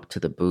come up to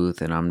the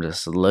booth and I'm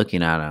just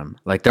looking at them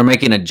like they're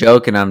making a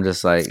joke, and I'm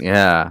just like,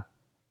 yeah.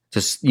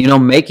 Just, you know,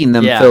 making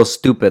them Yeah. feel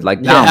stupid.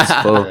 Like, bounce,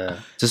 Yeah. fool. Yeah.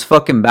 Just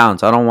fucking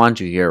bounce. I don't want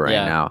you here right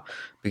Yeah. now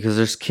because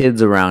there's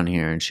kids around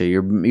here and shit.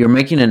 You're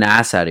making an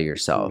ass out of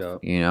yourself. Yep.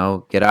 You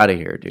know, get out of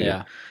here, dude.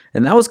 yeah,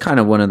 And that was kind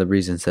of one of the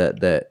reasons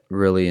that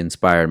really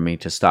inspired me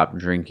to stop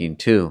drinking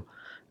too,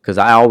 because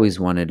I always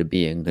wanted to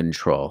be in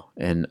control,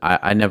 and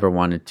I never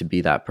wanted to be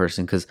that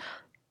person because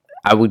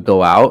I would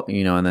go out,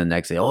 you know, and then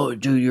next day, oh,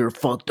 dude, you're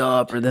fucked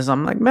up or this.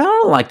 I'm like, man, I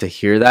don't like to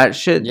hear that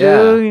shit, Yeah.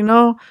 dude, you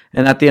know?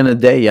 And at the end of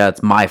the day, yeah,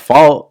 it's my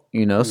fault,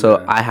 you know? So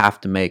Yeah. I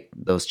have to make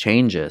those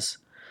changes.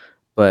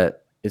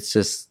 But it's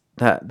just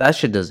that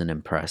shit doesn't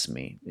impress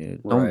me,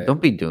 dude. Right.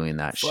 Don't be doing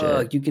that shit.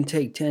 Fuck, you can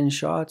take 10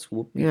 shots.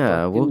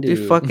 Yeah, what do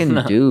you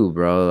fucking do,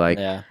 bro? Like,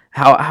 yeah,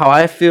 how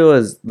I feel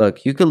is,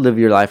 look, you could live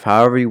your life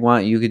however you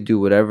want. You could do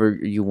whatever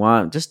you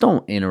want. Just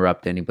don't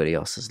interrupt anybody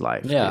else's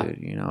life, Yeah. dude.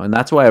 You know, and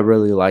that's why I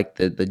really like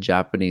the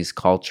Japanese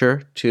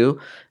culture too,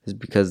 is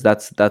because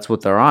that's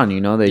what they're on. You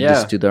know, they Yeah.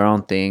 just do their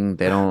own thing.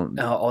 They don't.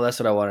 Oh, that's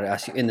what I wanted to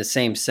ask you. In the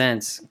same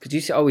sense,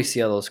 because always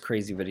see all those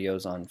crazy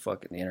videos on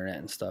fucking the internet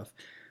and stuff.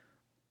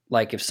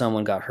 Like if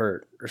someone got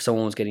hurt or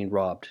someone was getting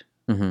robbed,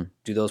 Mhm.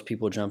 do those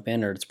people jump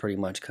in, or it's pretty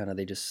much kind of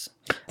they just?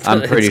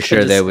 I'm pretty it's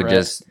sure they would right.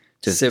 just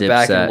sit dip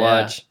back set. and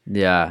watch.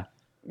 Yeah.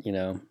 You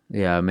know,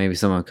 Yeah, maybe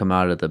someone come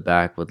out of the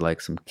back with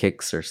like some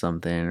kicks or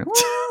something.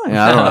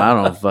 Yeah, I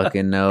don't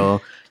fucking know.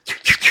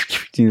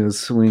 You know,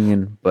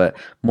 swinging, but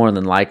more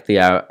than likely,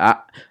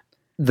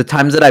 the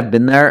times that I've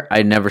been there,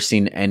 I never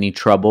seen any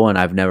trouble, and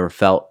I've never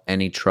felt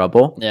any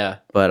trouble. yeah,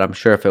 But I'm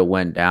sure if it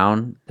went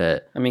down,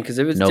 that I mean, because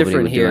if it's Nobody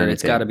different would do here,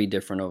 it's anything. got to be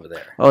different over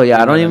there. oh yeah,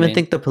 You I don't know what I even mean?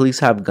 think the police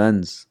have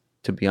guns.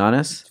 To be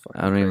honest, fucking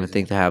I don't even crazy.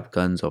 think they have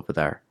guns over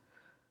there.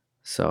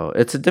 So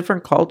it's a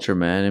different culture,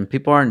 man, and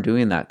people aren't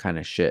doing that kind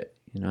of shit,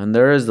 you know. And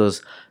there is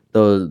those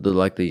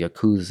like the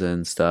yakuza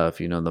and stuff,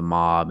 you know, the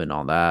mob and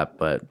all that.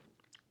 But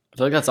I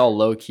feel like that's all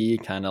low key,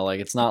 kind of like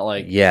it's not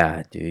like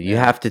yeah, dude, you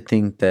have to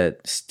think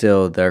that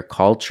still their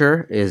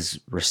culture is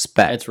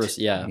respect.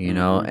 yeah, You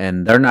know,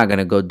 and they're not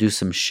gonna go do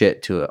some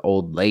shit to an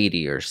old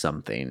lady or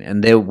something,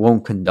 and they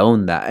won't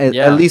condone that.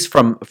 Yeah. At least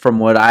from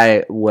what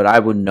I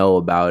would know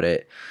about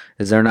it,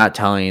 is they're not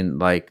telling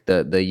like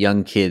the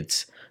young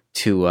kids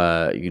to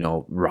you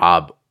know,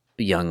 rob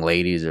young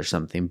ladies or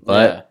something,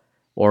 but Yeah.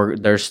 or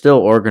there's still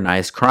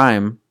organized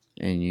crime,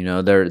 and you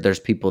know there's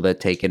people that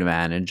take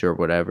advantage or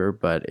whatever,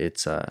 but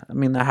it's I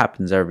mean, that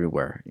happens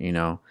everywhere, you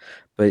know.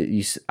 But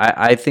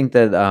I think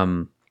that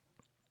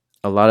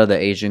a lot of the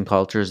Asian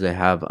cultures, they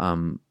have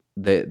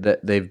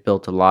they've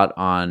built a lot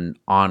on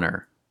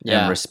honor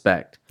Yeah. and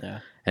respect. Yeah.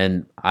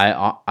 And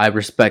I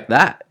respect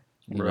that,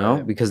 you know,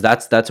 Right. because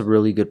that's a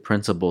really good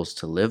principles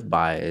to live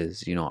by,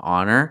 is, you know,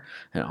 honor.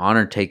 And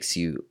honor takes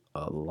you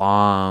a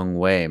long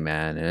way,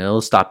 man, and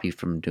it'll stop you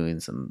from doing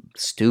some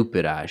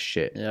stupid ass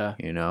shit. Yeah.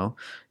 You know,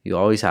 you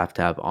always have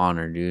to have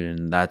honor, dude,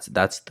 and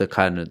that's the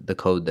kind of the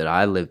code that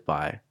I live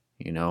by,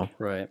 you know.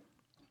 Right.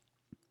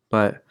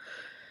 But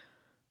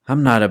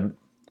I'm not a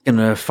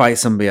gonna fight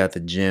somebody at the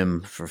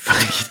gym for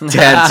fucking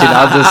dancing,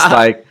 I'll just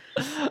like,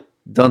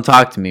 don't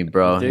talk to me,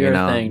 bro. Do You your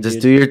know, thing, just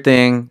dude. do your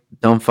thing.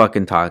 Don't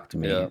fucking talk to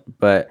me. Yeah.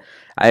 But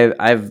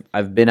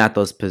I've been at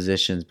those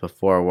positions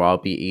before where I'll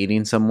be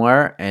eating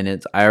somewhere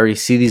and I already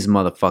see these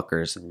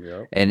motherfuckers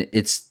Yep. and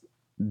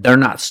they're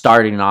not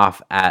starting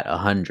off at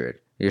 100.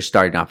 You're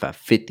starting off at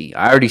 50.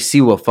 I already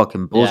see what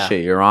fucking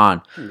bullshit you're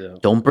on. Yeah.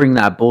 Don't bring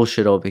that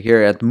bullshit over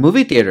here at the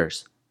movie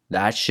theaters.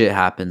 That shit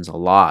happens a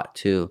lot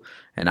too.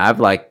 And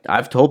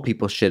I've told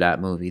people shit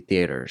at movie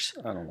theaters.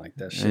 I don't like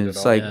that shit And at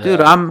it's all. like, Yeah.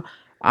 dude,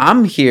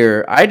 I'm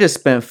here. I just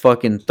spent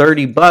fucking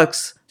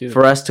 $30 Dude.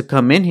 for us to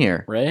come in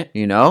here. Right?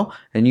 You know?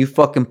 And you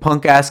fucking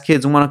punk ass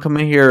kids want to come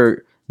in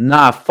here.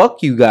 Nah,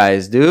 fuck you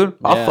guys, dude.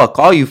 I'll Yeah. fuck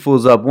all you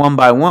fools up one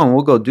by one.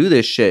 We'll go do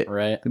this shit.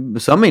 Right.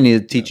 Somebody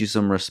needs to teach you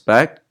some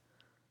respect.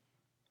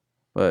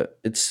 But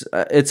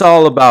it's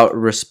all about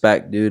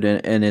respect, dude,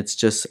 and it's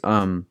just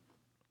some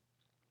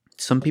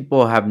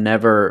people have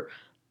never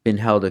been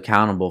held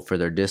accountable for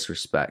their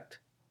disrespect.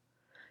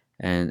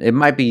 And it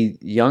might be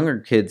younger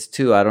kids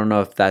too. I don't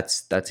know if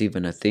that's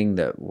even a thing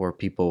where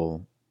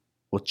people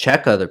will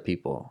check other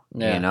people.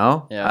 Yeah. You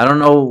know? Yeah. I don't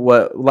know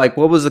what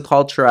was the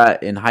culture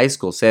at in high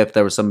school? Say if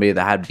there was somebody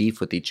that had beef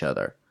with each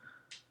other.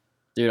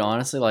 Dude,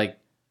 honestly, like,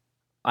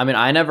 I mean,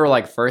 I never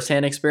like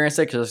firsthand experienced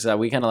it because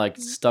we kind of like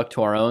stuck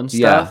to our own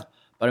stuff. Yeah.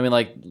 But I mean,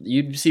 like,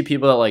 you'd see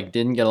people that like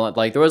didn't get along.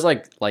 Like, there was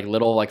like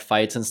little like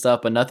fights and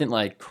stuff, but nothing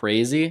like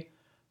crazy.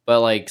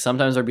 But like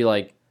sometimes there'd be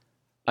like,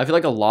 I feel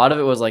like a lot of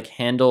it was like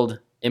handled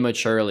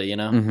immaturely. You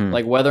know, Mhm.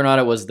 like whether or not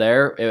it was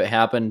there, it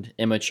happened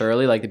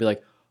immaturely. Like they'd be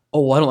like,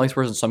 "Oh, well, I don't like this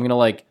person, so I'm gonna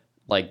like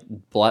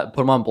put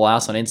them on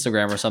blast on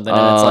Instagram or something."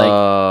 And it's like,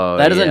 Oh,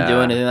 that doesn't do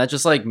yeah. anything. That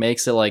just like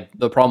makes it like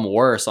the problem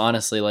worse,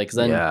 honestly. Like, 'cause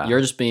then Yeah.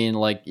 you're just being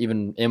like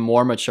even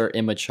more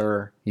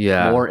immature,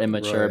 Yeah. more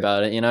immature Right.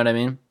 about it. You know what I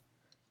mean?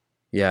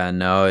 Yeah,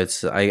 no,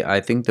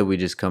 I think that we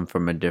just come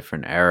from a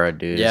different era,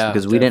 dude. It's Yeah,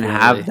 because we didn't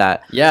have definitely.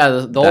 that. Yeah. The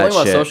whole That thing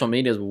about shit. social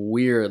media is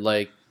weird.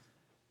 Like,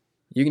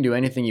 you can do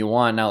anything you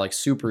want now, like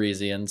super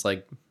easy, and it's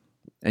like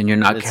And you're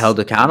not it's- held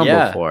accountable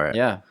yeah, for it.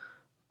 Yeah.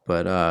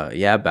 But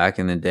yeah, back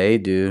in the day,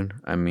 dude.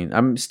 I mean,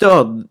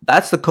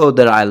 that's the code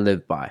that I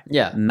live by.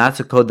 Yeah. And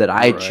that's a code that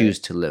I Right. choose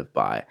to live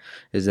by.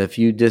 Is if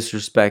you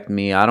disrespect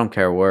me, I don't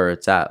care where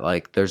it's at.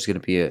 Like there's gonna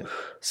be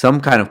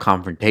some kind of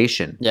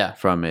confrontation Yeah.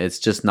 from it. It's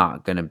just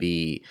not gonna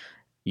be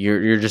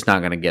you're just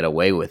not gonna get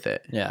away with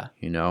it. Yeah.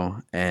 You know?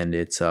 And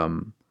it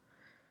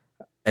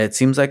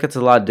seems like it's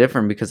a lot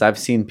different because I've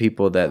seen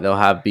people that they'll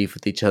have beef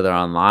with each other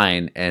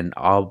online and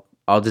I'll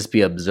just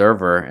be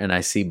observer and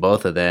I see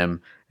both of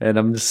them and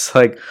I'm just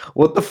like,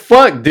 what the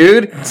fuck,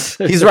 dude?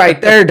 He's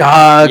right there,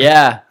 dog.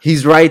 Yeah.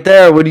 He's right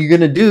there. What are you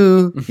gonna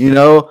do? You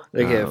know?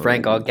 Look at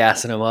Frank all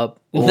gassing him up.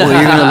 Oh, Oh, you're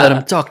gonna let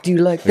him talk to you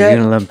like You're that?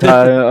 gonna let him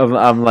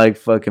talk. I'm like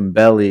fucking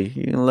Belly.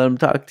 You gonna let him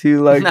talk to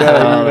you like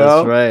that? Oh, You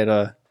know? that's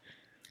right.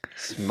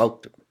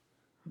 Smoked him.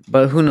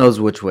 But who knows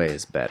which way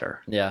is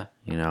better? Yeah.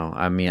 You know,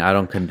 I mean, I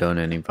don't condone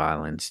any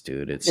violence,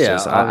 dude. It's Yeah,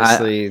 just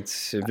obviously,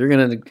 it's if you're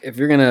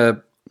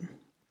gonna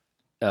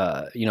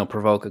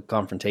provoke a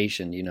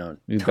confrontation, You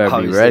better be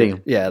obviously,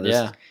 ready. Yeah, there's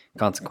Yeah.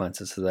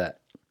 consequences to that.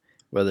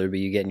 Whether it be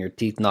you getting your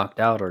teeth knocked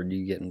out or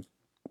you getting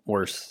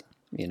worse,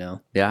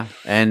 Yeah,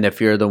 and if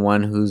you're the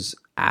one who's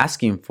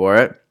asking for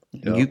it,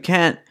 Yep.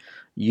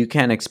 you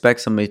can't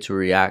expect somebody to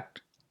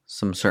react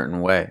some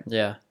certain way.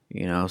 Yeah.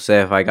 You know,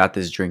 say if I got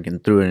this drink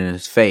and threw it in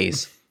his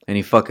face and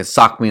he fucking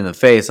socked me in the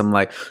face, I'm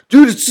like,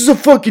 dude, it's just a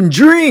fucking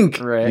drink.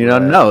 Right. You know,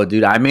 Right. no,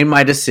 dude, I made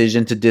my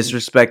decision to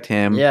disrespect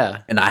him. Yeah.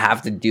 And I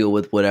have to deal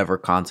with whatever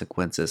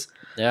consequences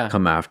Yeah.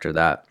 come after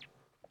that.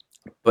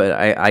 But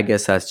I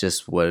guess that's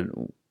just what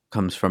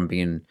comes from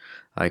being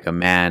like a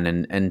man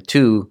and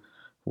two,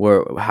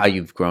 how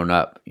you've grown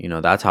up. You know,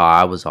 that's how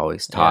I was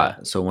always taught.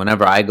 Yeah. So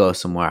whenever I go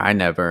somewhere, I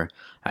never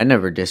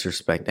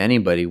disrespect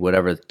anybody,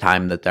 whatever the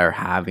time that they're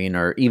having,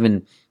 or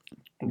even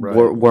Right.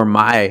 where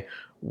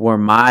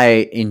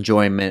my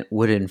enjoyment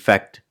would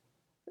interrupt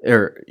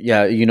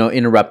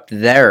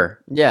their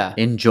Yeah.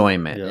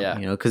 enjoyment. Yeah.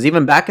 You know, because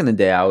even back in the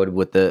day, I would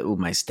with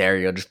my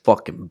stereo just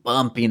fucking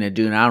bumping it,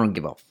 dude. And I don't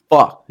give a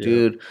fuck, Yeah.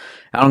 dude.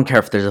 I don't care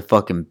if there's a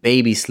fucking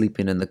baby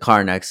sleeping in the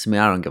car next to me.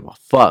 I don't give a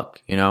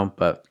fuck, you know.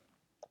 But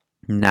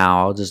now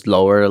I'll just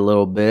lower it a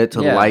little bit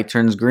till Yeah. the light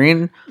turns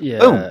green. Yeah,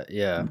 Boom.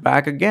 yeah.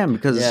 Back again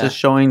because it's Yeah. just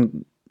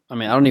showing. I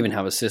mean, I don't even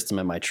have a system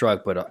in my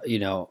truck, but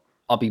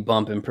I'll be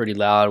bumping pretty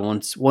loud.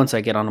 Once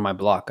I get onto my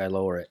block, I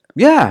lower it.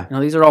 Yeah,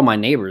 These are all my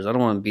neighbors. I don't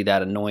want to be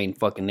that annoying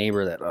fucking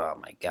neighbor that, oh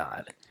my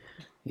god,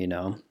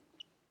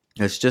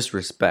 it's just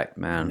respect,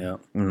 man.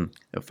 Yeah,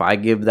 If I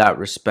give that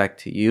respect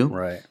to you,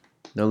 right.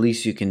 the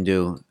least you can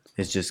do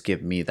is just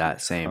give me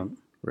that same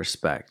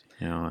respect.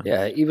 You know.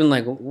 Yeah, even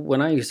like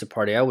when I used to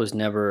party, I was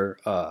never.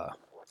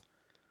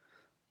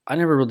 I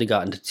never really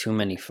got into too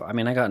many. I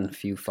mean, I got in a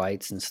few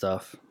fights and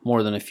stuff,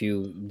 more than a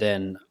few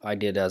than I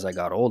did as I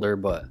got older.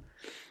 But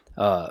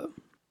I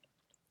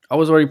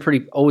was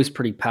always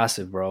pretty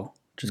passive, bro.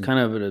 Just kind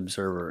of an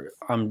observer.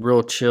 I'm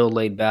real chill,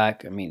 laid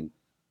back. I mean,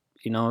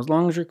 as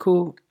long as you're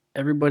cool,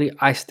 everybody.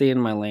 I stay in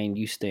my lane,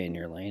 you stay in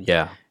your lane.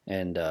 Yeah.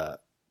 And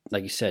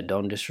like you said,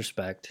 don't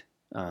disrespect,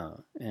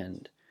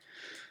 and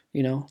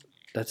you know,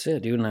 that's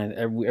it, dude. And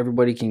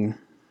everybody can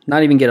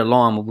not even get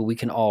along, but we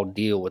can all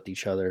deal with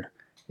each other.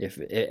 If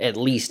at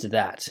least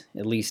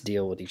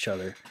deal with each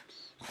other,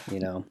 you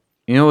know.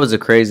 You know what was the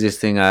craziest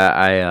thing?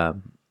 I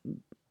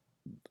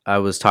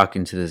was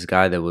talking to this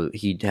guy that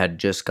he had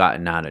just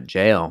gotten out of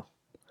jail,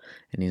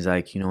 and he's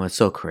like, you know, it's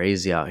so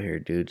crazy out here,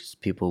 dude.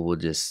 People will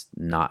just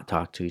not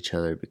talk to each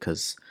other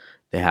because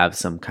they have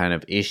some kind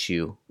of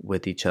issue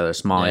with each other,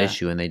 small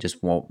issue, and they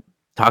just won't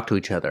talk to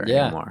each other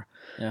anymore.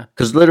 Yeah.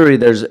 Because literally,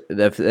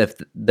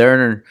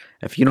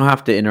 if you don't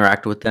have to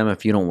interact with them,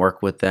 if you don't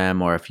work with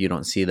them, or if you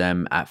don't see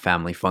them at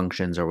family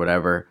functions or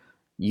whatever,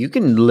 you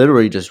can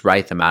literally just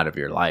write them out of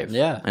your life.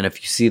 Yeah. And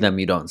if you see them,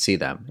 you don't see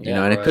them. You Yeah,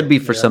 know, and it right. could be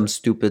for some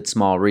stupid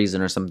small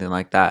reason or something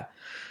like that.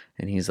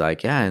 And he's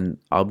like, yeah, and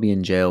I'll be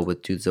in jail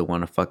with dudes that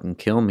want to fucking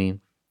kill me.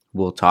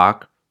 We'll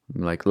talk.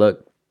 I'm like,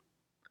 look,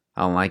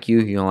 I don't like you.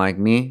 You don't like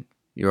me.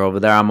 You're over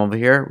there. I'm over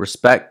here.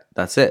 Respect.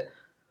 That's it.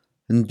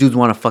 And dudes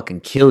want to fucking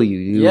kill you.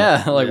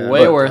 Yeah, like Yeah,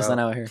 way but, worse than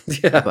out here.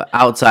 But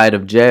outside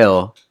of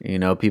jail, you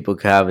know, people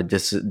could have a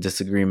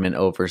disagreement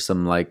over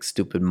some like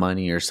stupid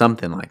money or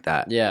something like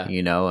that. Yeah.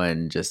 You know,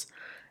 and just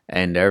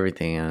end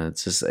everything. And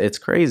it's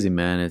crazy,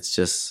 man. It's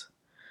just,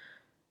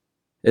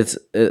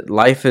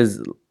 life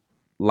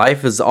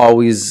is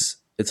always,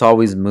 it's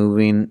always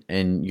moving,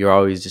 and you're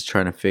always just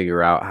trying to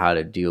figure out how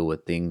to deal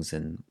with things.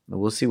 And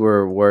we'll see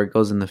where it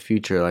goes in the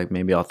future. Like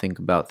maybe I'll think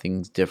about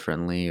things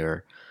differently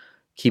or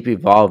keep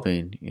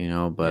evolving, you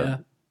know,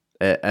 but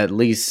at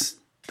least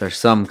there's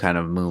some kind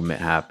of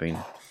movement happening,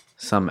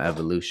 some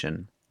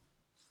evolution.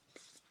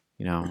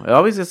 You know, it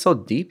always gets so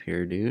deep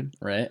here, dude.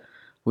 Right?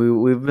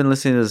 We've been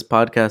listening to this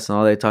podcast, and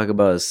all they talk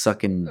about is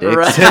sucking dicks.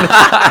 Right.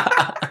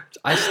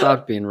 I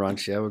stopped being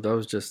raunchy. That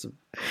was just.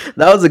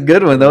 That was a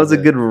good one. That was a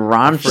good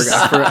raunch.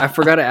 I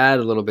forgot to add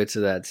a little bit to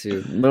that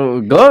too. No,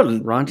 go.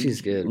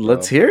 Raunchy's good. Bro.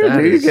 Let's hear it, That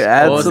dude. is- You can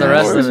add What was some the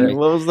rest more. of it?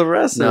 What was the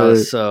rest No, of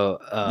it? so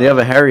Do you have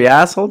a hairy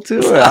asshole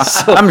too?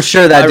 So- I'm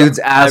sure that dude's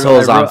asshole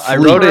is on I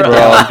wrote it fleek,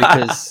 down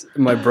because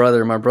my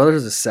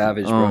brother's a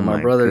savage, bro. Oh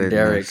my brother goodness.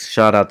 Derek.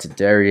 Shout out to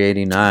Derry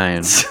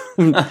 89.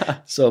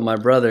 So my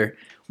brother,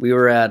 we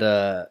were at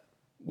I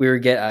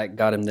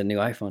got him the new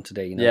iPhone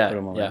today. You know, Yeah, put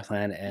him on yeah. my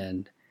plan,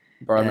 and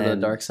Brought him to the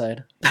And- dark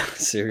side.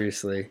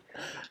 seriously,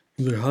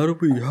 he's like, how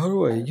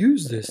do I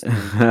use this thing?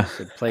 I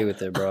said, play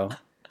with it, bro.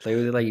 Play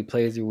with it like you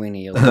play with your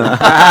weenie. You'll learn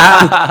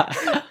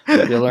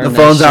The that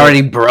phone's shit.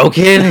 already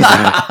broken.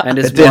 And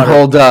it's It didn't water-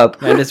 hold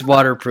up. and it's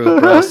waterproof,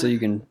 bro. So you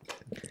can.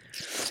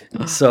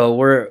 So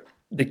we're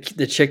the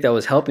chick that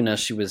was helping us.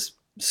 She was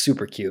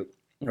super cute,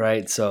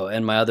 right? So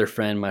and my other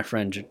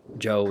friend,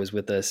 Joe, was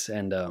with us,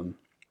 and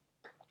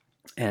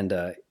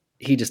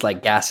he just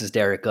like gasses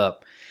Derek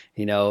up,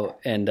 you know,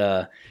 and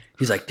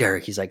he's like,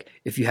 Derek, he's like,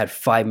 if you had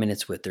 5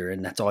 minutes with her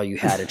and that's all you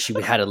had, and she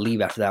had to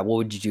leave after that, what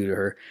would you do to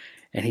her?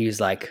 And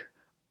he's like,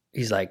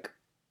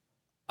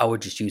 I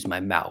would just use my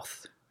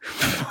mouth.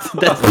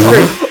 That's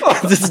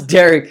Derek. This is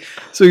Derek.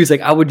 So he's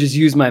like, I would just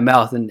use my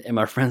mouth. And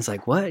my friend's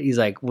like, what? He's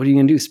like, what are you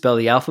going to do? Spell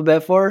the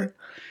alphabet for her?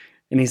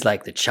 And he's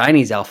like, the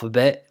Chinese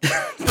alphabet.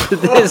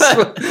 This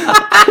one.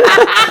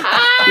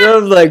 I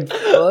was like,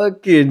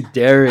 fucking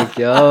Derek,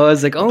 yo. I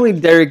was like, only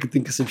Derek could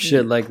think of some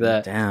shit like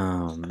that.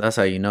 Damn, that's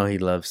how you know he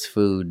loves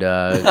food,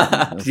 dog.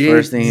 The Dude.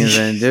 first thing he's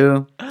gonna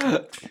do,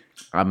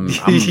 I'm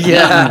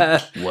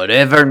Yeah.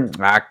 whatever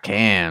I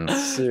can.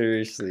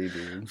 Seriously,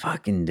 dude.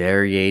 Fucking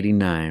Derry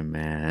 89,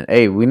 man.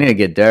 Hey, we need to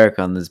get Derek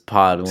on this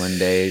pod one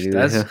day, dude.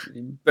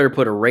 You better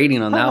put a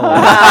rating on that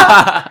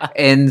one.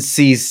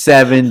 NC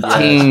 17.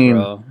 Yes,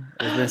 bro.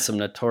 There's been some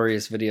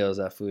notorious videos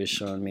that fool is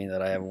showing me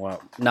that I have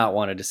not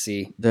wanted to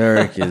see.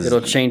 Derek is It'll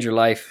change your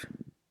life.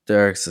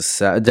 Derek's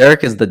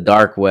Derek is the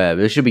dark web.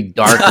 It should be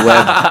dark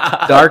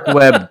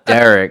web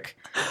Derek.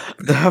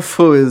 That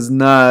fool is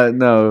not.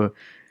 No,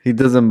 he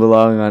doesn't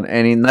belong on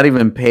any. Not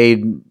even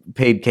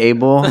paid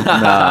cable.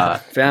 Nah.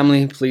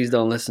 Family, please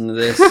don't listen to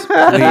this. Please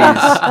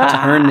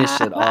turn this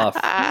shit off.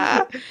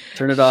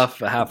 Turn it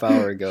off a half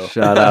hour ago.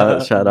 Shout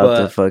out to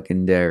But-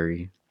 fucking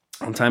Derry.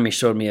 One time he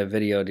showed me a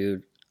video,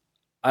 dude.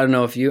 I don't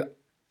know if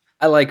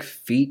I like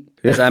feet.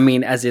 'Cause I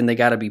mean, as in they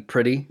gotta be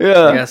pretty.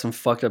 Yeah. They got some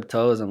fucked up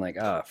toes. I'm like,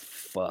 ah,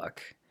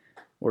 fuck.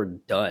 We're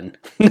done.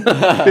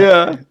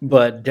 Yeah.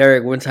 But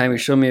Derek, one time he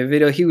showed me a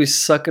video. He was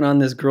sucking on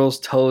this girl's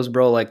toes,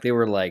 bro. Like they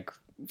were like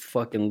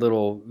fucking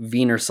little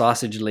Wiener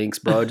sausage links,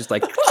 bro. Just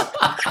like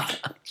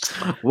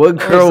What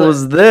girl like-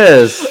 was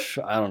this?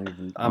 I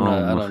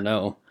don't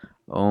know.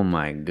 Oh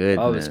my goodness.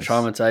 I was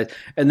traumatized.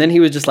 And then he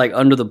was just like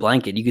under the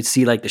blanket. You could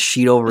see like the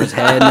sheet over his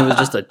head, and it was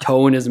just a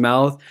toe in his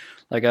mouth.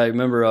 Like I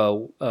remember,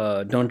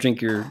 don't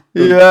drink your.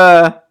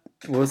 Yeah.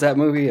 What was that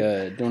movie?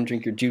 Don't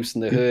drink your juice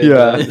in the hood.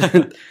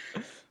 Yeah.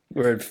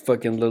 Where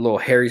fucking little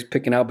Harry's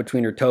picking out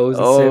between her toes.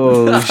 And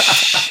Oh,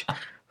 shit.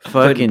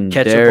 fucking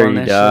ketchup on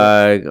Derry,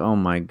 that dog. Oh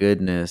my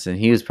goodness. And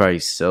he was probably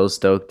so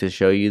stoked to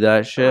show you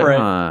that shit, Right.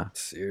 huh?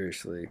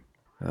 Seriously.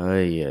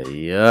 Ay,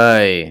 ay,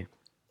 ay.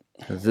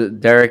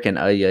 Derek and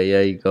ay, ay,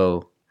 ay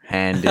go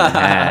hand in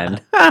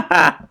hand.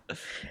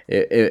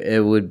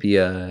 It would be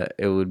a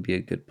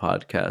good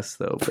podcast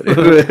though, but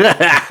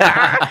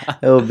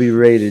it would be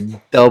rated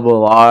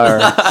double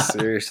R.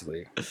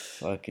 Seriously.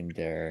 Fucking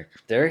Derek.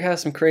 Derek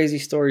has some crazy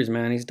stories,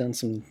 man. He's done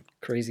some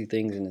crazy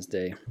things in his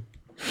day.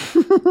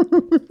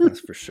 That's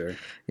for sure.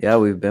 Yeah,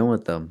 we've been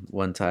with them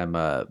one time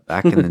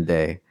back in the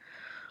day.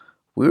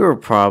 We were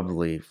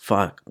probably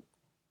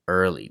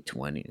early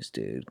 20s,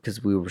 dude,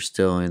 because we were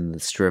still in the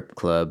strip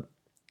club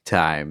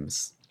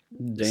times.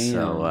 Damn.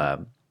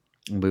 So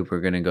we were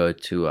gonna go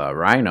to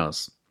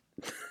Rhinos.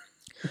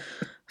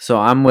 So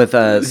I'm with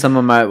some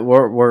of my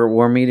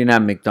we're meeting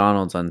at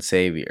McDonald's on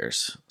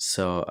Saviors.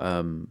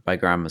 So by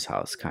grandma's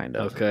house, kind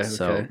of. Okay.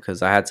 So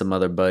because I had some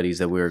other buddies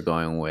that we were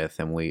going with,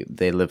 and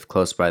they lived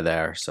close by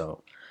there.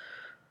 So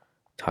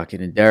talking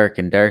to Derek,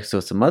 and Derek's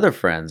with some other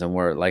friends, and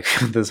we're like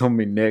this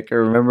homie Nick. I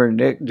remember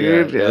Nick,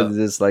 dude. Yeah. It was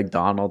just like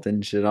Donald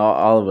and shit.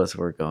 All of us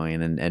were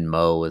going, and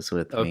Mo was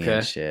with me Okay.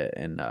 and shit.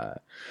 And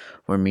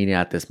we're meeting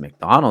at this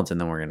McDonald's,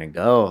 and then we're gonna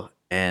go,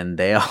 and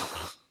they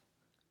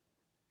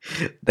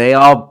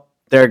all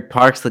Derek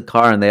parks the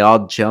car, and they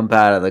all jump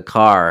out of the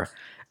car.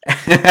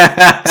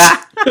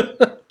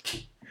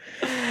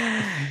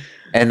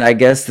 And I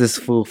guess this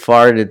fool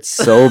farted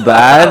so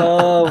bad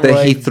Oh that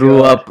my he threw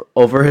God. up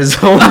over his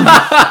own.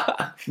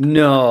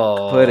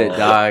 No. Put it,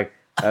 dog.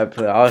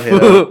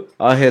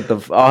 I'll hit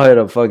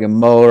a fucking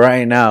Mo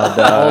right now,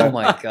 dog. Oh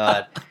my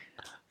God.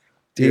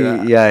 He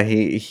said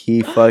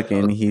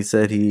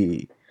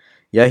he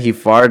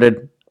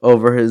farted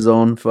over his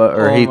own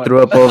Oh he my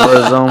threw up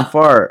over his own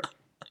fart.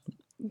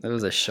 That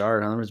was a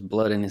shard, huh? There was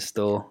blood in his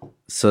stool.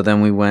 So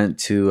then we went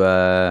to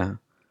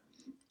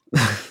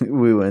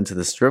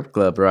the strip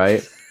club,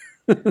 right?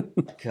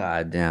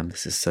 God damn,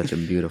 this is such a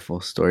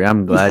beautiful story.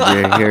 I'm glad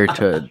you're here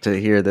to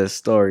hear this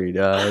story,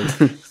 dog.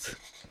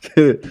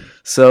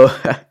 So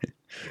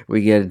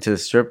we get into the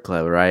strip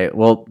club, right?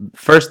 Well,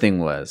 first thing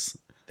was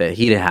that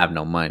he didn't have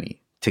no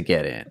money to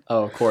get in.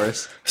 Oh, of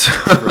course. So,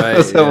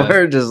 Right, so yeah.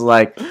 we're just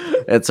like,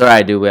 it's all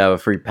right, dude. We have a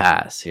free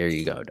pass. Here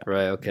you go, dog.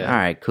 Right, okay. All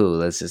right, cool.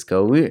 Let's just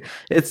go.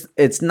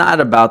 It's not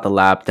about the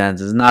lap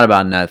dance. It's not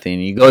about nothing.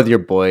 You go with your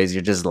boys.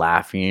 You're just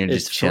laughing. You're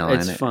It's just chilling.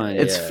 it's fun,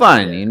 It's yeah,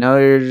 fun. yeah. You know,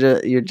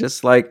 you're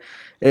just like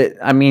it.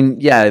 I mean,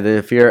 yeah.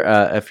 If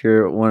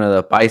you're one of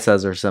the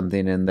paisas or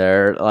something in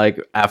there, like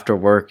after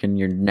work in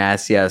your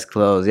nasty ass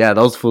clothes, yeah,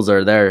 those fools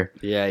are there.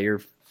 Yeah, your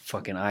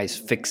fucking eyes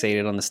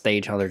fixated on the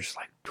stage, how they're just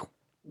like,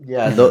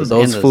 Yeah, In those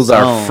the fools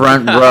are zone.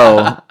 front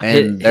row,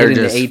 and they're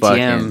hitting the just ATM.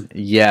 fucking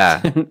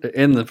yeah.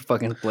 in the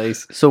fucking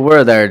place. So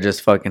we're there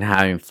just fucking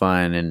having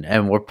fun,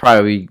 and we're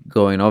probably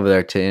going over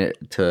there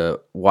to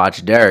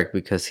watch Derek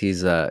because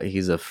he's a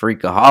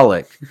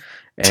freakaholic,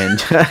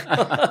 and,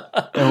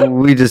 and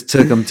we just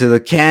took him to the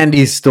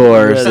candy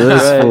store. Yeah, so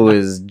that's this right. fool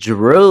is He's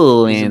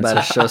drooling.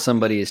 about to show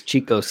somebody his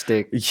Chico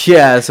stick.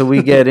 Yeah, so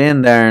we get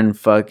in there and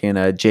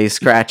fucking Jay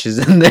Scratch is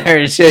in there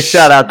and shit.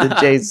 Shout out to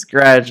Jay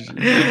Scratch,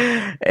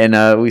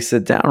 and we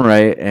sit down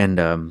right,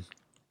 and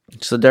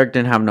so Derek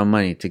didn't have no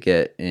money to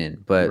get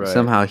in, but Right.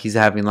 somehow he's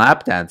having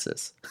lap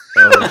dances.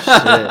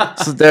 Oh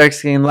So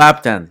Derek's getting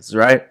lap dances,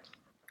 right?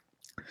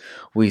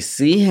 We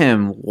see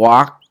him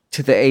walk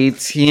to the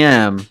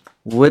ATM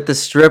with the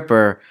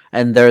stripper,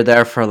 and they're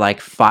there for like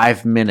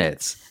 5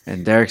 minutes,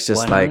 and Derek's shit.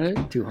 just like,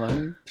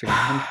 200,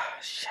 300.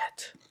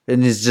 shit,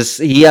 and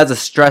he has a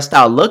stressed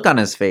out look on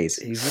his face.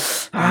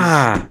 He's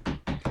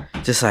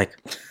Just like,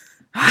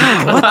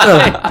 what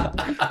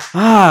the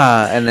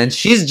and then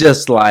she's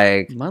just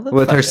like with her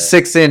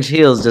Motherfucker. 6-inch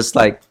heels just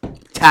like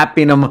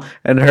tapping him,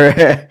 and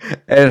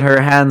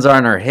her hands are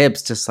on her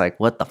hips just like,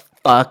 what the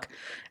fuck.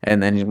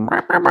 And then you know,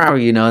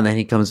 and then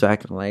he comes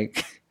back and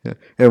like,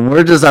 and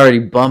we're just already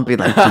bumping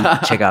like,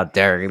 dude, check out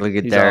Derek, look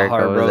at He's all Derek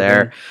over heartbroken.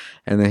 there.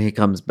 And then he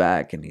comes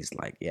back and he's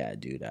like, yeah,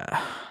 dude,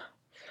 I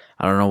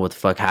don't know what the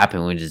fuck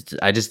happened.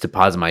 I just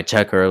deposited my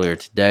check earlier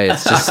today.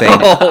 It's just saying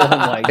Oh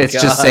my it's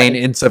God. just saying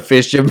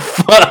insufficient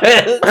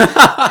funds.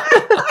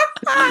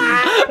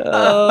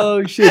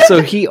 Oh shit!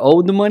 So he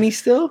owed the money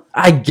still?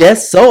 I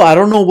guess so. I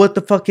don't know what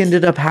the fuck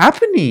ended up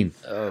happening,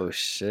 Oh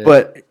shit!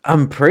 but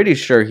I'm pretty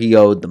sure he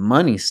owed the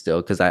money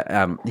still because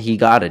he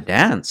got a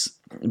dance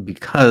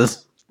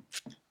because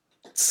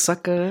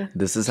sucker.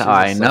 this is She's how a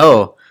I sucker.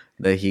 know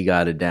that he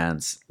got a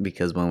dance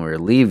because when we were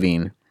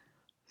leaving,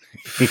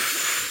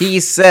 he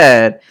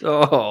said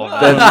Oh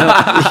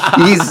that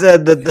he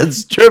said that the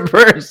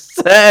stripper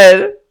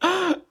said,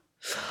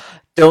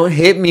 "Don't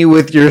hit me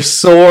with your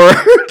sword."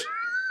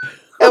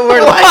 And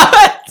we're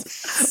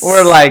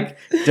like,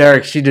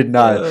 Derek, she did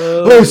not.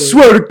 Oh, I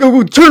swear to God,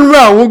 we'll turn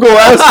around. We'll go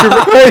ask her.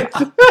 Right?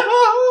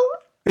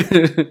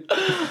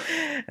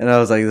 And I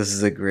was like, this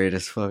is the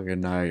greatest fucking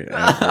night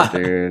ever,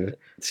 dude.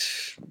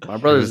 My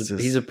brother's It's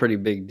just- he's a pretty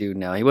big dude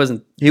now. He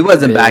wasn't. He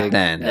wasn't back Big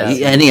then. ass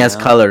And he has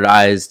now. colored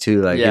eyes,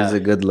 too. Like, Yeah. he's a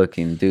good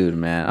looking dude,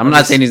 man. I'm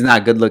not saying he's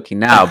not good looking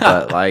now,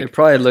 but It like,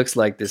 probably looks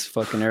like this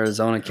fucking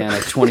Arizona can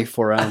of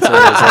 24 ounce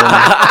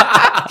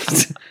Arizona.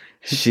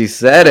 she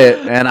said it.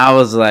 And I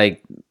was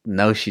like,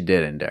 no, she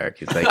didn't, Derek.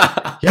 He's like,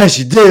 yeah,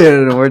 she did.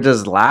 And we're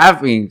just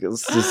laughing.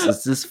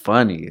 It's just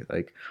funny.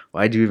 Like,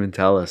 why'd you even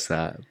tell us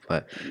that?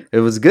 But it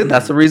was good.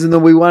 That's the reason that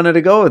we wanted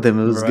to go with him.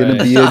 It was going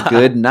to be a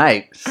good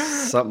night.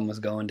 Something was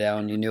going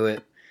down. You knew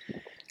it.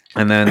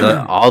 And then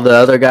all the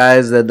other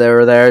guys that they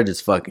were there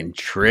just fucking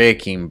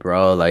tricking,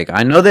 bro. Like,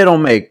 I know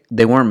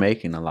they weren't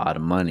making a lot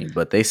of money,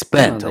 but they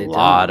spent No, they a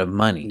lot don't. of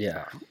money.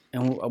 Yeah.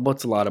 And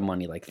what's a lot of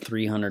money? Like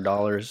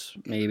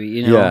 $300 maybe,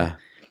 you know? Yeah.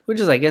 Which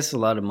is, I guess, a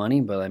lot of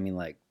money. But I mean,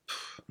 like,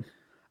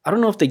 I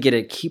don't know if they get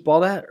to keep all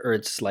that or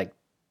it's like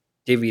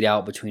divvied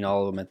out between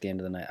all of them at the end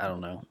of the night. I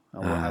don't know.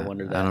 I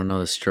wonder that. I don't know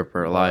the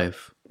stripper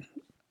life.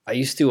 I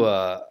used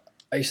to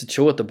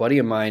chill with a buddy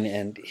of mine,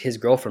 and his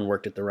girlfriend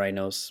worked at the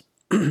Rhinos,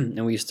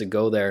 and we used to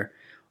go there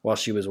while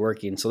she was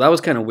working. So that was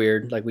kind of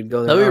weird. Like we'd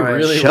go there. That'd be "All right."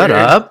 really Shut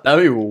weird. up.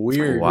 That'd be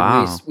weird.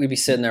 Wow. We'd be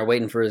sitting there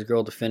waiting for his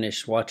girl to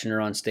finish, watching her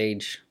on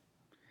stage,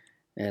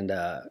 and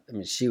I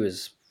mean she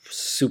was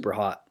super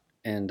hot,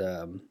 and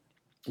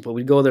but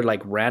we'd go there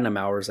like random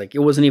hours, like it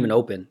wasn't even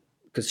open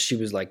because she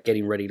was like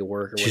getting ready to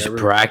work or She's whatever.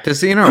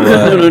 practicing or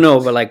No, what? no,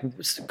 but like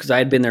because I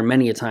had been there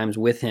many a times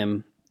with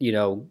him, you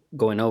know,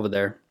 going over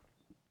there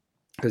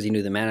because he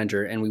knew the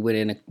manager, and we went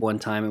in one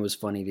time. It was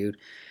funny, dude.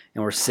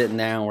 And we're sitting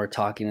there and we're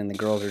talking, and the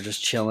girls are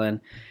just chilling.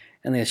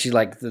 And then she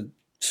like the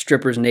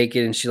stripper's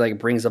naked, and she like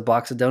brings a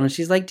box of donuts.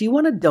 She's like, "Do you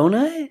want a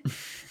donut?"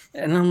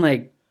 And I'm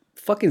like,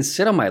 "Fucking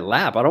sit on my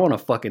lap. I don't want a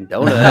fucking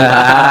donut."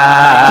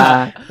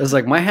 I was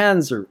like, my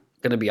hands are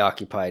gonna be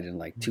occupied in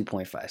like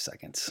 2.5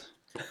 seconds.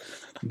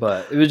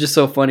 But it was just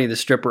so funny. The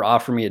stripper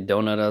offered me a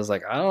donut. I was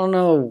like, I don't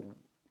know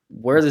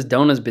where this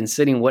donut's been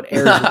sitting. What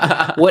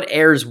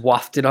air's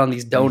wafted on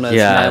these donuts,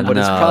 Yeah, man? But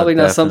it's no, probably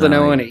not something I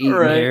definitely. want to eat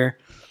Right. in here.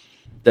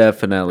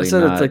 Definitely So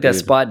not, it's like that dude.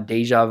 spot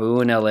Deja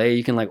Vu in LA.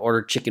 You can like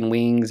order chicken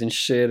wings and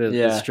shit at the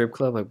Yeah. strip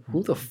club. Like,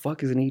 who the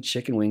fuck is gonna eat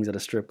chicken wings at a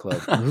strip club?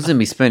 Who's gonna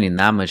be spending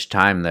that much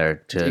time there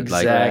to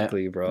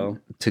Exactly, bro. like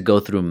to go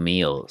through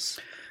meals?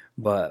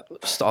 But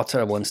I'll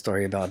tell one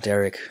story about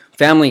Derek.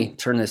 Family,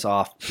 turn this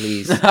off,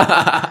 please.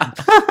 Gotta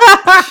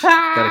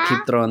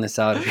keep throwing this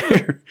out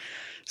here.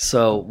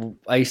 So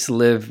we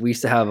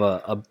used to have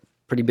a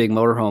pretty big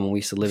motorhome, and we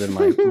used to live in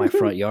my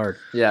front yard.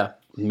 Yeah.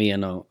 Me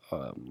and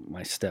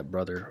my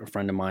stepbrother, a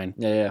friend of mine.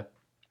 Yeah.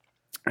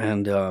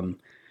 And I don't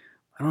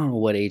know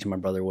what age my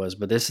brother was,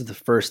 but this is the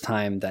first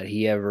time that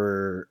he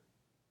ever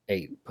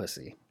ate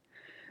pussy.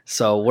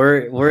 So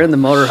we're in the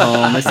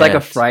motorhome. It's like a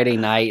Yes. Friday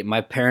night.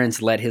 My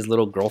parents let his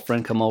little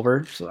girlfriend come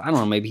over. So I don't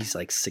know, maybe he's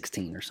like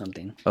 16 or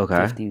something. Okay.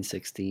 15,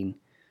 16.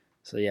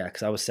 So yeah,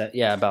 because I was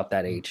about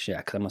that age. Yeah,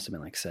 because I must have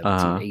been like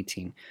 17,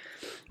 18.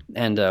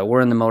 And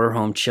we're in the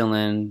motorhome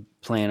chilling,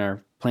 playing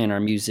our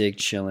music,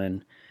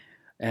 chilling.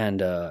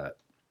 And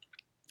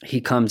he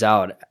comes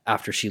out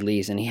after she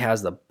leaves, and he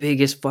has the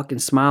biggest fucking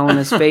smile on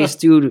his face,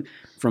 dude.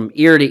 From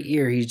ear to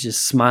ear, he's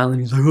just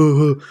smiling. He's like,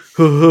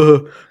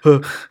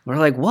 we're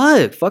like,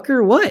 what?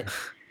 Fucker, what?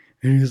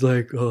 And he's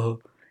like, oh.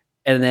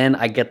 And then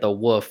I get the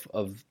woof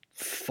of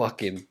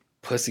fucking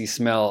pussy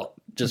smell.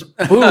 Just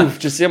poof,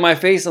 just in my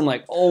face. I'm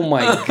like, oh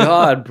my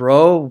God,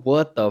 bro.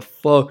 What the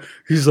fuck?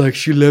 He's like,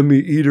 she let me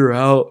eat her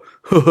out.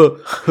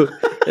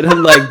 And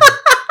I'm like,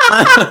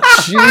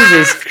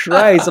 Jesus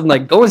Christ. I'm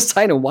like, go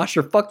inside and wash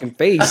your fucking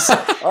face.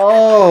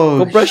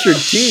 Oh, Go brush your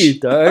teeth,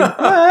 dog.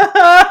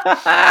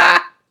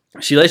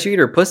 She lets you eat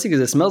her pussy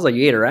because it smells like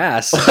you ate her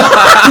ass.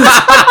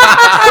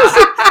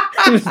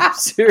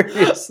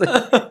 Seriously.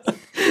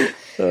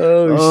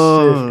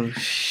 Oh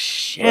Shit.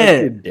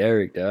 shit!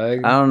 Derek,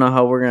 dog. I don't know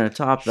how we're gonna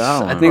top that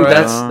one. I think bro.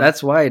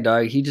 that's why,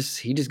 dog. He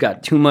just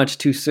got too much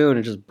too soon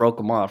and just broke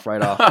him off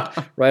right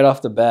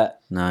off the bat.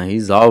 Nah,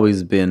 he's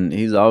always been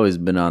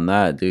on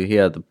that, dude. He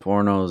had the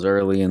pornos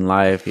early in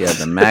life. He had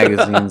the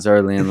magazines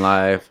early in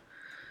life.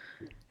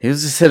 He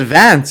was just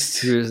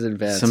advanced. He was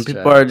advanced. Some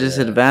people child, are just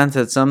yeah. advanced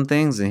at some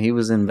things, and he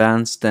was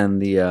advanced in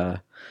the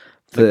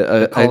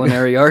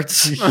Culinary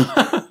arts.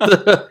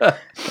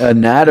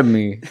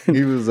 anatomy.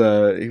 He was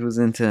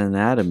into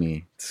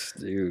anatomy.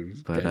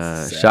 Dude. But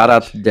that's shout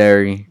out savage. to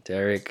Derry.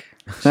 Derek.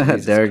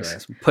 Jesus Derek's-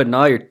 Christ. Putting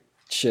all your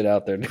shit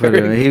out there, But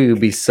Derek. he would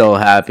be so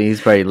happy.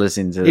 He's probably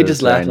listening to He this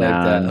just right laughed like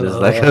now that. and just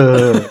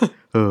like,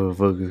 oh,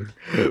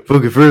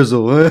 fucking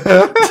frizzle.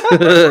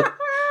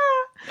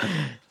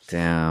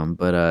 Damn,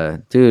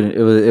 but dude,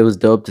 it was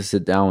dope to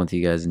sit down with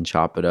you guys and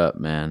chop it up,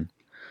 man.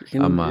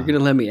 You're gonna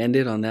let me end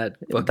it on that.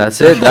 Fucking That's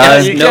it, Yeah,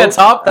 guys. you can't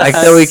top that. Like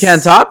that, we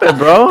can't top it,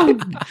 bro.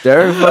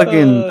 Derek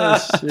Oh,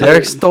 shit.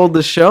 Derek stole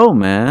the show,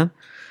 man.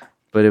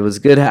 But it was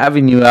good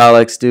having you,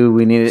 Alex, dude.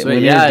 We need Sweet,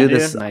 to yeah, do dude.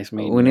 this. Nice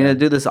meeting We you, need to man.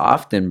 do this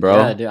often, bro.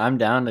 Yeah, dude, I'm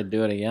down to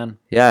do it again.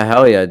 Yeah,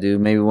 hell yeah, dude.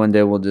 Maybe one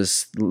day we'll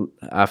just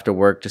after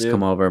work just Dude,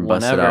 come over and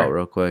bust it whenever. out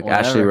real quick.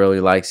 Whenever. Ashley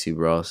really likes you,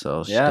 bro,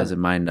 so she Yeah. doesn't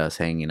mind us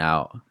hanging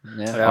out.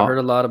 Yeah. I've heard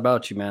a lot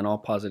about you, man. All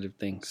positive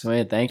things.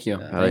 Sweet, thank you.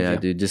 Hell Thank yeah, you.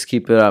 dude. Just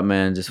keep it up,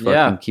 man. Just fucking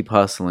Yeah. keep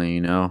hustling, you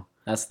know.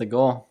 That's the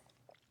goal.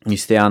 You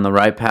stay on the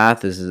right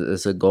path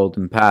is a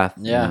golden path.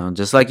 Yeah. You know?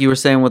 Just like you were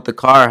saying with the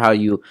car, how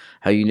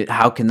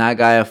can that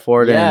guy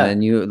afford it? Yeah.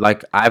 And then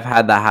I've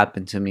had that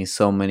happen to me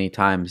so many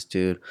times,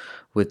 dude.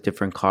 with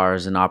different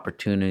cars and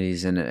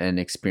opportunities and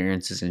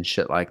experiences and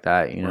shit like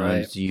that. You know,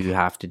 Right. you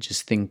have to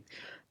just think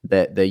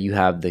that you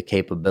have the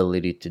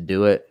capability to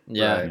do it.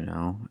 Yeah. You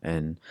know,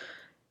 and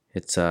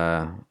it's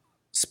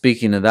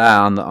speaking of that,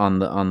 on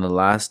the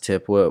last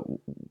tip,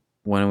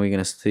 when are we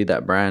gonna see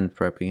that brand,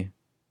 Preppy?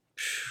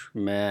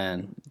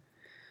 Man,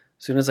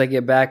 as soon as I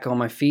get back on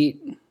my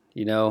feet,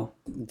 you know,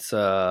 it's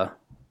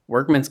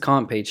workman's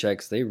comp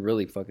paychecks. They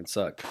really fucking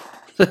suck.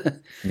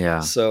 Yeah.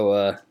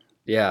 So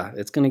yeah,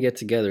 it's gonna get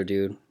together,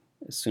 dude.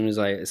 As soon as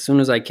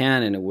I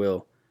can, and it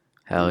will.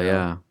 Hell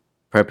Yeah.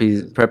 yeah.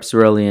 Prep's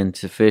really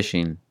into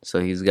fishing, so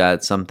he's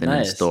got something in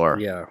Nice. store.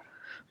 Yeah,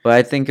 But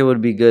I think it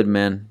would be good,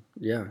 man.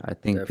 yeah. I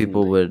think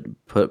people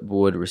Definitely.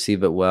 would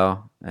receive it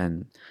well,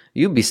 and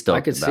you'd be stoked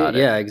I could see. about it.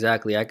 Yeah,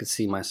 exactly. I could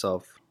see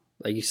myself.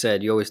 Like you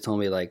said, you always told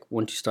me like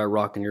once you start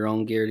rocking your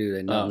own gear, dude,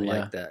 and nothing yeah.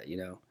 like that, you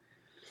know.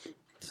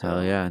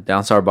 Hell yeah.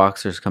 Downstar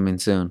Boxers coming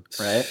soon.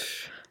 Right.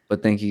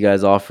 But thank you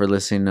guys all for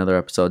listening to another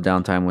episode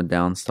of Downtime with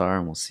Downstar,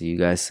 and we'll see you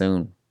guys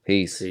soon.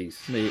 Peace.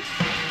 Peace. Neat.